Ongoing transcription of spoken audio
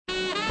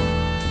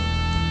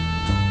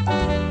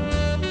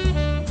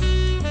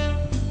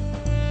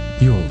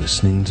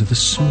listening to the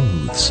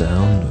smooth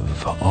sound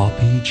of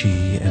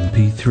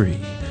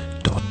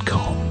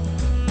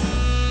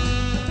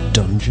RPGMP3.com.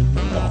 Dungeon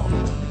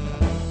On.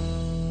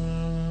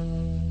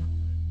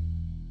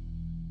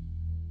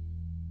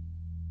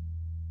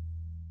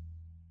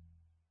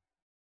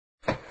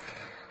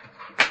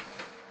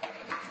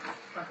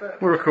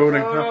 We're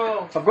recording.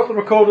 Oh. I've got the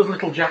recorder's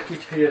little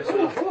jacket here.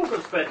 So I've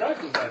got spare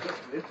time back.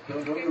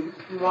 don't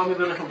remind me of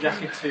the little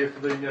jackets here for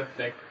the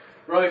thing.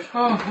 Right.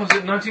 Oh, was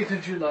it 19th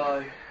of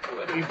July?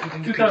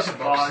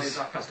 2005,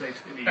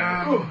 8:30 in the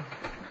evening.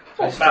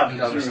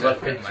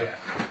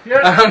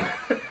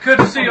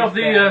 Courtesy of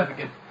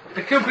the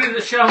company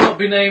that shall not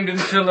be named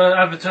until an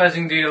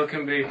advertising deal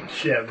can be.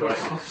 Yeah, right.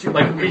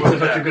 Like pizza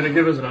that you're going to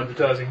give us an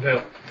advertising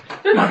deal.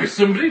 There might be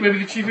somebody, maybe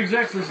the chief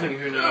exec's listening,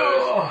 who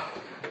knows.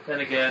 Then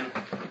again,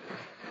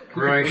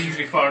 Right. we're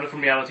usually far enough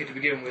from reality to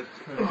begin with.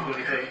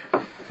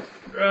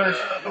 Right.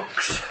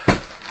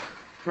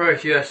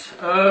 Right, yes.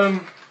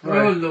 Right.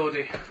 Oh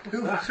lordy.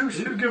 Who's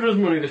giving us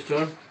money this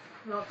time?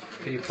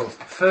 People.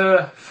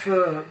 For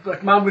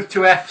like man with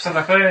two F's.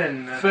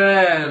 Fern.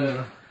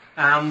 Fern.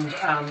 And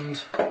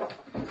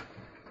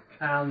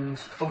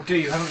Oh dear,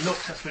 you haven't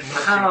looked, that's been I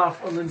naughty.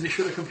 have. And Lindsay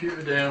shut the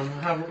computer down.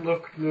 I haven't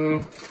looked.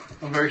 No.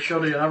 I'm very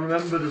shoddy. I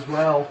remembered as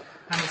well.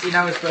 You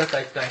know his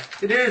birthday today.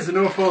 It is an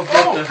 04's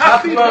Oh, birthday.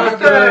 happy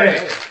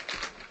birthday!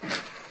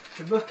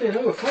 Happy birthday in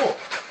 04.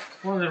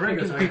 One of the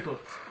regular people.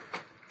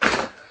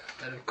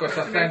 And of course,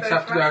 our thanks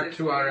have to go out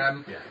to our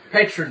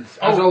patrons,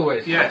 as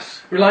always.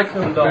 Yes. We like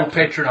them, Who dog.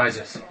 patronise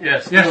us.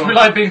 Yes, Yes, no. we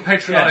like being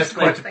patronised Yes,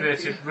 quite a they-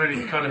 bit. It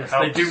really kind of Yes,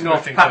 helps. they do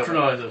not things up.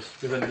 patronise us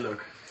with any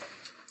luck.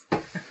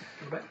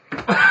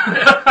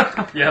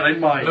 Yeah, they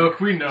might. Look,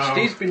 we know.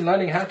 Steve's been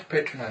learning how to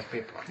patronise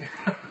people.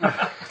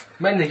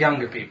 Mainly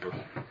younger people.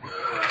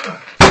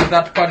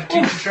 That's part of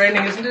teacher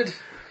training, isn't it?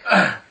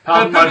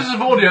 For the purposes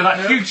of audio,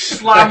 that huge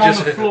slam on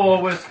the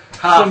floor with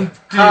some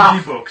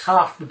D&D books.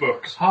 Half the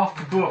books. Half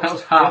the books. That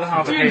was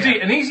half the books. D&D,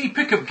 an easy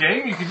pickup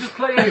game you can just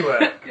play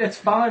anywhere. It's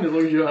fine as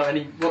long as you don't have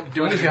any what to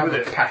do As long as you anything have with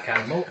a it. pack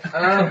animal.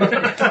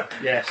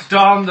 Yes.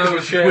 Darn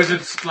those Shit.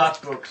 wizard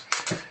splat books.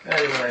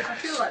 Anyway, I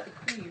feel like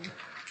the Queen.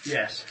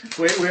 yes.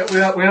 We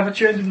have a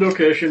change of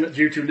location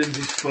due to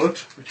Lindsay's foot,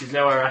 which is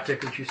now our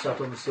attic, and she's sat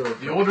on the sofa.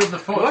 The Order of the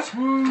Foot. What?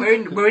 We're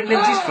in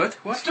Lindsay's foot.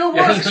 What? Still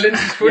Yes, works.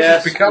 Lindsay's foot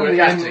Yes, has become we're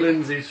the in attic.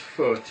 Lindsay's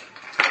foot.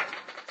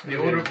 The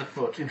Order of the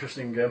Foot.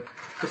 Interesting game.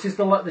 This is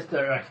the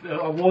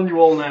I warn you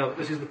all now that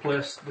this is the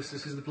place. This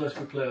is the place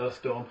we play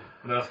Earthdawn,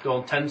 and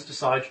Earthdawn tends to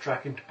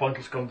sidetrack into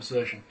pointless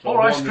conversation. So I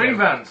Alright, warn you string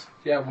now. vans.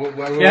 Yeah,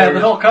 Yeah,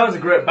 there's all kinds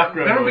of great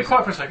background Everyone be noise.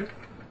 quiet for a second.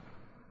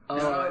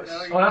 Oh,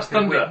 that's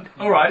thunder.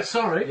 Alright,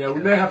 sorry. Yeah,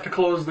 we may have to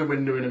close the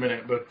window in a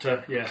minute, but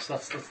yes,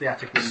 that's the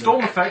attic window.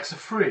 Storm effects are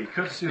free,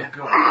 courtesy of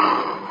God.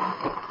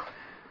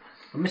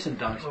 I'm missing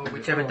dice.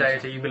 Whichever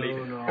deity you believe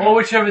in. Or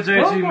whichever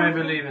deity you may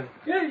believe in.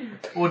 Yay.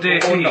 Or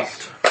deities. Or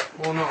not.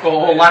 Or not.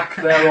 Or lack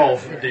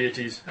thereof,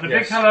 deities. And a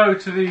big hello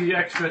to the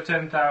extra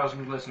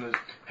 10,000 listeners.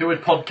 Who are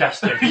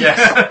podcasting?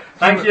 Yes.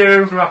 Thank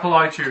you. Through Apple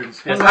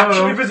iTunes. Yes, Hello.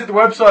 actually visit the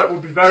website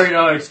would be very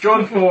nice.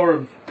 Join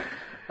forum.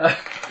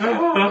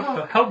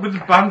 Help with the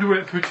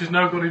bandwidth, which has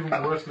now got even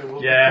worse than it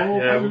was Yeah, before.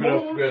 we're going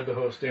to upgrade the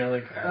hosting, I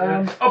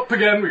think. Up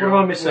again we What go.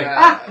 am I missing?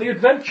 The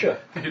adventure.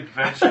 The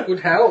adventure. Would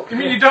help. You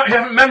mean you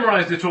haven't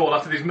memorised it all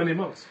after these many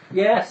months?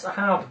 Yes, I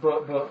have,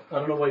 but I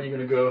don't know where you're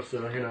going to go,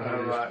 so you know how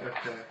it is. Right,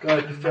 okay.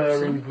 Guide to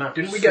Faring, maps.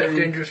 Didn't we get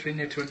dangerously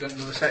near to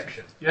another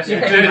section? Yes,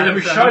 Yeah, you did, and then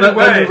we shied then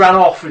we away. ran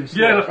off instead.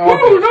 Yeah, like, Oh,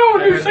 oh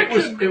no, new It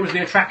section. was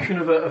the attraction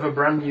of a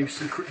brand new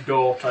secret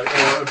door type,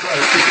 or a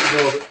secret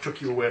door that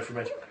took you away from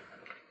it.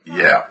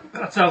 Yeah,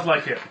 that sounds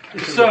like it.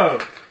 So,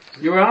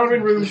 You are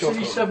in room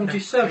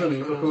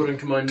C77, according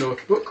to my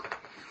notebook.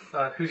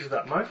 whose is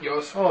that, Mike?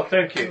 Yours. Oh,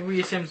 thank you.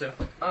 We assume so.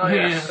 Oh,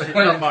 yes.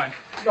 Not mine.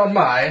 Not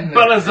mine.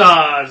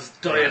 Balazar's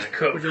Diet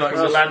Coke. Would you like from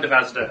the this? land of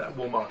Asda at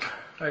Walmart.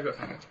 Very good.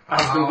 I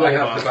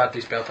have the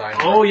badly spelt iron.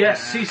 Oh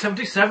yes,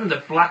 C77,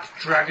 the Black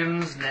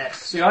Dragon's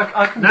Nest. See,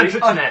 I can Nantuck's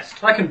beat,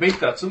 Nest. I can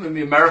beat that, something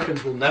the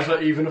Americans will never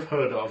even have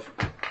heard of.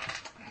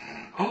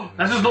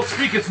 That does not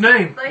speak its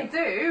name. They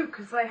do,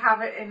 because they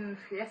have it in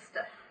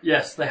Fiesta.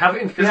 Yes, they have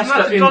it in Isn't Fiesta.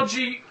 that a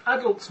dodgy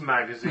adults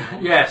magazine?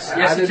 Yes,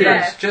 yes it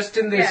Yes. is. Just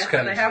in this Yes,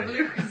 country. they have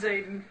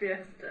Lucozade in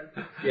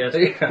Fiesta. Yes.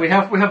 Yeah. We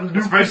have very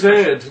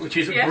Lucozade, which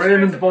is a Fiesta brain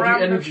is and a body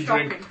brand of energy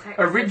shopping drink. Texas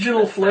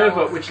Original stuff.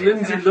 flavour, which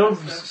Lindsay International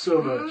loves stuff.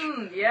 so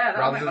much. Yeah, that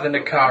Rather than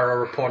a car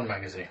or a porn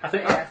magazine. I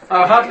think Yes.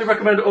 I hardly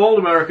recommend all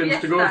Americans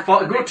to go and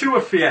Fiesta. go to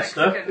a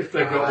Fiesta Mexican. if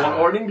they've got one,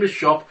 or an English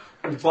shop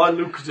and buy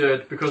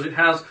Lucozade because it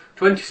has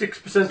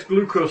 26%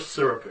 glucose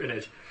syrup in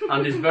it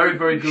and is very,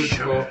 very good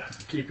for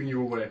keeping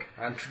you awake.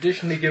 And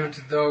traditionally given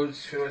to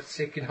those who are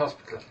sick in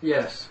hospital.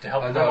 Yes, To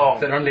help them Although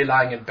along. they're only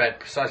lying in bed,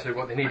 precisely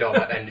what they need all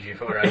that energy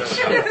for.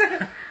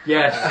 Right?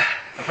 yes,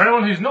 And for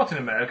anyone who's not in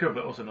America,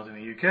 but also not in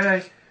the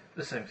UK,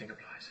 the same thing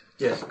applies.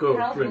 yes. Go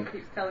Ralph drink.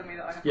 keeps telling me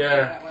that I have Yeah. to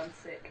drink that when I'm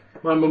sick.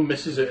 My mum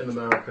misses it in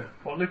America.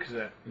 What Luke is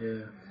it? Yeah.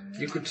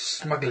 You could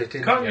smuggle it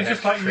in. Can't on you your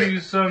just next like trip.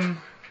 use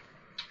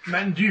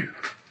Mountain Dew?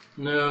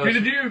 No, Did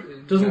it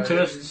you? doesn't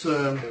taste.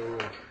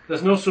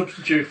 There's no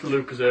substitute for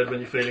Lucozade when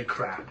you're feeling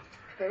crap.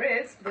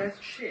 There's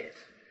shit.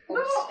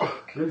 No!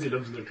 Lindsay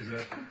loves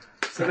Lucozade.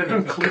 So they've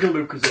done clear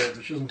Lucozade,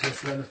 which doesn't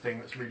taste like anything.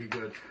 That's really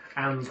good.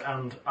 And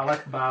I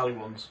like the barley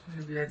ones.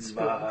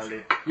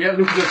 Barley. Yeah,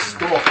 Lucozade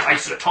Sport,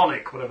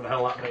 isotonic, whatever the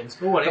hell that means.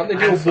 Don't they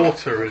do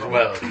water as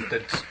well?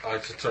 That's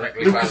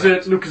isotonically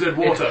balanced. Lucozade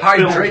water. It filled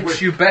hydrates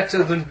with- you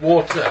better than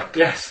water.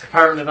 Yes,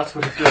 apparently that's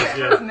what it does.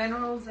 There's Yeah.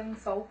 minerals and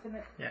salt in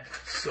it.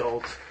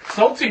 Salt.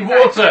 Salty Exactly,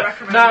 water.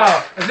 recommend Now,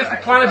 that. as if the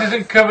planet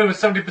isn't covered with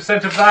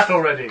 70% of that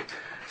already.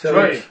 So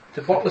Right. it's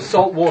a bottle of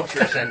salt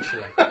water,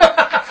 essentially.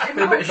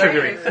 A bit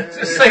sugary. It's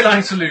a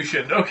saline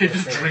solution. Okay,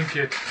 just drink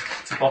it.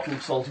 It's a bottle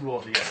of salty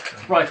water. Yeah.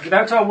 Right.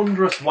 Without our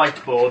wondrous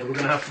whiteboard, we're going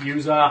to have to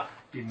use our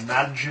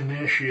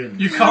imagination.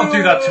 You can't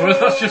do that to us.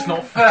 That's just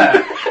not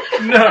fair.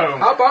 No.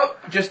 How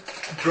about just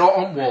draw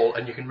on wall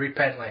and you can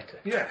repaint later?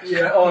 Yes.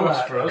 Yeah, all Works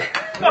right. for us.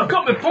 I've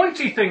got my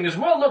pointy thing as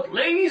well. Look,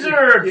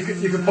 laser. You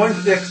can point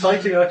at the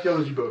exciting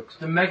archaeology books.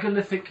 The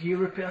megalithic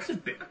European. That's a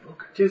big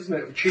book. It is, isn't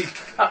it? Cheap.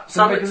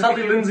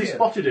 Sadly, Lindsay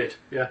spotted it.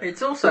 Yeah.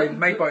 It's also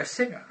made by a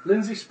singer,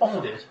 Lindsay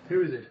spotted it.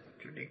 Who is it?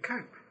 Julian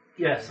Cope.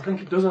 Yes, I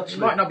think it does It actually.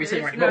 might not be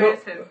singer No, anymore.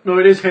 it's him. No,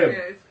 it is him. Yeah,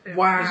 it's him.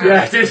 Wow.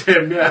 Yeah, it is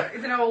him. Yeah.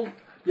 It's an old.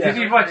 Yeah. Did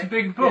he write a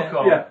big book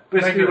on? Yeah.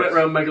 Basically, went megaliths?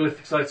 around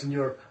megalithic sites in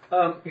Europe.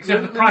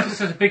 Except the price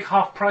says a big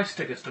half price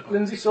sticker stuck on.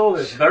 Lindsay saw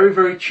this very,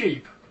 very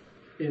cheap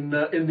in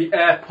the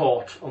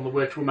airport on the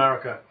way to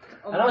America.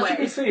 On And the as you way.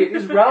 can see, it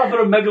is rather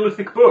a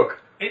megalithic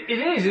book. It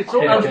is. It's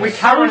all. And we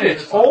carried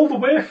it all the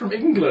way from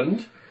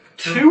England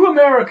to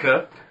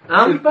America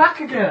and back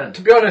again.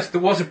 To be honest,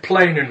 there was a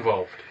plane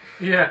involved.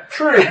 Yeah.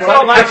 True. It's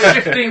all like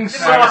shifting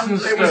stars and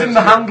It was in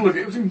the hand luggage.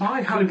 It was in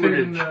my hand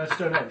in luggage.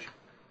 Stonehenge.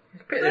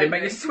 They didn't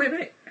make it swim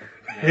in it.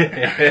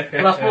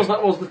 But I suppose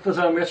that was the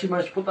time we actually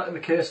managed to put that in the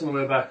case on the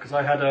way back because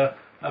I had a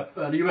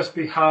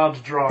USB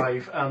hard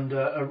drive and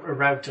a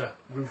router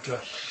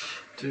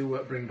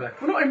to bring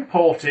back. We're not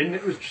importing.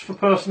 It was just for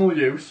personal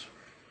use.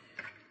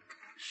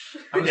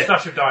 And a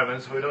stash of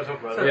diamonds, so we don't talk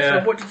about So, that.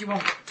 Yeah. so what did you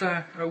want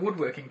a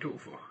woodworking tool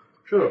for?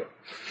 Sure.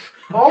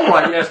 All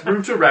right. Yes,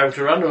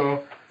 router. I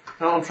know.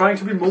 Now, I'm trying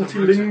to be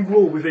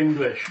multilingual with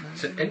English.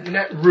 It's an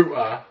internet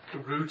router.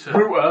 Router.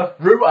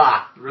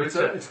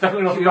 It's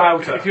definitely not a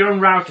router. If you're on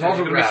routers, Not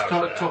you're a going to be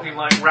router. talking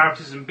like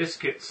routers and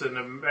biscuits and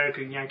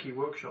American Yankee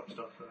Workshop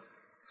stuff.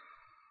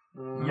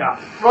 Yeah.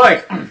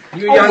 Right.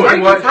 New Oh, Yankee very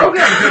good Workshop.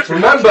 program.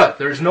 Remember,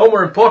 there is no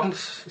more important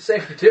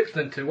safety tips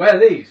than to wear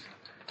these.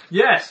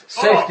 Yes.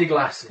 Safety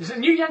glasses. Is it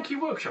New Yankee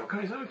Workshop?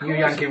 Is that what it's New called?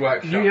 Yankee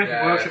Workshop. New Yankee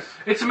yeah. Workshop.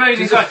 It's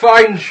amazing. It's a Like,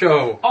 fine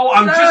show. oh,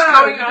 I'm just No,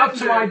 going you out didn't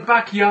to do my it.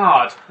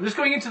 backyard. I'm just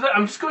going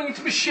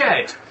into my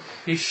shed.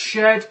 His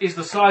shed is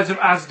the size of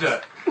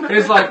Asda.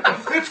 It's like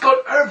it's got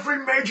every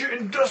major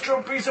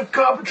industrial piece of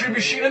carpentry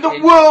machine in the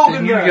world The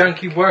in New there.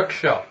 Yankee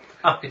Workshop.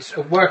 It's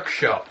a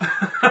workshop.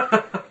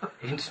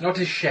 It's not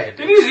a shed.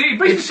 It is. He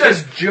basically It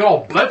says, says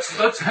job.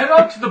 Let's head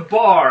out to the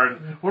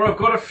barn where I've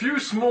got a few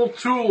small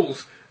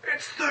tools.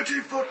 It's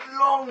 30 foot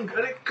long and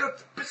it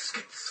cuts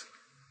biscuits.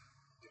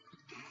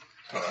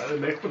 Alright, they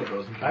make one of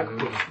those in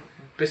Bagwood.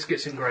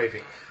 Biscuits and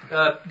gravy.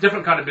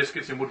 Different kind of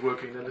biscuits in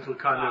woodworking. They're little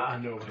kind of. I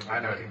know what a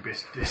bagwooding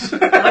biscuit is.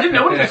 I didn't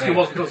know what a biscuit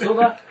was until I saw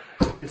that.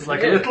 It's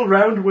like a little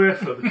round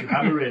wafer that you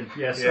hammer in.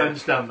 Yes, Yeah. I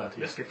understand that.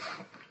 Yes.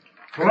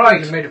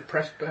 Right. It's made of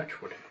pressed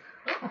birchwood.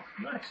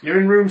 You're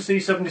in room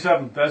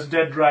C77. There's a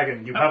dead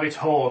dragon. You have its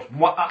hoard.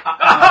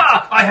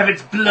 I have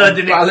its blood and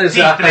its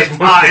Balthazar teeth and has its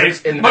most of eyes,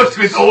 its innards. most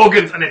of its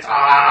organs and its And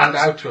arms.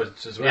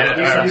 outwards as well.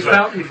 Yeah.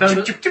 You found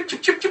it. Chip, chip,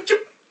 chip, chip, chip,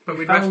 chip. But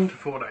we Found- rested for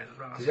 4 days as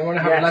well. Does anyone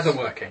have Yes. leather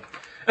working?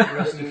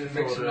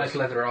 Make some nice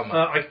leather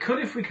armour. I could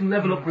if we can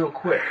level up real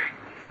quick.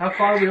 How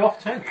far are we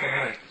off 10th?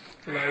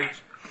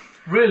 Loads.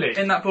 Really?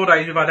 In that 4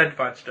 days, we've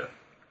identified stuff.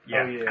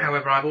 Yeah.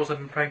 However, I've also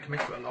been playing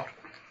Committee a lot.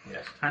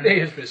 Yes. And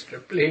Please, mister,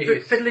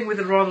 please. fiddling with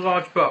a rather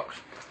large box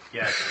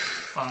Yes.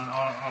 on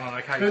an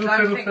occasion. Fiddle, I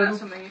fiddle, think fiddle. that's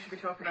something you should be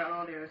talking about on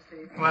audio,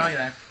 Steve. Well, you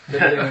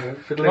know.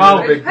 Fiddling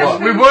Well, with a big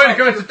box. we weren't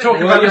going to talk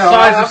Well, about you the know,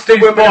 size of after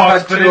Steve's women have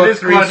box, had but 2 it or is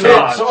 3 quite kids,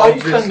 large. So are you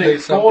Obviously, spending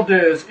some- 4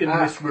 days in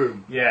this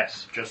room?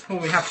 Yes, just. Well,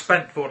 we have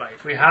spent 4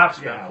 days. We have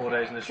spent Yeah. 4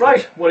 days in this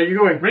Right, where are you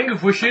going? Ring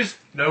of wishes,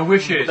 no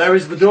wishes. There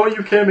is the door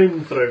you came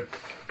in through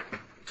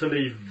to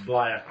leave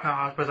via.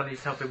 I suppose I need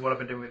to tell people what I've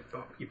been doing with the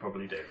box. You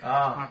probably do.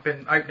 I've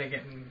been opening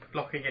it and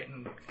locking it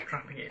and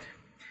trapping it.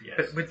 Yes.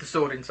 But with the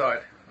sword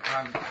inside.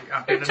 I've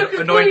It been took us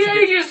anointing bloody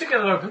it. ages to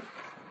get it open.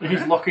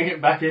 He's locking it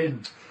back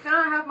in. Can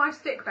I have my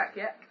stick back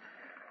yet?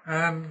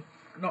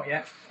 Not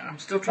yet. I'm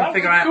still trying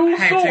to That's figure a out cool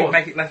how to sword.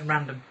 make it less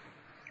random.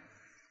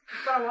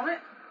 But I want it.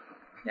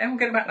 Yeah, we'll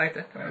get it back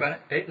later. Don't worry about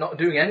it. It not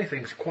doing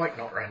anything's quite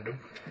not random.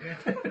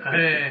 But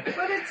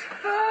it's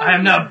fun. I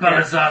am now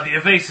Balazar the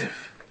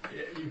Evasive.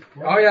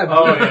 Oh yeah.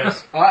 Oh,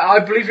 yes. I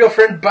believe your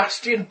friend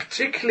Bastian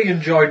particularly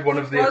enjoyed one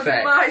of the Wasn't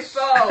effects. my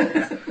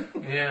fault.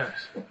 Yes.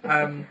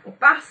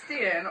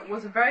 Bastian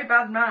was a very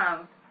bad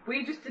man.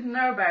 We just didn't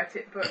know about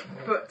it,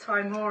 but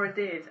Timora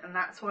did, and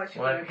that's why she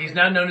Well, moved he's him.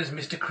 now known as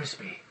Mr.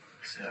 Crispy.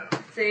 So.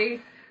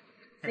 See?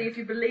 See, if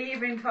you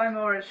believe in Time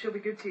Lord, she'll be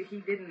good to you. He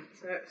didn't,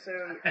 so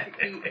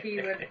he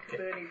went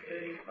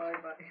Bernie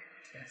bye-bye.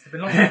 Yes, there've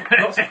been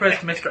lots of prayers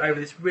to Mystra over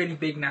this really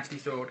big, nasty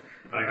sword.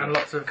 And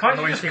lots of Can't you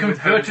annoying just things with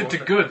convert holy it to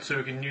water. good so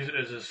we can use it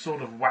as a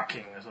sort of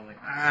whacking or something?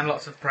 And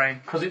lots of praying.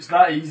 Because it's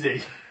that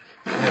easy.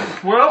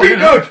 Well, Be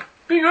good!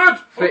 Be good!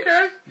 Fixed.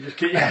 Okay. You just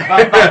keep...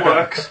 that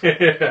works.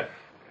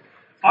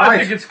 I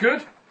think it's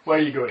good. Where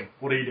are you going?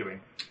 What are you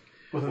doing?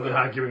 Other than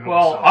arguing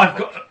Well,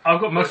 with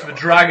I've got most of a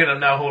dragon I'm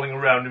now holding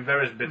around in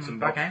various bits and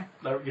bobs. Okay.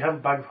 No, you have a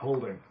bag of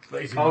holding.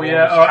 That is Oh enormous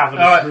yeah, cavernous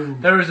alright.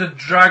 room. There is a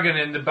dragon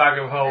in the bag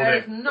of There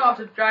is holding. not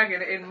a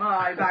dragon in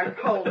my bag of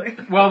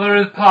holding. Well, there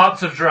is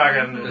parts of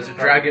dragon. There's a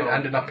dragon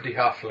and an uppity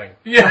halfling.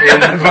 Yeah. In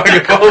the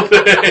bag of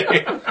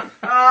holding.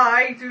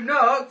 I do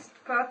not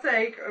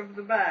partake of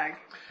the bag.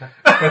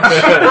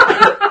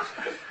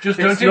 Just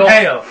It's don't not-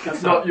 inhale.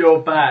 It's not your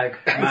bag,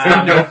 It's man.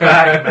 not your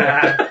bag,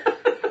 man.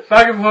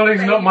 Bag of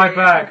holding's not my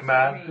bag,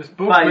 man. This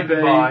book Baby.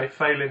 written by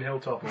Phelan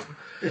Hilltopple.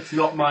 It's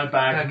not my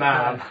bag,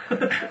 man.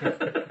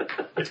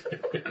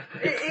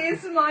 It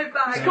is my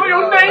bag. It's got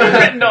your name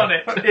written on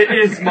it. It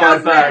is my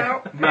Does bag,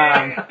 now.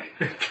 man.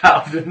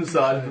 Carved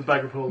inside of the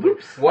bag of holding.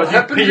 What As you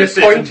happens pierce if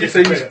it and pointy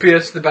things disappear.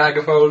 pierce the bag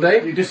of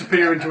holding? You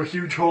disappear into a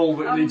huge hole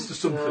that leads to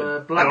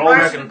something. Black And all,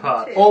 dragon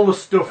parts. all the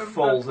stuff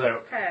falls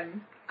out.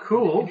 Pen.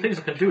 Cool. Things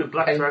I can do with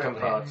black Paint dragon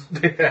them. parts.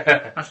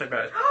 Actually,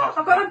 better. I've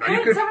got a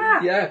pen, could- haven't I?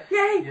 Yeah.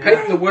 Yay!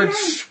 Paint the yay, word yay.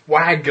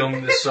 swag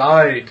on the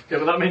side. Yeah,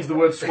 but that means the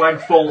word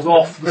swag falls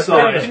off the Can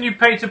side. you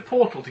paint a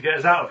portal to get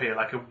us out of here,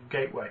 like a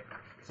gateway?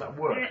 Does that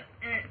work?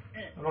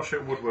 I'm not sure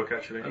it would work,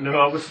 actually. No,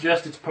 I would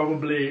suggest it's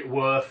probably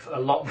worth a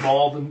lot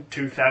more than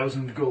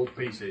 2,000 gold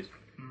pieces.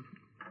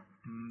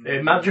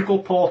 A magical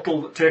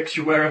portal that takes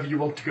you wherever you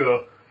want to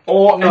go.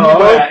 Or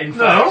anywhere, in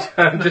fact.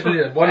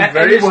 One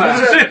very Anywhere.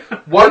 specific,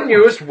 one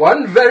used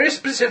one very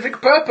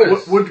specific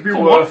purpose. Would be For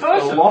one worth a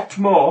person. lot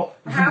more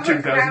How than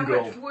much, 2,000 how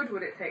gold. much wood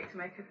would it take to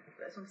make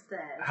some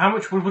stairs? How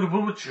much would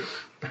you?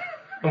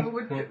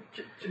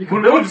 You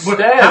can build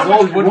stairs How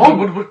all much you would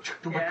want.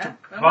 Yeah.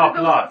 Blah,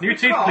 blah. New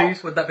teeth,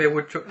 please. Would that be a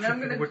woodchuck? And I'm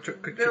going to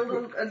Woodchuck.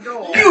 build a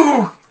door.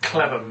 You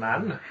clever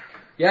man.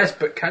 Yes,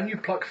 but can you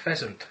pluck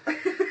pheasant?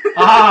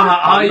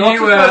 Ah, are I'm not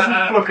you a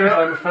pheasant plucker,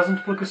 I'm a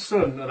pheasant plucker's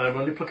son, and I'm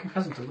only plucking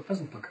pheasant till the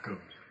pheasant plucker comes.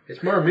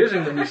 It's more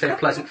amusing when you say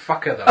pleasant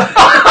fucker, though.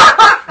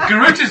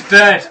 Garut is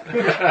dead.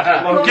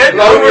 Get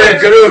Long over way, it.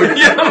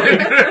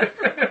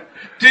 Groot.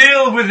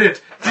 Deal with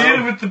it.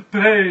 Deal with the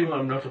pain.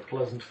 I'm not a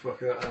pleasant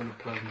fucker, I'm a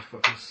pleasant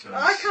fucker's son.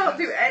 I can't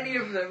do any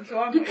of them, so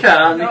I'm. You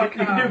can, No, you I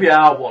can can't. do the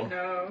R one.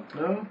 No,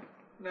 No?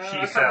 no, She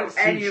I sells can't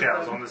do any of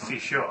seashells them. on the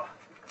seashore.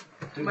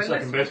 Do the My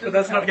second list bit. But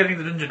that's not getting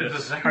the dungeon. There's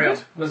a second Carry on.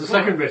 bit? There's a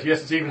second bit,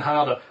 yes, it's even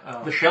harder.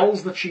 The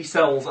shells that she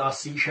sells are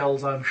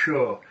seashells, I'm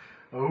sure.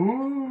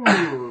 Ooh.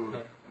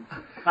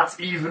 That's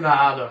even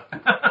harder.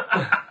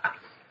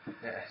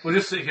 We'll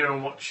just sit here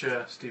and watch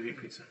Steve eat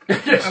pizza.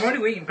 I'm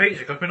only eating pizza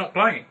because we're not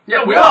playing.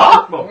 Yeah, we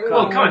are!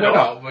 Well, kind we're of.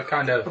 not. We're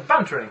kind of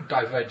Bantering.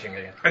 diverging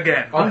again.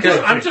 Again. Okay.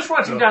 I'm just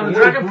writing down the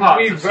dragon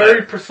parts. We and very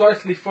stuff.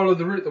 precisely followed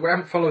the route that we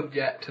haven't followed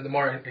yet to the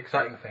more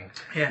exciting things.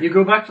 You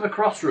go back to the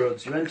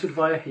crossroads, you entered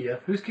via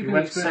here. Who's keeping you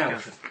went the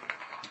experience south.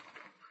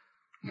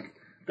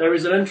 There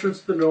is an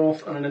entrance to the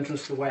north and an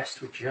entrance to the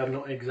west, which you have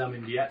not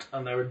examined yet,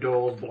 and there are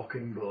doors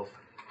blocking both.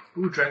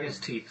 Ooh, dragon's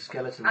teeth,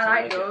 skeletons. I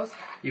like it. yours.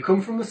 You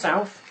come from the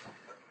south,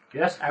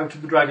 yes, out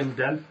of the dragon's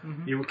den.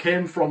 You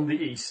came from the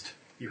east.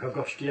 You have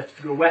got yet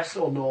to go west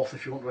or north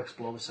if you want to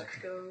explore this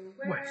section. Go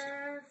West.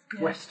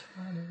 West.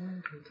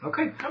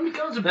 Okay. How many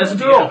guns have There's a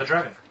the door.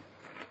 dragon?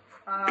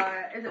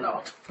 Is it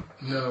not?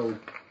 No.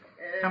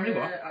 How many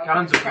what?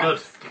 Gallons of blood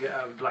to get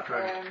out of the black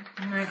dragon.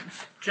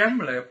 It's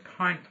generally a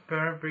pint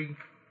per every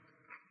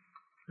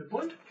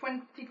Blood?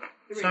 23.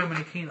 so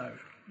many kilos.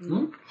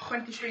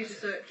 23 for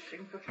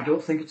searching for I traps.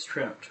 don't think it's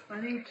trapped. I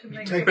need to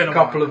make Take been a a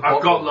couple of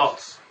I've got bottles.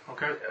 lots.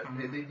 Okay.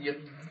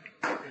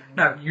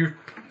 No, You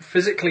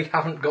physically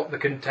haven't got the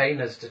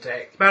containers to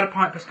take about a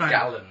pint per stone.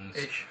 gallons.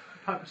 Ish.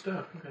 Pipe of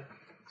stir. Okay.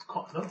 It's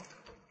quite enough.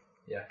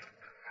 Yeah.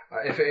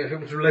 If it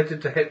was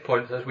related to hit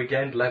points, as we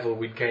gained level,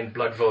 we'd gain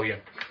blood volume.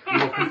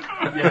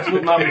 Yes,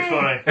 wouldn't that be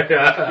funny?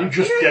 Yeah. You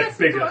just Yes, get that's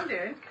bigger. what I'm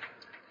doing.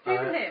 Do you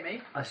even hear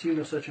me? I assume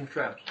you're searching for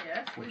traps.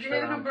 Yes. Which Did you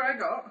hear the sound? number I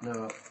got?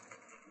 No.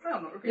 Well,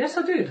 I'm not repeating. Yes,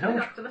 I did. How You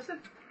much? have to listen.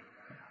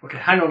 Okay,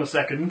 hang on a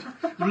second.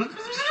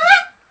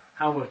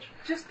 How much?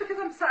 Just because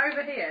I'm sat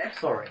over here,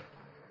 Sorry.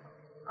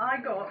 I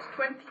got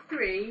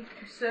 23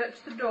 to search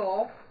the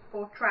door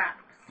for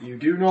traps. You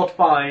do not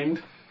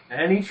find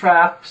any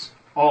traps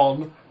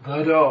on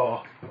the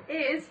door.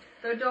 Is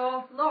the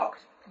door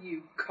locked,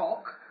 you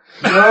cock?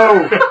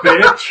 No,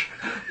 bitch.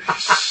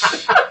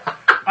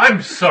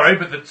 I'm sorry,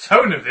 but the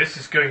tone of this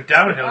is going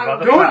downhill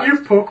rather Don't fast.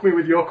 you poke me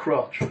with your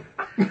crotch.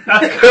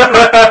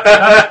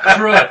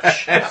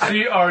 Crutch.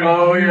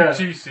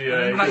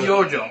 C-R-U-T-C-A. Isn't that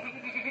your job?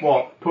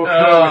 What? Poke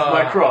her with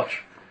my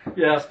crotch?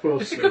 Yeah, I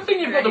suppose It's a so. good thing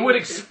you've got the word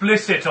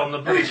explicit on the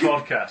bloody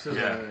podcast, isn't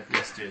Yeah, it?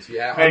 yes it is.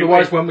 Yeah, Hey,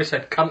 otherwise wait. when we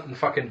said cunt and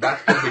fucking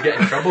bastard, we get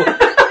in trouble.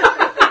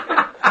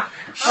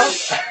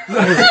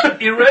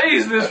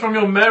 Erase this from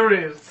your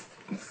memories.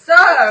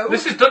 So,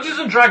 This is Dungeons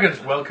and Dragons.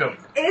 Welcome.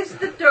 Is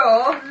the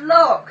door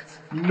locked?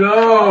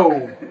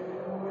 No!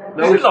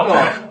 No, Is it's it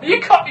locked? not.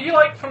 You can't. You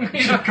like from the.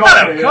 can't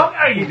Hello, hear. cock.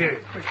 How you doing?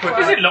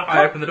 Is it locked?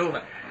 I opened the door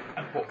then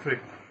and walked through.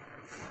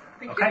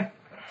 Okay.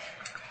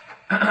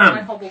 I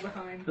hobble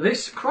behind.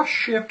 This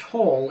cross-shaped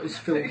hall is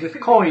filled with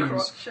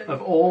coins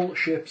of all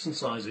shapes and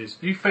sizes.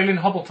 You feeling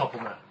hobble topple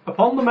now?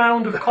 Upon the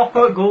mound of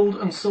copper, gold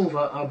and silver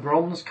are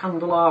bronze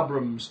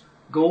candelabrums,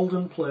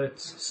 golden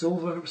plates,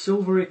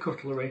 silvery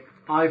cutlery,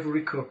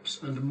 ivory cups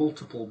and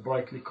multiple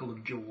brightly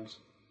coloured jewels.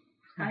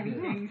 Shiny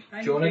things,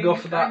 shiny Do you want to things, go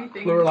for shiny that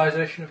things.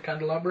 pluralisation of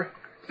candelabra?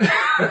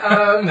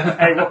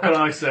 Hey, what can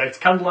I say? It's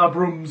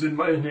candelabrums in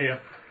here.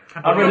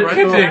 I You're really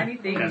kidding. Shiny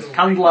things, Yes, shiny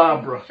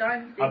candelabra, things,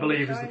 shiny things, I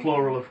believe, is the shiny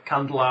plural of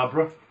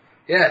candelabra.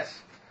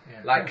 Yes.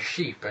 Like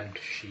sheep and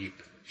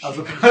sheep. As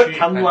a Sheep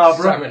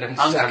candelabra salmon and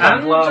salmon. And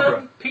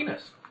candelabra.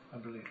 penis, I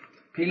believe. things.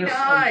 Penis.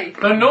 Nice.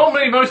 Though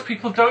normally most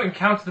people don't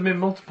encounter them in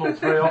multiples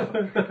very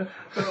often. Been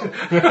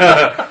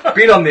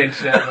on the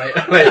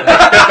internet, mate.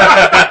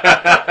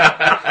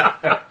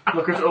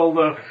 Look at all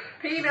the.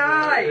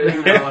 Penile.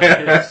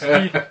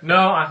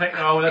 No, I think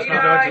no. Let's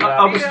not go into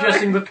I that. was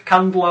suggesting that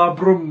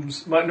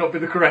candelabrums might not be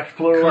the correct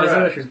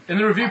pluralisation. In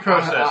the review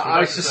process, we'd I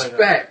like to say that.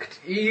 suspect,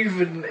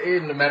 even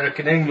in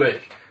American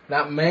English,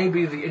 that may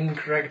be the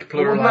incorrect But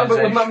wouldn't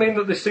pluralisation. that mean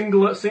that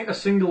a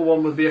single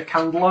one would be a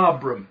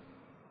candelabrum?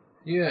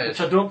 Yes.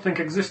 Which I don't think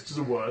exists as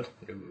a word.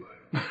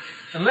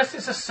 Unless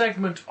it's a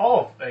segment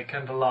of a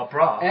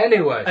candelabra.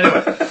 Anyway,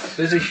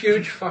 there's a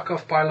huge fuck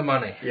off pile of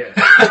money. Yeah.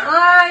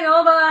 Mine,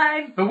 all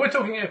mine. But we're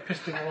talking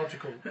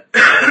epistemological.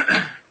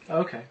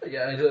 Okay.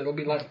 Yeah, it'll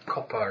be like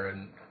copper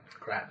and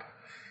crap.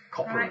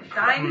 Copper. Right,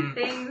 shiny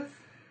things.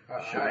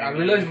 I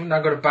realise we've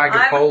now got a bag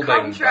of I'm a holding.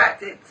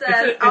 contract. It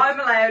says It's I'm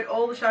allowed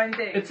all the shiny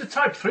things. It's a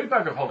type 3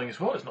 bag of holding as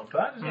well. It's not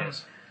bad, is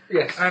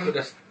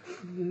it?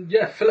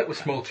 Yes, but fill it with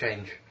small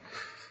change.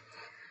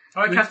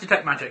 I cast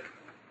detect magic.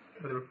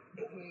 With a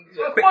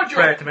Well, quick quite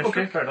prayer sure. to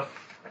Mystery. Okay, fair enough.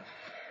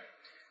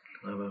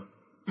 Clever.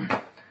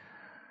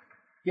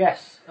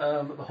 Yes,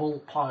 the whole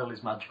pile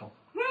is magical.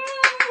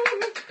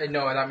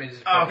 No, that means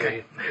it's Oh, probably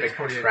okay. a big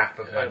trap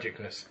of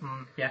magicness.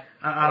 Yeah,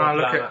 and I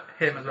look at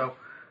him as well.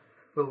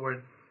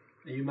 Wolverine.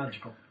 Are you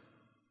magical?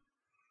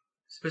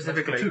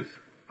 Specifically, Magical tooth.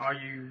 are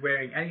you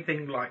wearing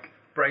anything like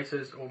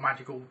braces or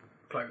magical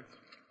clothes?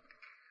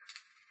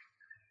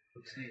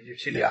 You've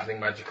seen everything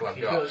magical I've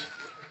He got. does.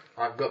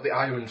 I've got the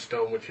Iron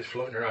Stone, which is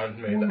floating around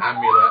me, the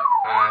amulet,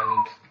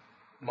 and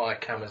my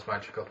camera's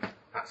magical.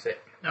 That's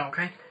it.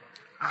 Okay.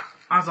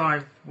 As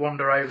I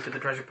wander over to the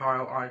treasure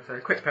pile, I say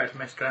a quick prayer to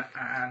Mystra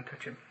and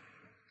touch him.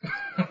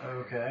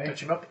 Okay.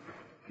 Touch him up.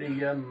 The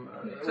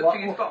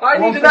Touching his box. I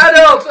need an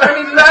adult!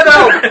 I need an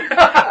adult!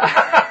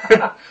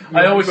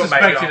 I always got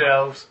magic suspected armor.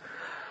 elves.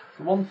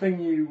 The one thing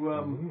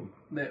you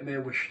may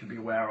wish to be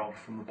aware of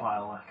from the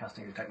pile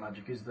casting detect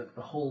magic is that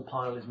the whole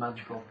pile is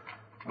magical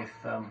with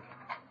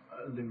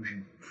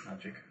illusion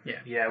magic.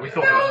 Yeah, we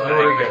thought it was There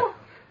we very go.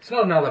 It's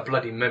not another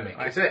bloody mimic,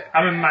 is it?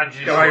 I'm a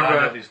magician. Go I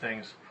over. know these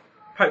things.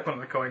 Poke one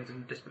of the coins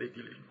and disbelieve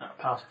the illusion. That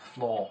part of the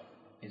floor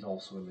is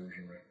also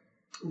illusionary.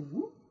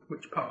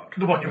 Which part?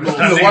 The one you were The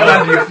standing one on.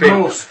 under your feet.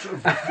 Most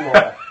of the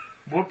floor.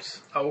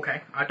 Whoops. Oh,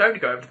 okay. I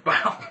don't go over the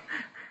pile.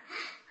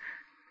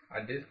 I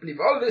disbelieve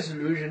all this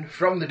illusion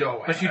from the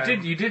doorway. But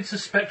you did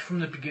suspect from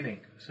the beginning,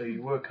 so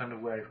you were kind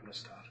of wary from the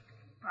start.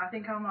 I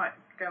think I might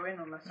go in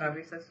unless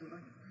somebody says something.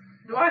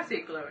 Do I see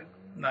it glowing?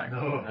 No.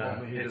 No,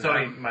 It's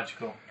only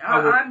magical.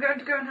 I'm going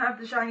to go and have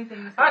the shiny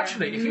things.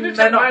 Actually, if you They're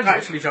detect not magic,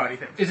 actually shiny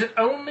things. is it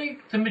only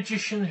the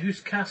magician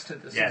who's cast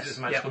it that Yes. sees it's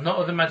magical, not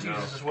other magic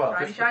users as well?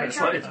 Shiny, shiny, It's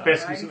shiny, like it's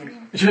basically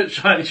shiny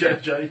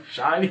something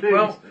shiny things.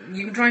 Well,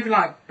 you can try if you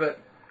like, but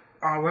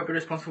I won't be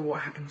responsible for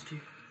what happens to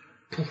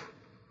you.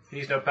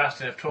 He's no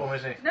bastion of Torm,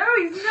 is he? No,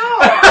 he's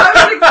not. I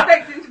was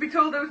expecting to be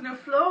told there was no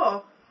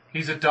floor.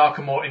 He's a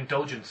darker, more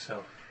indulgent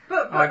self.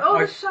 But I- all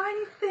I- the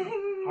shiny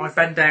things. I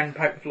bend down and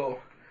poke the floor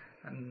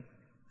and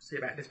see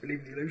about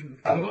disbelieving the illusion.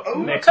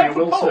 Make me a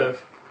will pole.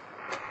 serve.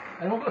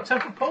 Anyone got a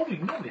temple pole? You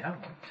can normally have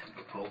one.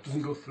 Pole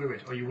doesn't go through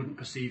it, or you wouldn't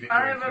perceive it.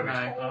 I going have through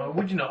a- it. No.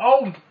 Would you know?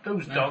 Oh,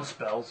 those dance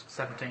spells.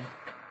 17.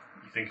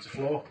 You think it's a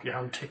floor? Your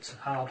hand tits a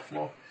hard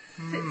floor.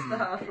 Sits the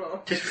hard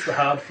floor. Tits the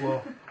hard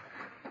floor.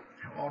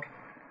 How odd.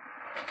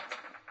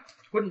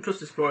 Wouldn't trust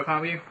this floor if I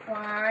were you.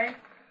 Why?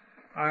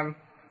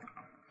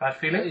 Bad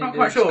feeling? Not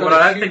quite sure, but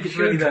I don't think it's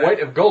really huge there.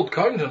 weight of gold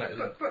coins on it.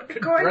 But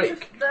Could going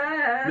break. to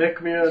there.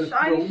 Make me a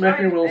Shiny, make me a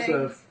shiny will things.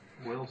 serve.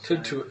 Will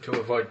To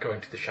avoid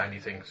going to the shiny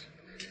things.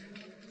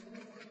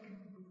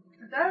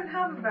 I don't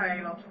have a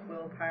very lot of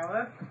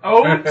willpower.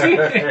 Oh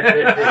dear!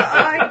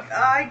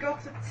 I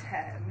got a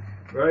 10.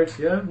 Right,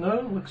 yeah,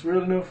 no, looks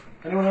real enough.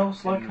 Anyone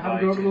else like to have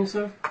a go at the will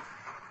serve?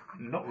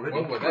 Not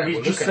really. Well, we're there, He's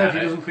we're just looking said at he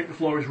it. doesn't think the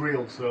floor is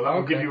real, so that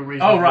will give Okay. you a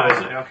reason. Oh right, is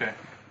it? Okay.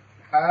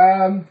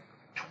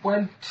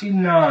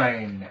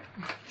 29.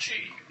 Gee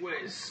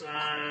whiz,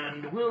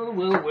 and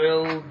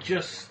will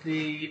just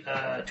the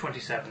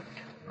 27.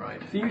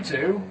 Right, for you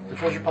two, the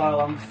treasure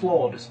pile and the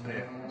floor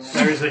disappear.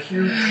 There is a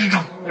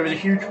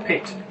huge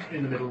pit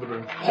in the middle of the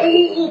room.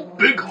 Hole,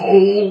 big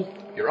hole.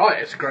 You're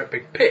right, it's a great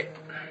big pit.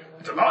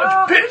 It's a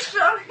large pit.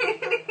 Shiny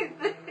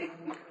thing.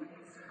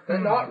 They're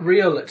not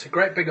real. It's a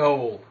great big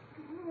hole.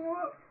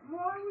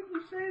 Why would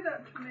you say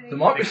that to me? There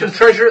might be some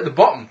treasure at the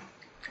bottom.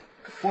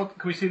 What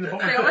can we see in the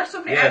bottom? Hey, of the unless pit?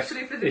 something Yes,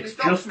 actually physically it's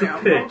stops just me, a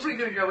I'm pit. probably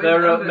going to go in. There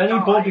and are I'm many gonna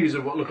die. bodies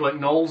of what look like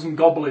gnolls and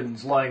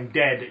goblins lying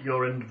dead at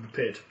your end of the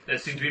pit. There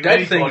seem to be Dead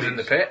many things bodies. in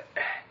the pit.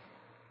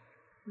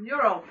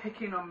 You're all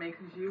picking on me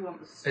because you want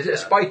the stuff. Is it a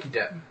spiky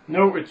death?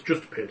 No, it's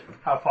just a pit.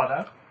 How far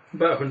down?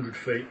 About 100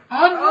 feet.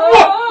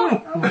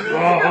 Oh! I'm going to go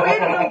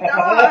in and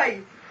I'll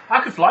die!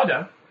 I could fly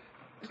down.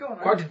 Go on then.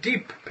 Quite a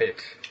deep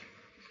pit.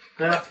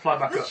 Then I have to fly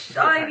back The up.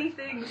 shiny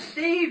thing.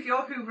 Steve,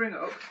 you're hoovering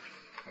up.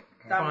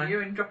 Damn Fine. you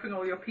and dropping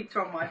all your pizza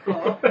on my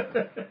floor.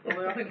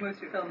 Although I think most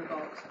of it fell in the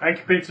box. Thank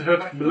you, Pizza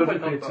Hut, for my lovely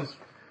pizzas.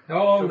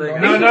 Oh, they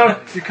No, no,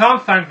 you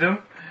can't thank them.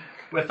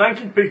 We're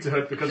thanking Pizza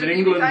Hut because Should in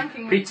you be England,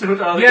 thanking- Pizza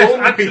Hut are the Yes,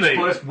 only actually. pizza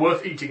place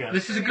worth eating at.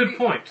 This is a Should good you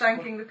be point.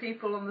 Thanking the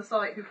people on the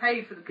site who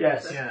paid for the pizza.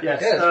 Yes, Yeah. yes.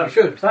 Yes, we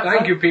should. that- Thank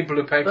that- you, people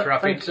who paid for our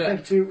thank, pizza.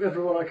 thank you to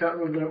everyone, I can't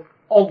remember now.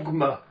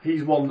 Ogma,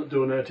 he's one that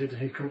donated,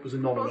 he come up as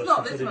Well, anonymous it's not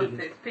and this said he month,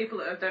 didn't. it's people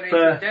that have donated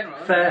in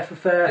general. Fair for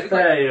fair, It was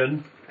like fair,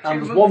 and 2 there's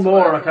months one more,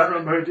 and I worth, can't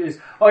wasn't remember who it is.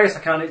 Oh yes, I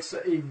can, it's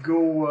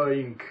Igoa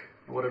Inc.,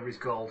 or whatever he's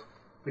called.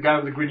 The guy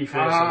with the grinny face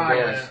Ah, and the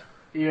yes. balls.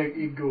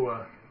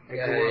 Igoa.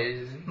 Yeah, Igoa.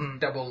 it's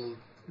double.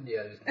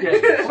 Yeah.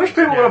 Yes. I wish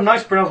people would have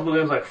nice pronounceable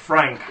names like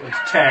Frank and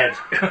Ted.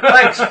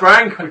 Thanks,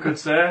 Frank, we could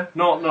say.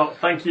 Not,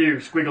 thank you,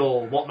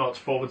 squiggle, whatnot,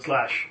 /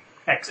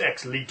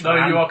 XX leet. No,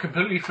 man. you are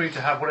completely free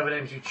to have whatever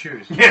names you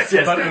choose. Yes,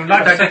 yes. But I would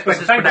like to say Don't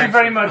expect thank you us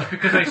very much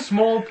because a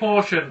small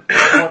portion of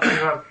what you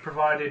have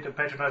provided a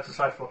Patreon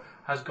site for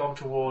has gone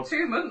towards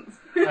 2 months.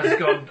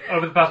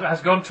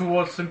 has gone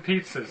towards some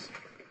pizzas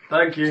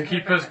Thank to you.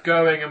 keep us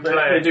going and They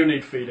playing. do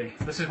need feeding.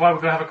 This is why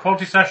we're going to have a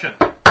quality session.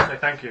 So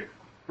thank you.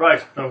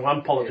 Right, no, I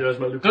apologise,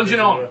 my Lucas. Dungeon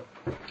on.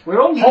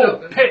 We're on Hole,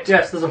 the pit.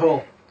 Yes, there's a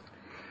hole.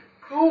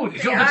 Ooh,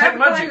 is your Yeah, detect I have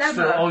my magic lever.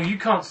 still? Oh, you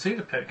can't see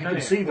the pit, You can can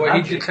you? see the Well, he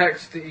magic.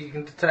 detects the. You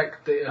can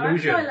detect the I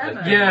illusion. have my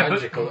lever. Yeah,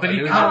 magical but he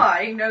illusion. can't.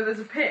 I know there's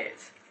a pit.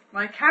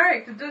 My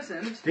character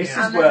doesn't. This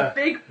and is there's where- a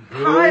big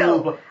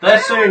pile. Oh, they're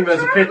saying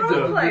there's a pit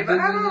though. Roleplay, but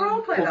how do I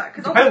roleplay that?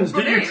 'Cause I'll Depends,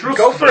 run do you in. trust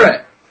Go for them?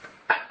 it.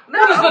 No,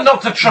 What is there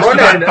not to trust Run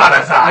about in,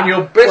 Balazar? and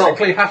you'll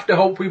basically have to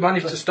hope we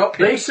manage to stop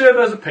you. They say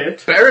there's a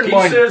pit. Bear in he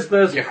mind, says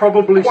there's you're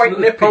probably quite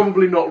nippy.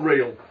 probably not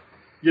real.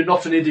 You're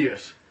not an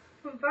idiot.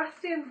 But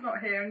Bastian's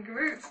not here and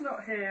Groot's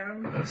not here.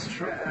 That's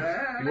true.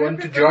 You want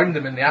to join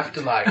them in the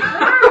afterlife.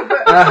 No,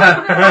 but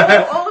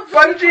all of the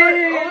Bungie!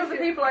 people, all of the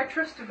people I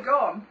trust have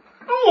gone.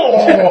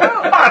 Oh,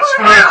 that's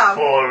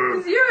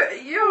hurtful.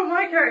 Because you and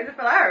my character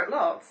fell out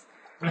lots.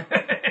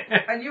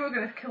 And you were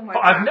going to kill my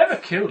But I've rat. never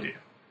killed you.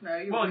 No,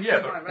 you Well, were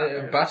yeah, going to kill but- my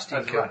rat. Bastian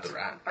As killed rats. the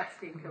rat.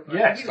 Bastian killed my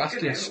Yes, rat. He was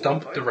Bastian good at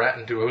stomped one the point. rat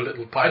into a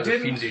little pile of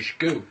didn't. fiendish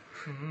goo.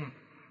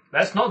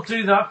 Let's not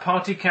do that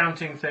party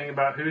counting thing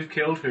about who's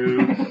killed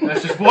who.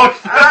 Let's just watch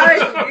I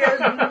that.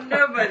 killed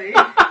nobody.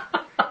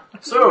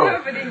 So,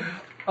 Nobody.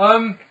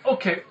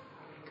 Okay.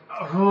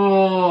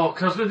 Oh,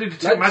 because we're going to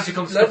do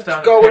magical stuff Let's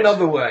down go the pit.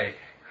 another way.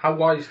 How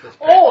wise this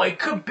pit? Oh, it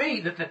could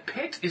be that the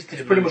pit is the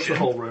it's pretty much the illusion.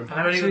 whole room. Are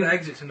there any other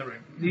exits in the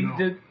room?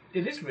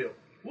 It is real.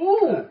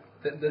 Ooh.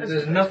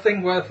 There's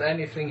nothing worth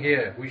anything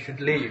here. We should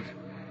leave.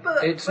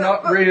 But, It's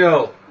not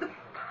real.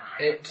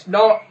 It's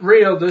not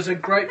real. There's a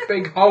great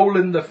big hole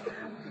in the...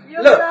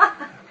 You're Look. not-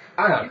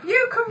 Hang on. If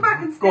you come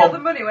back and Go steal on. the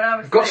money when I'm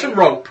asleep... Got some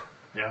rope.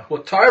 Yeah.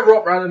 We'll tie a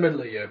rope around the middle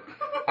of you.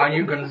 And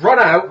you can run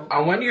out,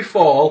 and when you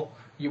fall,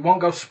 you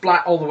won't go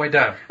splat all the way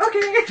down.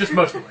 Okay. Just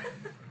most of the way.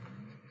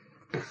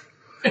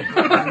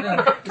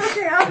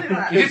 Okay, I'll do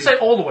that. You did say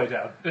all the way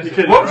down.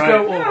 kidding, Won't right? go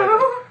all the way down.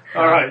 No.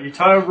 Alright, you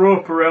tie a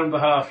rope around the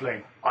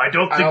halfling. I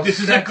don't think I'll this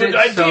is a set good it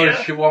idea.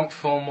 so she won't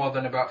fall more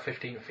than about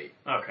 15 feet.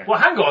 Okay. Well,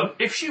 hang on.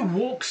 If she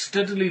walks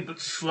steadily but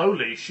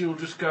slowly, she'll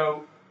just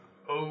go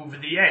over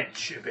the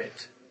edge a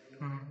bit.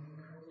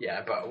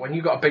 Yeah, but when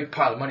you've got a big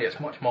pile of money, it's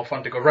much more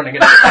fun to go running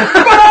in. You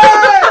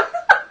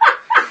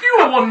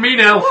are one mean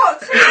elf.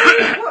 What?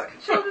 What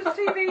children's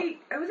TV?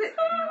 Was it?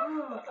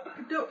 Oh,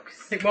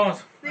 Ducks. It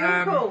was. The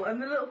uncle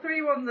and the little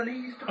three ones that he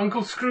used to...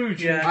 Uncle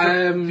Scrooge. Yeah.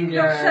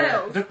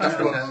 DuckTales.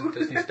 That's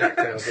Disney's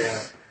DuckTales,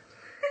 yeah.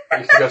 I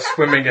used to go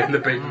swimming in the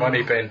big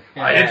money bin.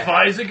 I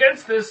advise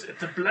against this.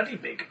 It's a bloody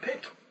big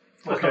pit.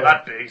 Well, it's not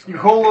that big. It's You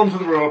hold onto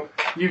the rope,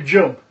 you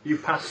jump, you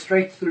pass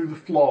straight through the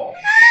floor.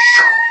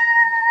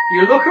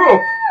 You look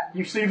up,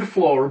 you see the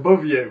floor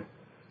above you.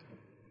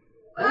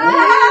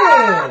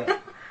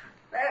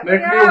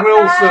 Make me a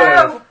will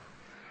save.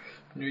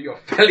 You're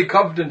fairly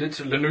confident it's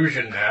an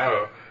illusion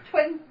now.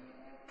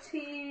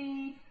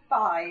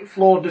 25.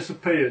 Floor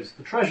disappears,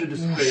 the treasure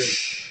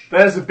disappears.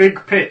 There's a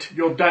big pit,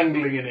 you're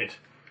dangling in it.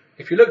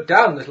 If you look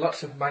down, there's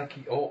lots of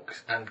manky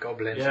orcs and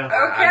goblins Yeah.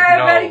 Okay,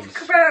 and I'm ready to gnolls.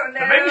 come out now.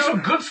 There may be some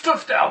good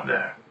stuff down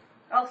there.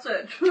 I'll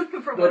search from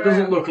That where I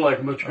doesn't am. look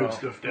like much good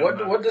stuff down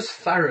there. What does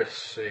Tharus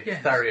see?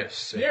 Yes. Tharius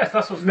see? Yes,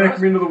 that's what's Make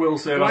me another will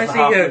save. Do I as the see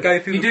her halfling. go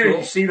through You the do, floor?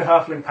 you see the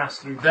halfling pass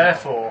through.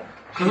 Therefore,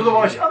 Because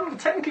otherwise,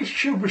 technically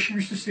she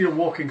used to see her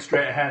walking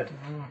straight ahead.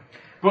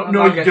 But I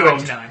no, might you go don't.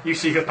 29. You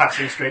see her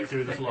passing straight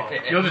through the floor.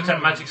 your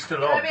detect magic's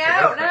still on. Let me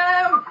out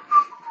now.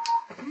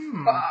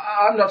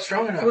 I'm not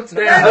strong enough. In fact,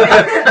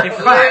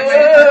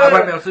 I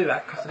won't be able to do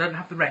that because I don't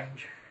have the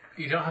range.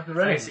 You don't have the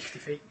Only range. 60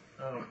 feet.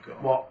 Oh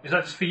god. What? Is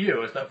that just for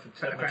you, or is that for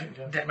Dead Magic in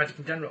general? Dead magic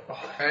in general.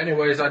 Oh,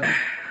 Anyways, I'd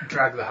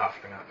drag the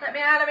halfling out. Let me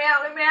out, let me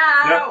out, let me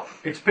out! Yep.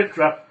 It's Pit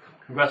Trap.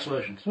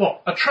 Congratulations.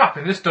 What? A trap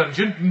in this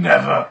dungeon?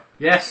 Never!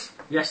 Yes.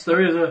 Yes,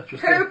 there is a.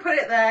 Just Who put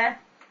it there?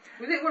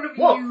 Was it one of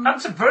What? you?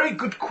 That's a very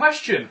good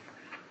question.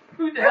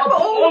 Who the Who hell put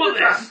put all of the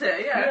this? traps here?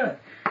 Yeah.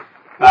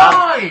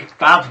 Why?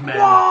 bad men.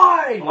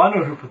 Why? Well, I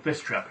know who put this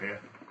trap here.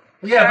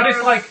 Yeah, but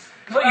it's like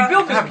you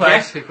build this have a place,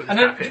 guess who put this and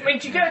then trap here. I mean,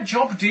 do you get a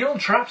job deal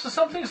traps or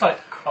something? It's like,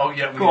 oh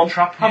yeah, we Go on,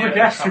 trap here. have a and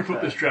guess trap who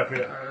put there. this trap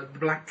here. the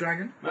Black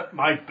Dragon That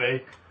might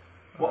be.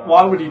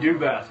 Why would he do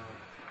that?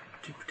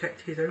 to protect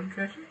his own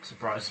treasure.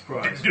 Surprise,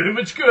 surprise. Do him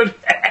much good.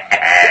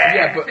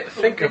 Yeah, but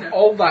think of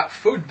all that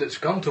food that's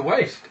gone to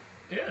waste.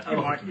 Yeah. He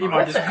might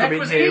What just the heck come in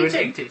was here eating?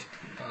 and eat it.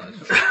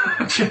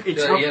 It's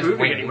Yeah, not he has moving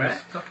wings.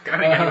 anywhere. It's not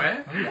going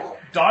anywhere.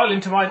 Dial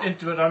into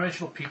a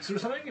dimensional pizza or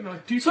something. You know,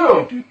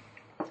 So,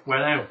 where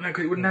now? No,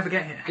 because it would never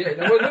get here.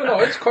 Yeah, no,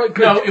 it's quite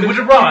good. No, it would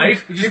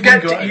arrive. You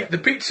get to eat the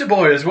pizza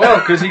boy as well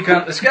because he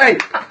can't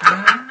escape.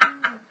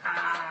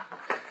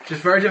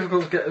 Just very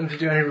difficult to get them to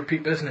do any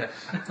repeat business.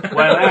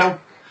 Where now?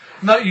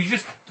 No, you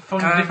just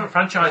fund a different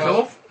franchise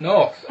off.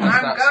 No, I'm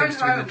that going seems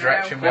to be the home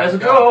direction. now. There's a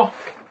we've gone. door.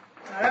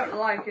 I don't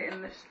like it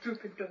in this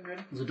stupid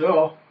dungeon. There's a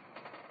door.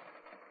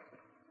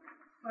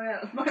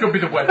 Well, Could be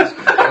the weather.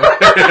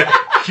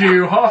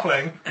 Cue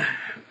halfling.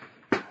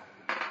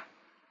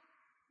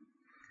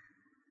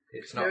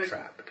 It's not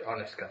trapped,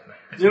 honest governor.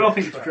 You don't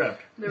think it's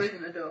trapped? there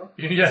isn't a door.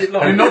 Yes,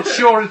 you're not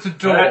sure it's a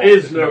door. There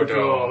is no No door.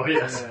 door.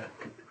 Yes.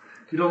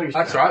 You don't think it's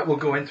That's trapped? right, we'll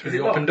go in through Is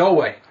the it open locked?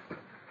 doorway.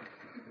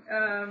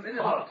 Is it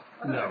locked?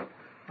 No.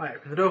 I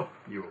open the door.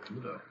 You open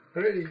the door.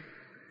 Really?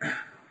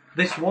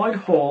 This wide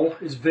hall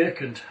is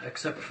vacant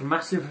except for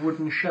massive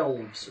wooden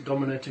shelves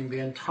dominating the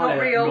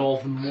entire real.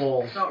 northern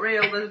wall. Not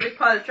real, there's a big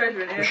pile of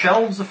treasure in The here.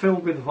 shelves are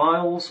filled with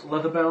vials,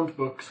 leather-bound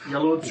books,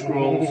 yellowed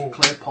scrolls,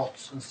 clay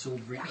pots, and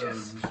silvery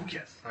urns.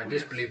 Yes. I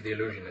disbelieve the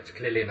illusion, it's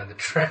clearly another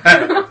trap.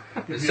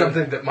 It's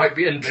something that might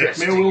be Make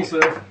interesting. me a will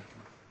save.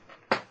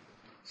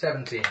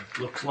 17.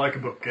 Looks like a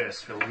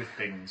bookcase filled with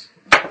things.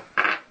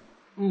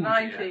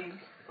 19.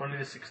 Only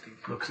the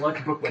 16th. Looks like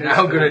a bookcase. We're now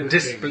filled going to with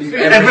disbelieve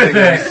things.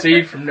 everything we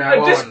see from now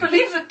on.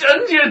 Disbelieve the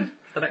dungeon!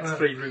 The next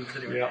 3 rooms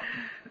anyway. Yeah.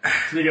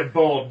 So you get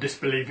bored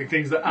disbelieving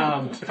things that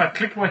aren't. If I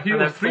click my heel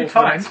And then 3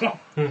 fall times.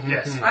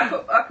 Yes. I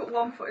put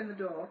 1 foot in the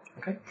door,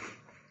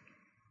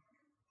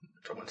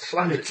 Someone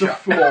slammed it It's a shut.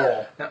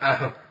 floor.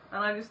 Uh-oh.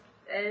 and I just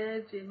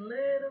edge in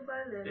little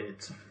by little.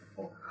 It's a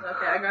floor.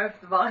 Okay, I go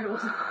for the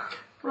vials.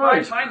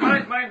 Right.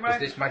 Is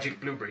this magic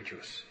blueberry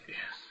juice? Yes.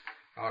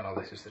 Oh no,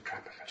 this is the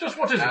trap effect. Just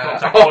what is the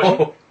contact poison?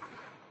 Oh,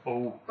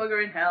 Oh.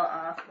 Bugger in hell,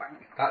 ass wank.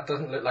 that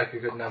doesn't look like a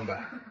good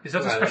number. Is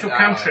that a Well, special no,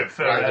 cantrip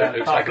for that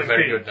looks like a halfling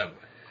very king? good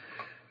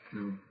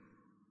number.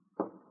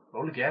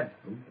 Roll again.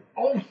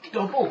 Oh,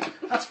 double.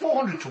 That's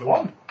 400 to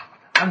 1.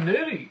 I'm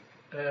nearly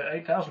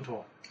 8,000 to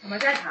 1. Am I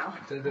dead now?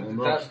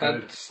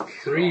 That's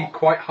 3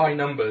 quite high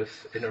numbers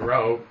in a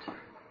row.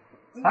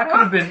 That could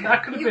have been.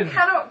 That could have You been.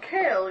 cannot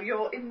kill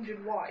your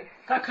injured wife.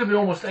 That could have been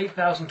almost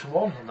 8,000 to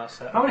 1 on that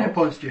set. How many hit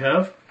points do you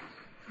have?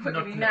 What do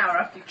you mean now or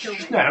after you killed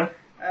Just me? now.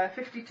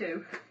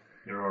 52.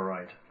 You're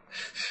alright.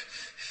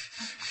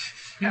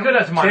 You can go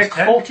down to minus Take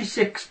 10.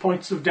 46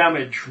 points of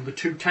damage from the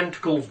 2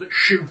 tentacles that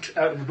shoot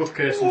out of the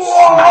bookcase and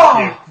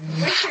smack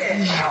you.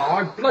 Wicked. Oh,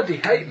 I bloody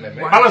hate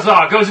Mimic.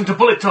 Balazar goes into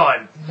bullet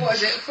time. What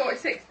is it?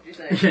 46, did you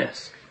say?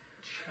 Yes.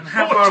 And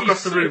how far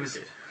across the room is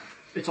it?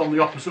 It's on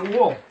the opposite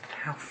wall.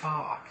 How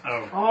far?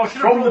 Oh. Oh, I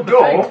should have From the rolled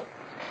door,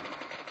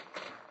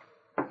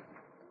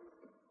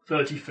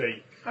 30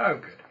 feet. Oh,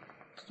 good.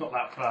 It's not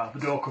that far. The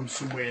door comes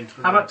some way into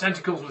the How room. about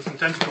tentacles with some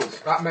tentacles?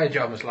 That mage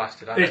arm has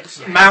lasted, hasn't it?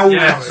 It's mouths.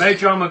 Yeah,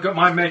 Mage Armor,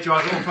 my Mage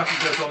Armor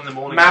automatically goes on in the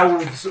morning.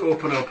 Mouths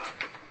open up.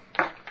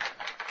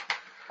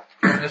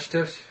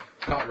 Initiatives?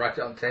 Can't write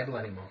it on the table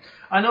anymore.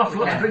 I know, I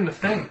forgot to bring the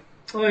thing.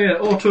 Oh yeah,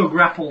 auto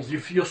grapples.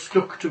 You're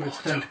stuck to its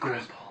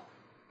tentacles.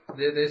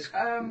 There's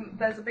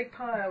There's a big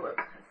pile of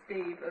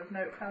Steve of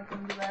notepads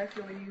under there if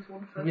you want to use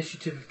one for.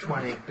 initiative of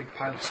 20, big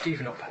pile of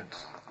Stephen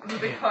upheads. There's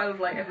a big pile of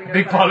like every Big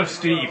notepad pile of as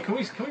Steve.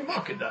 well. Can we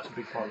market that, a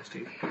big pile of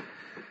Steve?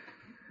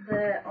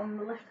 They're on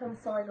the left hand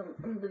side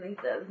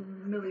underneath there, there's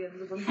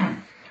millions of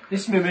them.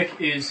 This mimic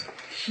is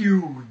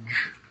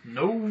huge.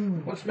 No.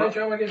 What's mage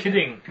arm again?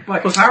 Kidding. By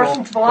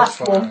comparison to the last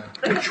Plus one,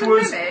 If which it's a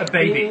was mimic- A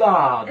baby.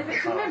 large. If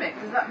it's a mimic,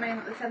 does that mean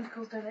that the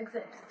tentacles don't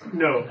exist?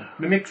 No,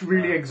 mimics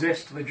really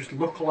exist. They just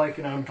look like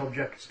inanimate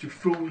objects to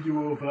fool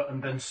you over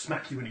and then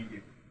smack you and eat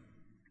you.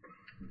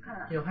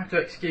 You'll have to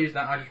excuse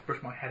that. I just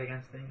brushed my head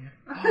against the thing.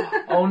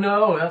 Oh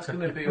no, that's going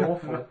to be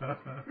awful.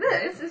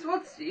 This is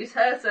what Steve's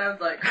hair sounds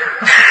like.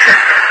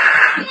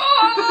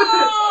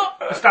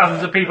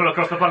 Thousands of people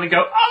across the planet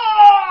go,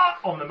 ah!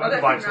 On the I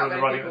don't motorbikes think or that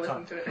the many riding people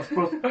at the listen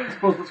time. to it. I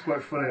suppose that's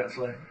quite funny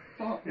actually.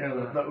 What? Yeah,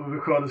 that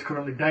recorder's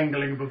currently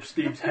dangling above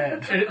Steve's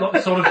head. Like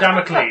the sort of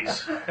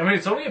Damocles. I mean,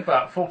 it's only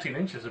about 14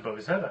 inches above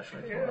his head,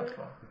 actually. It's not that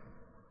far.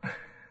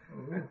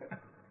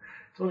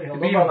 It's only held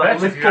It'd be on by that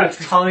even better if you little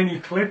actually- tiny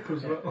clip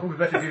as well. Oh, we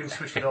better if you didn't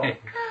switch it on.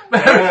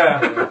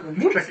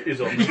 Yeah. Check it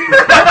is on.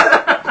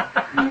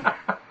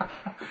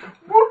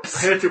 Whoops!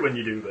 I hate it when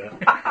you do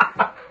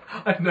that.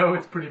 I know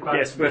it's pretty bad.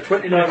 Yes, we're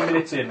 29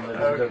 minutes in,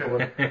 ladies and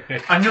gentlemen.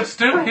 And you're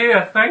still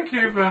here. Thank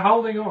you for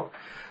holding on.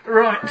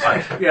 Right.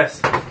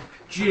 Yes.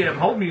 GM,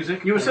 hold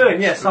music. You were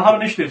saying, yes, I'll have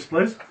initiatives,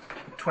 please.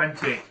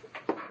 20.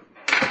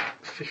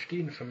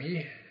 15 for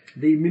me.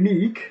 The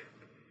Mimic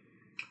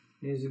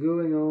is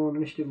going on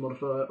initiative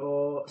modifier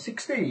or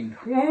 16.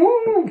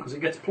 Because it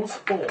gets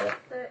 +4.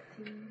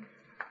 13.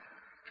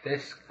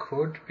 This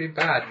could be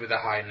bad with a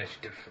high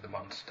initiative for the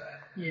monster.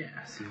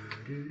 Yes.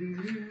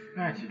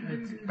 Right,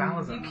 it's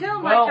Balazar. You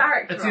kill Well, my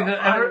character it's either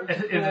off, I ever- will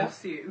it-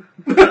 divorce you.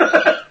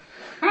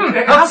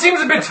 That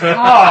seems a bit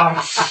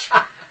harsh.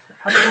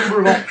 Had a number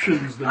of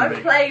options than I've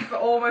me. played for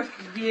almost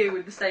a year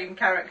with the same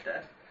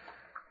character.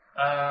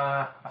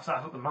 I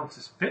thought the month's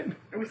has been.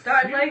 We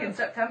started playing in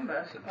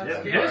September.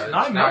 Yeah. Yes, it's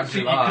 9 now months.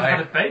 You could July. have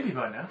had a baby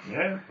by now.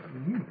 Yeah.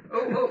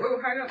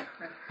 Oh, hang on.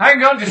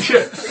 Hang on, just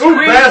Ooh,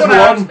 squeeze bear's one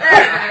out. one! You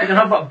can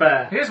have that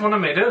bear. Here's one I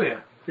made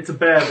earlier. It's a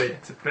bear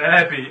It's a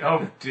baby. Oh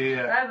I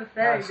dear. have a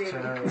fairy That's baby.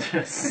 terrible.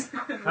 Yes.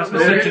 That's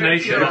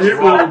miscegenation. It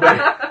will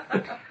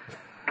be.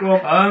 Go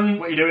on.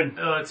 What are you doing?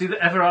 It's either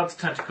Everard's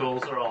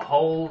tentacles or a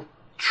whole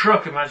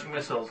truck of magic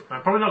missiles.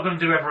 I'm probably not going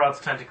to do Everard's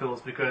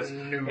tentacles because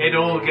it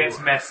all gets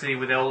messy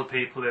with all the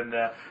people in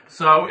there.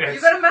 So You're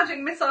it's going to magic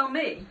missile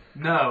me?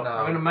 no.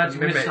 I'm going to magic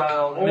Mimic.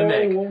 missile Oh,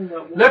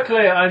 mimic.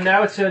 Luckily, I'm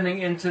now turning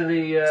into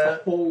the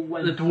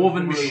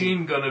dwarven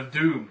machine gun of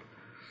doom,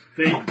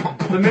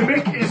 The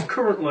Mimic is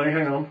currently,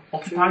 hang on,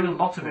 occupying a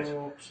lot of it.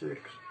 4,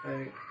 6,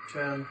 8,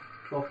 10,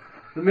 12.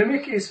 The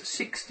Mimic is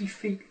 60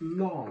 feet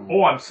long.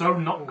 Oh, I'm so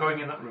not going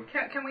in that room.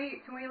 Can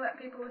we let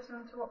people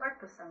listen to what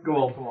Bagpuss sounds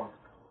Go on. Go on.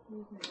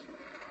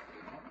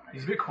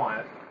 He's a bit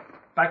quiet.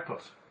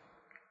 Bagpuss.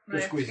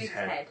 Just squeeze his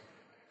head.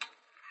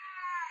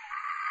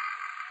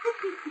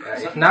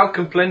 He's now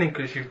complaining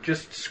because you've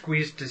just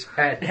squeezed his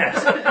head.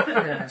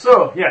 Yes.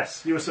 So,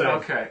 yes, you were saying.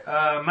 Okay.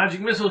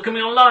 Magic missile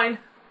coming online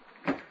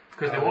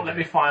because they won't let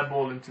me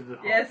fireball into the.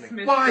 Yes, thing.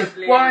 Mr. Why?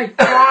 Lee.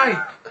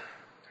 Why?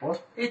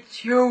 What? It's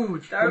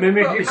huge. Don't The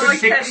Mimic put is my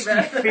 60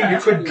 teddy feet. bear. You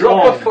could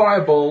drop long. a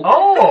fireball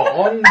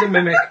Oh. on the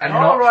mimic and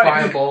not Alright.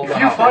 fireball the If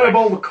you halfling.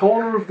 fireball the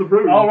corner of the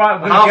room, All right,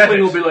 the we'll get halfling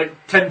it. will be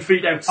like 10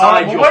 feet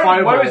outside your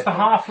fireball. where is the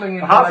halfling in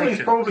The halfling's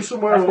relation? probably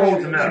somewhere That's what I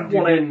along want to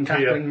know. one end here.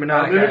 Tackling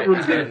Menarche. The Mimic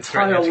runs the And entire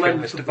threatening to kill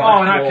length Mr. of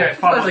Bond. Oh, in that case,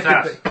 fireball's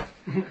Suppose it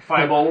ass.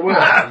 Fireball away.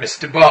 Ah,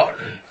 Mr.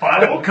 Bond.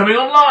 Fireball coming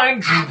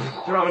online. Do you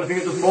not have anything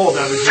that does more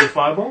damage than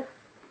fireball?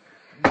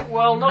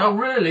 Well, not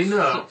really,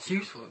 no. It's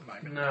useful at the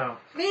moment. No.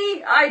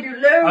 Me, I do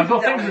loads I've got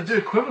of things that damage. do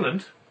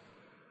equivalent.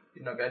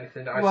 You've not got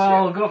anything nice Well,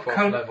 yet. I've got Fourth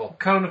level.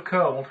 cone of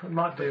cold. It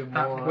might do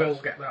That more. will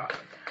get that.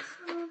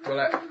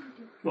 Well,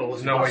 Well,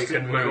 there's no way you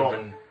can move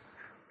and...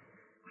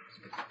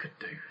 Could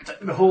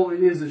do. The whole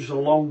thing is just a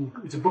long.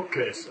 It's a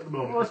bookcase at the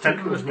moment. Well, The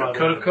tentacles rather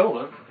cone of than-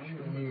 cold,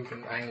 move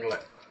and angle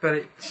it. But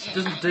it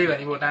doesn't do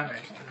any more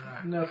damage.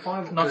 No,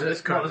 fireball. Not at this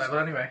current level,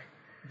 anyway.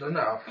 Don't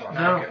know how far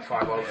No. I get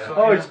fireball.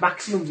 Oh, its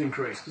maximum's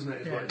increased, isn't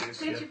it? Is what it is.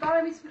 Did Yeah. you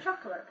buy me some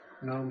chocolate?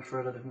 No, I'm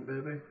afraid I didn't,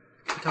 baby.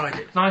 Tied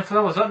it. 9th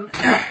level, is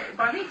that?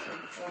 Buy me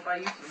some? Or buy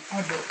you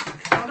some?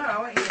 Oh no, I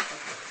want you some.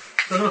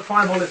 So I'm going to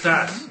fireball its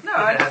ass. No, If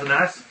I- it has an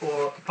ass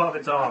or part of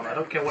its arm. I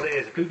don't care what it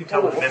is. Who can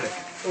tell what mimic?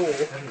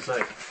 Heaven's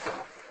sake.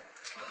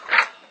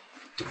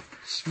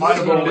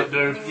 Fireball it,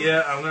 dude.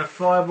 Yeah, I'm going to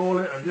fireball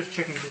it. I'm just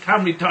checking how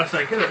many dice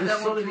I get at this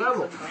Don't want solid to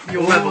level. eat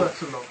Your level.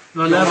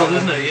 My level,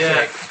 isn't it?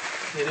 Yeah.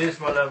 It is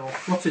my level.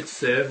 What's its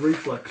save?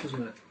 Reflex,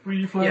 isn't it?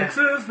 Reflex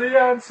is the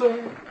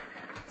answer.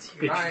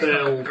 It Right.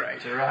 failed.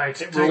 Great.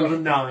 Right. It rolled a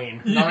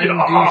 9.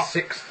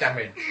 9d6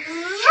 damage.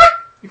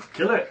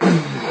 Kill it. Do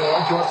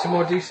you want some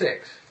more d6?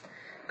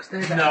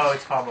 No,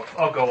 it's harmless.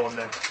 I'll go on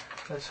then.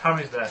 How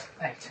many's there?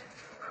 8.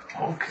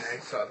 Okay.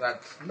 So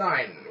that's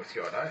 9 with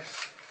your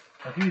dice.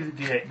 I'll give you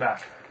the D8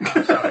 back. Are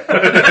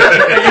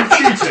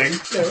you cheating?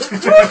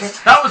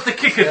 That was the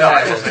kicker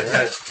die, wasn't it?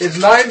 It's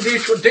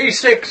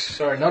 9d6.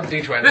 Sorry, not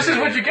d20. This is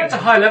what you get to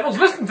high levels.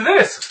 Listen to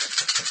this.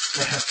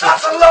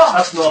 That's a lot!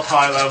 That's not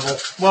high level.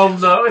 Well,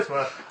 no, it's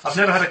worth. I've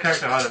never had a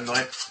character higher than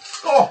 9.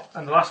 Oh,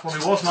 and the last one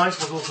who was 9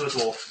 was also a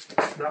dwarf.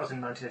 That was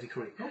in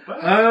 1983. Not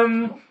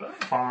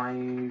bad.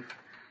 5,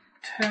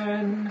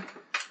 10,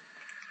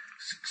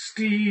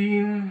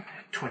 16,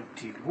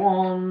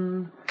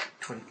 21,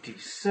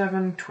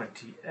 27,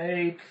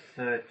 28,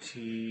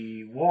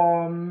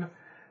 31,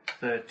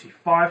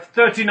 35,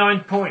 39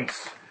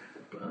 points.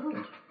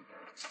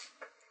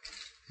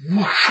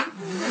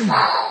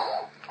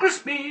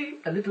 Crispy,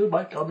 a little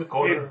bite on the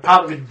corner.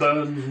 Part of it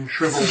burns and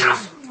shrivels.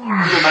 Little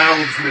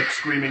mouths make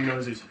screaming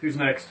noises. Who's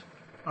next?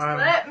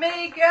 Let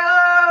me go!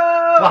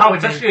 Wow,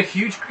 it's actually a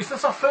huge.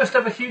 That's our first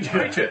ever huge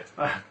creature.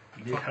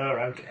 Need her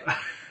out.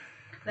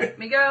 Let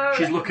me go!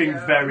 She's let me looking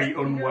go, very let me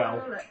go,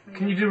 unwell. let me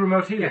Can go. you do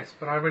remote healing? Yes,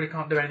 but I really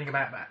can't do anything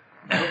about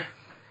that.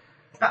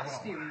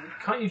 Bastion.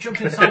 Can't you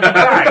jump inside the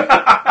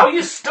bag? Oh,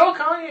 you're stuck,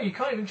 aren't you? You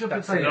can't even jump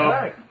inside the it.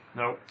 bag.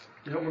 No.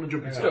 You don't want to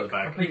jump inside the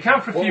bag. You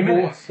can for a few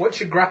minutes. What's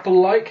your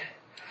grapple like?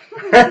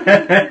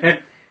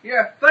 You're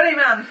a funny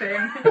man,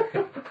 Finn.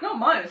 Not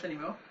minus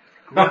anymore.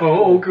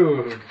 Oh,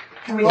 good.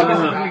 Can we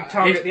specifically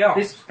target the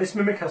arms? This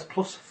mimic has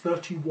plus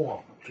 31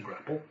 to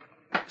grapple.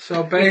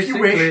 So If you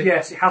wish, basically,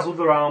 yes, it has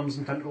other arms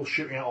and tentacles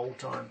shooting out all the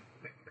time.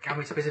 Can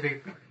we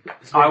specifically...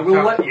 I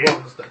will let target you, the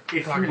ones that if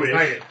you target wish,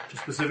 Vaden? to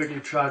specifically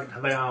target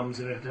the arms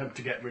in an attempt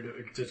to get rid of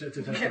it, to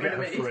get rid her of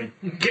me. free.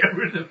 Get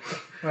rid of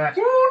her. Right.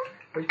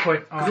 Which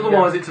point? Because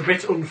otherwise it's a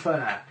bit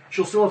unfair.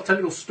 She'll still have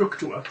tentacles stuck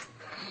to her,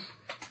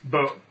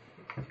 but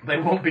they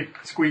won't be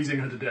squeezing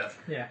her to death.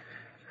 Yeah.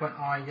 When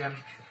I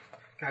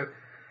go,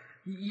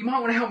 you might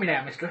want to help me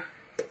now, mister.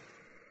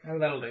 Oh,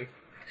 that'll do.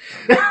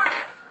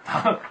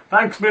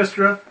 Thanks,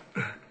 mister.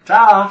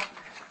 Ta!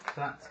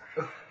 That's...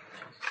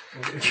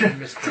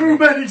 Too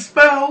many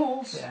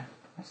spells! Yeah.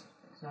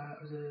 So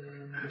that was a...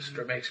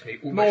 Extra makes me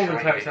More than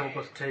shiny. 30 level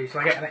plus 2, so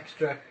I get an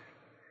extra...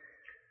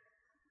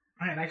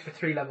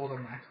 3 levels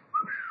on that.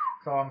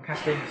 So I'm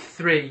casting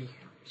 3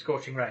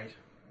 Scorching Rays.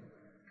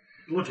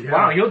 Bloody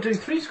Wow, hell. you're doing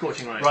 3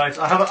 Scorching Rays. Right,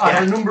 I have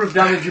a number of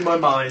damage in my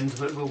mind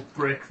that will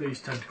break these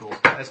tentacles.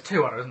 There's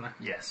 2 on it, isn't there?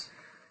 Yes.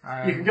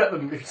 You can get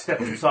them, if you step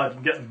to the side, you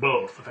can get them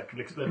both,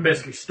 effectively, because they're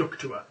basically stuck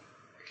to her.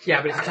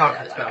 Yeah, but it's a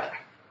targeted spell.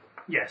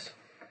 Yes.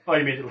 Oh,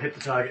 you mean it'll hit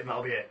the target and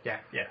that'll be it? Yeah.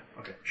 Yeah,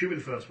 okay. Shoot with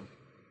the first one.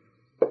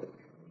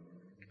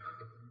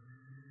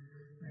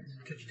 It's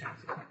touch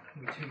attacks, it's not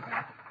going to be too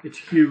bad. It's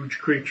huge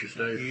creature,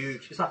 Dave.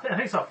 Huge. I think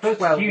it's our first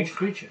 12. huge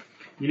creature.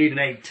 You need an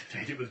 8 to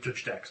hit it with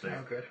touch attacks, Dave.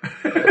 Oh, good.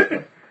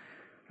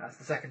 That's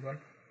the second one.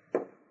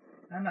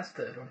 And that's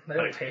the third one. They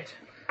don't hit.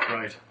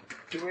 Right.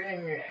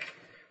 Doing...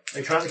 Are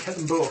you trying to hit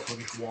them both or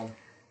just one?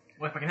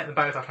 Well, if I can hit them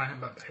both, I'll try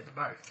and hit them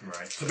both.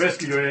 Right. So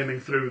basically you're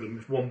aiming through them.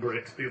 If one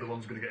breaks, the other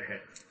one's going to get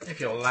hit. If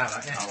you'll allow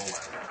that, yeah. I'll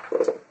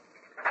allow that.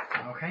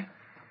 Okay.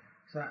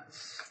 So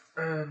that's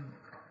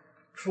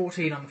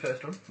 14 on the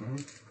first one.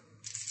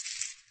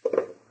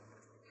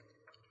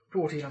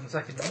 14 on the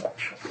second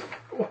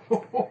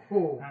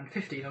one. And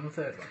 15 on the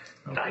third one.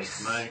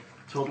 Nice. Mate.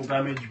 Total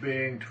damage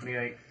being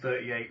 28,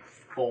 38,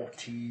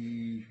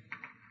 40...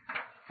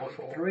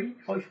 43?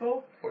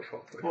 44?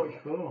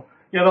 44.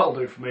 Yeah, that'll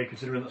do for me,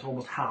 considering that's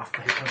almost half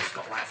the hit points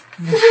got left.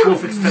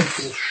 Wolf its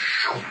tentacles.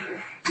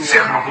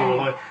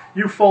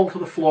 You fall to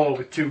the floor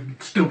with 2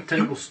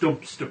 tentacle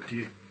stumps stuck to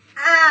you.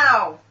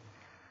 Ow!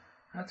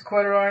 That's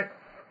quite alright.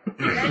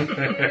 Thank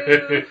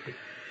you.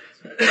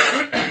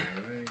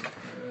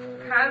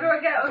 How do I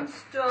get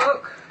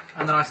unstuck?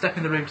 And then I step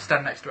in the room to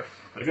stand next to her.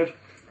 Very good.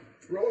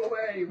 Roll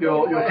away.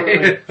 You're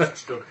currently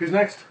stuck. Who's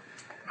next?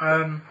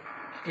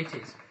 It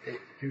is.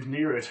 Who's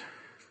near it?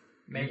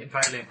 Me and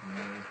Vailin.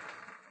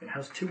 It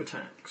has 2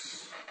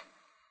 attacks.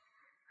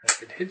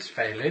 If it hits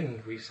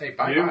Phelan, we say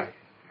bye You? bye.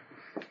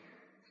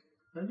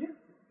 And you?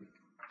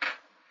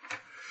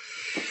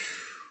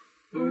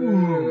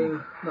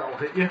 Ooh. That'll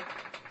hit you.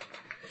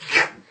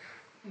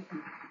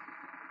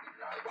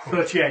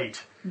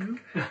 38.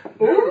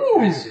 Ooh!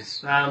 This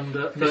is. And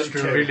Mr.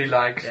 32. really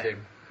likes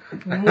him.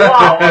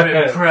 Wow, I'm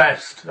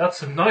impressed. That's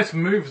some nice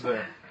moves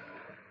there.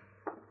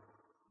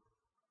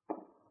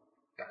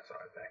 That's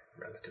alright, they're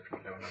relatively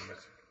low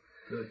numbers.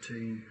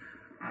 13.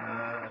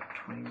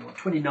 21,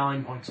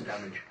 29 points of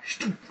damage.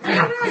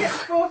 How did I get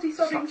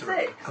 40-something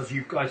 6? Because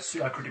you guys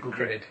are critical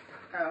crit.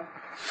 Oh.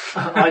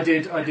 I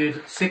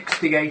did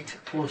 68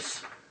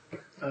 plus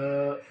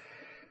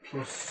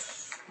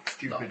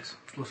stupid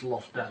plus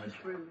lost damage.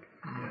 Rude.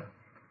 Yeah.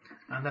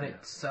 And then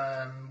it's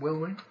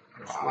Wilwyn.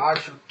 I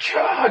shall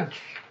charge!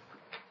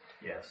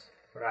 Yes.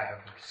 But I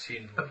haven't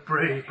seen A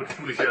brave but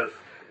foolish elf.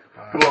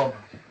 Go on.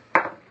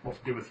 What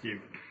to do with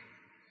you?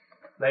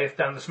 Layeth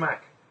down the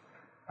smack.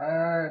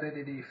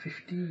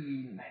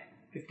 15.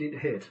 15 to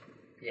hit.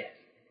 Yeah.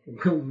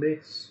 Will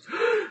miss.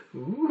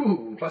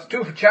 Ooh.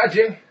 +2 for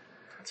charging.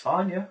 That's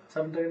fine, yeah.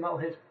 17, that'll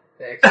hit.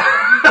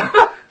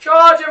 Excellent.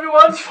 Charge,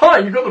 everyone! It's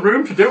fine, you've got the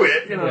room to do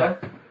it, you know. Yeah.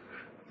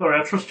 Sorry,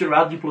 I trust you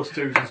add your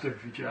 +2s and stuff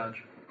if you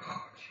charge.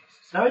 Oh,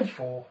 Jesus. Damage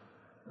 4.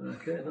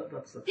 Okay,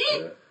 that's it.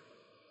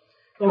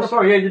 Oh,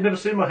 sorry, yeah, you've never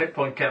seen my hit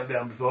point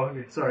countdown before, have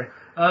you? Sorry.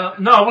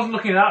 No, I wasn't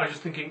looking at that. I was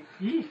just thinking,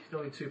 it's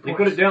only 2 points. You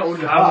got it down to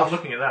I'm not half.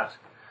 looking at that.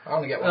 I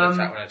only get one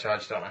attack when I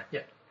charge, don't I?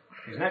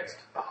 Who's next?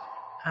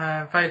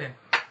 Vailin.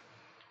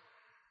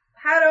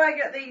 How do I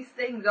get these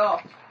things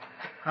off?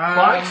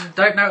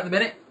 Don't know at the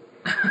minute.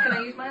 Can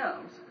I use my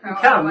arms? You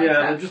How can, are my yeah,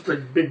 they're attacks? just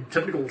like big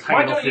tentacles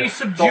Why hanging off don't you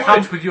subdue They'll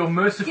it with your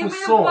merciful Give me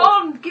the sword?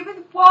 wand! Give me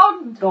the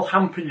wand! They'll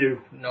hamper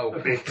you. No,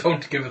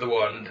 don't give her the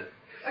wand.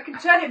 I can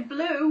turn it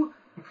blue.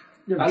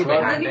 That'll be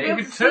Try. handy. Then You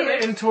be could able to turn see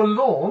it into a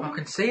lawn. I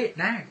can see it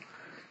now.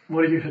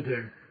 What are you going to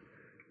do?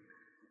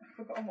 I've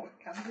forgotten what we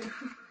can do.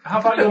 How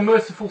about your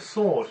merciful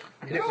sword?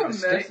 Hit it You're with a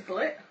stick. merciful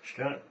it. She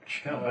can't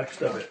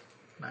backstab it.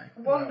 No.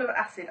 Wand of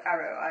acid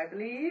arrow, I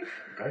believe.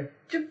 Okay.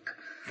 Junk.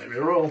 Let me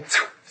roll.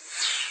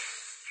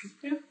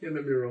 Yeah,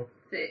 let me roll.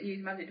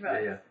 Use magic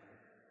device.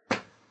 Yeah.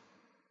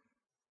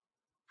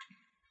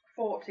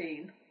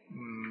 14.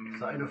 Is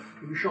that enough?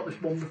 Have you shot this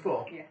one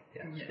before? Yeah.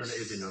 Then it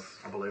is enough,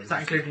 I believe. Is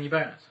that including your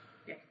bonus?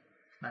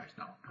 No, it's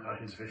not.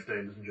 He's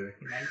 15, doesn't she?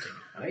 He's 18.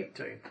 An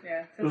 18.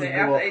 Yeah, Doesn't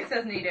go off. it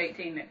says need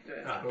 18 next to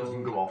it. Ah, it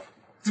doesn't go off.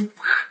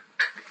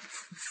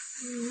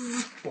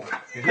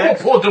 Oh,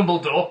 poor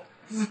Dumbledore.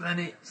 Then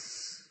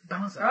it's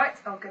Balazar. Right,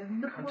 I'll get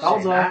another one.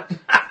 Balzar.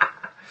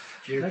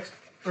 You next.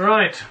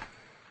 Right.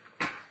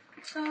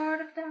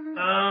 Sword of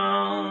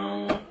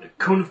Damnation.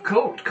 Cone of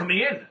Cold coming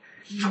in.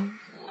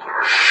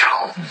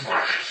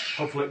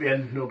 Hopefully at the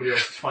end nobody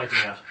else is fighting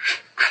that.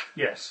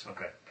 Yes.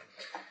 Okay.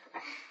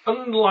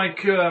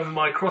 Unlike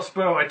my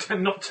crossbow, I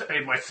tend not to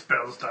aim my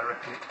spells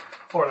directly.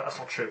 Or that's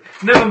not true.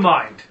 Never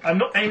mind. I'm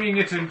not aiming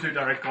it into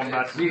direct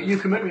combat. You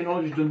can make me a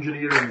knowledge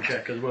dungeoneering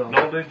check as well.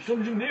 Knowledge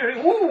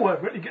dungeoneering. Ooh, I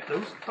really get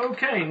those.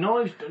 Okay,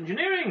 knowledge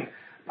dungeoneering.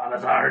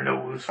 Balazar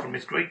knows from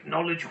his great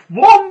knowledge of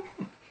one.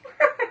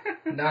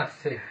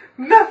 Nothing.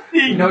 Nothing.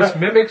 He knows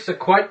mimics are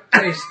quite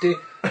tasty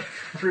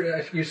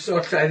if you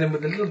saute them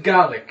with a little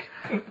garlic.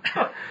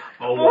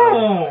 Oh,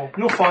 wow.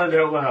 You'll find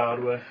out the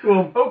hard way.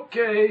 Oh,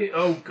 okay.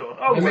 Oh god.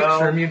 Oh Mimics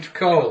well. are immune to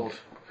cold.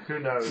 Who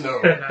knows?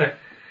 No. They're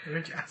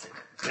into acid.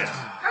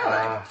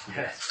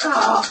 Yes.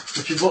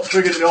 Which is what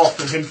triggered it off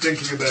and him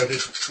thinking about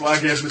it. So I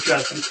gave him a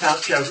chance and he can't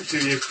shout it to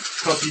you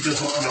because he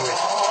doesn't know it.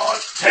 Oh,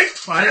 take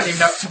Well, I don't even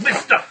know.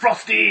 Mr.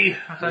 Frosty.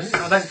 I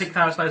don't think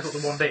Thanos knows what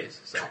the wand is.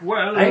 So.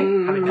 Well,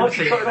 Having Can't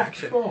seen you shut it it in off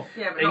action. before?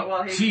 Yeah, but not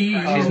while he's...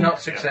 18. She's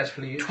not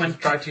successfully used. She's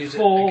tried to use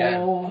it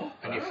again.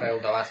 And you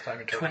failed the last time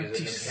you tried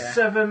to use it.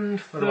 27,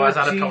 Otherwise I'd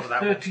have 30, told her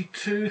that one.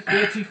 32,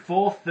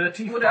 34, Would I have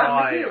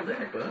 35. healed it?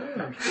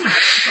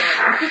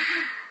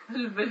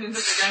 Visions of it going,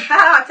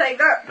 ha! Take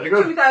that! Very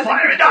good. 2,000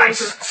 Fire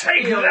dice!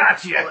 Take heal.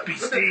 that, you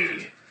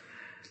beastie!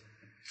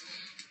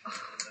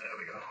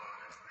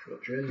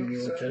 Short change in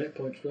your 10 hit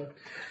points there.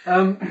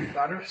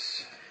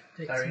 Varus.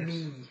 It's Darius.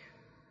 me.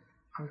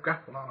 I'm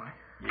grappled, aren't I?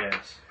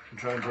 Yes. And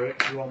try and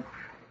break if you want.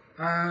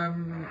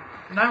 No,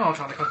 I'll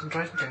try the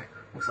concentration check.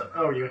 What's that?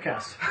 Oh, you a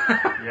cast?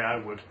 Yeah, I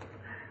would.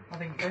 I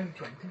think only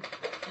 20, isn't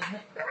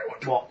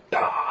it? What?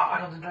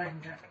 Concentration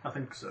check. I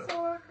think so.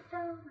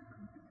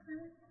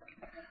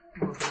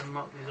 We're going to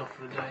mark these off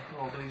for the day.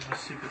 All these are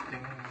super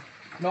things.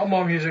 No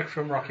more music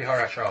from Rocky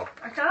Horror Show.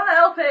 I can't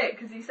help it,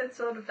 because he said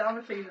Sword of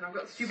Damocles and I've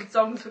got stupid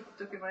songs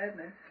stuck in my head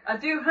now. I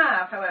do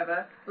have,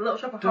 however, a Little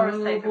Shop of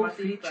Horrors tape in my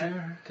CD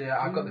player. Yeah,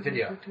 I've got the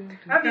video.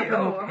 Have you?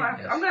 Oh, I'm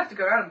going to have to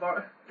go around and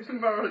borrow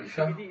the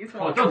Sure. DVDs.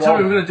 Oh, don't tell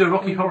me we're going to do a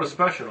Rocky Horror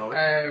special, are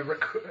we?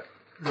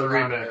 The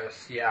remake.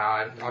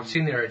 Yeah, I've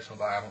seen the original,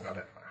 but I haven't got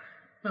it.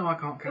 No, I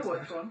can't The cast which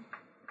that. one?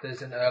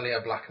 There's an earlier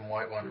black and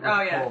white one.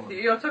 Oh yeah,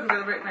 you're talking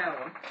about the Rick Mail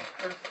one.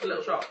 Or the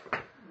Little Shop.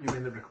 You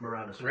mean the Rick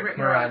Moranis? Rick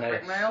Moranis. Moranis.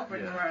 Rick Mail?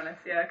 Rick Yeah. Moranis,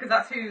 yeah. Because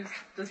that's who's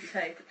does the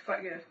tape. It's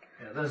quite good.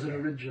 Yeah, there's an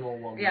original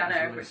one. Yeah, I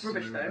that know, was it's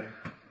rubbish released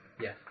though.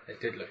 Yeah, it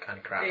did look kind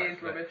of crap. It is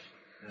actually. rubbish.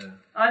 Yeah.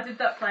 I did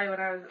that play when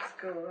I was at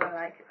school. I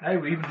like it. Hey,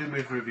 we even do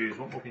movie reviews.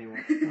 What more can you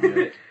want?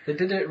 They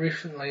did it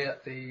recently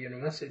at the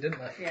university, didn't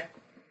they? Yeah.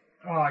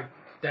 All I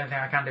don't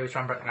think I can do is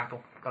try and break the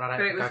grapple, but I But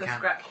don't it think was I a can.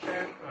 scratch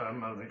show. I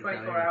don't think you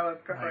can 24-hour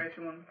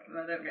preparation one. And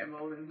I don't get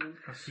involved in them.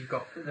 Because you've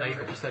got, no, you've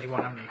got just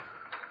 31, haven't you?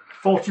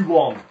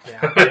 41. Yeah.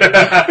 I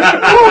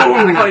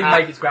can't even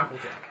make his grapple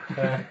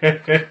check.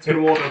 It's going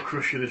to auto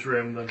crush you this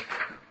round then.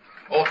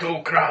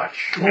 Auto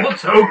crash.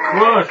 Auto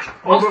crush!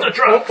 Monster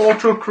truck!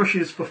 Auto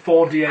crushes for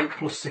 4d8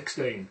 plus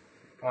 16.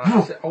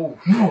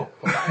 Oh,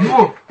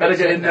 Better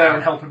get in there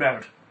and help him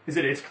out. Is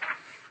it it?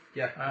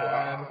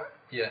 Yeah.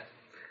 Yeah.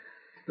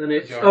 Then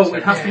it. Yours Oh,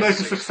 it has to said make a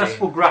 16.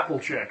 successful grapple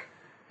check.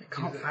 It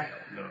can't fail.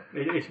 No.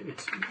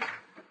 It's.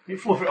 You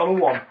fluff it on a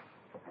 1.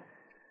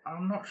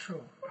 I'm not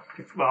sure.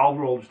 Well, I'll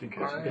roll just in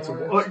case. It's a,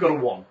 oh, it got a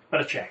 1.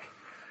 Better check.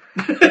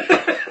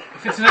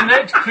 If it's an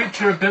innate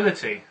creature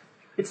ability.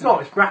 It's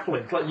not, it's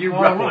grappling. It's like you Oh,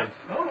 grappling. right.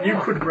 Oh, You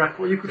right. could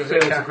grapple, you could Does fail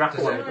it to count-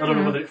 grapple does it. it- I don't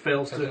know whether it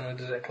fails I don't to. know,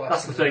 does it class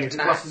That's the as thing, an if it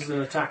attack? classes as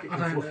an attack, it I can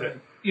don't fluff know. it.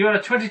 You had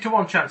a 20 to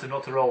 1 chance of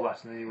not to roll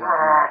that. And then you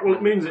Well,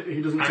 it means that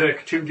he doesn't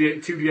take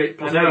 2d8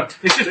 plus 8.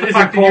 It's just It the is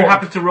fact that you important.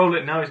 happen to roll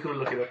it now, he's got to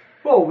look at it.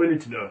 Well, we need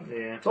to know.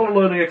 Yeah. It's all a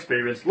learning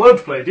experience. Learn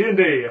to play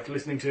D&D after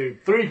listening to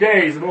 3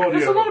 days of audio.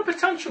 There's a lot of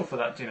potential for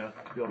that, you know,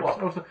 to be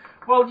honest. What?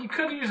 Well, you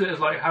could use it as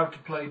like how to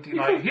play D.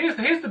 Like,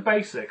 here's the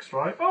basics,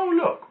 right? Oh,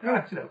 look,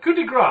 you know, coup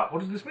de grace. What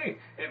does this mean?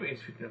 It means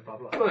blah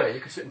blah. Well, yeah,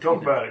 you can sit and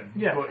talk about it.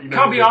 Yeah, but you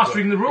can't be never asked do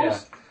reading the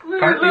rules.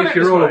 Apparently, Learn if it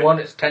you this roll way. a 1,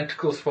 its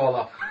tentacles fall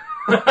off.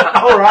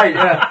 All right,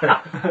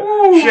 yeah.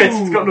 Shit,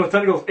 it's got no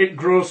tentacles. It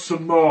grows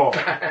some more.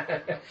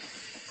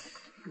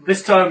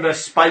 This time they're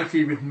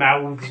spiky with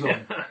mouths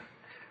on.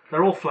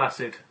 They're all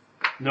flaccid.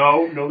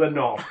 No, they're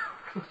not.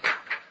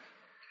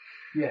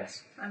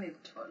 Yes. I need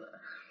the toilet.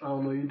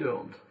 Oh, no, you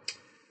don't.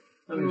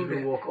 That means you're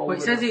going to walk all Well,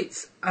 the it way says down.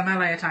 it's a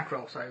melee attack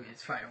roll, so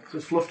it's failed.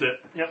 Just fluffed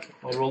it. Yep.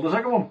 I'll roll the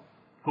second one.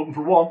 Hoping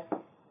for 1.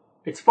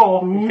 It's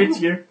 4. It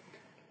hits you.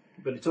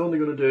 But it's only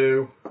going to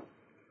do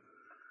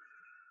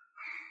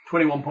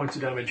 21 points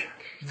of damage.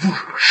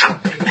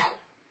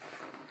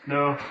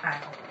 No.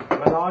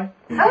 Am I lie?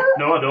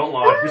 No, I don't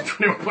lie. It's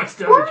 21 points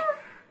of damage.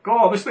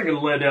 God, this thing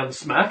will lay down the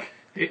smack.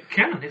 It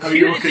can. It's How are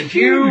you huge. looking? It's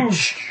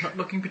huge. Not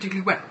looking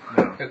particularly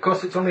well. Of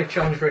course, it's only a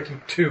challenge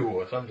rating 2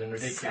 or something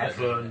ridiculous.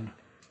 7.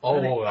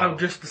 Oh,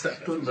 just the set.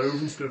 It doesn't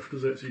move and stuff,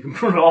 does it? So you can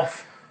run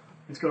off.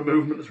 It's got a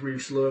movement that's really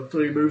slow. So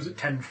it moves at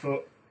 10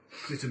 foot.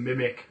 Because it's a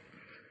mimic.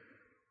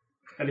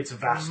 And it's a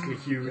vastly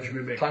huge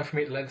mimic. Time for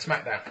me to learn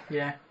Smackdown.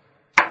 Yeah.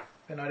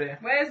 Good idea.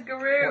 Where's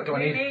Garut? What do I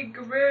We need? need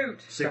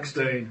Garut.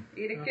 16.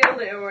 He'd have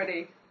killed it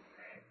already.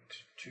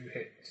 2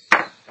 hits.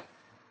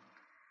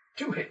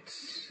 2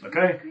 hits.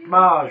 Okay,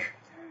 Marge.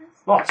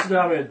 Lots of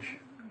damage.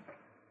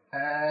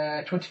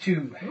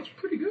 22. That's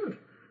pretty good.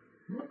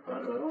 Not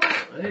bad at all.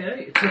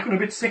 Hey, it's looking a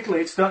bit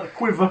sickly. It's starting to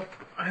quiver.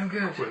 I'm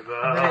good.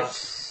 Quiver. And then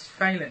it's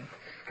failing.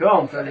 Come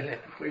on, Failing. Freddy.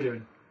 What are you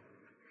doing?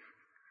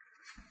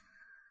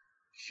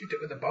 Shoot it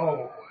with a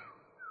bow.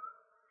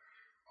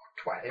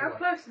 20. How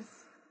close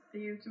are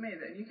you to me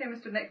then? You came and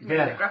stood next to me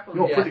and Yeah, grappled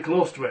you're me. pretty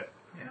close to it.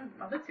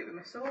 I'll hit it with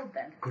my sword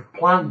then. Good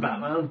plan,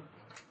 Batman.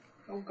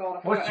 Oh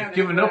god, I What, forgot how you've this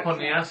given up works on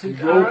the now. acid?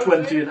 Roll arrows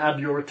 20 yet? and add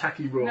your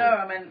attacky roll. No,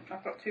 I meant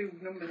I've got 2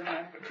 numbers and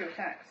I've got 2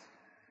 attacks.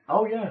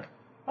 Oh, yeah.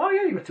 Oh,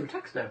 yeah, you've got 2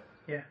 attacks now.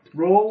 Yeah.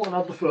 Roll and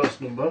add the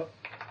first number.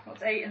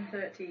 What's 8 and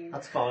 13?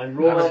 That's fine.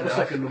 Roll and That's add the enough.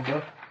 second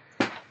number.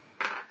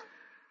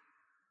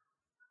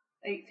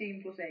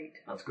 18 plus 8.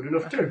 That's good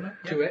enough too.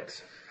 2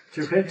 hits.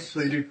 2 hits,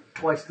 so you do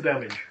twice the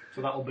damage.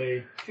 So that'll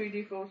be...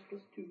 3d4s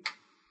plus 2.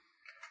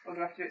 Or do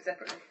I have to do it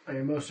separately? Are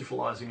you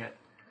mercifulizing it?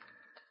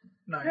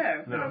 No.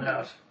 No, No. oh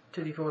god.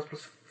 2d4s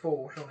plus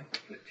 4, surely.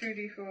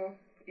 2d4,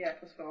 yeah,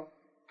 plus 4.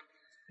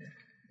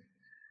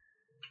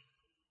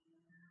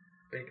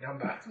 Big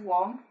number. That's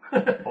 1.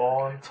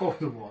 On.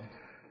 Total 1.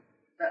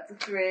 That's a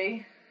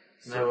 3.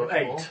 So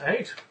 8.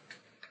 8.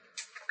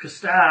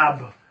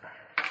 Kastab!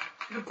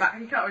 You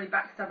can't really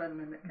backstab a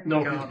mimic, can you?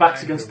 No, can't, because its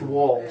back's no. against the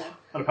wall. Yeah.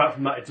 And apart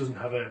from that, it doesn't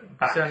have a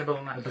back. Discernible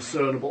A anatomy.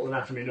 discernible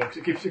anatomy, no,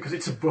 because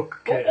it's a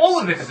bookcase. Well, all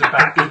of this is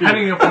about,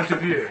 depending on your point of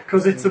view.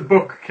 Because it's a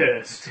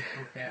bookcase.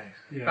 Yeah.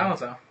 Yeah.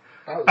 Balazar.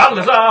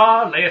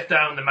 Balthazar, layeth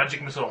down the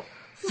magic missile.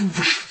 Do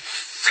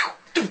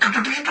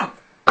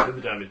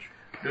the damage.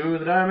 Do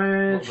the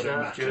damage. Not that it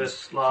matters.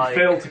 Just You like.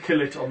 failed to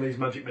kill it on these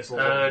magic missiles.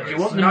 Do you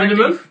want the 90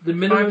 minimum? The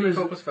minimum 5d4 is.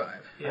 plus 5.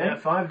 Yeah,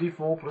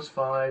 5d4 plus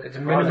 5. It's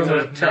a minimum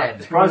of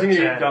 10. Surprisingly,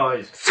 it 10.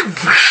 dies.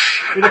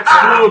 It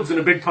explodes in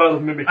a big pile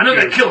of mimic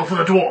Another goo, kill for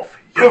the dwarf.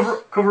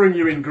 covering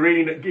you in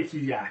green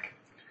gicky yak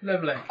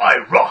Lovely. I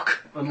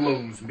rock. and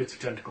lungs and bits of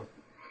tentacle.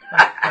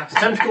 The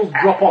tentacles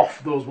drop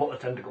off those what are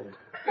tentacled.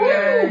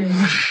 Yay.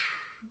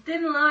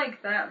 Didn't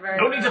like that very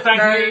No much. need to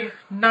thank me.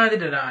 Neither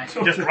did I.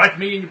 Just write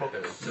me in your book.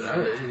 It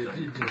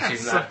didn't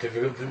seem that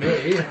difficult to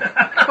me.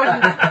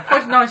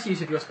 Quite a nice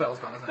use of your spells,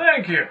 Balazar.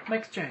 Thank you.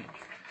 Makes a change.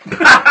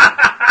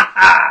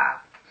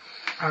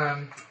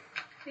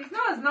 He's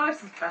not as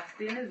nice as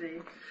Bastian, is he?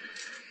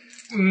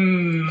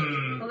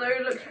 Mm. Although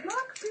he looks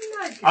remarkably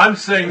like him. I'm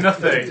saying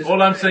nothing.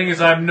 All I'm saying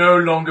is I'm no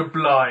longer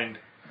blind.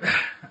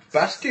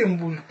 Bastion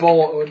was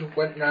bought and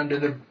went round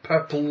in a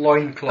purple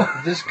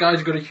loincloth. This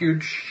guy's got a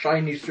huge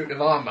shiny suit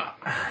of armour.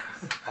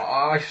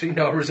 I see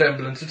no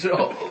resemblance at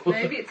all.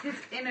 Maybe it's his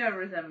inner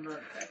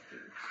resemblance, actually.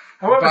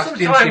 However, Bastion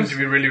seems sometimes, to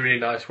be really, really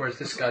nice, whereas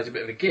this guy's a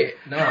bit of a git.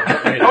 No,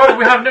 not really. however,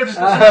 we have noticed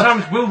that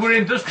sometimes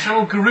Wilburine does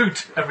channel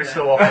Garut every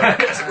so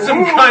often.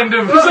 Some kind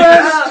of.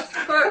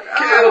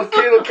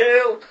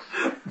 Kill!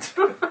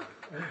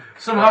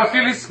 Somehow I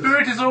feel his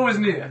spirit is always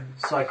near.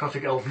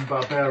 Psychotic elven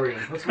barbarian.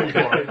 That's what you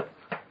want.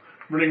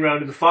 Running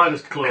around in the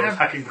finest clothes, Have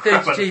hacking the crap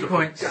out of 32 stuff.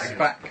 points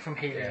back from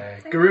healing. Yeah,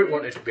 Garut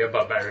wanted to be a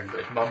barbarian,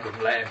 but his mum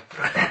wouldn't let him.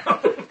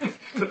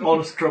 An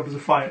honest job as a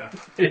fighter.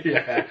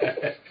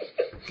 Yeah.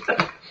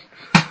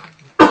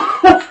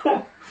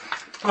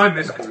 I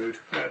miss Garut.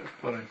 Yeah,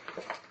 funny.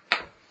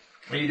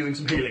 Are you doing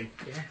some healing?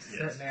 Yes,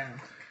 certainly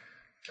am.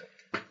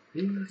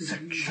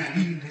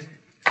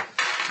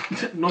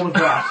 None of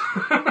that.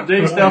 The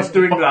day he starts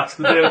doing that,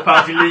 the day the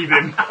party leave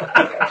him.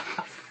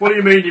 What do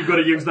you mean you've got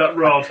to use that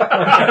rod?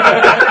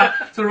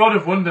 It's a rod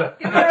of wonder.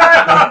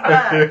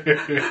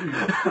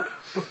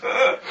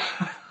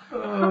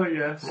 Oh,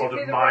 yes. Rod Give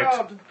me of the might.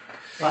 rod.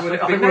 I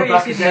think But we're now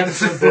back you see again the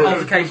to the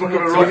altercation Book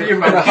of a with Rocket You've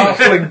got a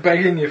halfling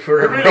begging you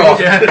for a rod.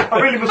 Yeah. I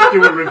really must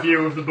do a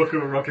review of the Book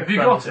of a Rocket Have you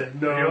got Fantasy. it?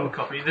 Have you got a No.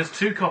 copy? There's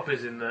 2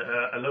 copies in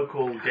a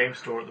local game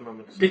store at the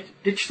moment.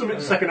 Ditch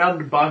something second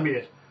hand and buy me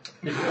it.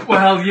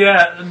 Well,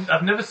 yeah, and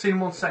I've never seen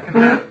one second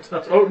hand.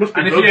 Oh, it must be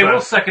And if good you then.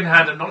 was second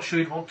hand, I'm not sure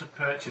you'd want to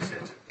purchase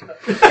it.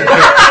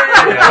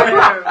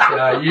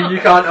 Yeah, you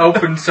can't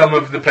open some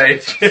of the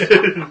pages.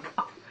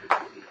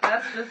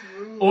 That's just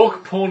rude.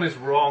 Orc porn is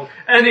wrong.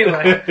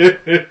 Anyway,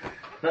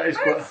 That is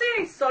I quite... didn't see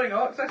any sonic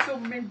orcs, I saw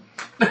Min.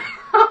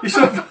 You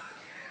saw...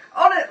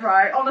 On it,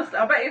 right, honestly,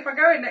 I bet you if I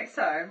go in next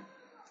time,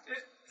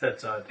 Dead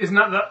side. isn't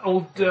that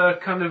old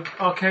kind of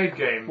arcade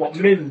game? What,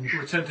 Minge?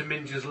 Return to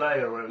Minge's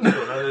Lair or whatever it's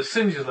called. No, there's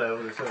Singe's Lair.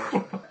 Whatever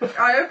it's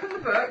I open the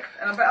book,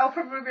 and I bet I'll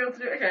probably be able to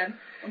do it again,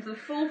 onto the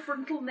full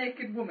frontal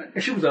naked woman.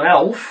 She was an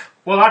elf.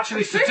 Well,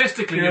 actually,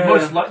 statistically, Yeah. you're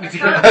most likely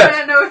to I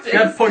get... know it She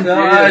had is. pointy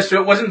Ah, ears.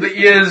 so it wasn't the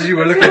ears you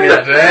were looking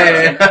at,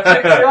 eh?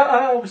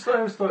 I always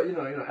thought, you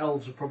know,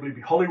 elves would probably be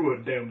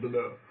Hollywood down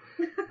below.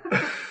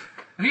 Have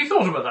you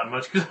thought about that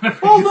much? Because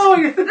Oh no,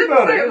 you think I didn't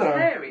about say it, it you was know.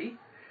 hairy.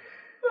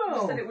 I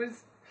Oh. said it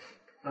was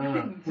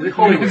Was it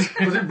Hollywood?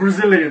 Was it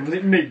Brazilian? Was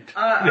it meat?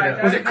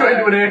 I Was it cut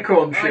into an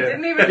acorn I shape?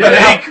 didn't even Did it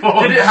have,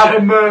 Acorn did it have a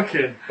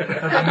merkin?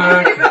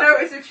 I didn't even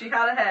notice if she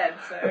had a head,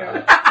 so...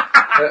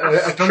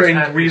 A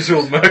trained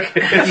weasel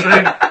merkin.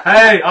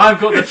 Hey, I've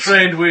got the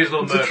trained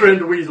weasel. It's a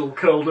trained weasel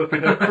curled up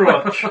in a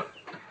crotch.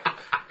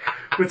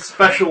 With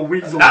special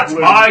weasel That's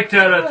glue. my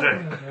territory.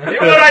 You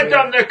were right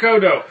down there,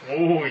 Kodo.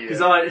 Oh, yeah.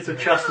 Design, it's a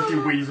chastity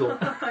weasel. You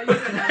don't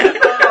have your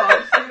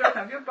box. You don't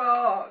have your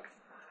box.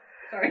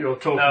 Sorry. You're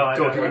talking, No, I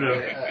talking don't.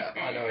 to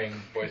Annoying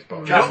voice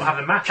box. You don't have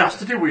the match.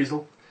 chastity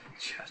weasel.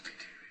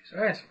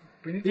 Right.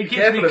 We need to He be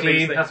keeps careful me of these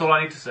clean, things. that's all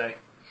I need to say.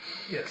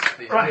 Yes,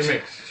 the Right.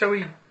 mimics. Shall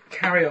we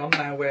carry on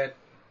now? We're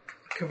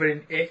covered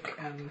in ick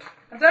and...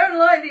 I don't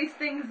like these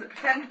things that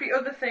pretend to be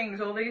other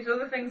things, or these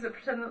other things that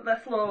pretend that they're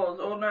floors,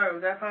 or no,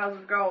 they're piles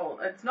of gold.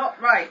 It's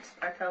not right,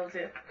 I tells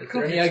you. Is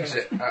there any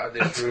exit out of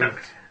this room?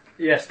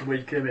 Yes, the way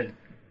you came in.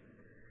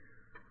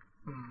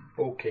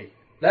 Okay.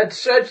 Let's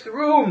search the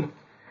room!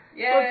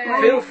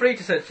 Yeah. Feel free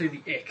to search through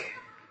the ick.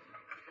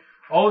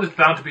 Oh, there's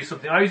bound to be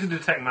something. I use to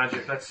detect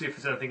magic. Let's see if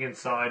there's anything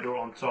inside or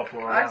on top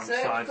or I around the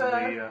searched sides of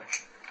the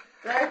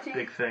 31.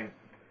 big thing.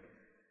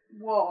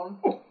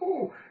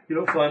 You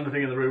don't find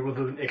anything in the room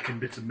other than ick and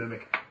bits of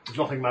mimic. There's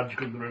nothing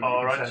magical in the room.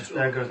 All You can right, sense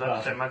there other goes than that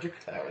detect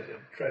magic. That was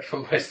a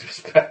dreadful waste of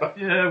spell.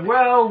 Yeah,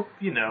 well,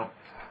 you know.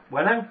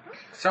 Where now?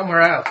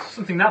 Somewhere else.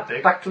 Something that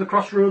big. Back to the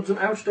crossroads and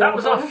out. That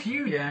was our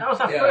huge. Yeah. That was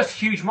our Yeah. first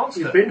huge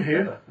monster. You've been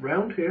here,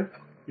 round here.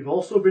 You've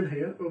also been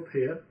here, up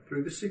here,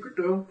 through this secret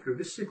door,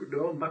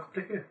 and back up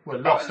to here. We're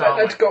lost, aren't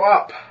Let's we? go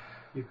up.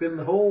 You've been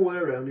the whole way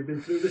around. You've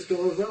been through this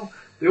door as well.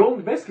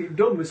 Basically, you've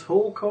done this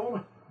whole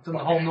corner. Done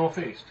the whole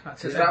northeast.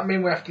 That's Does it. that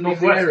mean we have to leave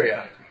the Northwest.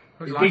 area?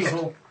 East.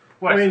 I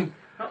West. mean,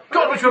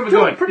 God, which one we're you've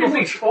done going? pretty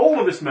Northeast. much all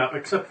of this map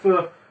except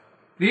for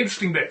The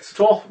interesting bits.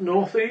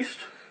 northeast.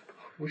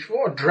 Which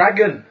one?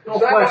 Dragon. Is that not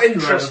Northwest,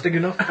 interesting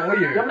enough for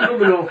You you? haven't done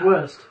the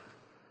northwest.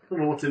 I don't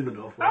know what's in the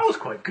northwest. That was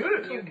quite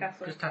good.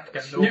 Newcastle. Just have to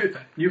get north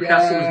then.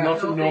 Newcastle Yeah. is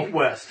not in the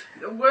northwest.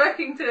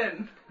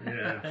 Workington.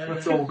 Yeah,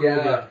 let's all go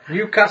Yeah. there.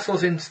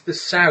 Newcastle's in the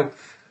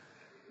south.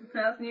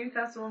 That's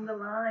Newcastle on the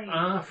line.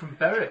 Ah, from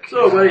Berwick.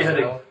 So where are you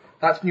heading? Well,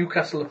 that's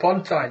Newcastle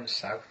upon Tyne's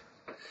south.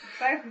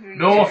 South of you.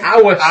 North,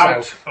 Our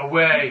out, south.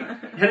 away.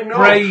 Heading north.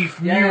 Brave,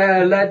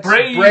 Yeah, let's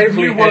brave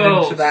bravely new head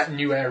world. into that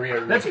new area.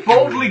 Let's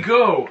boldly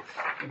go.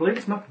 I believe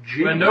it's map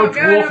G. Where no I'm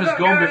going, dwarf I'm has not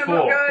gone going,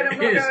 before. I'm not It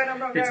going, is. I'm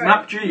not It's going.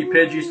 map G,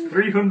 pages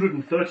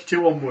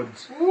 332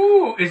 onwards.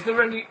 Ooh, is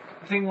there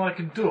anything like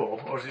a door,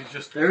 or is it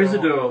just? There is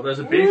a door. There's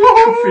a big Ooh.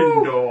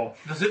 chuffing door.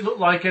 Does it look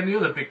like any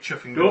other big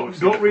chuffing door? we've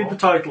seen Don't read the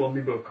before? title on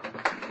my book.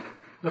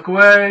 Look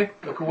away.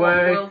 Look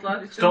away. World's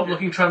largest Stop dungeon.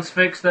 looking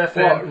transfixed there,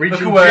 Finn. What, Look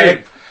region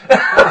away. G?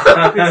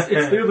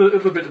 It's the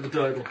other bit of the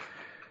title.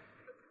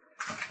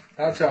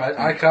 That's alright,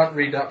 I can't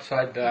read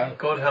upside down.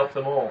 God help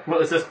them all.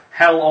 Well, it says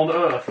Hell on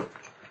Earth.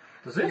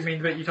 Does You it? mean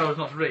the bit you told us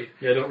not to read?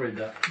 Yeah, don't read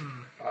that.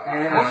 What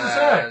does it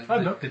say? I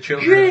don't know. The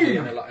children. G!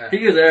 are being like,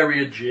 Here's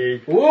Area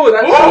G. oh,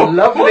 that's a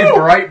lovely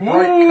bright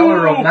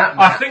colour on that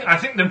map. I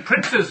think the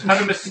printers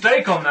had a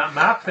mistake on that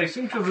map. They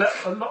seem to have let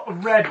a lot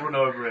of red run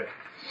over it.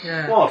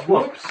 Yeah. What?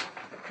 Whoops.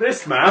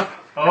 This map?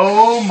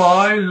 Oh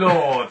my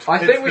lord! I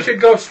think we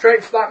should go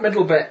straight for that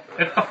middle bit.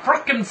 It's the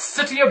frickin'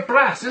 city of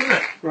brass, isn't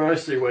it? Right, I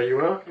see where you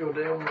are. You're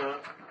down there.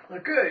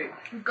 Okay.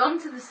 We've gone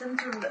to the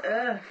centre of the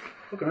earth.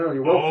 Look at how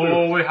you're well through.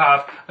 Oh, we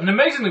have. And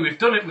amazingly, we've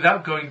done it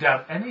without going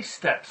down any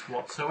steps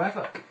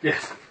whatsoever.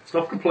 Yes.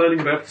 Stop complaining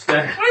about the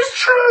stairs. It's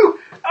true!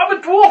 I'm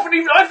a dwarf and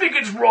even I think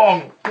it's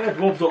wrong! Yeah,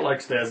 dwarves don't like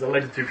stairs. Their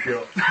legs are too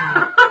short.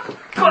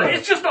 God,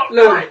 it's just not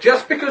Look, right.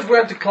 just because we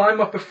had to climb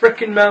up a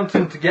frickin'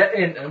 mountain to get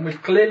in, and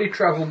we've clearly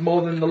travelled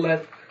more than the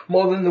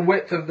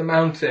width of the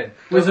mountain,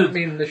 doesn't Wizards.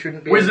 mean there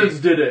shouldn't be Wizards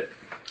did it.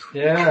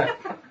 any... Yeah.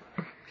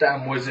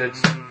 Damn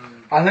wizards.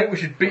 I think we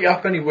should beat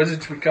up any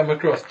wizards we come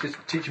across, just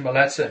teach them a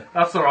lesson.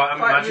 That's alright, I'm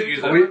a Quite magic rude to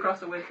user. come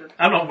across a wizard.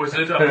 I'm not a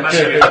wizard, I'm a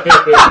magic user.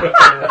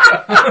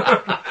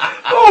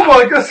 Oh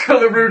my god, that's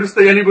kind of the rudest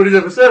thing anybody's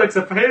ever said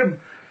except for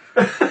him.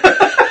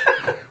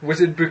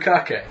 Wizard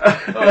Bukake.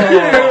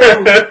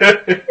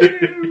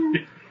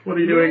 What are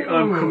you doing?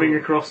 I'm coming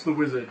across the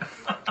wizard.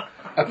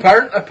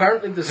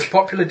 Apparently there's a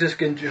popular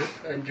disc in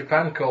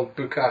Japan called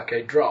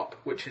Bukake Drop,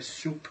 which is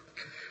soup.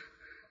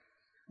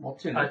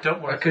 What's in I it?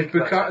 don't want to Because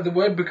think about it. the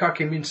word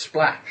Bukake means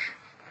splash.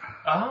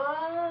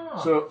 Ah.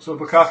 So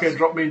Bukake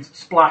drop means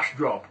splash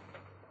drop.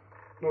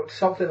 Well, it's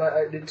something like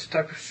that. It's a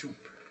type of soup.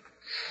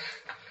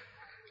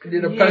 You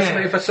know,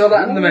 personally, if I saw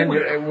that in the menu,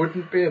 it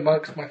wouldn't be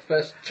amongst my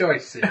first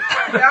choices. Yeah,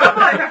 I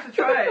might have to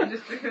try it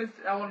just because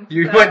I want to.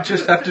 You might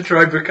just have to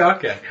try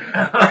Bukake.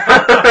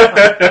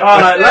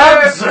 Alright,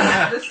 lads!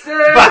 The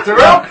serve. Batter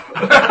up!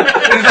 Is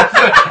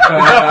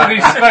that for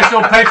these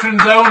special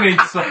patrons only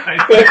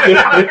side?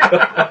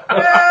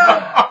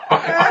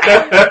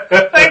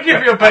 Thank you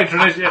for your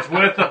patronage. It's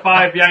worth the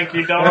 $5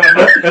 Yankee dollar.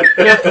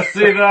 You have to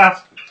see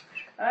that.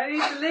 I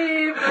need to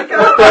leave. I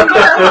can't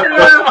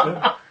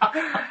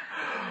be back.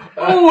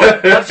 Oh,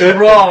 that's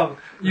wrong.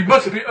 You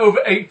must be over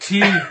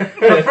 18.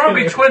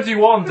 Preferably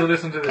 21 to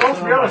listen to this. Well,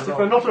 to be honest, if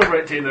they're not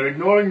over 18, they're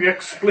ignoring the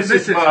explicit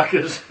This is-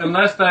 markers.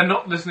 Unless they're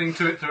not listening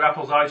to it through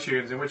Apple's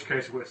iTunes, in which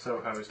case we're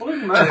so hosed. Well,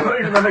 even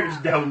then, they can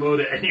just download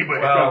it anyway.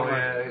 Well,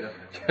 can't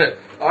yeah.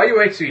 Are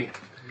you 18?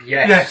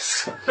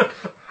 Yes. Yes.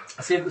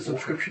 I see the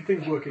subscription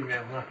thing's working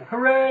now on Apple.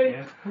 Hooray!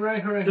 Yeah.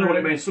 Hooray, hooray, I don't know what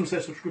it hooray. means. Some say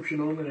subscription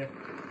only now.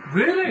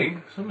 Really?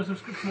 Some are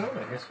subscription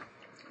only? Yes.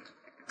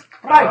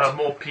 Right.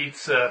 More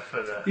pizza for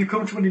the... You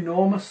come to an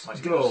enormous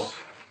door.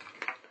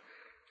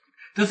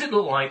 Does it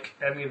look like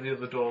any of the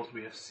other doors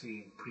we have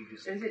seen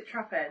previously? Is it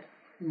Traphead?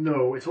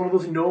 No, it's one of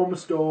those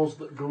enormous doors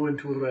that go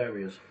into other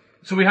areas.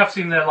 So we have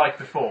seen their like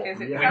before. Is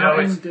it We Yeah, know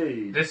it's...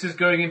 indeed. This is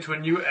going into a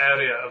new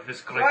area of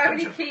this Do great I have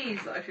any dungeon. keys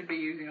that I should be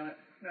using on it?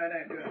 No, I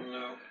don't do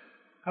it.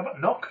 How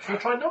about knock? Should I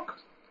try knock?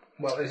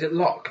 Well, is it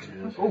locked?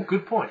 Oh,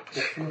 good point.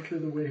 Definitely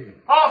the way.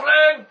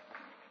 Halfling!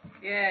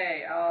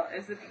 Yay!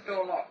 Is the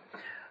door locked?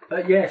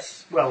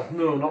 Yes. Well,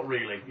 no, not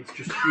really. It's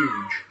just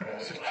huge.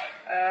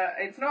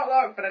 It's not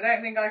locked, but I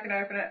don't think I can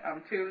open it.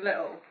 I'm too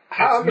little.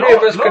 How It's many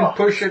of not us can locked.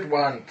 push at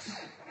once?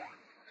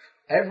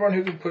 Everyone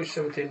who can push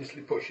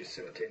simultaneously pushes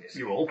simultaneously.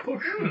 You all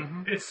push.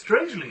 It's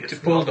strangely... It's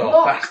It's a bulldog,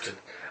 not bastard.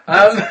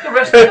 locked. The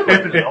rest of them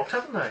have been locked,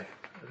 haven't they?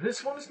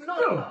 This one is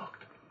not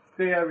locked.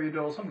 The area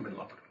doors haven't been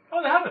locked.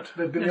 Oh, they haven't.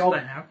 They've been Yes, the odd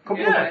they have.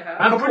 couple Yeah,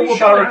 of, I'm a couple pretty were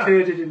sure they have.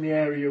 barricaded in the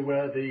area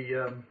where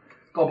the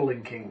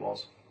Goblin King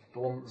was. The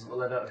ones that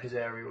led out of his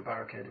area were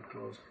barricaded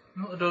closed.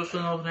 Not the doors to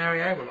the northern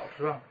area were locked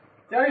as well.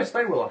 Yeah, yes,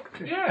 they were locked.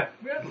 Too. Yeah,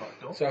 we had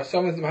locked doors. So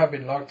some of them have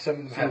been locked, some of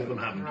them Some of haven't. them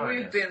haven't. Right,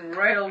 We've yes. been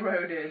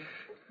railroaded.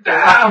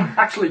 Damn!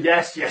 Actually,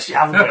 yes, you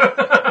haven't.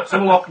 Been.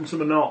 Some are locked and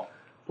some are not.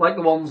 Like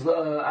the ones that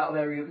are out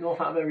of north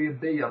out of area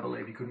B, I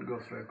believe you couldn't go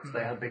through because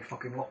they had big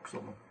fucking locks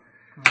on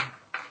them.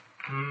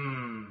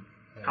 Hmm.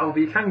 However,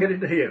 you can get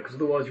into here because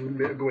otherwise you wouldn't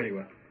be able to go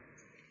anywhere.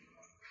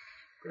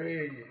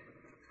 Great.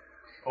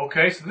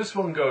 Okay, so this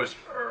one goes...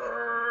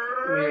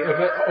 We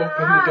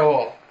open the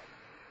door.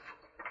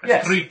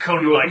 Yes. Three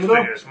cone-like You open the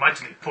door. figures,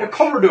 mightily The push.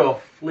 corridor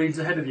leads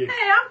ahead of you.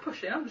 Hey, I'm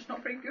pushing. I'm just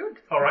not very good.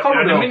 Alright,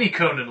 you're in a corridor. mini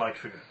Conan-like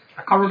figure.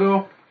 A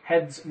corridor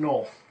heads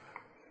north.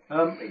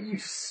 As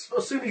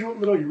soon as you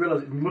open the door, you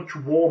realise it's much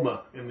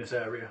warmer in this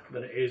area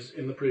than it is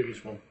in the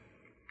previous one.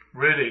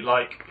 Really,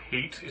 like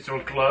heat? Is there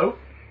a glow?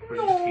 Or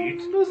is it just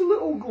heat? There's a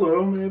little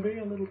glow, maybe,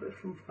 a little bit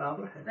from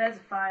farther ahead. There's a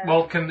fire.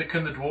 Well, can the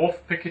dwarf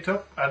pick it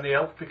up and the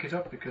elf pick it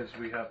up because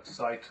we have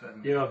sight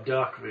and... You have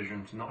dark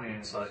vision, it's not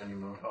insight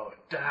anymore. Oh,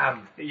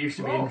 damn. It used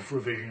to be Oh.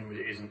 infravision, but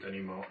it isn't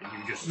anymore.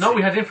 You just No, see-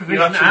 we had you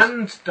infravision actually,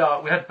 and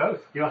dark. We had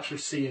both. you actually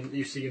see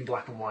in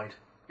black and white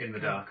in the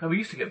dark. No, we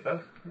used to get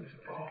both.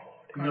 Oh,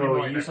 No,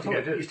 anyway, you used I to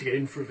thought get we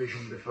did.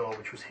 infravision before,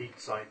 which was heat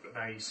sight, but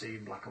now you see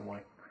in black and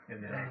white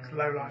in the dark. It's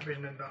low light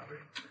vision and dark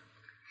vision.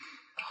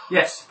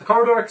 Yes, the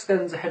corridor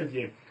extends ahead of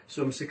you,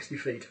 some 60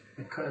 feet,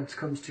 and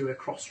comes to a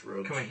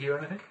crossroads. Can we hear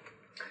anything?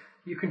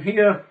 You can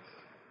hear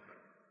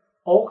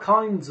all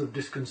kinds of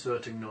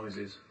disconcerting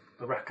noises.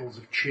 The rattles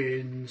of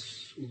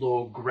chains,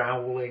 low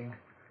growling,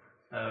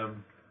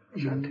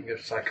 Chanting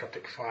of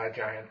psychotic fire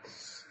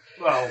giants.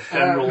 well,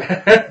 general.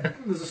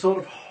 There's a sort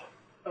of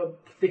a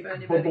thick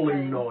Burny, burny bubbling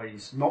pain.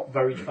 noise, not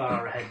very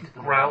far ahead.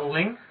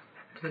 Growling?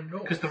 To the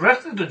north. Because the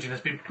rest of the dungeon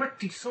has been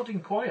pretty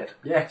sodding quiet.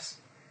 Yes,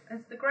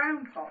 Is the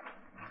ground hot?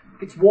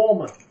 it's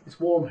warmer. It's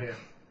warm here.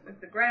 Is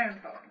the ground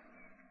hot?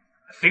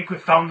 I think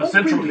we've found the Oh,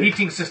 central really?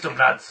 heating system,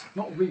 lads.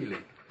 Not really.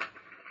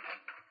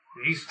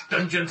 These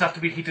dungeons have to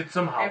be heated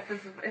somehow.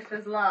 If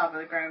there's lava,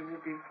 the ground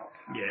would be hot.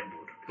 Yeah, it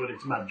would, but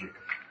it's magic.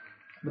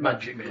 The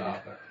magic made it.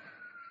 Lava.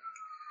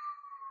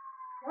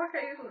 Why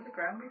can't you let the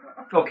ground be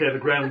hot? Okay, the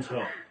ground's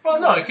hot. Well,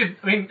 no, it could.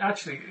 I mean,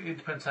 actually, it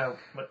depends how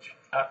much.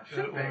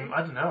 Should be.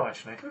 I don't know,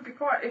 actually. It would be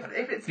quite.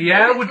 If it's The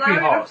air if it's would be loud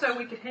hot. enough so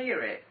we could hear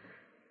it.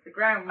 The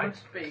ground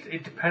must be.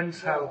 It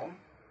depends how warm.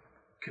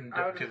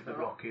 conductive the thought.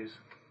 rock is.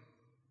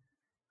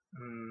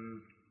 Hmm.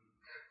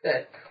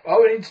 Yeah.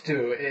 All we need to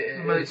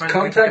do Well, is it's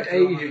contact fine,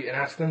 we can AG and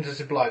ask them to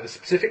supply the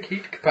specific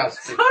heat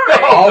capacity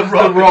Sorry! of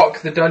the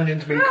rock the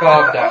dungeon's been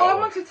carved All I out of.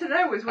 wanted to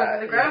know was whether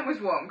the ground yeah.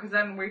 was warm, because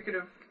then we could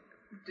have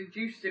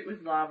deduced it was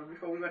lava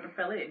before we went and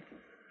fell in.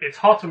 It's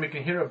hot and we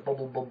can hear a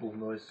bubble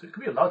noise. So it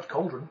could be a large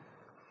cauldron.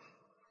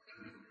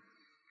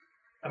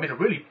 I mean, a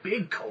really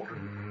big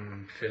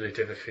cauldron. Fill it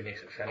with a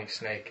fenny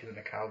snake in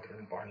the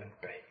cauldron, boil and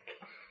bake.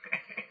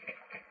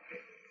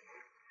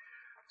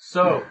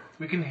 So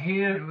we can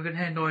hear. We can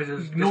hear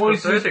noises.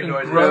 Noises disconcerting and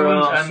noises. groans. There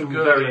are and some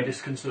gurgling. very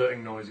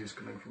disconcerting noises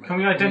coming from it. Can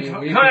we identify?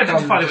 We Can I become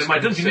identify them with my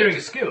disconcerted.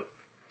 dungeoneering skill?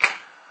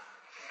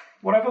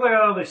 Whatever they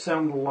are, they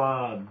sound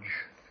large.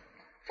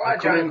 Fire They're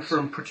coming giants,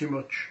 from pretty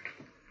much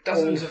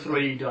dozens all of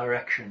three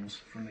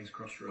directions from these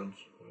crossroads.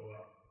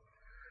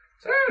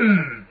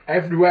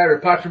 everywhere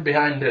apart from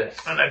behind us.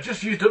 And I've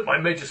just used up my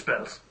major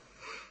spells.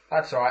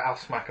 That's alright, I'll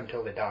smack them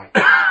till they die.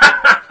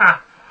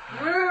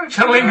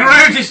 Channeling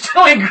Groot is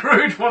channeling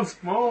Groot once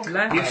more.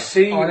 You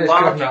see Honest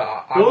large. governor,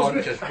 I those won't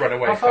with- just run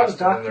away how far does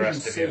faster than dark the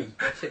rest of vision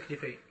you. see? 60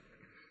 feet.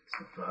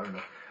 Fair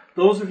enough.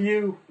 Those of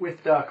you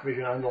with dark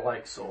vision and the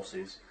light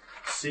sources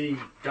see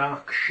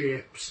dark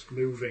shapes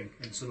moving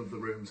in some of the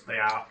rooms. They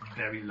are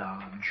very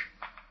large.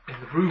 In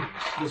the rooms.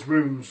 There's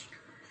rooms.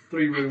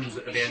 3 rooms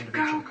at the end of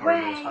each of the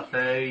corridors. Are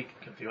they?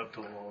 Can the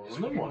outdoors?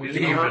 No one We is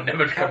leave not. and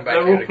never come back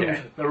They're here open.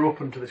 again. They're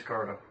open to this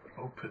corridor.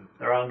 Open.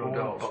 There are no Oh,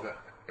 doors. bugger.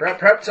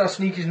 Perhaps our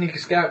sneaky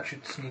scout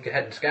should sneak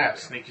ahead and scout.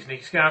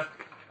 Sneaky scout.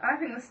 I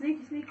think the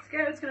sneaky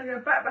scout's going to go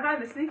back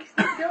behind the sneaky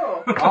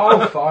door.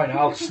 Oh, fine,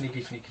 I'll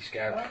sneaky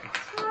scout.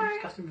 Sorry,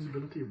 Cast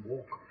invisibility and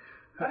walk.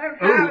 I don't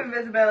have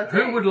invisibility.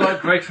 Who would like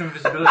greater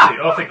invisibility?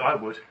 Oh, I think I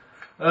would.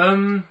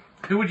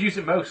 Who would use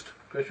it most?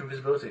 Greater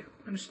invisibility.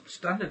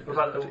 Standard. What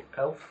about the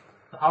elf?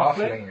 The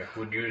halfling? Halfling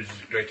would use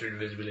greater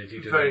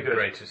invisibility to Very the good.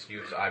 greatest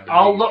use, I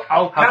believe.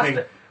 I'll cast Having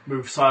it.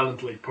 moved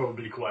silently,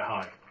 probably quite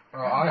high.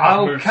 I have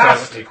I'll moved cast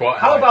silently it. quite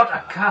How high. about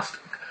I cast?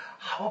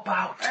 How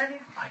about Only-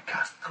 I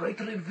cast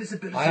greater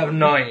invisibility? I have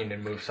 9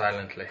 and move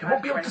silently. They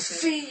won't be able to 20.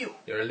 see you,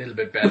 You're a little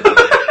bit better than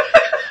me.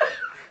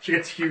 She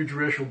gets huge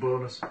racial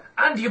bonus.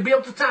 and you'll be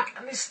able to attack,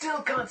 and they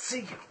still can't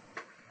see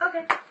you.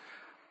 Okay.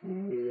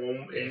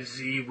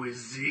 Easy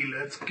wizzy,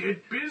 let's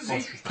get busy.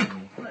 Monstrous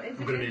animal. Well, is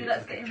I'm gonna it need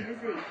let's it get for him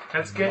the busy.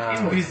 Let's get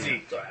in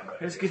busy.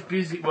 Let's get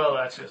busy. Well,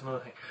 actually, that's another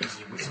thing. Let's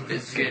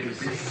get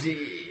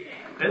busy.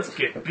 Let's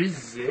get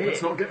busy.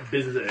 Let's not get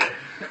busy.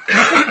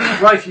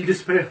 Right, you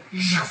disappear.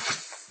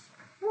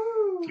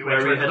 You Where are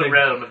enter you into the heading?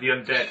 realm of the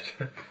undead.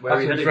 Where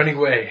are you Halfling's heading? running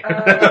away.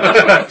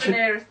 What's the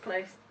nearest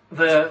place?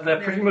 They're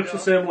pretty There much you the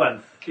go. same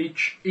length.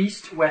 Each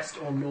east, west,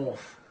 or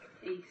north.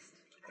 East.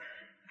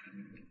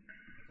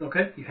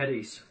 Okay, you head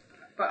east.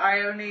 But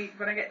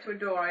when I get to a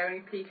door, I only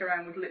peek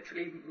around with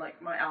literally,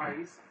 like, my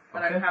eyes. I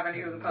don't Okay. have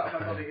any other part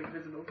of my body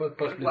invisible. But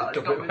possibly Well, the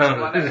it's top not of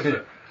visible, I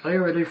know, but- Are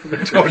you ready for the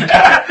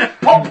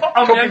Pop on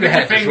Top the of end your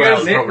of head your as well,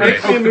 fingers. probably.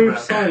 Make me move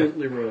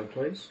silently roll,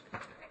 please.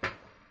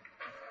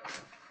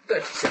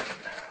 37.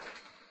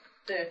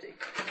 30.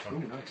 Oh,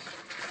 nice.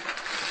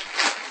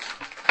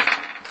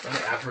 On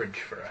the average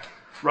for a...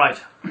 Right.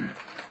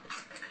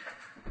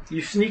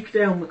 You sneak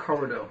down the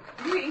corridor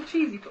Are you eating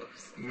cheesy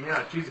puffs?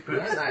 Yeah, cheesy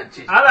poops. That's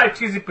I like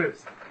cheesy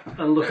poops.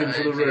 and look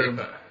into the room.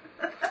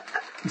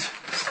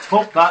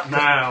 Stop that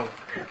now.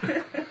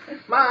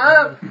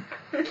 Mom!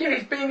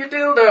 Kitty's being a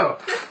dildo!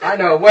 I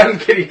know one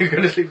kitty who's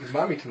going to sleep with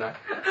Mommy tonight.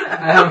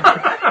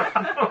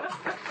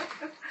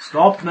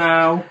 Stop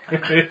now.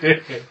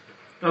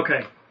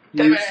 Okay.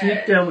 You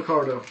sneak down the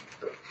corridor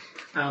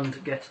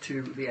and get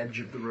to the edge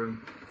of the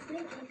room.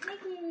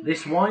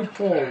 This wide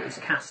hall is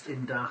cast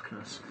in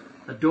darkness.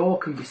 A door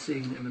can be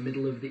seen in the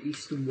middle of the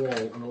eastern wall,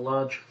 and a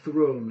large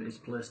throne is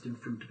placed in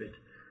front of it.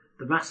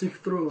 The massive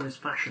throne is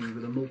fashioned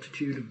with a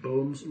multitude of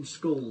bones and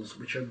skulls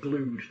which are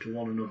glued to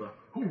one another.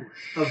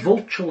 A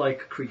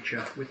vulture-like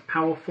creature with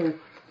powerful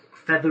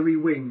feathery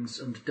wings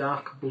and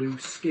dark blue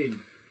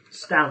skin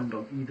stand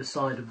on either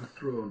side of the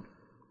throne.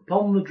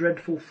 Upon the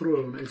dreadful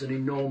throne is an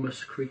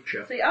enormous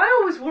creature. See, I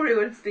always worry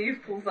when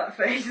Steve pulls that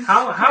face.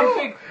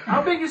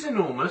 How big is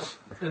enormous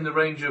in the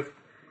range of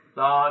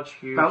large,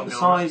 huge? About the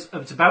enormous? size.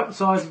 It's about the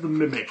size of the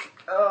mimic.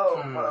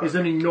 Oh, Is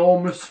an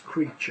enormous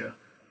creature.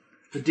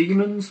 The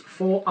demon's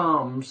 4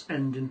 arms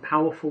end in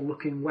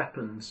powerful-looking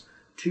weapons,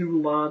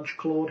 2 large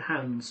clawed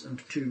hands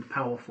and 2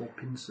 powerful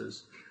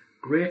pincers.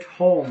 Great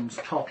horns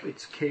top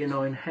its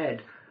canine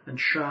head, and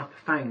sharp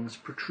fangs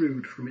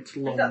protrude from its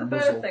long is that the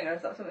muzzle. bird thing or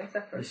is that something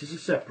separate? This is a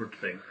separate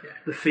thing.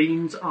 The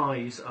fiend's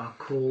eyes are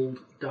cold,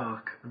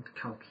 dark, and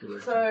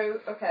calculating.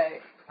 So, okay.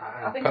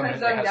 I think I permanently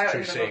zoned has out true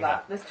in the middle of seeing.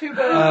 that. There's 2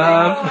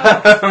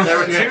 birds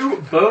There are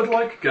 2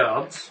 bird-like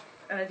guards.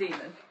 and a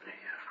demon.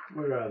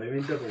 Where are they? I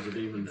mean, devils are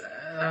demons.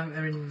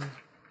 They're in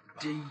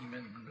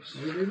demons.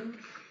 Are they demons?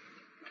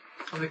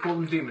 What do they call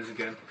them demons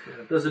again?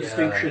 There's a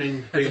distinction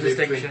in There's a D&D between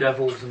distinction.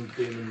 devils and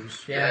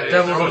demons. Yeah, Yeah,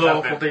 devils yeah. are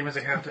lawful, demons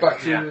are counted.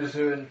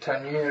 Batuzu and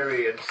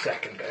Tanieri and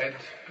second ed.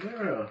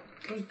 Yeah,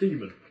 where's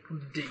demon?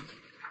 D.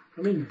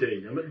 I mean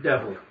D. I'm at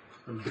devil.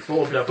 And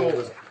before devil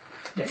was...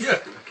 Yeah.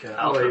 Okay,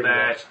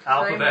 Alphabet. Same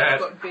Alphabet. as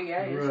got big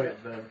A, isn't Right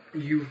it? then.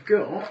 You've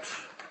got...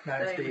 No,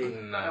 it's D.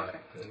 No,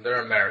 Okay.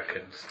 they're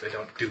Americans. They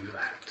don't do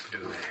that, do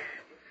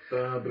they?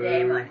 Babu,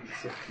 Demon.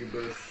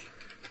 succubus,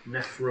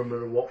 Nephrim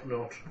and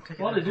whatnot.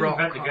 Well, they didn't Rock,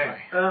 invent the game.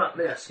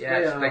 Yes,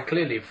 Yes, they they are.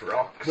 clearly have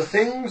rocks. The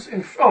things in...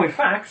 in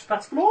fact,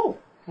 that's them all.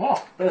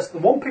 What? There's the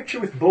one picture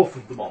with both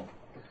of them on.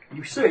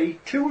 You see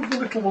 2 of the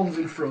little ones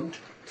in front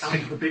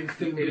and the big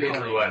thing The behind.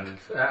 little ones.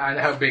 And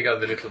how big are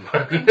the little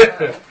ones?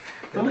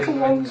 The little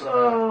ones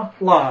are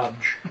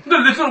large. The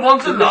little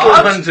ones are The little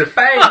large. ones are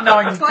 5,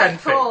 9, It's 10 like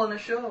feet. tall and a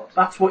short.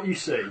 That's what you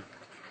see.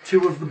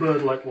 2 of the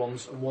bird-like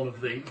ones and 1 of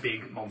the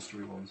big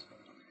monstery ones.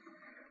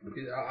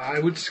 I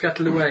would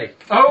scuttle away.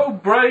 Oh,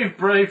 brave,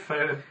 brave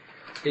fan.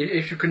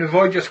 If you can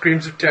avoid your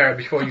screams of terror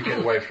before you get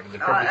away from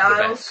them, probably for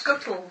the I'll best.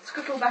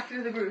 scuttle back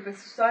into the group as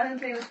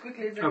silently and as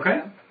quickly as I Okay.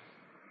 can.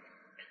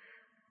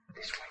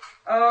 This way.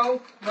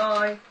 Oh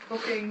my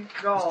fucking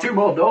god. There's 2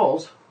 more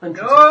doors. No,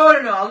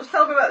 I'll just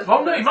tell them about this.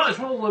 Oh no, you might as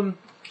well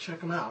check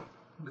them out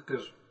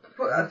because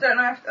But I don't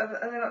know,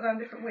 are they not down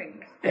different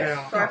wings?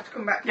 Yeah. So I have to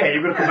come back. Yeah,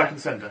 you're going to come back in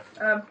the centre.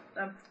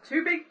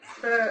 2 big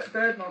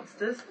bird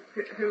monsters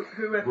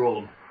who are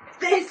Roll them.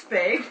 this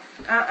big,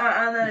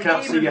 and then You a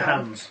can't demon see your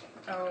one. hands.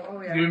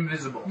 Oh yeah. you're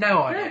invisible.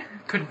 No idea.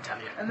 Couldn't tell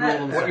you. And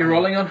then, What are you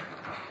rolling on?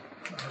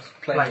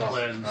 Planes.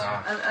 Planes.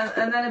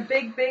 and then a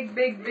big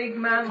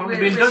man Probably with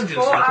been dungeons,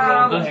 four so it's a roll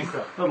arms. dungeon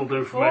craft. That'll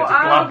do for Four me. It's a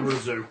arms.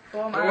 Glabrazoo.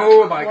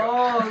 Oh my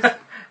God.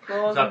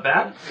 Is that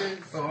bad?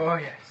 Oh,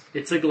 yes.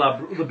 It's a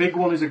The big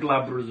one is a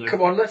Glabrazoo.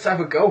 Come on, let's have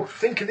a go.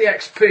 Think of the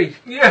XP.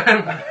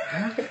 Yeah.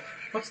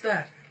 What's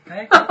that?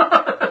 Eh?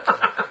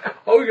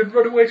 Oh, you can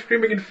run away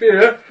screaming in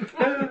fear.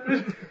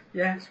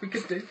 Yes, we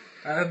could do.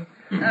 going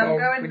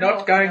we're not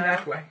north going now.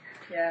 that way.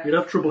 Yeah. You'd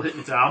have trouble hitting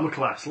its armour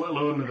class, let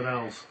alone anything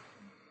else.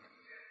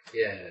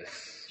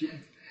 Yes.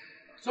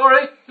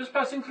 Sorry, just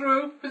passing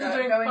through,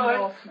 visiting. Going Bye.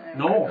 north now.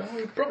 No.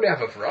 We probably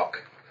have a Vrock.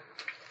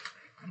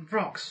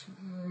 Rocks,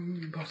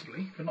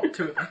 possibly, but not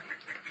two of them.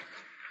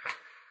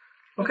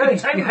 Okay,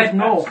 you head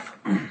north.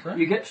 Sorry?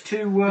 You get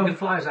to It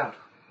flies out.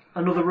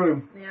 another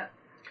room. Yeah.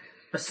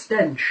 A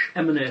stench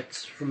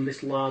emanates from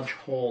this large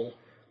hall,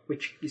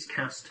 which is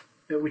cast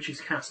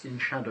in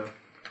shadow.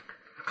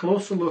 A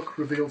closer look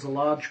reveals a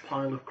large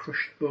pile of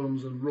crushed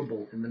bones and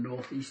rubble in the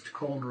northeast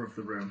corner of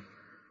the room.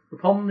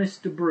 Upon this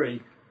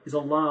debris is a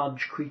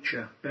large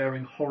creature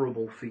bearing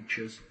horrible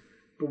features.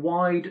 The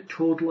wide,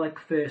 toad-like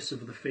face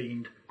of the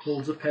fiend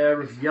holds a pair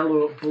of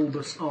yellow,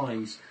 bulbous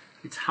eyes.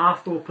 Its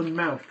half-open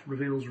mouth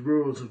reveals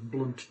rows of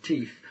blunt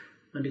teeth,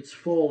 and its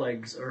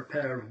forelegs are a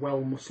pair of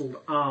well-muscled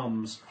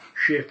arms,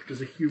 shaped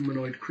as a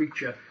humanoid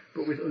creature,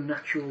 but with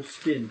unnatural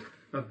skin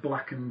of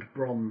blackened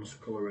bronze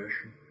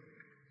coloration.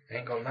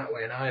 Ain't gone that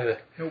way neither.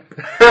 Would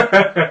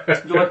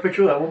you like a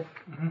picture of that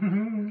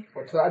one?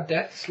 What's that,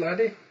 death,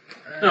 sladdy?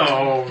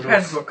 No,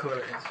 Depends what colour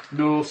it is.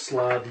 no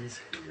sladdies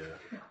here.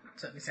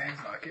 Certainly sounds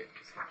like it.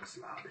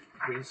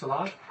 Green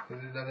salad. This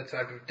is another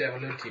type of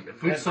devility, but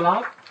Fruit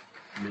salad.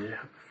 Yeah,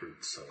 fruit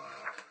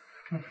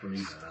salad.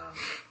 Bring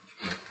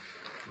that.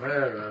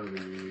 Where are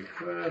we?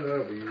 Where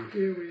are we?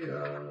 Here we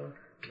are.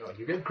 No,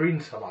 you get green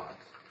salad.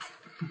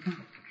 I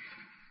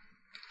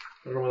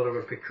don't know whether I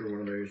have a picture of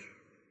one of those.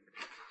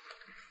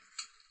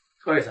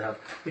 Oh, yes, I have.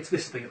 It's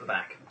this thing at the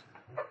back.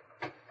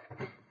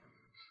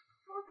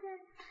 Okay.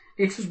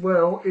 It as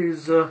well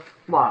is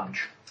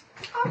large.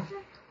 Okay.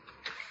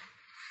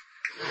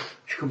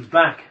 She comes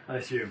back, I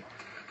assume.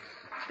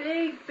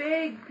 Big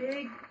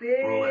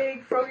Roll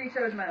it. froggy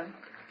toad man.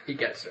 He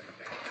gets it.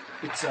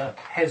 It's a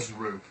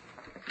Hezru.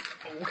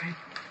 Okay.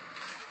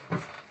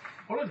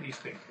 What are these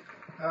things?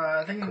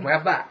 I think Can we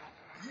have that?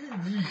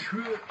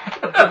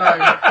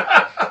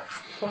 no.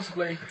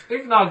 Possibly.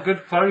 Even our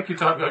good cleric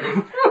type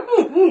go.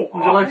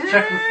 Would you like to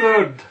check the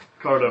third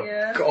corridor?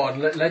 Yeah. Go on,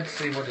 let's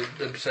see what an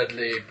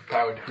absurdly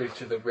powered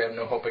creature that we have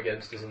no hope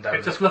against isn't down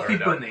It's a this fluffy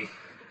corridor. bunny.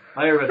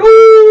 Are you ready?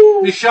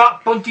 The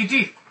sharp, bunty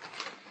teeth.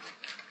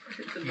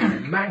 You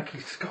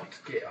manky Scot,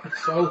 dear. I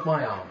soiled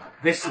my armour.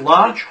 This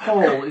large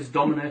hall is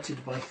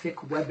dominated by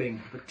thick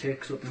webbing that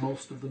takes up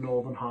most of the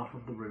northern half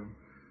of the room.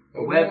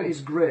 The web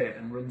is grey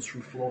and runs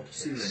from floor to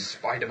ceiling,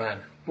 Spider-Man.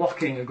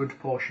 blocking a good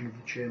portion of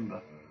the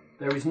chamber.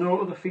 There is no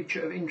other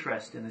feature of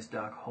interest in this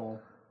dark hall,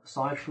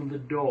 aside from the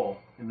door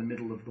in the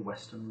middle of the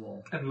western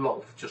wall. And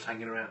Lolth just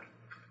hanging around.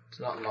 It's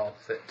not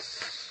Loth,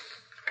 it's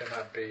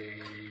gonna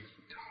be...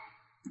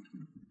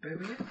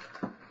 Beverly?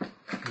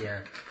 Yeah,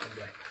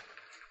 probably.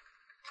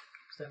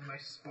 They're the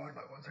most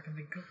spider-like ones I can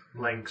think of.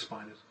 Leg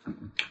spiders.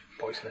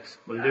 Poisonous.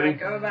 What are you doing?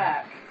 Go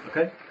back.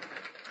 Okay.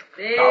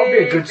 Big, That'll be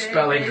a good big,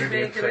 spell big,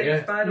 ingredient big, for big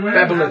you. spider web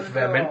Bebeleth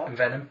around the door.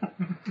 venom.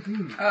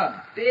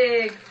 Ah.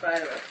 Big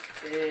spider web.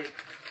 Big.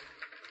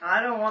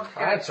 I don't want to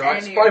go That's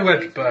right, any spider of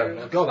web these burn. rooms.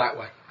 We'll go that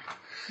way.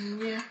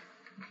 Yeah.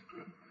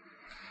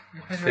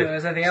 Depends whether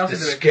there's anything else the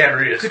in the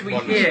scariest Could we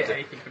one. hear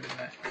anything from in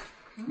there?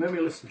 Maybe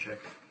a listen check.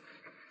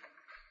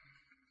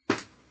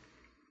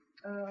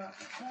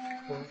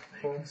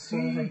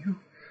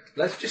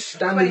 Let's just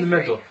stand in the 23.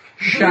 middle.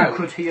 You Shout.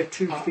 could hear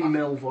two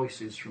female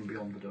voices from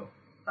beyond the door.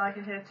 I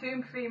can hear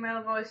two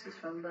female voices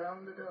from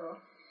beyond the door.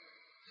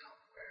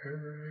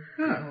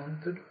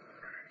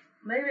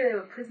 Maybe they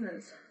were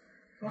prisoners.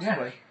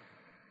 Possibly.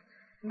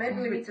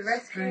 Maybe we need to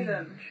rescue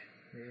them.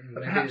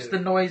 But perhaps the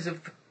noise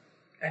of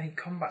any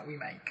combat we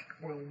make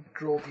will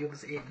draw the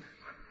others in,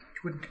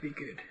 which wouldn't be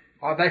good.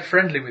 Are they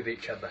friendly with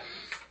each other,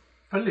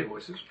 Friendly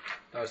voices.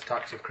 those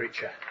types of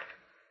creature?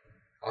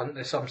 Aren't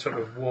there some sort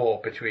of war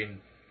between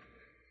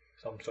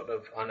some sort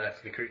of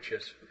unearthly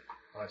creatures?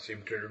 I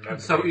seem to remember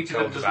So being each of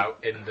them told does-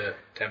 about in the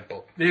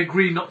temple. They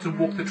agree not to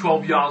walk the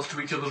 12 yards to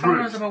each other's As far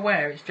as rooms. I'm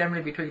aware, it's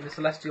generally between the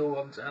celestial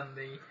ones and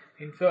the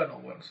infernal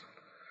ones.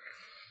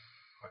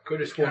 I could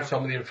have sworn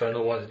some of the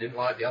infernal ones didn't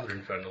like the other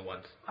infernal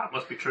ones. That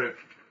must be true.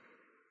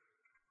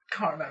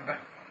 Can't remember.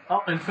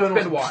 Oh, Infernal's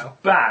It's been a while.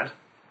 bad.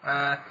 No,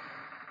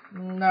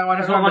 I don't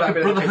It's not remember like that a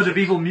bit of the brotherhood picture, of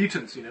evil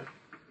mutants, you know.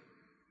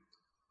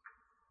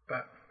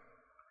 But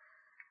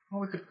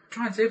well, we could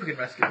try and see if we can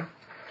rescue them.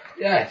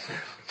 Yes,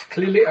 it's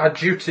clearly our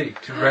duty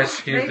to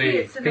rescue Maybe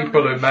it's the an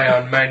people who may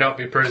or may not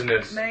be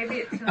prisoners. Maybe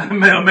it's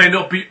May or may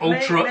not be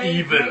ultra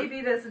evil.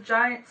 Maybe there's a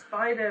giant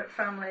spider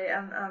family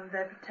and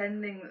they're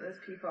pretending that there's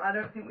people. I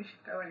don't think we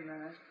should go in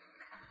there.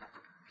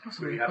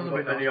 Possibly, We haven't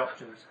possibly got many not.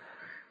 options.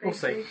 We'll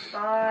see.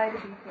 Spider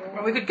people.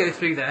 Well, we could go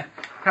through there.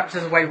 Perhaps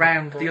there's a way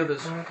round the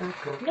others.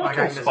 Not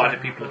all spider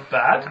people are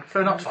bad.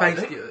 So not to I face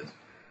think. the others.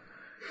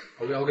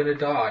 Are we all going to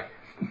die?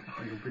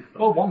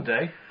 Well, one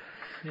day.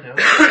 You know.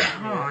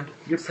 Oh,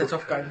 you set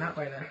off going that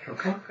way then.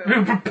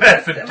 We're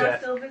prepared for Am I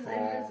death. still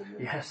invisible?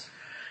 Yes.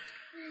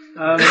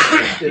 Still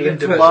You get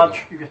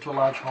indivisible. to a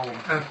large hole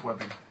of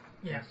webbing.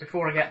 Yeah,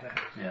 before I get there.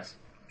 Yes.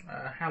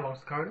 How long's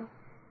the corridor?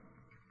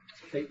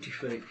 80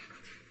 feet.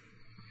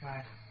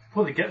 Right.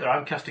 Before they get there,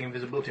 I'm casting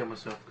invisibility on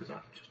myself because I'm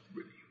just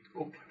really.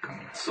 Oh, come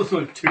on. So it's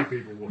only 2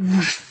 people.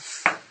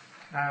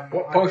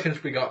 What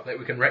potions we got that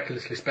we can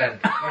recklessly spend?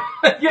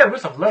 Yeah, we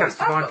must have loads. Cast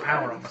divine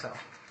power on myself.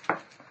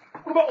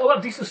 What about all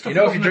that decent stuff? You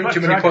know, if you from the drink too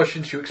Red many Dragon?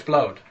 potions, you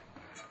explode.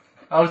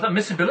 Oh, is that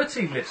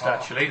missability list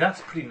actually?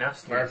 That's pretty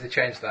nasty. Where have they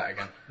changed that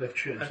again? They've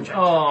changed.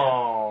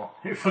 Oh.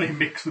 You fully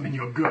mix them in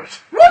your gut.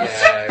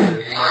 Yeah,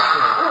 really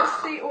much.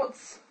 Let's see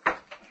what's.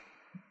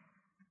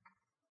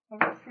 I've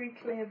got 3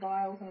 clear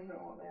vials and I don't know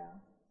what they are.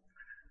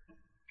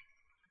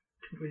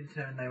 We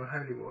determined they were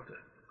holy water.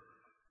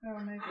 Oh,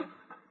 maybe.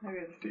 Maybe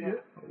I just Do forgot. you?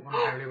 Or one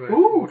holy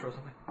Ooh. water or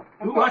something.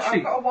 Ooh, actually,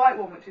 I've got a white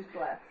one which is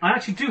black. I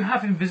actually do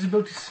have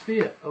invisibility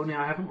sphere. Only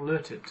I haven't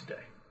learnt it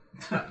today.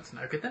 That's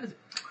no good then, is it?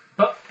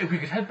 But if we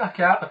could head back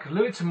out, I could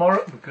learn it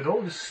tomorrow. We could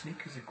all just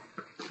sneak as a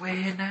group.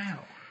 Where now?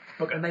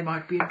 Look, and they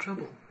might be in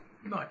trouble.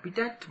 You might be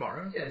dead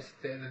tomorrow. Yes,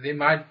 they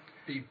might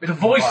be. The bitten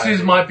voices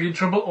by- might be in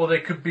trouble, or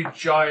they could be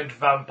giant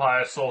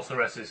vampire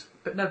sorceresses.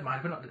 But never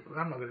mind, I'm not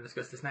going to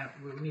discuss this now.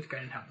 We need to go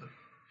in and help them.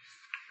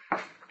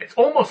 It's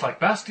almost like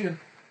Bastion.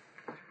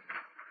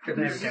 There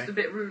we It's just a go.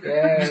 bit rude.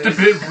 Just a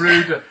bit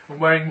ruder and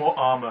wearing more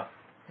armour.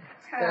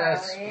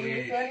 That's Harry, sweet.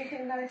 is there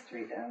anything nice to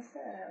read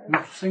downstairs?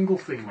 Not a single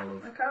thing, my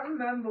love. I can't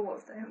remember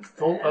what's downstairs.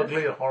 It's all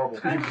ugly and horrible.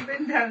 I haven't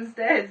been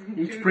downstairs in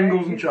 2 Eat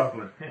Pringles and days.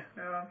 chocolate.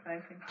 Oh, I'm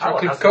thinking.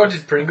 Chocolate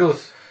coated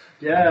Pringles.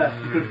 Yeah,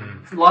 you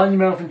could line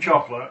your mouth in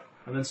chocolate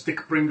and then stick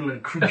a Pringle in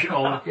and crunch it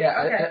all.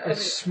 Yeah, Okay. a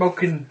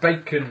smoking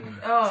bacon.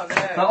 Oh, no.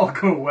 That'll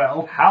go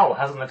well. Hal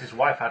hasn't let his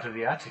wife out of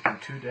the attic in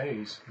 2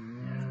 days.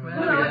 No,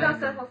 I went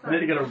downstairs last I need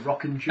to night. get a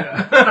rocking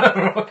chair.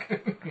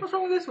 What's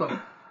wrong with this one?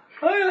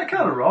 Oh yeah, that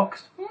kind of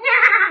rocks.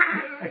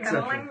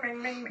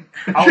 Exception.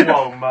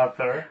 Hello,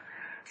 mother.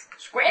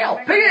 Squeal!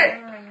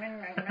 Piggy!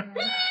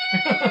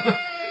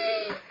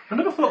 I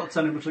never thought that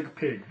sounded much like a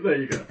pig, but there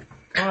you go.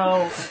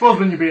 Well, I suppose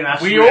when you're being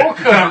asked, we all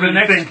could have the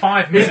next think,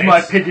 5 is minutes.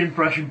 my pig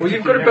impression. Well,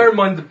 you've got to bear in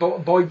mind the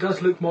boy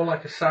does look more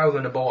like a sow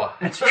than a boa.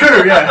 It's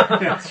true, yeah.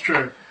 Yeah, it's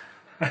true.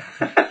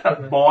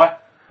 Boy.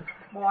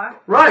 Why?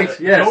 Right,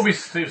 yes. Don't be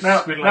stupid.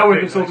 Now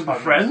we've insulted the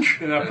French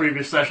in our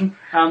previous session,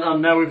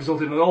 and now we've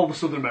insulted all the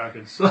Southern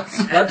Americans. So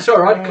That's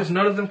alright, because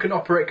none of them can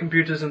operate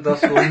computers and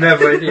thus will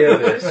never hear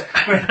this.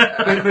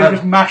 they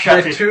just mash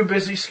at They're it. too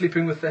busy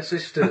sleeping with their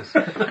sisters.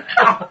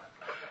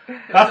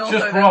 That's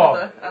just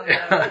wrong.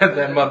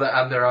 Their mother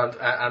and their aunt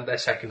and their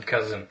second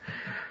cousin.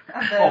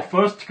 Or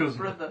first cousin.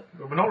 Brother.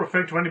 We're not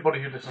referring to anybody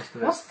who listens to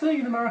That's this. the thing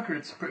in America,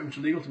 it's pretty much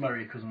illegal to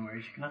marry your cousin,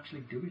 whereas you can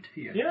actually do it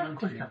here. Yeah, can't of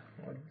course you? you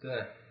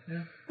can.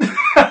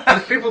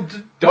 Because people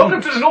Welcome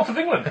don't. to the north of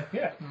England.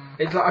 Yeah.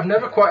 It's like, I've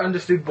never quite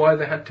understood why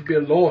there had to be a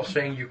law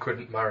saying you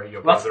couldn't marry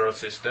your That's- brother or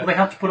sister. Well, they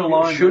had to put a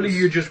line. Surely that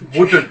was- you just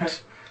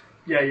wouldn't,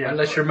 Yeah, yeah.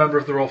 unless you're a member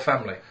of the royal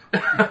family.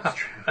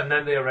 And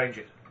then they arrange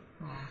it.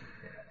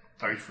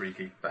 Very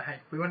freaky. But hey,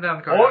 we went down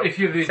the corridor. Or if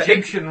you're the Set-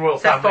 Egyptian royal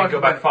set family fire and go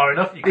to back the- far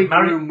enough, you can Big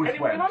marry room with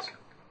anyone you webs. like.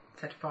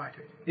 Set fire to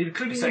it.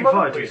 Including Set your fire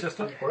mother to or your it.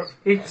 sister. Yes. Whatever.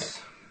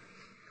 It's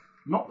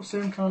not the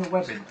same kind of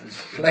webbing as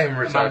Flame a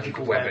retardant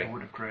magical web webbing.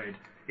 would have created.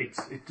 It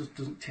just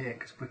doesn't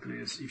take as quickly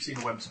as you've seen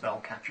a web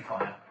spell catch a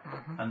fire,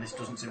 and this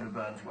doesn't seem to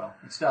burn as well.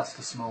 It starts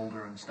to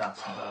smoulder and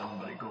starts to burn,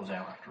 but it goes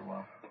out after a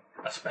while.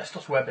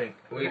 Asbestos webbing.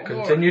 We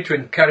continue to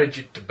encourage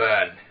it to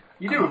burn.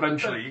 You do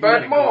eventually. You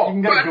Burn can get it more, going-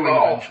 you can get it burn going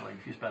more. eventually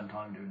if you spend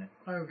time doing it.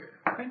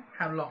 Okay.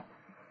 How long?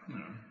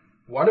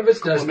 One of us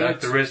does of that,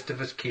 minutes. the rest of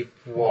us keep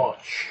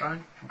watch.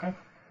 Fine. Okay.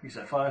 You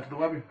set fire to the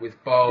webbing.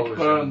 With bows It and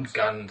burns.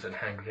 guns and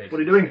hand grenades. What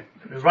are you doing?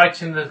 Right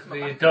in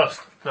the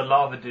dust. The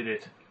lava did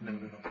it.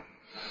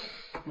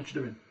 What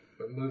you doing?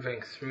 We're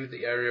moving through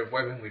the area of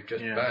webbing we've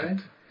just Yeah.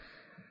 burned.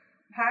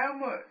 How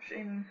much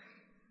in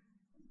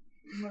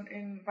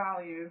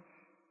value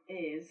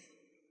is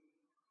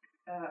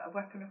a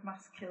weapon of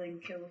mass killing,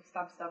 kill,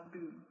 stab, stab,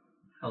 boom?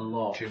 A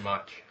lot. Too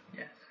much.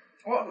 Yes.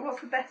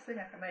 What's the best thing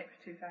I can make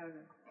for 2,000?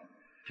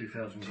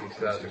 2,000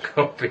 2,000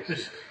 gold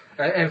pieces.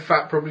 In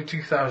fact, probably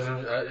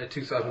 2,000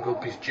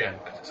 gold piece gem,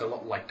 because it's a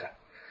lot lighter.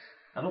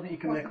 I don't think you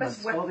can What's make. the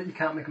best I don't think you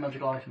can't make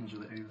magical items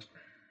with it either.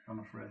 I'm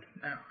afraid.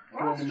 No.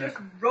 Oh, it's only just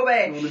You can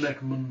only rubbish.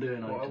 make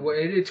mundane items. Well,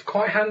 it's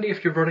quite handy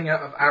if you're running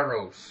out of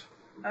arrows.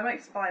 I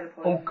make spider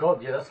Oh poison.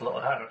 god, yeah, that's a lot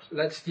of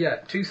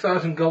arrows.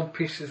 2,000 gold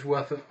pieces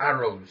worth of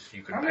arrows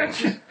you can I'm going paint.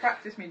 to just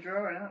practice me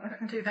drawing,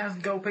 aren't I?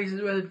 2,000 gold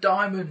pieces worth of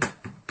diamond.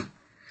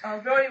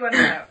 I'll draw you one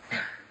out.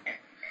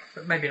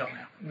 But maybe not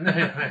now.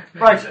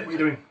 Right, what are you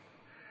doing?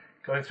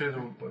 Going through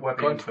the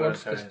webbing Going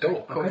towards first, this I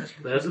door.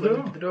 Cautiously There's the went door.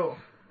 into the door.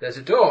 There's a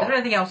Is door. there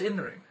anything else in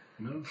the room?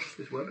 No, just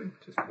this webbing.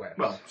 Just webs.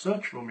 Well,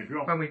 search for me if you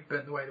want. When we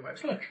burnt away the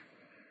webs. Search.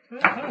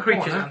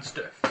 Creatures and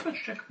stuff.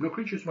 Search check. No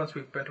creatures. Once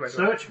we've been to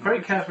Search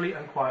very carefully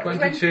and quietly.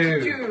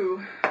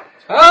 22.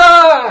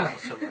 Ah!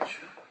 So much.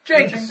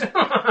 Jinx!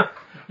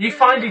 You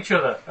find each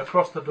other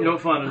across the door. You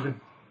don't find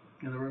anything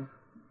in the room.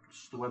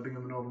 Just the webbing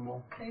of the northern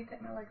wall. Can you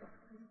take my leg off?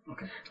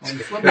 Okay.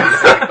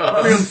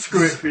 Let me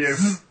unscrew it for you.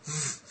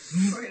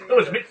 Oh,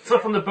 it's a bit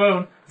tough on the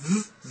bone.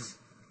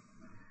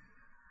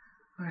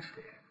 Right.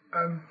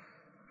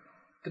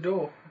 The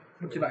door.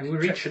 Would you like We to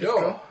reach check the this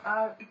door.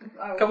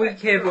 Can we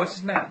hear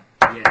voices now?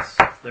 Yes,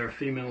 there are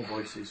female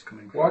voices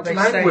coming from. What They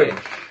language?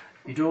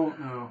 You don't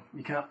know.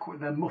 You can't quite.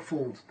 They're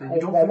muffled. You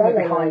don't think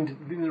they're behind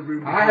in the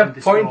room. I behind have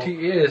this pointy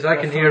door. ears. I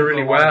can They're hear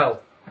really further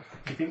well.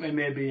 You think they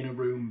may be in a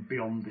room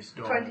beyond this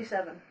door,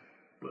 27.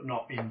 but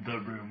not in the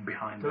room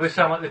behind. Do this they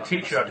sound door. like the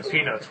teacher at the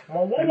Peanuts?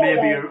 They may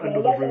be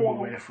another room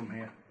away from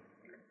here.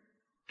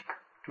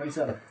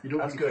 27. You don't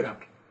That's think it's good.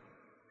 trapped?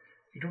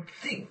 You don't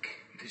think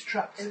it is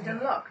trapped. Is it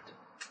unlocked?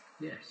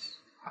 Yes.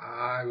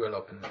 I will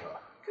open the door.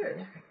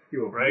 Good.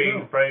 You open the door.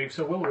 Brave, brave,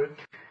 so will we.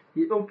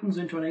 It opens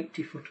into an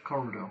 80-foot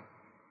corridor,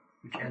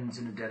 which ends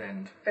in a dead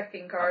end.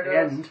 Fecking At the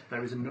corridors. end,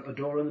 there is a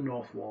door in the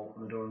north wall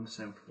and a door in the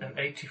south wall. An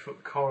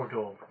 80-foot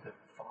corridor with a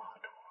far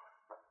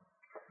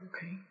door.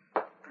 Okay.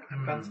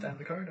 Advance down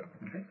the corridor.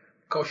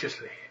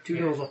 Cautiously. Two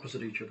doors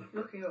opposite each other.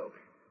 Looking up.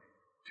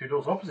 Two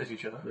doors opposite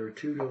each other. There are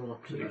two doors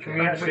opposite each Can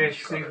other. we actually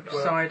Which see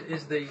side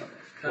is the...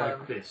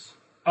 Like this.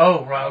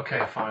 Oh, right,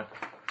 okay, fine.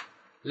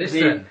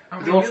 Listen.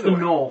 The door to the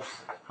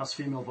north has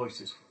female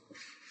voices.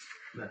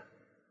 There.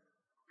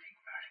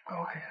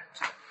 Oh, okay.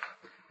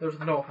 Those at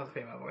the north have the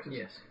female voices.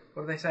 Yes.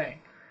 What are they saying?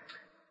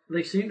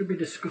 They seem to be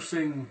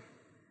discussing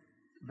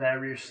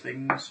various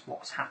things,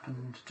 what's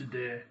happened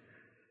today,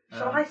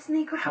 Shall I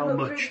sneak up how and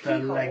look much through the their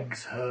keyhole?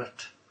 legs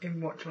hurt.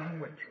 In what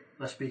language?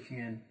 They're speaking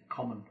in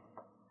common.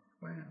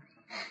 Wow.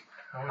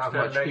 How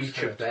their much legs each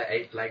hurt? of their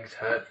 8 legs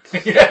hurts.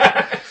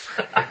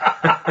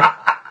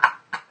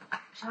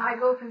 Shall I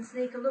go up and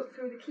sneak a look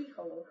through the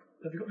keyhole?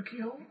 Have you got a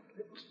keyhole?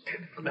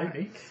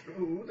 Maybe.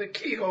 Through the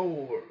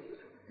keyhole.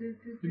 The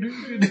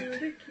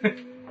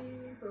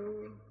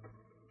keyhole.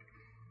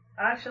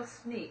 I shall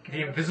sneak.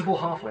 The invisible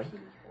halfling.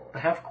 They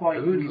have quite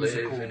Who would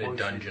musical live in a voices.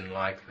 dungeon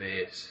like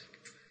this?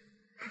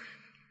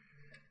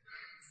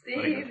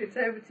 Steve, it's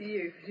over to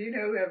you, because you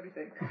know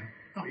everything.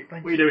 Oh,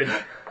 thank What are you doing?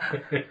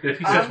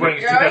 He says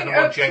wearing his Going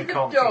 2001 up Gen to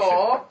Con the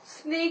door,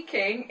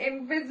 sneaking,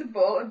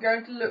 invisible, and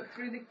going to look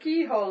through the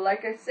keyhole,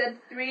 like I said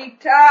 3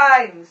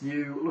 times.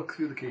 You look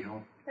through the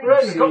keyhole.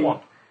 Right, you've got see,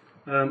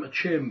 one. A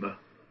chamber,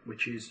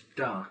 which is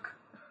dark.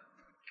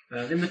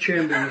 In the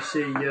chamber you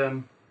see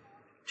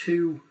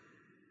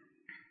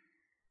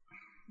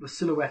the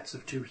silhouettes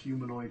of 2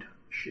 humanoid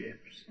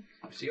shapes.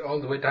 See all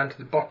the way down to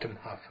the bottom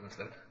half of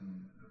them.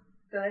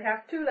 Do they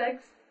have 2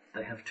 legs?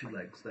 They have 2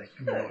 legs. They're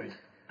humanoid.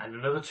 And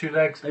another 2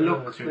 legs. They and look.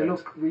 another 2 They legs.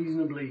 look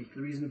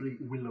reasonably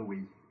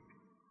willowy.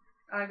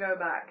 I go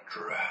back.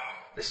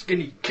 The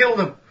skinny, kill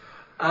them!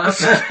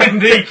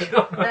 Indeed.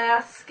 They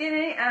are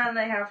skinny and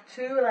they have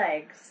 2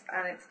 legs,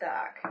 and it's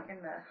dark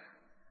in there.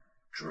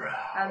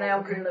 And they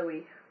are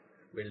willowy.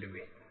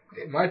 Willowy.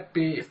 It might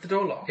be Is the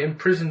door locked?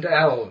 imprisoned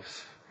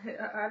elves.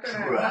 I don't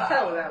know. I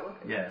tell without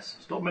looking. Yes.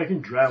 Stop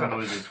making drow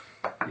noises.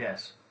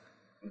 Yes.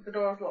 If the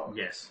door is locked.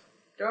 Yes.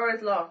 Door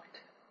is locked.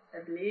 I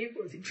believe.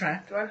 Is it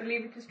trapped? Do I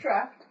believe it is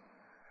trapped?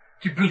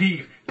 Do you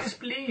believe?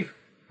 Disbelieve.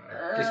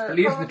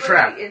 Disbelieve the Probably-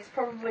 trap. It's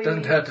probably...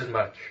 Doesn't hurt as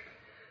much.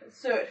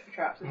 Search for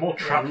traps. isn't More it?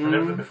 trapped than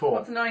ever before.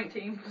 What's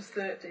 19 plus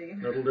 13?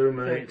 That'll do,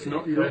 mate. It's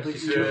not. You don't think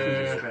it's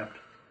trapped.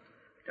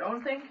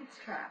 Don't think it's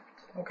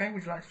trapped. Okay,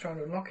 would you like to try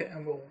and unlock it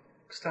and we'll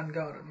stand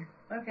guard on you?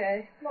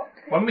 Okay. Lock.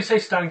 When we say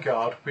stand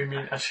guard, we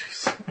mean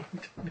actually.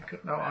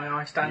 No,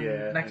 I stand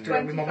Yeah. next to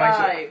it with my mace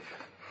up. 25.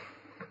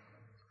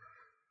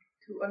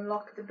 To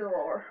unlock the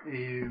door.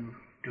 You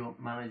don't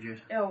manage it.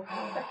 Oh,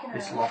 fucking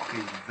This hell. lock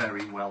is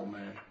very well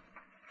made.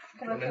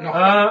 Can I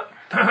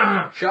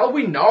go? Shall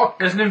we knock?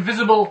 There's an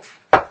invisible.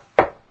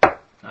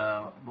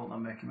 Won't that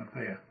make him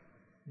appear?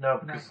 No,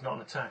 because it's not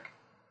an attack.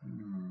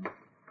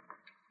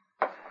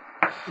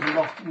 The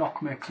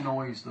knock makes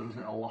noise, though,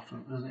 doesn't it? A lot,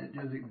 doesn't it?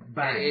 Does it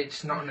bang?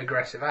 It's not an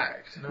aggressive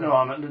act. No,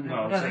 I meant, no,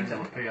 I was don't saying think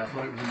it'll appear. I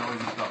thought it was a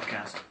noise you start to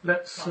cast.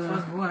 Let's I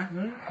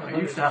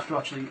used to have to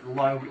actually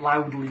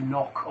loudly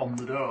knock on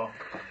the door.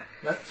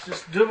 let's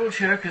just double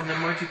check in the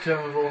mighty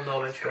tome of all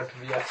knowledge. Go to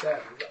the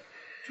SM.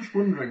 Just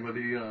wondering whether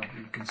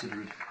you'd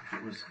consider it if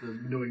it was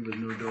knowing there's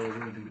no door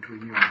or anything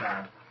between you and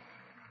bad.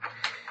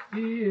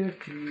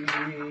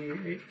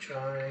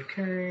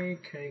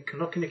 E-F-G-H-I-K-K.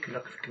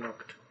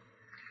 Knocked.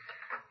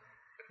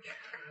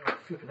 Oh,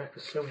 flipping heck,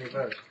 there's so many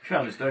verbs.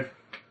 Found this, Dave.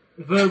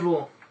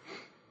 Verbal.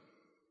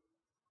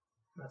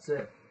 That's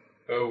it.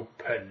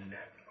 Open.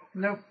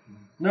 No.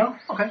 No?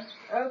 Okay.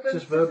 Open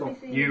Just verbal.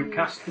 sesame You seed.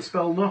 cast the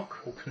spell knock.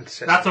 Open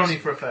sesame. That's only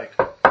for effect.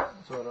 So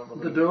I don't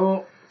believe. The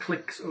door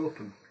clicks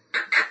open.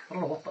 I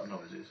don't know what that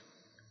noise is.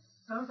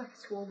 Sounds like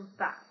a swarm of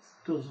bats.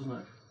 It does, doesn't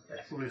it?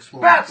 Yes. Probably a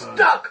swarm Bats of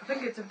birds. stuck! I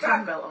think it's a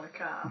fan belt on a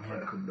car. Yeah,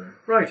 it could be.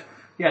 Right.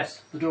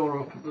 Yes, the door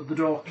open. The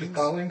door clicks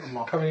Starlings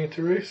unlocked. coming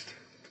into roost.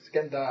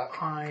 getting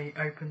dark. I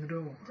open the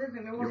door. I don't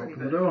think there You was any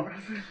open the bird door.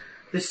 cameras.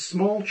 This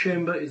small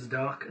chamber is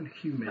dark and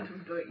humid.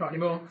 Not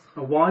anymore.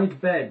 A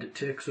wide bed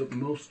takes up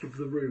most of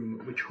the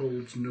room, which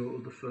holds no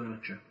other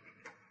furniture.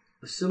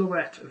 The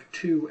silhouette of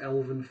two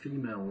elven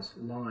females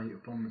lie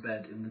upon the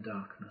bed in the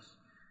darkness.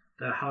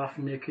 Their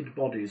half-naked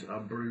bodies are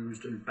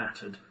bruised and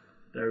battered.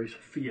 There is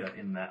fear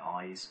in their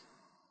eyes.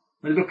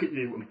 They look at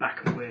you and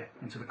back away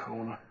into the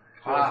corner,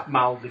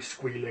 mildly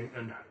squealing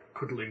and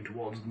cuddling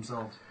towards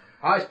themselves.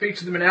 I speak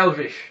to them in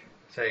Elvish,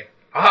 saying,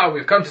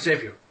 we've come to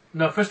save you.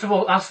 No, first of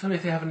all, ask them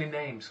if they have any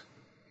names.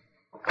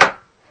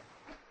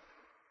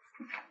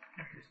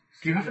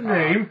 Do you have a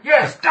name?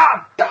 Yes,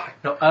 Dan!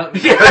 No,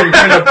 We're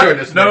not doing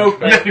this. No,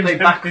 they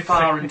back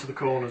far into the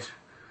corners.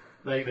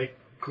 They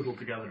cuddle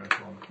together in a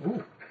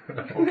corner.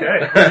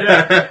 Okay.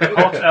 Yeah.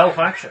 Hot elf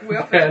action.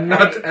 They're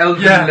not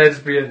elven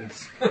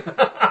lesbians.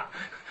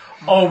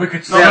 Oh, we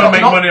could still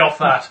make money off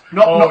that.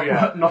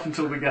 Not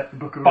until we get the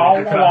book of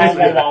I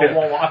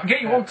can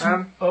get you on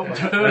to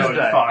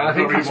Thursday. I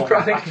think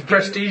it's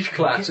prestige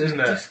class, isn't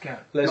it? Discount.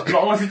 Not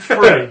unless it's free.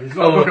 It's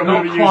not a book I'm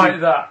Not going to quite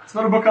use. that. It's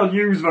not a book I'll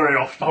use very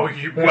often. Oh,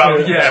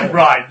 well, yeah,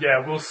 right, yeah,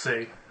 we'll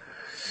see.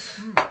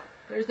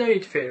 There's no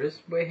need to fear us.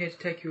 We're here to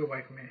take you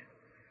away from here.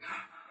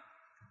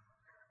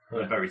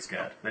 They're very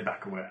scared. They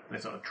back away. They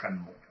sort of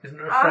tremble. Isn't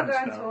there a I'm friend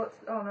going spell? towards...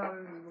 Oh no.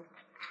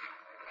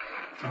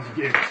 As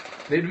you.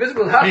 The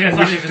invisible half Yes, I'm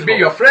wishes to invisible. be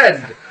your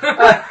friend.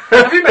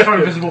 Have you met our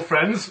invisible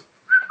friends?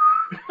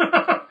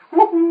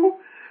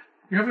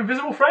 You have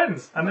invisible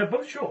friends, and they're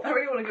both short. I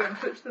really want to go and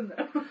touch them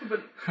now.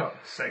 But Oh,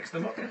 sex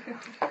them up.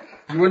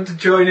 You want to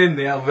join in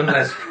the elven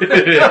I lesbian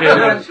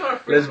just want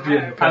to freak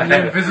lesbian them out. And the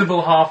pair.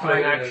 invisible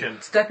halfling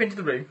action. Step into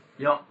the room,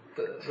 Yep.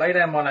 lay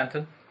down my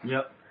lantern,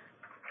 Yep.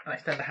 and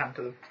extend a hand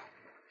to them.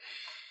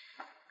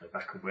 They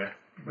back away.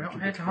 We're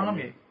not here to harm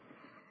you.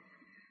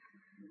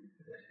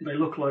 They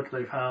look like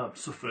they've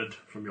suffered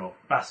from your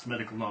vast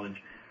medical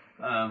knowledge.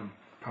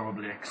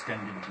 Probably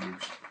extended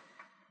abuse.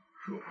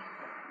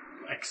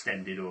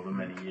 Extended over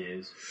many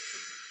years.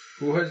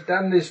 Who has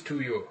done this to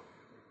you?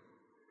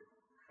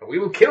 We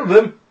will kill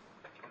them.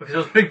 Because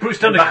those big brutes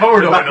down the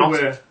corridor Back are not.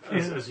 away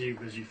as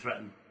you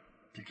threaten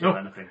to kill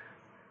anything.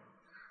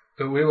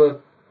 But we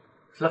will.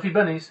 Fluffy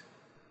bunnies.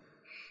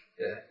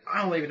 Yeah.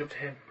 I'll leave it up to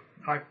him.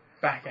 I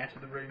back out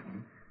of the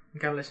room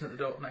and go listen at the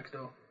door next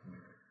door.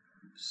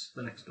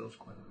 The next door's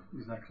quite.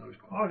 His next door is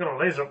Oh, quite. I got a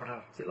laser up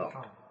now. Is it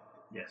locked?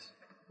 Yes.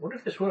 Wonder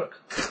if this works.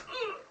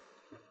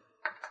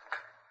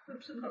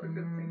 That's not a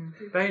good thing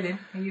to do. Balin,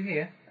 are you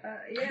here?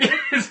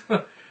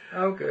 Yeah.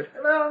 Oh, good.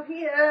 Hello, I'm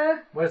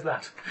here. Where's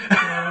that?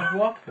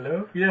 What?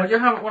 Hello? Yeah.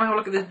 Yeah. Want to have a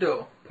look at this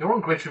door? You're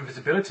on greater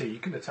invisibility. You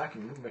can attack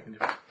him. It doesn't make any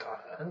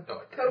difference.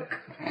 Poke.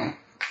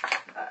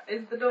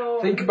 Is the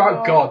door... Think the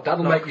about door- God.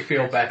 That'll make you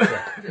feel better.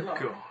 Is it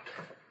locked? God.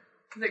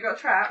 Has it got a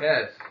trap?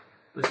 Yes.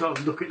 They sort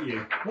of look at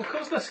you. What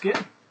colour's their skin?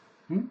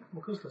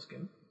 What colour's their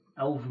skin?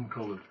 Elven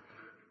coloured.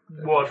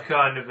 What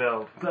kind of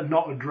elf? They're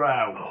not a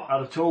drow. I'd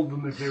have told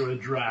them if they were a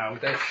drow.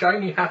 They're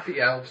shiny,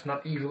 happy elves,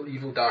 not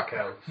evil, dark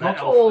elves. Not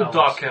elf all elves.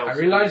 dark elves. I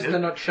realise needed.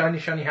 they're not shiny,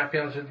 happy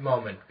elves at the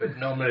moment, but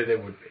normally they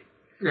would be.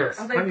 Yes.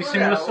 Are they Can you blood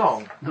sing the elves?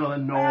 song? No,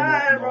 they're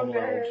Ah, normal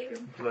wrong elves.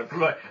 game.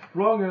 Right.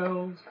 Wrong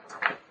elves.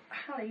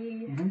 Hi.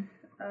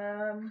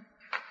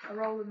 I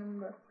roll a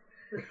number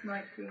that's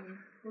 19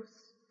 plus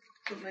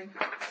something.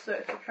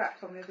 Search for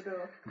traps on the other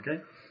door.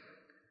 Okay.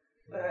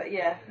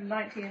 Yeah,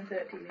 19 and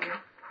 13 here.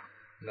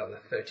 Another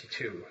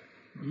 32.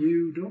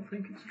 You don't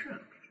think it's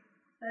trapped?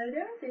 I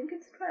don't think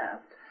it's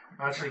trapped.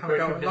 Actually, I'll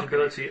greater go and lock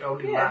invisibility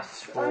only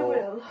lasts Yes, I for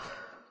will.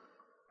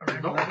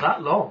 not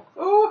that long.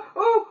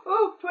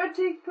 Oh,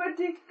 20.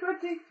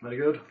 Very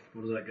good.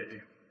 What does that get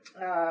you?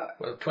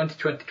 Well,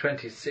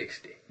 20 is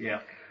 60. Yeah.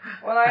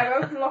 Well, I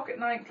have open lock at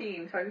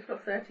 19, so I just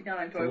got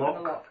 39 to The open lock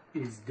the lock.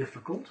 is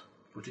difficult,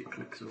 but it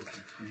clicks open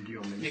into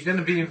your You're minutes. going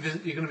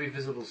to be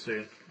visible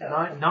soon.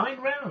 9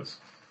 rounds.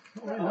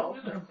 Not very long,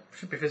 is it?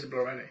 Should be visible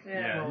already.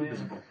 Yeah.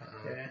 Invisible.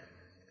 Yeah.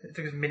 It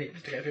took us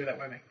minutes to get through that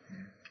webbing.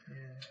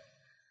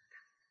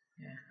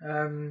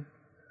 Yeah.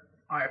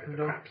 I open the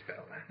door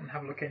and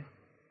have a look in.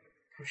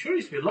 I'm sure it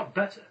used to be a lot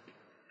better.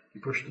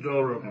 You push the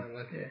door open.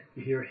 Yeah.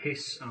 You hear a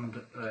hiss and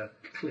a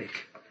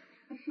click,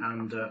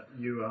 and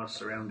you are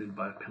surrounded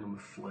by a pillar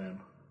of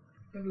flame.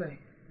 Lovely.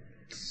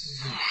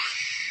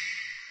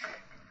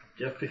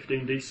 Do you have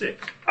 15d6?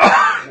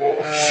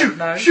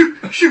 No.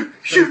 Shoot!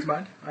 Never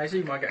mind. I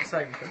assume I get a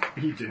saving throw.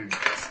 You do.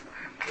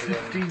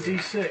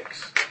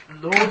 15d6.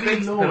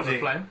 Bit of a Lordy.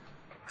 flame.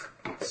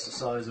 It's the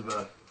size of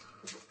a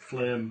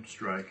flame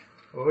strike.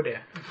 Oh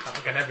dear.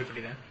 That'll get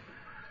everybody then.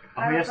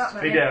 Oh yes, that it's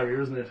a big many.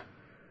 area, isn't it?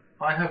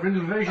 I have ring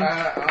of evasion.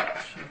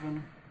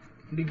 7.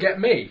 You get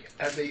me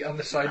at the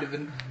other side of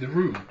the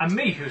room, And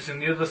me, who's in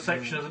the other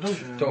section of the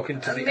dungeon. talking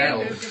to the Me who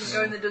elves. didn't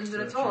go in the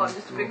dungeon at all. I'm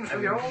just a figment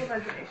of your own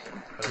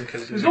imagination.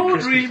 Because It's we all a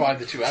crispy dream. find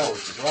the two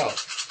elves as well.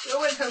 You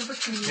always have the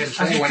key.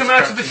 As you come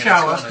out of the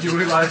shower, you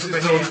realise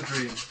it's all a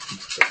dream.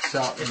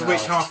 Start It's a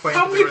witch halfway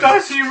How into many the room.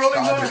 dice are you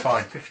rolling That'll be there?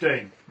 fine.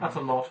 15. That's a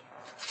lot.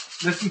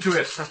 Listen to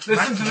it.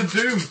 Listen to the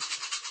doom.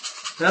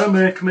 That'll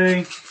make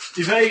me.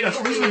 Evade. I've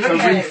got ring of A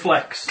evasion.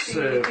 reflex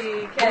save.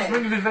 What's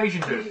ring of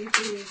evasion do?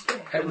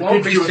 It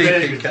won't be Gives you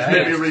evasion. CPK.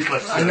 Maybe a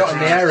reflex I'm save. not in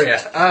the area.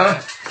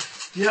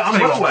 Yeah,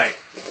 I'm well away.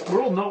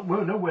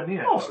 We're nowhere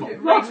near. Oh,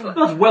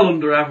 that's well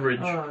under average.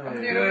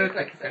 Good.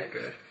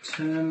 Good.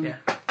 10, Yeah.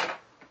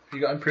 You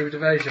got improved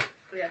evasion.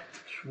 Yeah.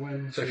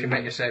 20. So if you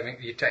make your saving,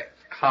 you take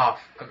half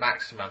at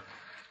maximum.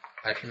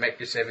 If you make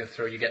your saving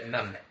throw, you get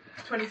none.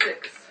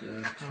 26.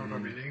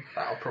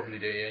 That'll probably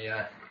do you,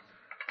 yeah.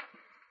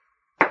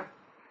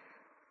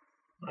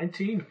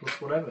 19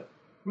 plus whatever.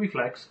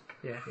 Reflex.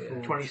 Yeah.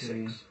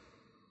 26.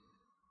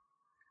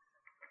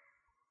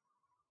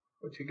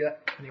 What'd you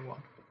get? 21.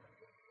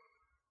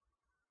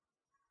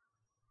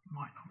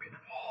 Might not be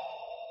enough.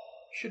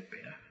 Should be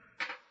enough.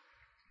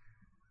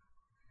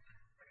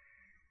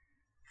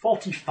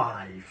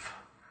 45.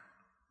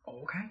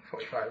 Okay.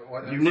 45.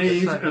 What, You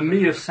need a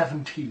me of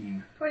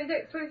 17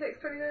 26, 26,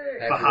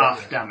 26. for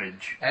half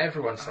damage.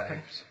 Everyone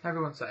saves.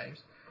 Everyone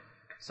saves.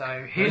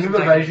 So here's Ring the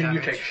of evasion, taking you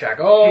damage. take shag.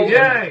 Oh!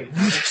 Yay!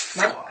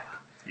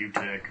 You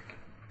take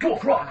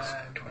dwarf rocks.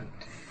 20.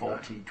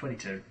 40,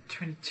 22.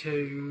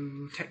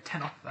 22. Take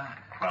 10 off that.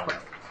 Well,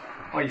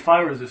 oh, you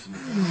fire resistant.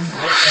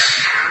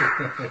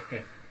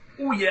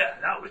 Oh yeah,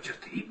 that was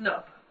just heating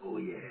up. Oh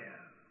yeah.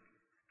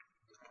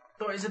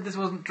 Thought you said this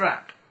wasn't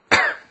trapped.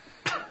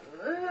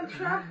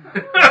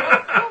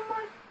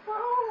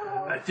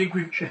 I think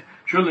we've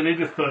Surely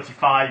need a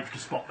 35 to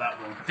spot that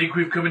one. I think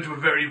we've come into a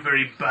very,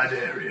 very bad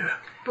area.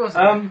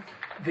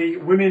 The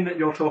women that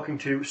you're talking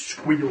to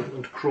squeal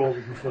and crawl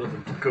even further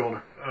into the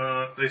corner.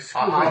 They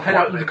I'll head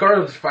out to the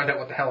corridor to find out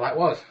what the hell that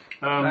was.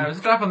 There's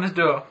a trap on this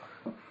door.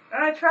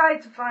 I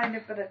tried to find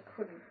it, but I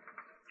couldn't.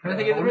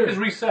 Anything in the the room is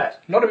room?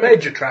 reset. Not a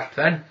major trap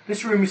then.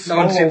 This room is No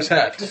small. one seems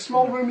hurt. The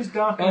small room is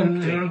dark and A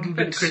empty. little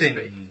bit crispy.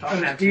 singed.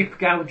 And deep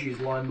gouges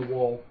line the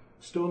wall.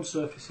 Stone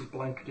surface is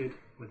blanketed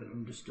with an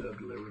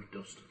undisturbed layer of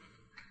dust.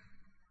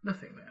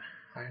 Nothing there.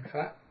 High in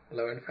fat,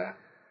 low in fat.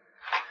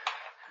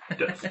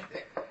 Dust.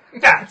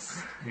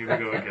 Yes. Here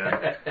we go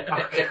again.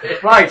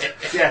 Right,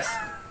 yes.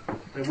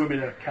 The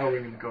women are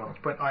cowering in the corner.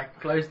 But I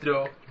close the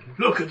door.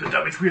 Look at the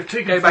damage we have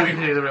taken. Go for back you.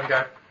 into the other room.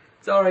 Go.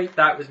 Sorry,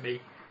 that was me.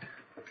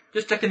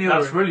 Just checking the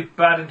other That's room. really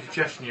bad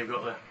indigestion you've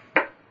got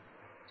there.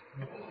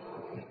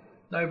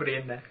 Nobody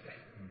in there.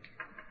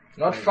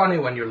 Not funny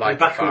when you like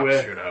back farts,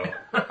 away. you know.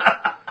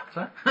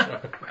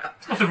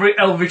 It's not a very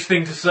elvish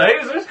thing to say,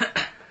 is it?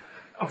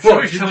 I'm sure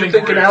What, it's did you telling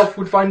think an Bruce. elf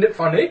would find it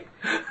funny?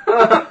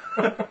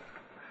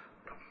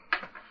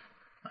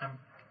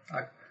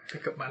 I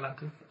pick up my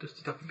lantern, dust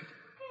it up a bit.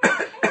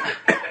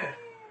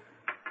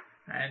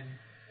 And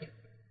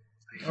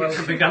Well,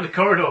 something down the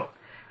corridor.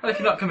 well, if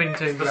you're not coming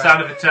to, The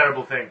sound of a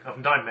terrible thing of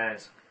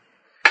nightmares.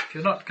 if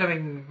you're not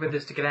coming with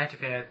us to get out of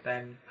here,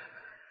 then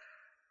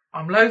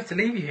I'm loath to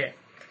leave you here.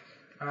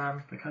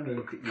 They kind of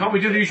look at you. Can't we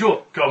do the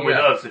usual? Come with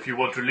Yeah. us if you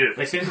want to live.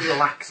 They seem to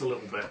relax a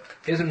little bit,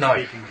 Here's a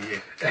knife. speaking to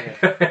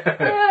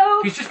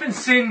you. He's just been You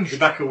singed.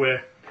 back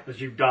away as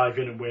you dive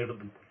in and wave at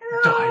them.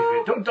 Dive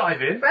in. Don't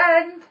dive in.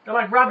 Friend! They're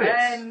like rabbits.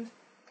 Friend!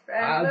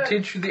 I'll look.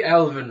 teach you the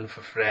elven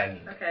for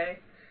friend. Okay.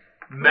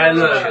 Teach you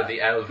Melon.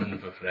 the elven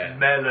for friend.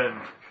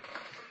 Melon.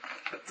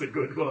 That's a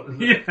good one,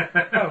 isn't it?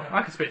 Yeah. Oh,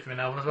 I can speak to him in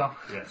Elven as well.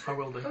 Yes. I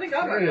will do. I think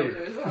I might be able to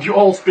do as well. You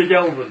all speak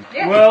Elven.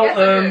 Yes, Well, yes,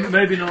 I do.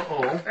 maybe not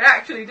all. I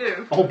actually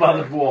do. All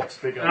ballad dwarfs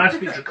speak And I Elven.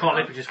 speak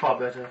Draconic, which is far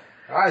better.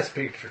 I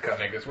speak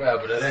Draconic as well,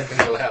 but I don't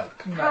think it'll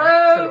help.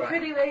 Hello, so do I.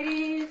 pretty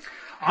ladies.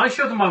 I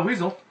showed them my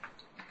weasel.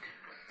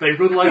 They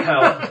run like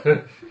hell.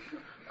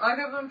 I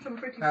give them some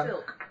pretty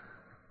silk.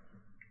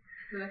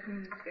 So they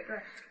can get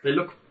dressed. They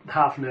look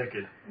half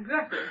naked.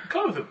 Exactly.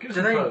 Clothe them. Give us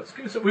Do some they- clothes.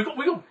 Give us some. We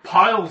got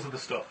piles of the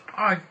stuff.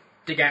 I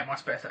dig out my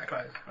spare set of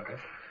clothes Okay.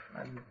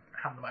 and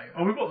hand them over.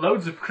 Oh, we've got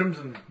loads of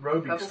crimson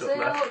robing Purple stuff silk.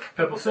 left. Purple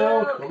Purple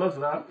silk. silk. Got loads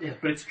of that. Yes,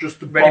 but it's just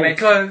the Ready-made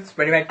bolts. clothes.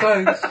 Ready-made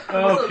clothes.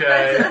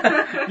 Okay.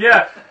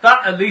 Yeah,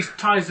 that at least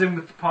ties in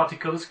with the party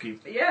colour scheme.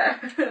 Yeah.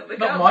 They Not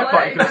can't my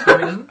play. party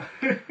costume, it isn't.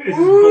 It's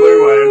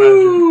blue,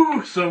 I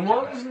Ooh,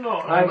 someone's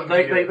not.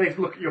 imagine. They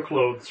look at your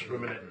clothes for a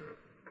minute.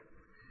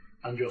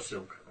 And your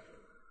silk.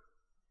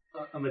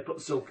 And they put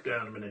the silk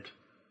down a minute.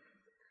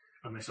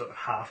 And they sort of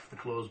half the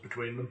clothes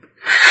between them.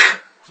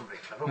 Something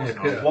clever,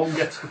 wasn't it? One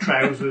gets the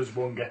trousers,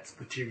 one gets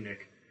the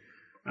tunic.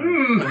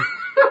 And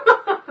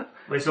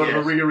they sort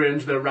of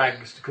rearrange their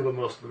rags to cover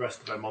most of the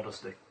rest of their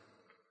modesty.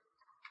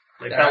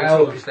 They They're belt,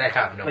 elves, they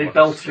have no they modesty.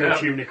 belt your Yeah.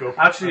 tunic up.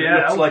 Actually, and yeah, it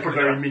looks elves like a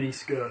probably very have. mini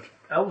skirt.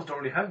 Elves don't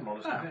really have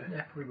modesty, Oh, do they?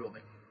 yeah, we will be.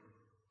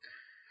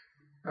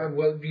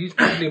 Well, he's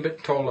probably a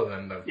bit taller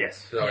than them.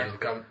 Yes. So Yeah. he'll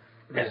come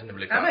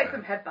reasonably I make far.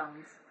 them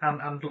headbands.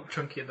 And look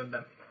chunkier than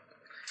them.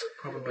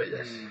 Probably,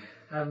 yes.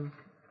 Were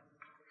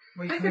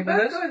They you could coming with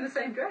both us? go in the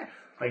same dress.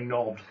 They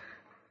nod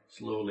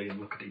slowly and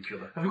look at each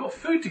other. Have we got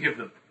food to give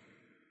them?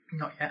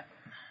 Not yet.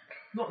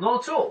 Not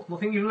at all.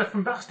 Nothing even left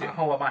from I Bastion.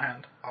 hold up my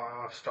hand.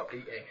 Oh, I've stopped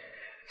eating.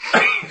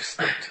 You've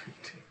stopped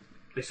eating.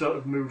 They sort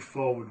of move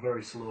forward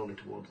very slowly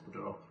towards the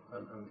door.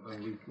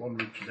 And one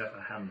reaches out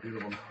a hand, the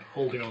other one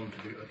holding on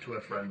to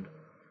her friend.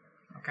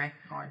 Okay,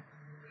 fine.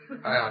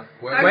 Hang on.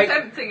 How Wait.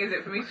 tempting is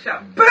it for me to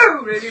shout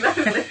boo really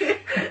loudly?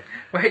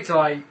 Wait till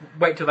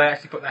they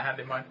actually put their hand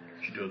in mine,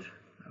 She does.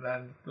 and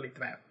then leak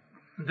them out.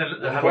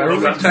 Where are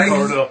we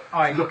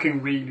taking?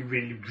 Looking really,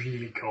 really,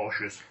 really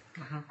cautious.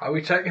 Are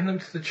we taking them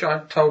to the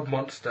giant toad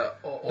monster,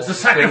 or It's a the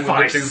thing with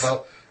sacrifice.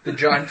 the the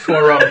giant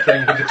four-armed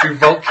thing with the two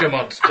vulture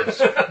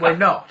monsters? We're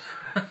not.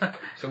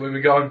 So we were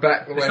going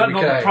back the Is way that we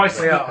not came. the price?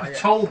 We are, The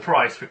yes. toll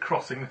price for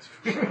crossing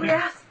this We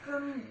asked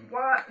them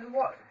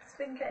what's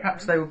been getting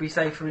Perhaps they will be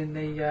safer in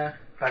the.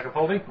 bag of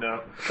holding?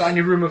 No.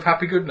 Shiny room of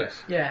happy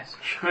goodness. Yes.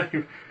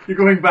 You're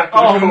going back to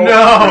Oh the corpse room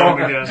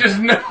no! again. Just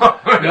no.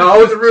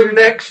 No, the room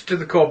next to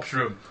the corpse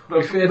room.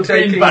 We fear the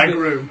taking beanbag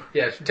room.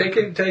 Yes,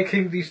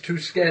 taking these two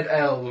scared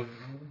elves,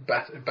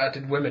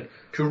 battered women,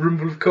 to a room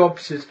full of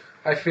corpses,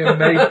 I fear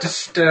may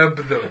disturb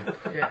them.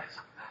 Yes.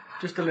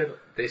 Just a little.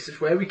 This is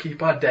where we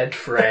keep our dead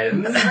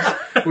friends.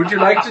 Would you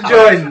like to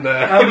join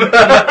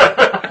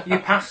them? You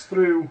pass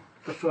through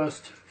the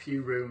first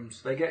few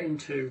rooms. They get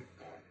into.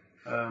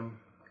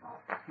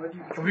 Where do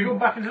you? Have we gone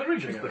back into the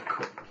region again?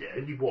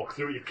 Yeah, you walk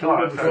through it. You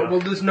Alright, climb fair over. Well,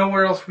 there's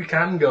nowhere else we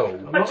can go.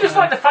 I just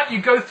like the fact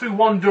you go through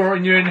one door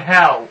and you're in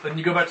hell, and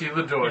you go back to the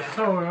other door. Yeah.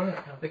 Oh,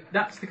 right.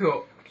 That's the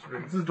corpse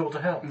room. This is the door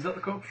to hell. Is that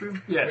the corpse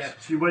room? Yes. Yeah.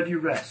 So where do you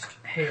rest?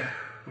 Here.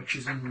 Which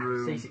is in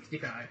room.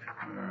 C65.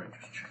 Alright,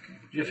 just checking.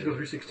 Do you have to go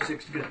through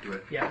 66 to get to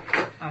it? Yeah.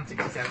 And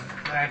 67.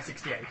 And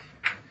 68.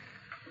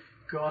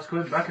 God, let's go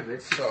in the back of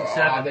it. So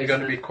 67. are they going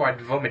to be quite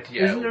vomity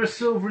Isn't there a elves?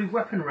 silvery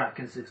weapon rack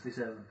in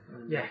 67?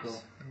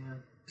 Yes.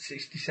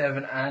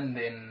 67 and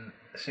in And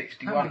the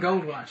 61.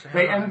 gold one, actually.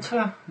 They I remember.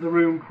 enter the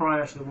room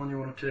prior to the one you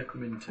want to take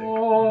them into.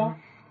 Oh.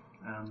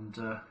 And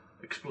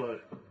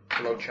Explode.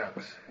 Blow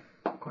chunks.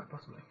 Quite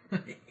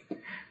possibly.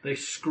 they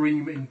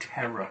scream in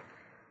terror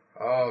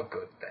Oh,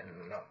 good.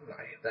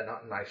 They're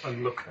not nice.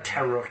 and look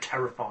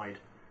terrified.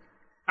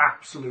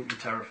 Absolutely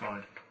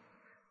terrified.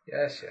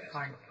 Yes, yes.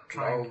 I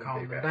try and Oh, calm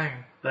them baby.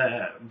 down.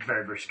 They're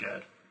very, very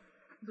scared.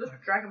 Just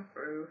drag them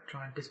through.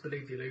 Try and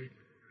disbelieve the illusion.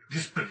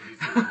 Just believe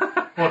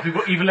it. What,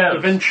 people evil elves?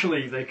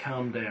 Eventually they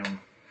calm down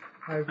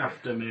Okay.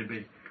 after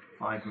maybe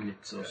 5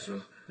 minutes or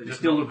so. They just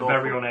still look look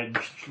very awful. on edge,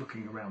 just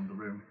looking around the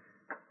room.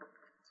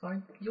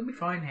 Fine. You'll be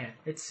fine here.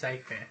 It's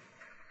safe here.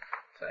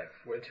 So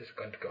we're just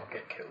going to go and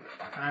get killed.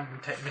 I'm going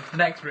to take them into the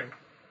next room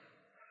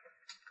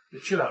The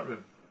chill out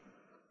room.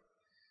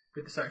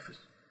 with the sofas.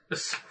 The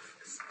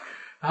sofas.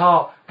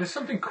 Oh, there's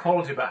something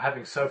quality about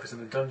having sofas in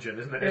the dungeon,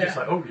 isn't it? It's just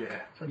Yeah. like, oh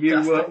yeah.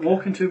 You Fantastic.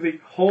 walk into the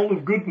Hall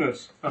of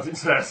Goodness, as it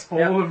says.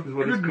 Hall of is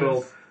what it's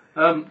Goodness.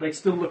 called. They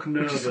still look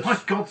nervous. My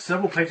God,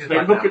 several pages They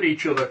back look now. at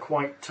each other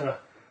quite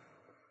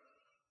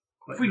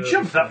If we nervous.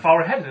 jumped that far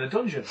ahead in the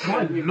dungeon,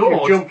 my You've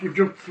Lord, you've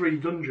jumped 3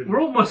 dungeons.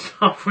 we're almost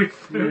halfway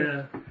through.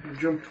 Yeah, you've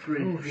jumped 3.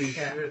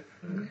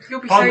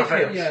 You'll be Pardon safe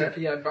my here. French.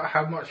 Yeah, but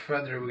how much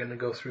further are we going to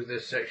go through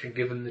this section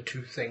given the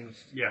two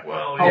things? Yeah.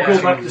 Well, I'll yeah.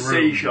 go back to Two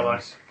C, shall I?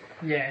 rooms.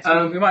 Yeah,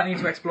 so we might need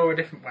to explore a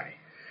different way.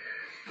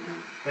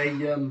 They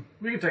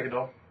We can take it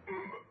off.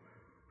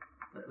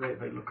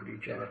 they look at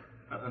each other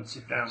and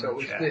sit down So in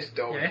the if chair. this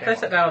door. Yeah, if came they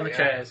sit up down on the here,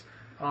 chairs,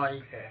 I...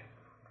 Yeah.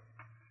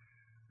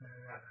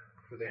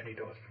 Were there any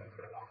doors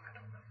further along? I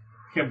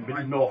don't know. Yeah, a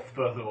bit north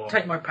further on.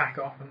 take my pack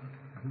off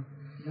and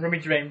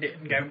rummage around it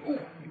and go, oh,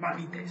 you might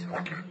need this.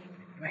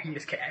 My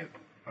healers kit out.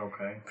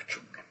 Okay.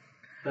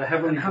 They're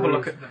heavily And have a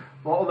look bruised. at them.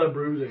 A lot of their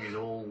bruising is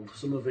old.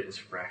 Some of it is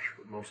fresh,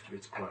 but most of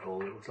it's quite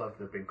old. It looks like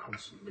they've been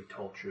constantly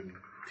tortured and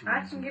teased I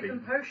can and give beaten.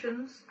 them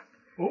potions.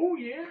 Oh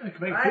yeah, I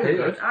can make I- it feel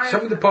good.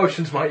 Some of the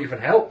potions might even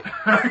help. If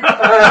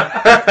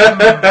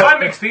I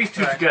mix these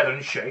two Right. together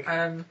and shake,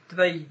 Are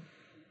they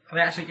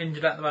actually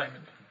injured at the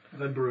moment?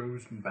 They're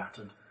bruised and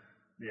battered.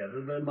 Yeah,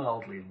 they're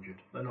mildly injured.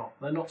 They're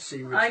not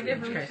seriously I give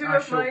injured. them Okay, 2 I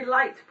of my shall-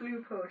 light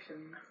blue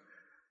potions.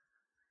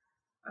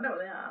 I know what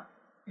they are.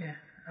 Yeah.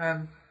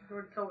 You've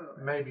already told me what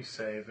they are. maybe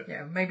save it.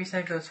 Yeah, maybe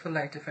save those for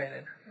later,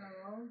 Phelan.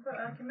 Oh, but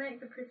I can make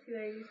the pretty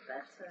ladies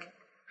better.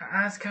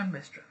 As can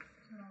Mistra.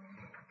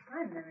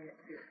 I never get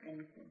to do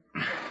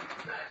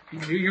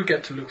anything. You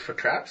get to look for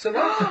traps and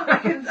all.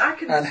 I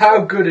can. And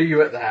how good are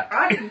you at that?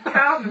 I can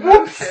calm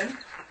emotion.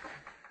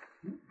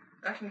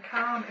 I can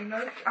calm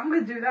emotion. I'm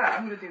going to do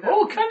that.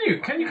 Oh, can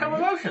you? Can you calm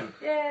emotion?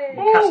 Yay!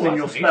 Oh, Casting that's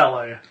your neat. spell,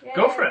 are you? Yay.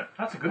 Go for it.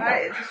 That's a good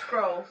Right, one. it's a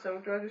scroll, so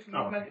do I just use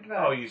Oh. magic device?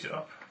 Oh, use it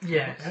up.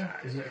 Yes.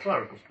 Is it a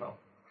clerical spell?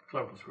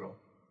 Clerical scroll?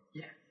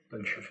 Yeah.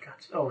 Then shush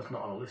cats. Oh, it's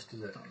not on a list,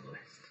 is it? It's on the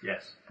list.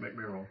 Yes. Make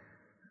me roll.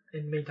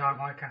 In the meantime,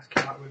 I cast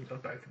Cure Light Wounds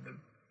on both of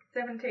them.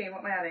 17,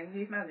 what am I adding?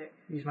 Use magic.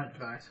 Use magic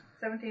device.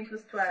 17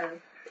 plus 12.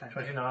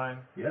 29.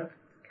 Yeah.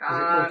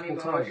 Calm multiple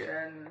target?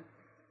 emotion.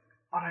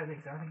 I don't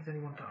think so. I think it's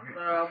only one target.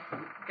 Well,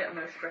 get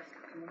no stress.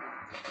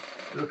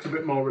 It looks a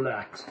bit more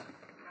relaxed.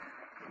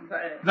 Is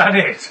that it? That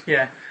it.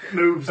 Yeah. It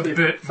moves A the-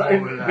 bit so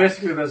more relaxed.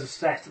 basically, there's a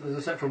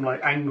set from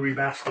like Angry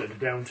Bastard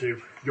down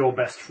to Your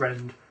Best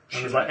Friend,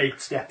 and there's like 8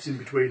 steps in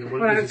between. And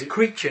Well, it's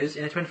creatures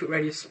in a 20-foot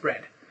radius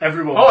spread.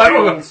 everyone. Oh,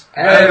 everyone. feels-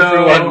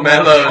 Everyone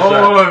mellows.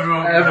 Oh,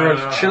 everyone.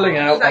 Everyone's chilling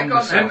out Is that on the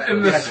gone sofa. now?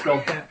 In the Yes,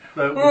 gone.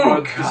 The Oh,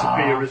 words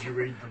disappear as you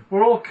read them.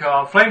 We're all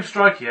calm. Flame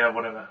strike, yeah,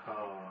 whatever.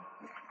 Oh.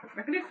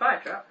 I can do fire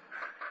trap.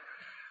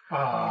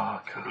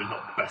 Ah, Probably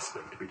not the best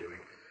thing to be doing.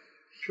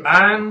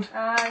 And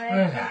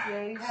I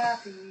make you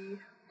happy.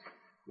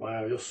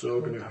 Wow, you're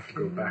so going to have to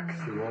go back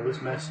through all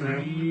this mess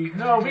now.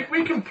 no,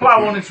 we can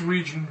plough on its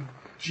region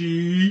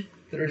G.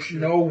 There's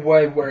no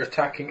way we're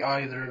attacking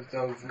either of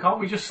those. Can't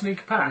we just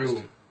sneak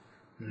past?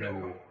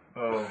 No.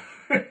 Oh.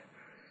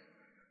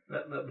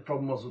 The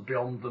problem was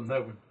beyond them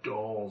there were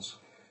doors.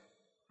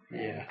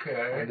 Yeah.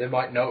 Okay. And they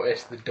might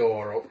notice the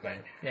door opening.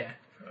 Yeah.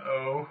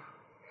 Oh.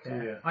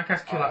 Yeah. Yeah. I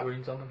cast Cure Light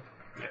Wounds on them.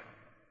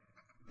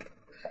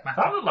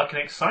 That looked like an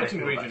exciting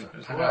They feel region better.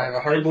 as And well. I have a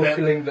horrible Their-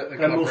 feeling that the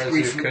their most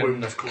Calabrese recent can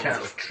wounds closed.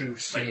 cast true They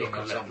seeing look a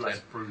or little something. less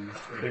bruised.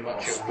 Pretty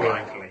much it will.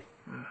 sprightly.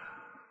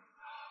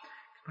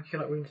 My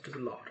Cure Light Wounds does a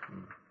lot.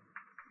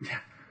 Yeah.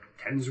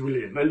 10's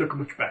brilliant. They look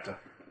much better.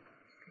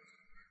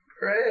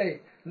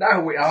 Hooray!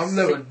 Now we arm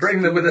them and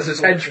bring them with us as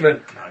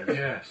henchmen.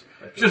 Yes.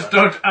 Just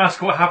don't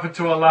ask what happened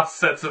to our last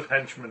sets of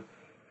henchmen.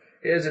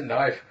 Here's a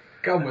knife.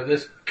 Come with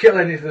us. Kill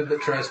anything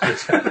that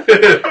trespasses. Simple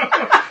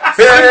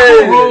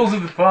rules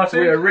of the party.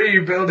 We are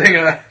rebuilding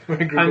a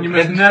group And you of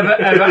must henchmen. never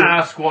ever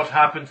ask what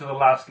happened to the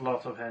last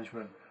lot of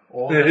henchmen.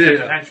 Or the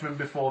set of henchmen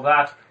before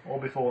that, or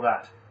before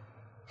that.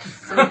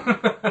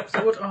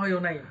 So what are your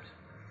names?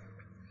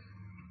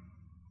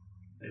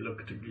 They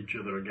look at each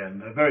other again.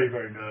 They're very,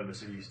 very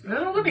nervous and used to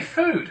There's not going to be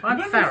food. I'm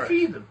We're not gonna Farrah.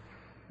 feed them.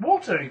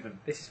 Water even.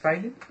 This is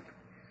Phelan.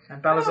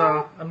 And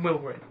Balazar and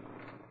Wilbury.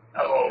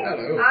 Oh.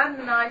 Hello. I'm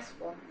the nice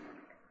one.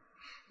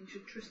 You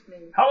should trust me.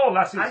 Hello,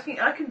 lassies.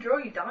 I can draw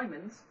you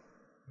diamonds.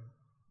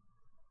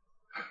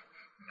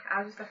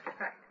 I'll just have to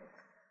practice.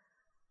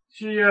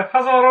 She has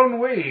her own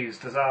ways,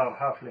 does our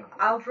halfling.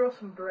 I'll draw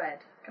some bread.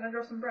 Can I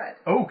draw some bread?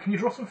 Oh, can you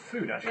draw some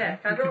food, actually? Yeah,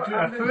 can I You could draw- do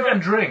I'm that. gonna Food draw-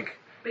 and drink.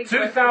 Big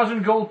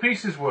 2,000 gold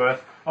pieces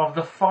worth of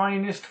the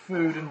finest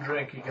food and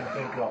drink you can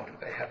think of.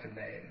 They have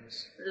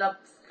names.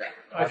 lobster.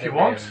 If you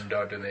want. Named,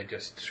 or do they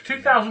just...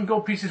 2,000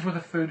 gold pieces worth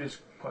of food is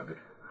quite good.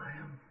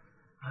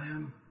 I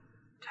am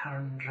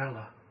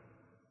Tarandrella.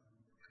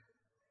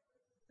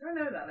 I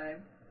know that name.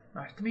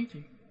 Nice to meet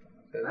you.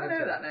 I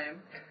know that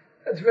name.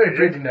 That's a very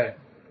pretty name.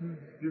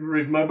 You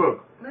read my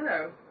book?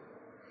 No.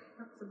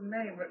 That's a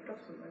name ripped off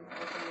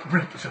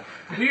something.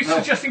 Are you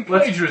suggesting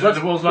Let's plagiarism at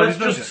the world's largest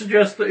just dungeon?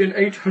 suggest that in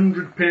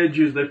 800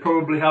 pages they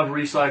probably have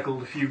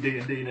recycled a few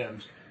D&D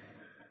names.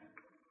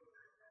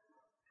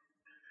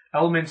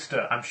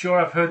 Elminster. I'm sure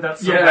I've heard that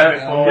somewhere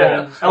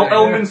before.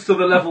 Elminster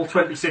the level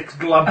 26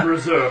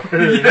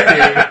 Glabreser.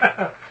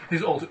 Yeah.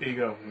 His alter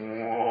ego.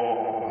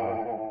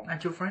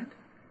 And your friend?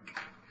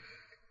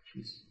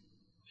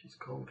 She's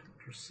called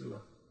Drusilla.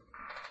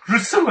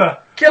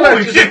 Drusilla! Kill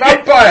her, she's a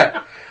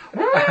vampire!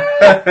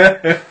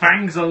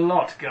 Fangs a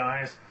lot,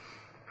 guys.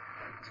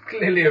 It's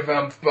clearly a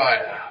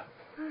vampire.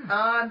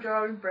 I'm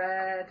drawing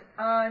bread.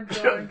 I'm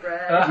drawing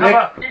bread. How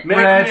about make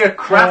bread, me a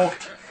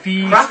craft- pork,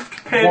 feast,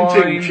 Craft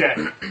painting wine. check.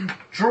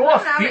 Draw a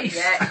Have it feast.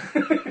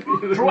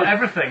 yet. Draw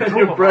everything. Draw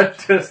Your the bread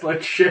tastes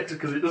like shit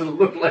because it doesn't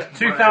look like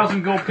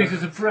 2,000 gold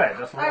pieces of bread.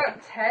 That's I what.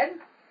 got 10.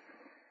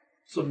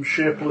 Some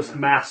shapeless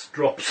mass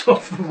drops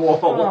off the wall.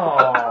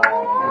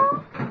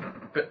 Oh,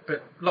 But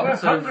we're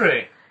lots of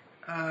hungry.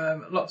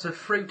 lots of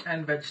fruit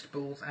and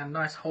vegetables and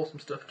nice wholesome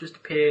stuff just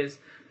appears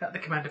at the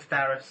command of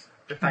Tharos.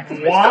 Thanks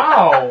to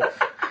Wow.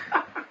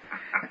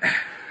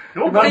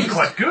 Your bread's Imagine-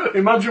 quite good.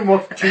 Imagine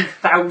what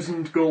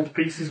 2,000 gold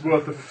pieces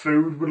worth of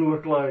food would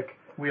look like.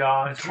 We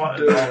are. It's quite.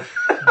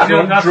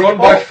 Drawn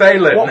by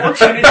Phelan. What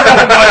you need to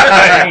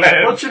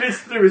do, what you need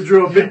to do is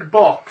draw a big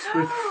box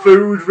with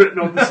food written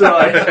on the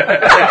side.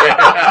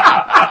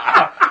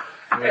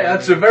 Yeah,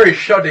 that's a very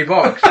shoddy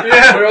box.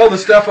 Where all the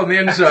stuff on the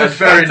inside is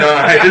very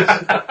nice.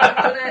 I've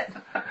done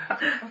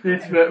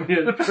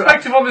it. The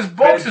perspective on this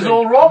box is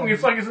all wrong.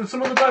 It's like it's in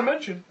some other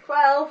dimension.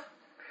 12.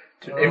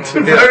 It's a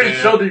very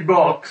shoddy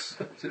box.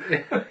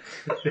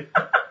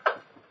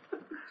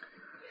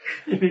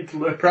 You need to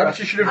look. Perhaps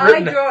you should have I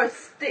written... draw a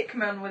stick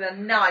man with a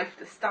knife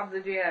to stab the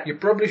GM. You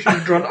probably should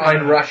have drawn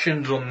iron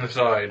rations on the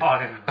side.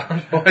 Iron.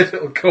 Otherwise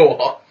it'll go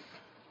off.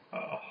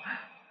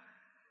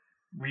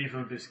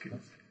 Weevil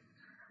biscuits.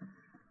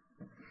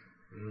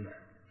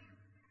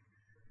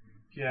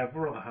 Yeah,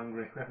 we're rather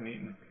hungry. We haven't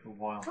eaten for a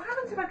while. What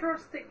happens if I draw a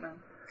stick man?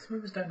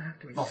 Smoothers don't have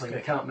to be. Nothing.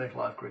 They can't make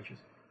live creatures.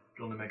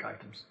 They only make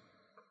items.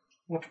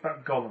 What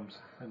about golems?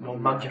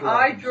 Non-magical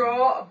I items.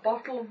 draw a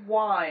bottle of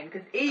wine,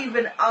 because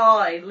even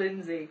I,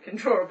 Lindsay, can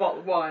draw a bottle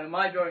of wine. Am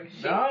I drawing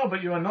shit? No,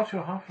 but you are not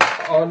your half.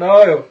 Oh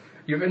no!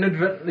 You've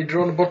inadvertently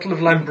drawn a bottle of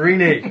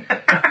Lambrini.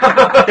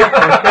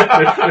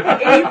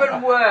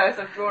 Even worse,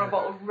 I've drawn a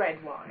bottle of red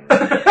wine.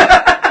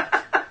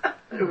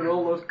 With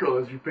all those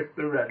colours, you picked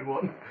the red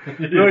one.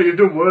 No, you've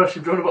done worse.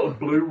 You've drawn a bottle of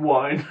blue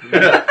wine.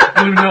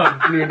 Blue nun.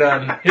 Blue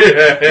Nun.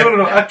 Yeah.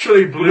 No,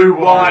 actually blue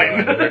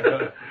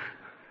wine.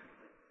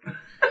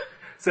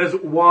 Says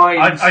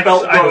wine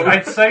spelt wrong.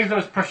 I'd save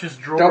those precious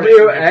drawings.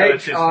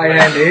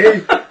 W-H-I-N-E.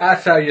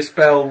 That's how you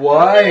spell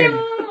wine.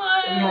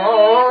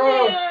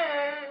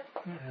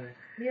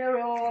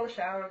 You're all a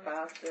shower of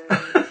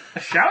bastards. A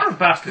shower of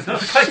bastards.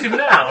 That's a collective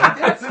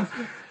noun.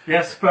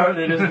 Yes,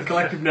 apparently it is. The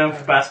collective noun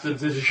for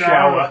bastards is a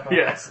Shower. shower.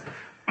 Yes.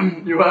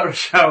 You are a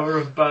shower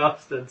of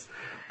bastards.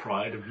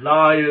 Pride of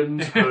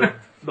lions, herd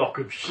flock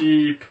of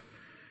sheep.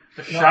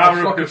 A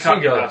shower flock of of good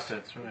seagulls.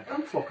 bastards. Right.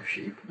 And flock of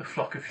sheep. A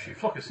flock of sheep.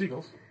 Flock of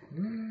seagulls.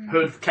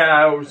 Herd of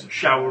cows,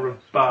 shower of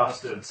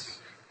bastards.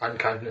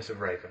 Unkindness of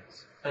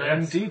ravens.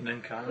 Indeed, There's a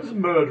unkindness.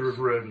 murder of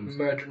ravens.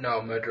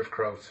 Murder of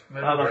crows.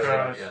 Ah, that's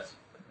right, Crows. yes.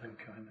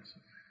 Unkindness.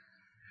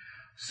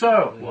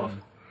 So, what?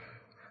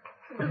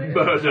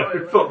 Murder.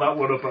 Who thought that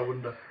one up, I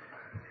wonder.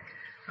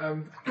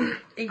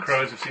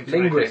 Crows have seen too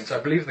many Linguists. things.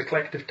 I believe the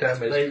collective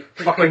term is They-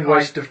 fucking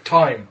waste of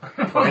time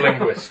of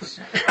linguists.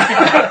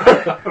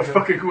 A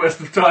fucking waste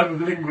of time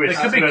with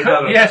linguists. They could be no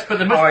cut, doubt. yes, but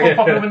they're much Oh, more yeah.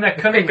 popular when they're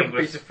cunning Pick up a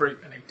piece linguists. of fruit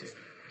and eat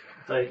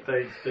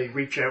it. They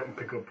reach out and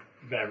pick up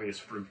various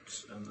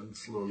fruits and then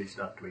slowly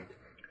start to eat.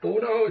 Oh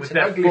no, it's With an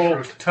their ugly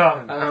forked fruit.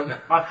 tongue.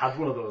 I've had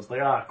one of those. They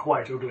are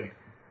quite ugly.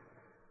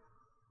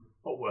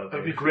 What were they?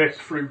 Ugly A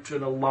grapefruit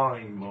and a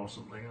lime or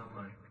something, aren't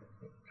they?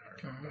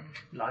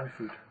 Lime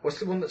fruit. What's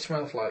the one that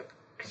smells like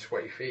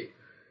sweaty feet?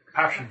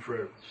 Passion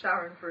fruit.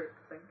 Showering fruit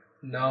thing.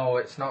 No,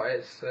 it's not.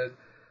 It's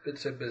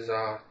a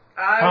bizarre.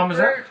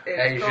 Parmesan? Fruit is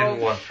Asian called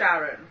one.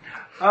 Sharon.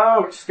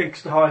 Oh, it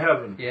stinks to high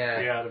heaven. Yeah.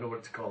 Yeah, I don't know what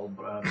it's called,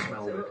 but I've What's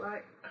smelled it it. look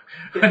like?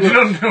 I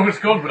don't know what it's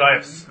called, but I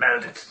have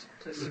smelled it.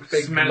 It's a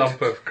big Smell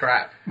lump it. of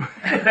crap.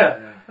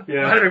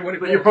 Yeah. I don't know what it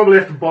But was. you probably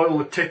have to boil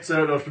the tits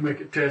out of to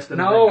make it taste anything.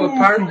 No,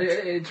 apparently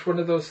it's one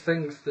of those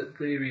things that's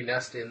really, really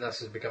nasty, and thus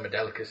has become a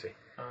delicacy.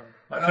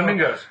 Like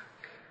flamingos.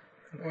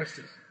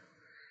 Oysters.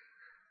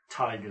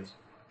 Tigers.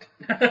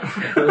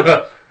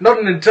 Not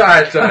an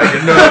entire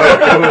tiger,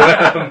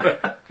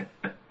 no.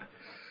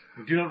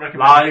 We do not recommend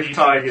Live eating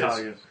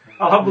tigers.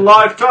 I'll have the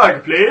live tiger,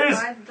 please.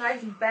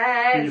 Tiger's You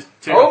bad. just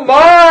take- Oh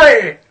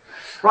my!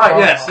 Right, Oh.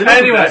 yes. enough of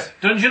Anyway, this.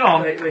 Dungeon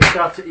on. They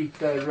start to eat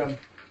their fruit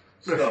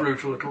a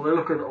little. They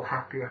look a little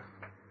happier.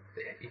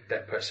 They eat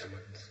their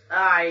persimmons.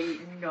 I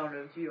eat none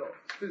of your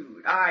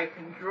food. I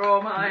can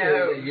draw my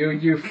own.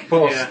 You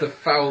force Yeah. the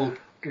foul I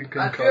drew a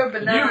concoction.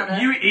 banana.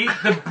 You eat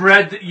the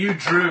bread that you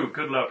drew.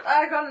 Good luck.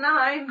 I got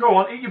 9. Go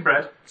on, eat your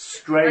bread. I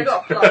Straight.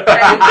 got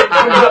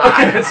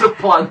plantain. It's a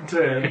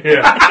plantain.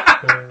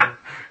 Yeah.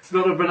 It's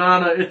not a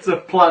banana, it's a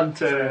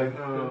plantain.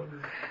 Oh.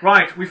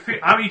 Right,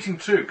 I'm eating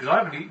 2 because I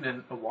haven't eaten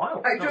in a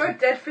while. I drew a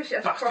dead fish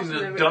at Fasting cross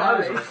the with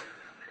dinosaurs.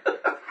 eyes.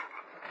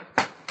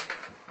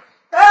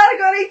 I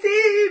got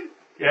 18!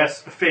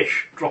 Yes, a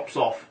fish drops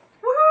off.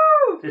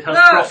 Woohoo! It has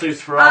No,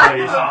 crosses for I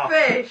eyes. have a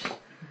fish.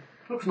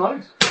 Looks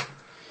nice.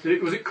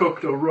 Was it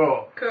cooked or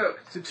raw?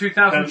 Cooked. Is it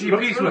 2,000 Looks GP's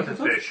really worth of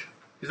good. fish?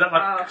 Is that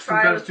like some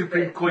try kind a of stupid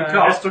little bit. coin No.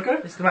 carp? Yes, okay.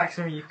 It's the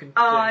maximum you can do.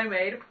 I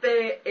made a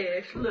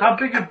fish. Look, How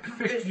big a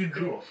fish did you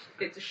draw?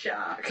 It's a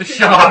shark. It's a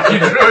shark. You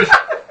drew it.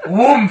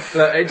 Woomph!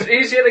 Look, it's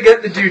easier to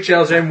get the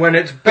details in when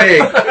it's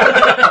big.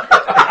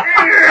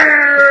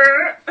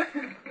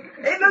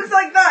 It looks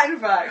like that, in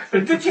fact.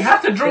 Did you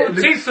have to draw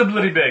the teeth so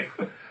bloody big?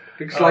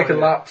 Looks like a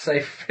lap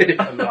safe fish.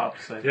 A larp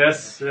safe.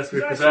 Yes, we Is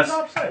that possess. a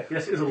larp safe?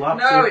 Yes, it is a lap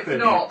No, safe it's fish.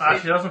 not.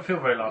 Actually, it doesn't feel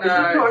very larp.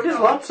 No, it is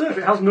not. lap safe.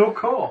 It has no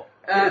core.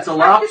 It's a Smack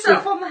lap yourself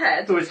safe. on the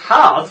head. So it's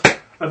hard,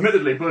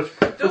 admittedly, but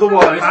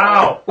otherwise.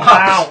 Ow!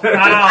 Ow!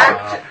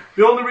 Ow!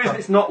 The only reason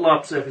it's not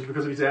lap safe is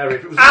because of its area.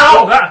 If it was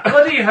Ow! That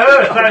bloody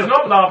hurt! That is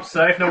not larp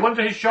safe. No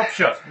wonder his shop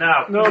shut.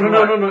 Now. No.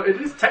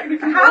 It is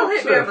technically Hal lap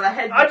hit me over safe. the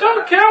head. I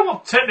don't care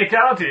what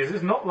technicality is.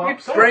 It's not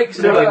larp safe. Breaks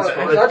No, it.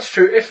 that's That's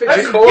true. If it's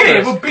That's a corner,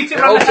 yeah, we'll beat him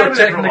it around the head also with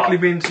it for a technically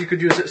while. means you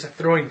could use it as a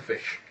throwing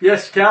fish.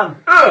 Yes, you can.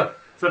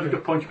 So if you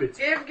could punch bits.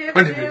 Give,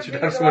 When did you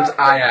have someone's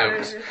eye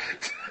out?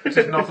 This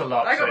is not a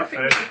larp I got my safe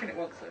finger fish. stuck in it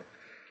once, though.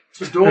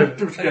 So don't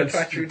do it again,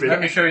 try to stupid. Let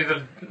me show you the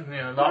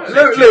larp safe.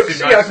 Look, juicy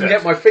see, I can mindset.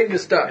 get my finger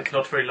stuck. It's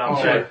not very larp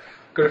Oh, safe.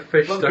 got a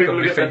fish Some stuck people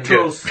on my get their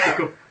finger.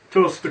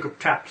 toes stuck up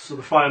taps so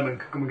the fireman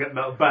can come and get them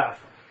out of the bath.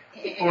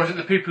 Or is it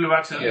the people who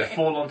accidentally Yeah.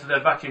 fall onto their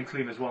vacuum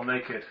cleaners while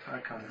naked?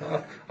 That kind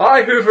of.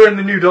 I hoover in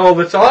the nude all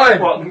the time.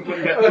 What? and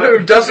Get, Who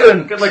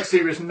doesn't? Get like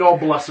serious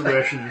knob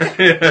lacerations.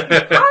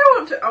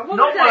 I want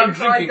Not to while day I'm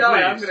before I drinking,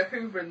 die, I'm please. going to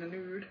hoover in the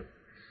nude.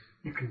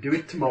 You can do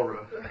it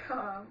tomorrow. I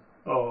can't.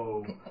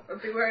 Oh. I'll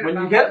be wearing When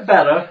a you bandage. get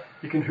better,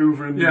 you can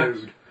hoover in the Yes.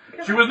 nude.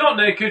 She was not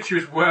naked, she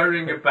was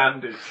wearing a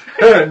bandage.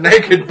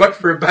 Naked, but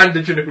for a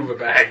bandage and a hoover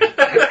bag.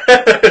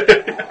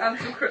 And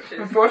some crutches.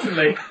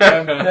 Unfortunately,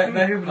 no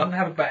Hoover doesn't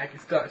have a bag.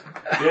 It's Dyson.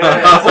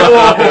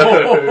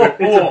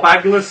 It's a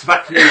bagless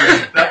vacuum.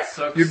 That's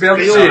so You'd be able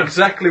to see scary.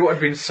 exactly what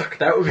had been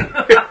sucked out of it.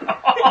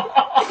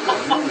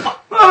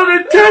 Oh,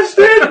 they're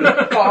testing!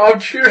 Oh, I'm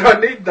sure I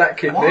need that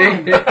kidney. Where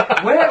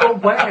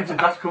did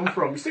that come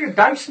from? You stick a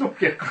Dyson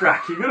up your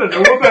crack, you're going to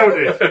know about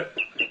it.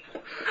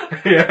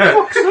 Yeah.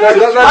 That's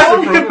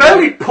That's you can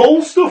barely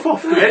pull stuff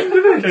off the end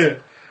of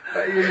it.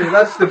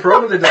 That's the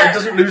problem. It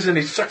doesn't lose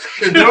any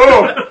suction.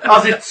 No,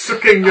 as it's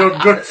sucking your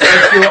guts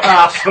out your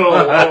asshole,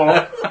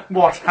 or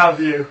what have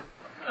you.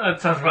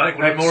 That sounds like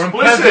way more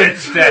Explicit.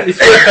 unpleasant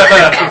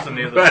death than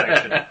the other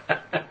section.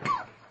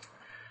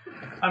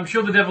 I'm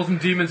sure the devils and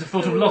demons have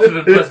thought of lots of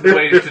unpleasant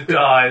ways to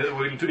die that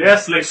will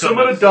Yes, inflict summon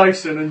a others.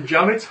 Dyson and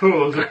jam its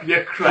hose up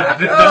your crack.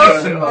 The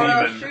Dyson Oh,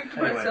 I'll demon. shoot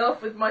Anyway.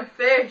 myself with my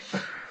fish.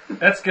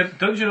 Let's get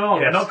Dungeon on.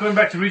 We're Yes. not going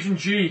back to Region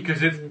G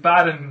because it's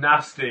bad and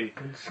nasty.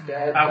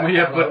 Instead, And we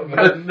have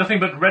nothing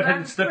but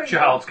redheaded That's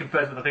stepchilds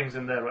compared to the things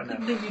in there right I now.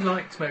 didn't think you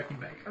liked smoking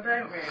bacon. I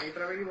don't really,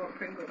 but I really want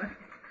Pringle now.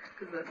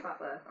 Because they're sat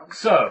there.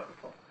 So,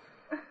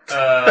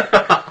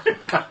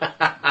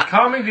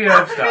 calming the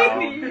herbs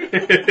down.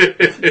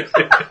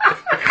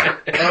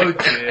 Oh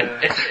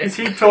dear. Is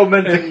he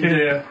tormenting you,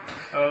 dear?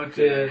 Oh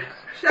dear.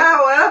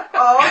 Shower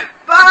of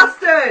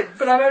bastards!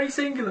 But I'm only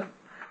singular.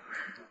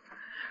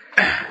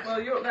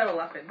 Well, you're up there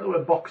laughing. That's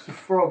where a box of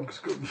frogs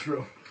comes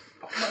from.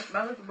 Much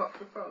mad as a box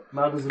of frogs.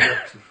 Mad as a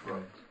box of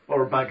frogs.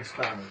 Or a bag of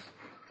spanners.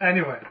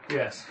 Anyway,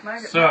 Yes.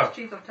 So-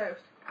 Cheese on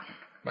toast.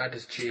 Mad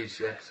as cheese,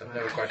 yes. I've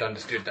never quite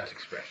understood that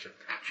expression.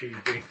 She's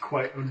being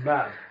quite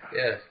unmad.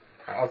 Yeah.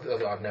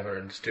 Although I've never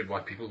understood why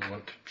people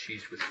want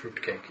cheese with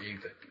fruitcake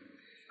either.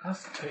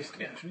 that's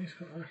tasty actually. It's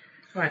quite nice.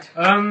 Right.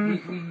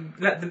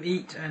 We let them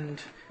eat and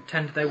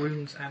tend to their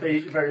wounds, and They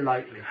eat very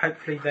lightly.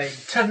 hopefully they.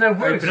 Tell no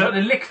words, don't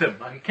they lick them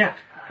like a cat?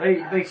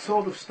 They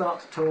sort of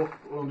start to talk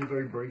only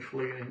very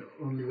briefly and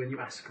only when you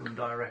ask them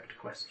direct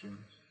questions.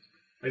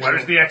 Where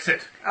is the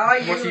exit? Are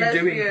you What are you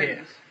lesbians? doing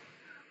here?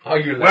 Are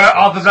you Where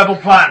are the rebel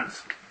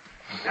plans?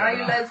 Are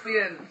you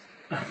lesbians?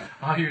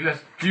 Are you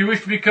Do you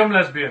wish to become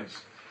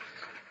lesbians?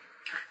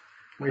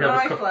 We Can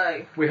I have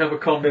play? we have a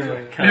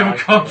contract. You have a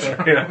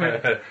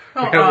contract.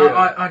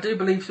 Oh, I do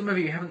believe some of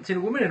you haven't seen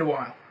a woman in a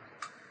while.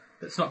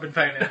 That's not been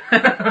phoning.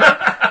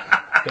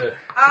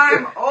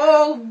 I'm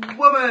all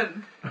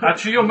woman.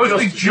 Actually, you're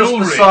mostly Just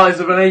jewellery. the size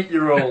of an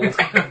 8-year-old.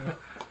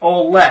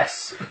 Or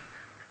less.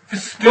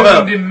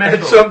 Festooned in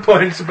metal. At some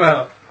point it's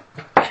about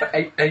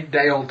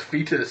 8-day-old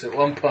fetus at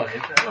one point.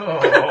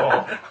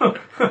 Oh.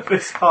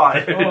 This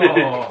high.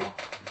 Oh.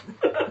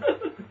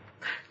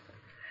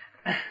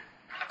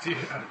 Dear,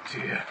 oh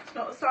dear. It's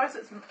not the size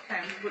that's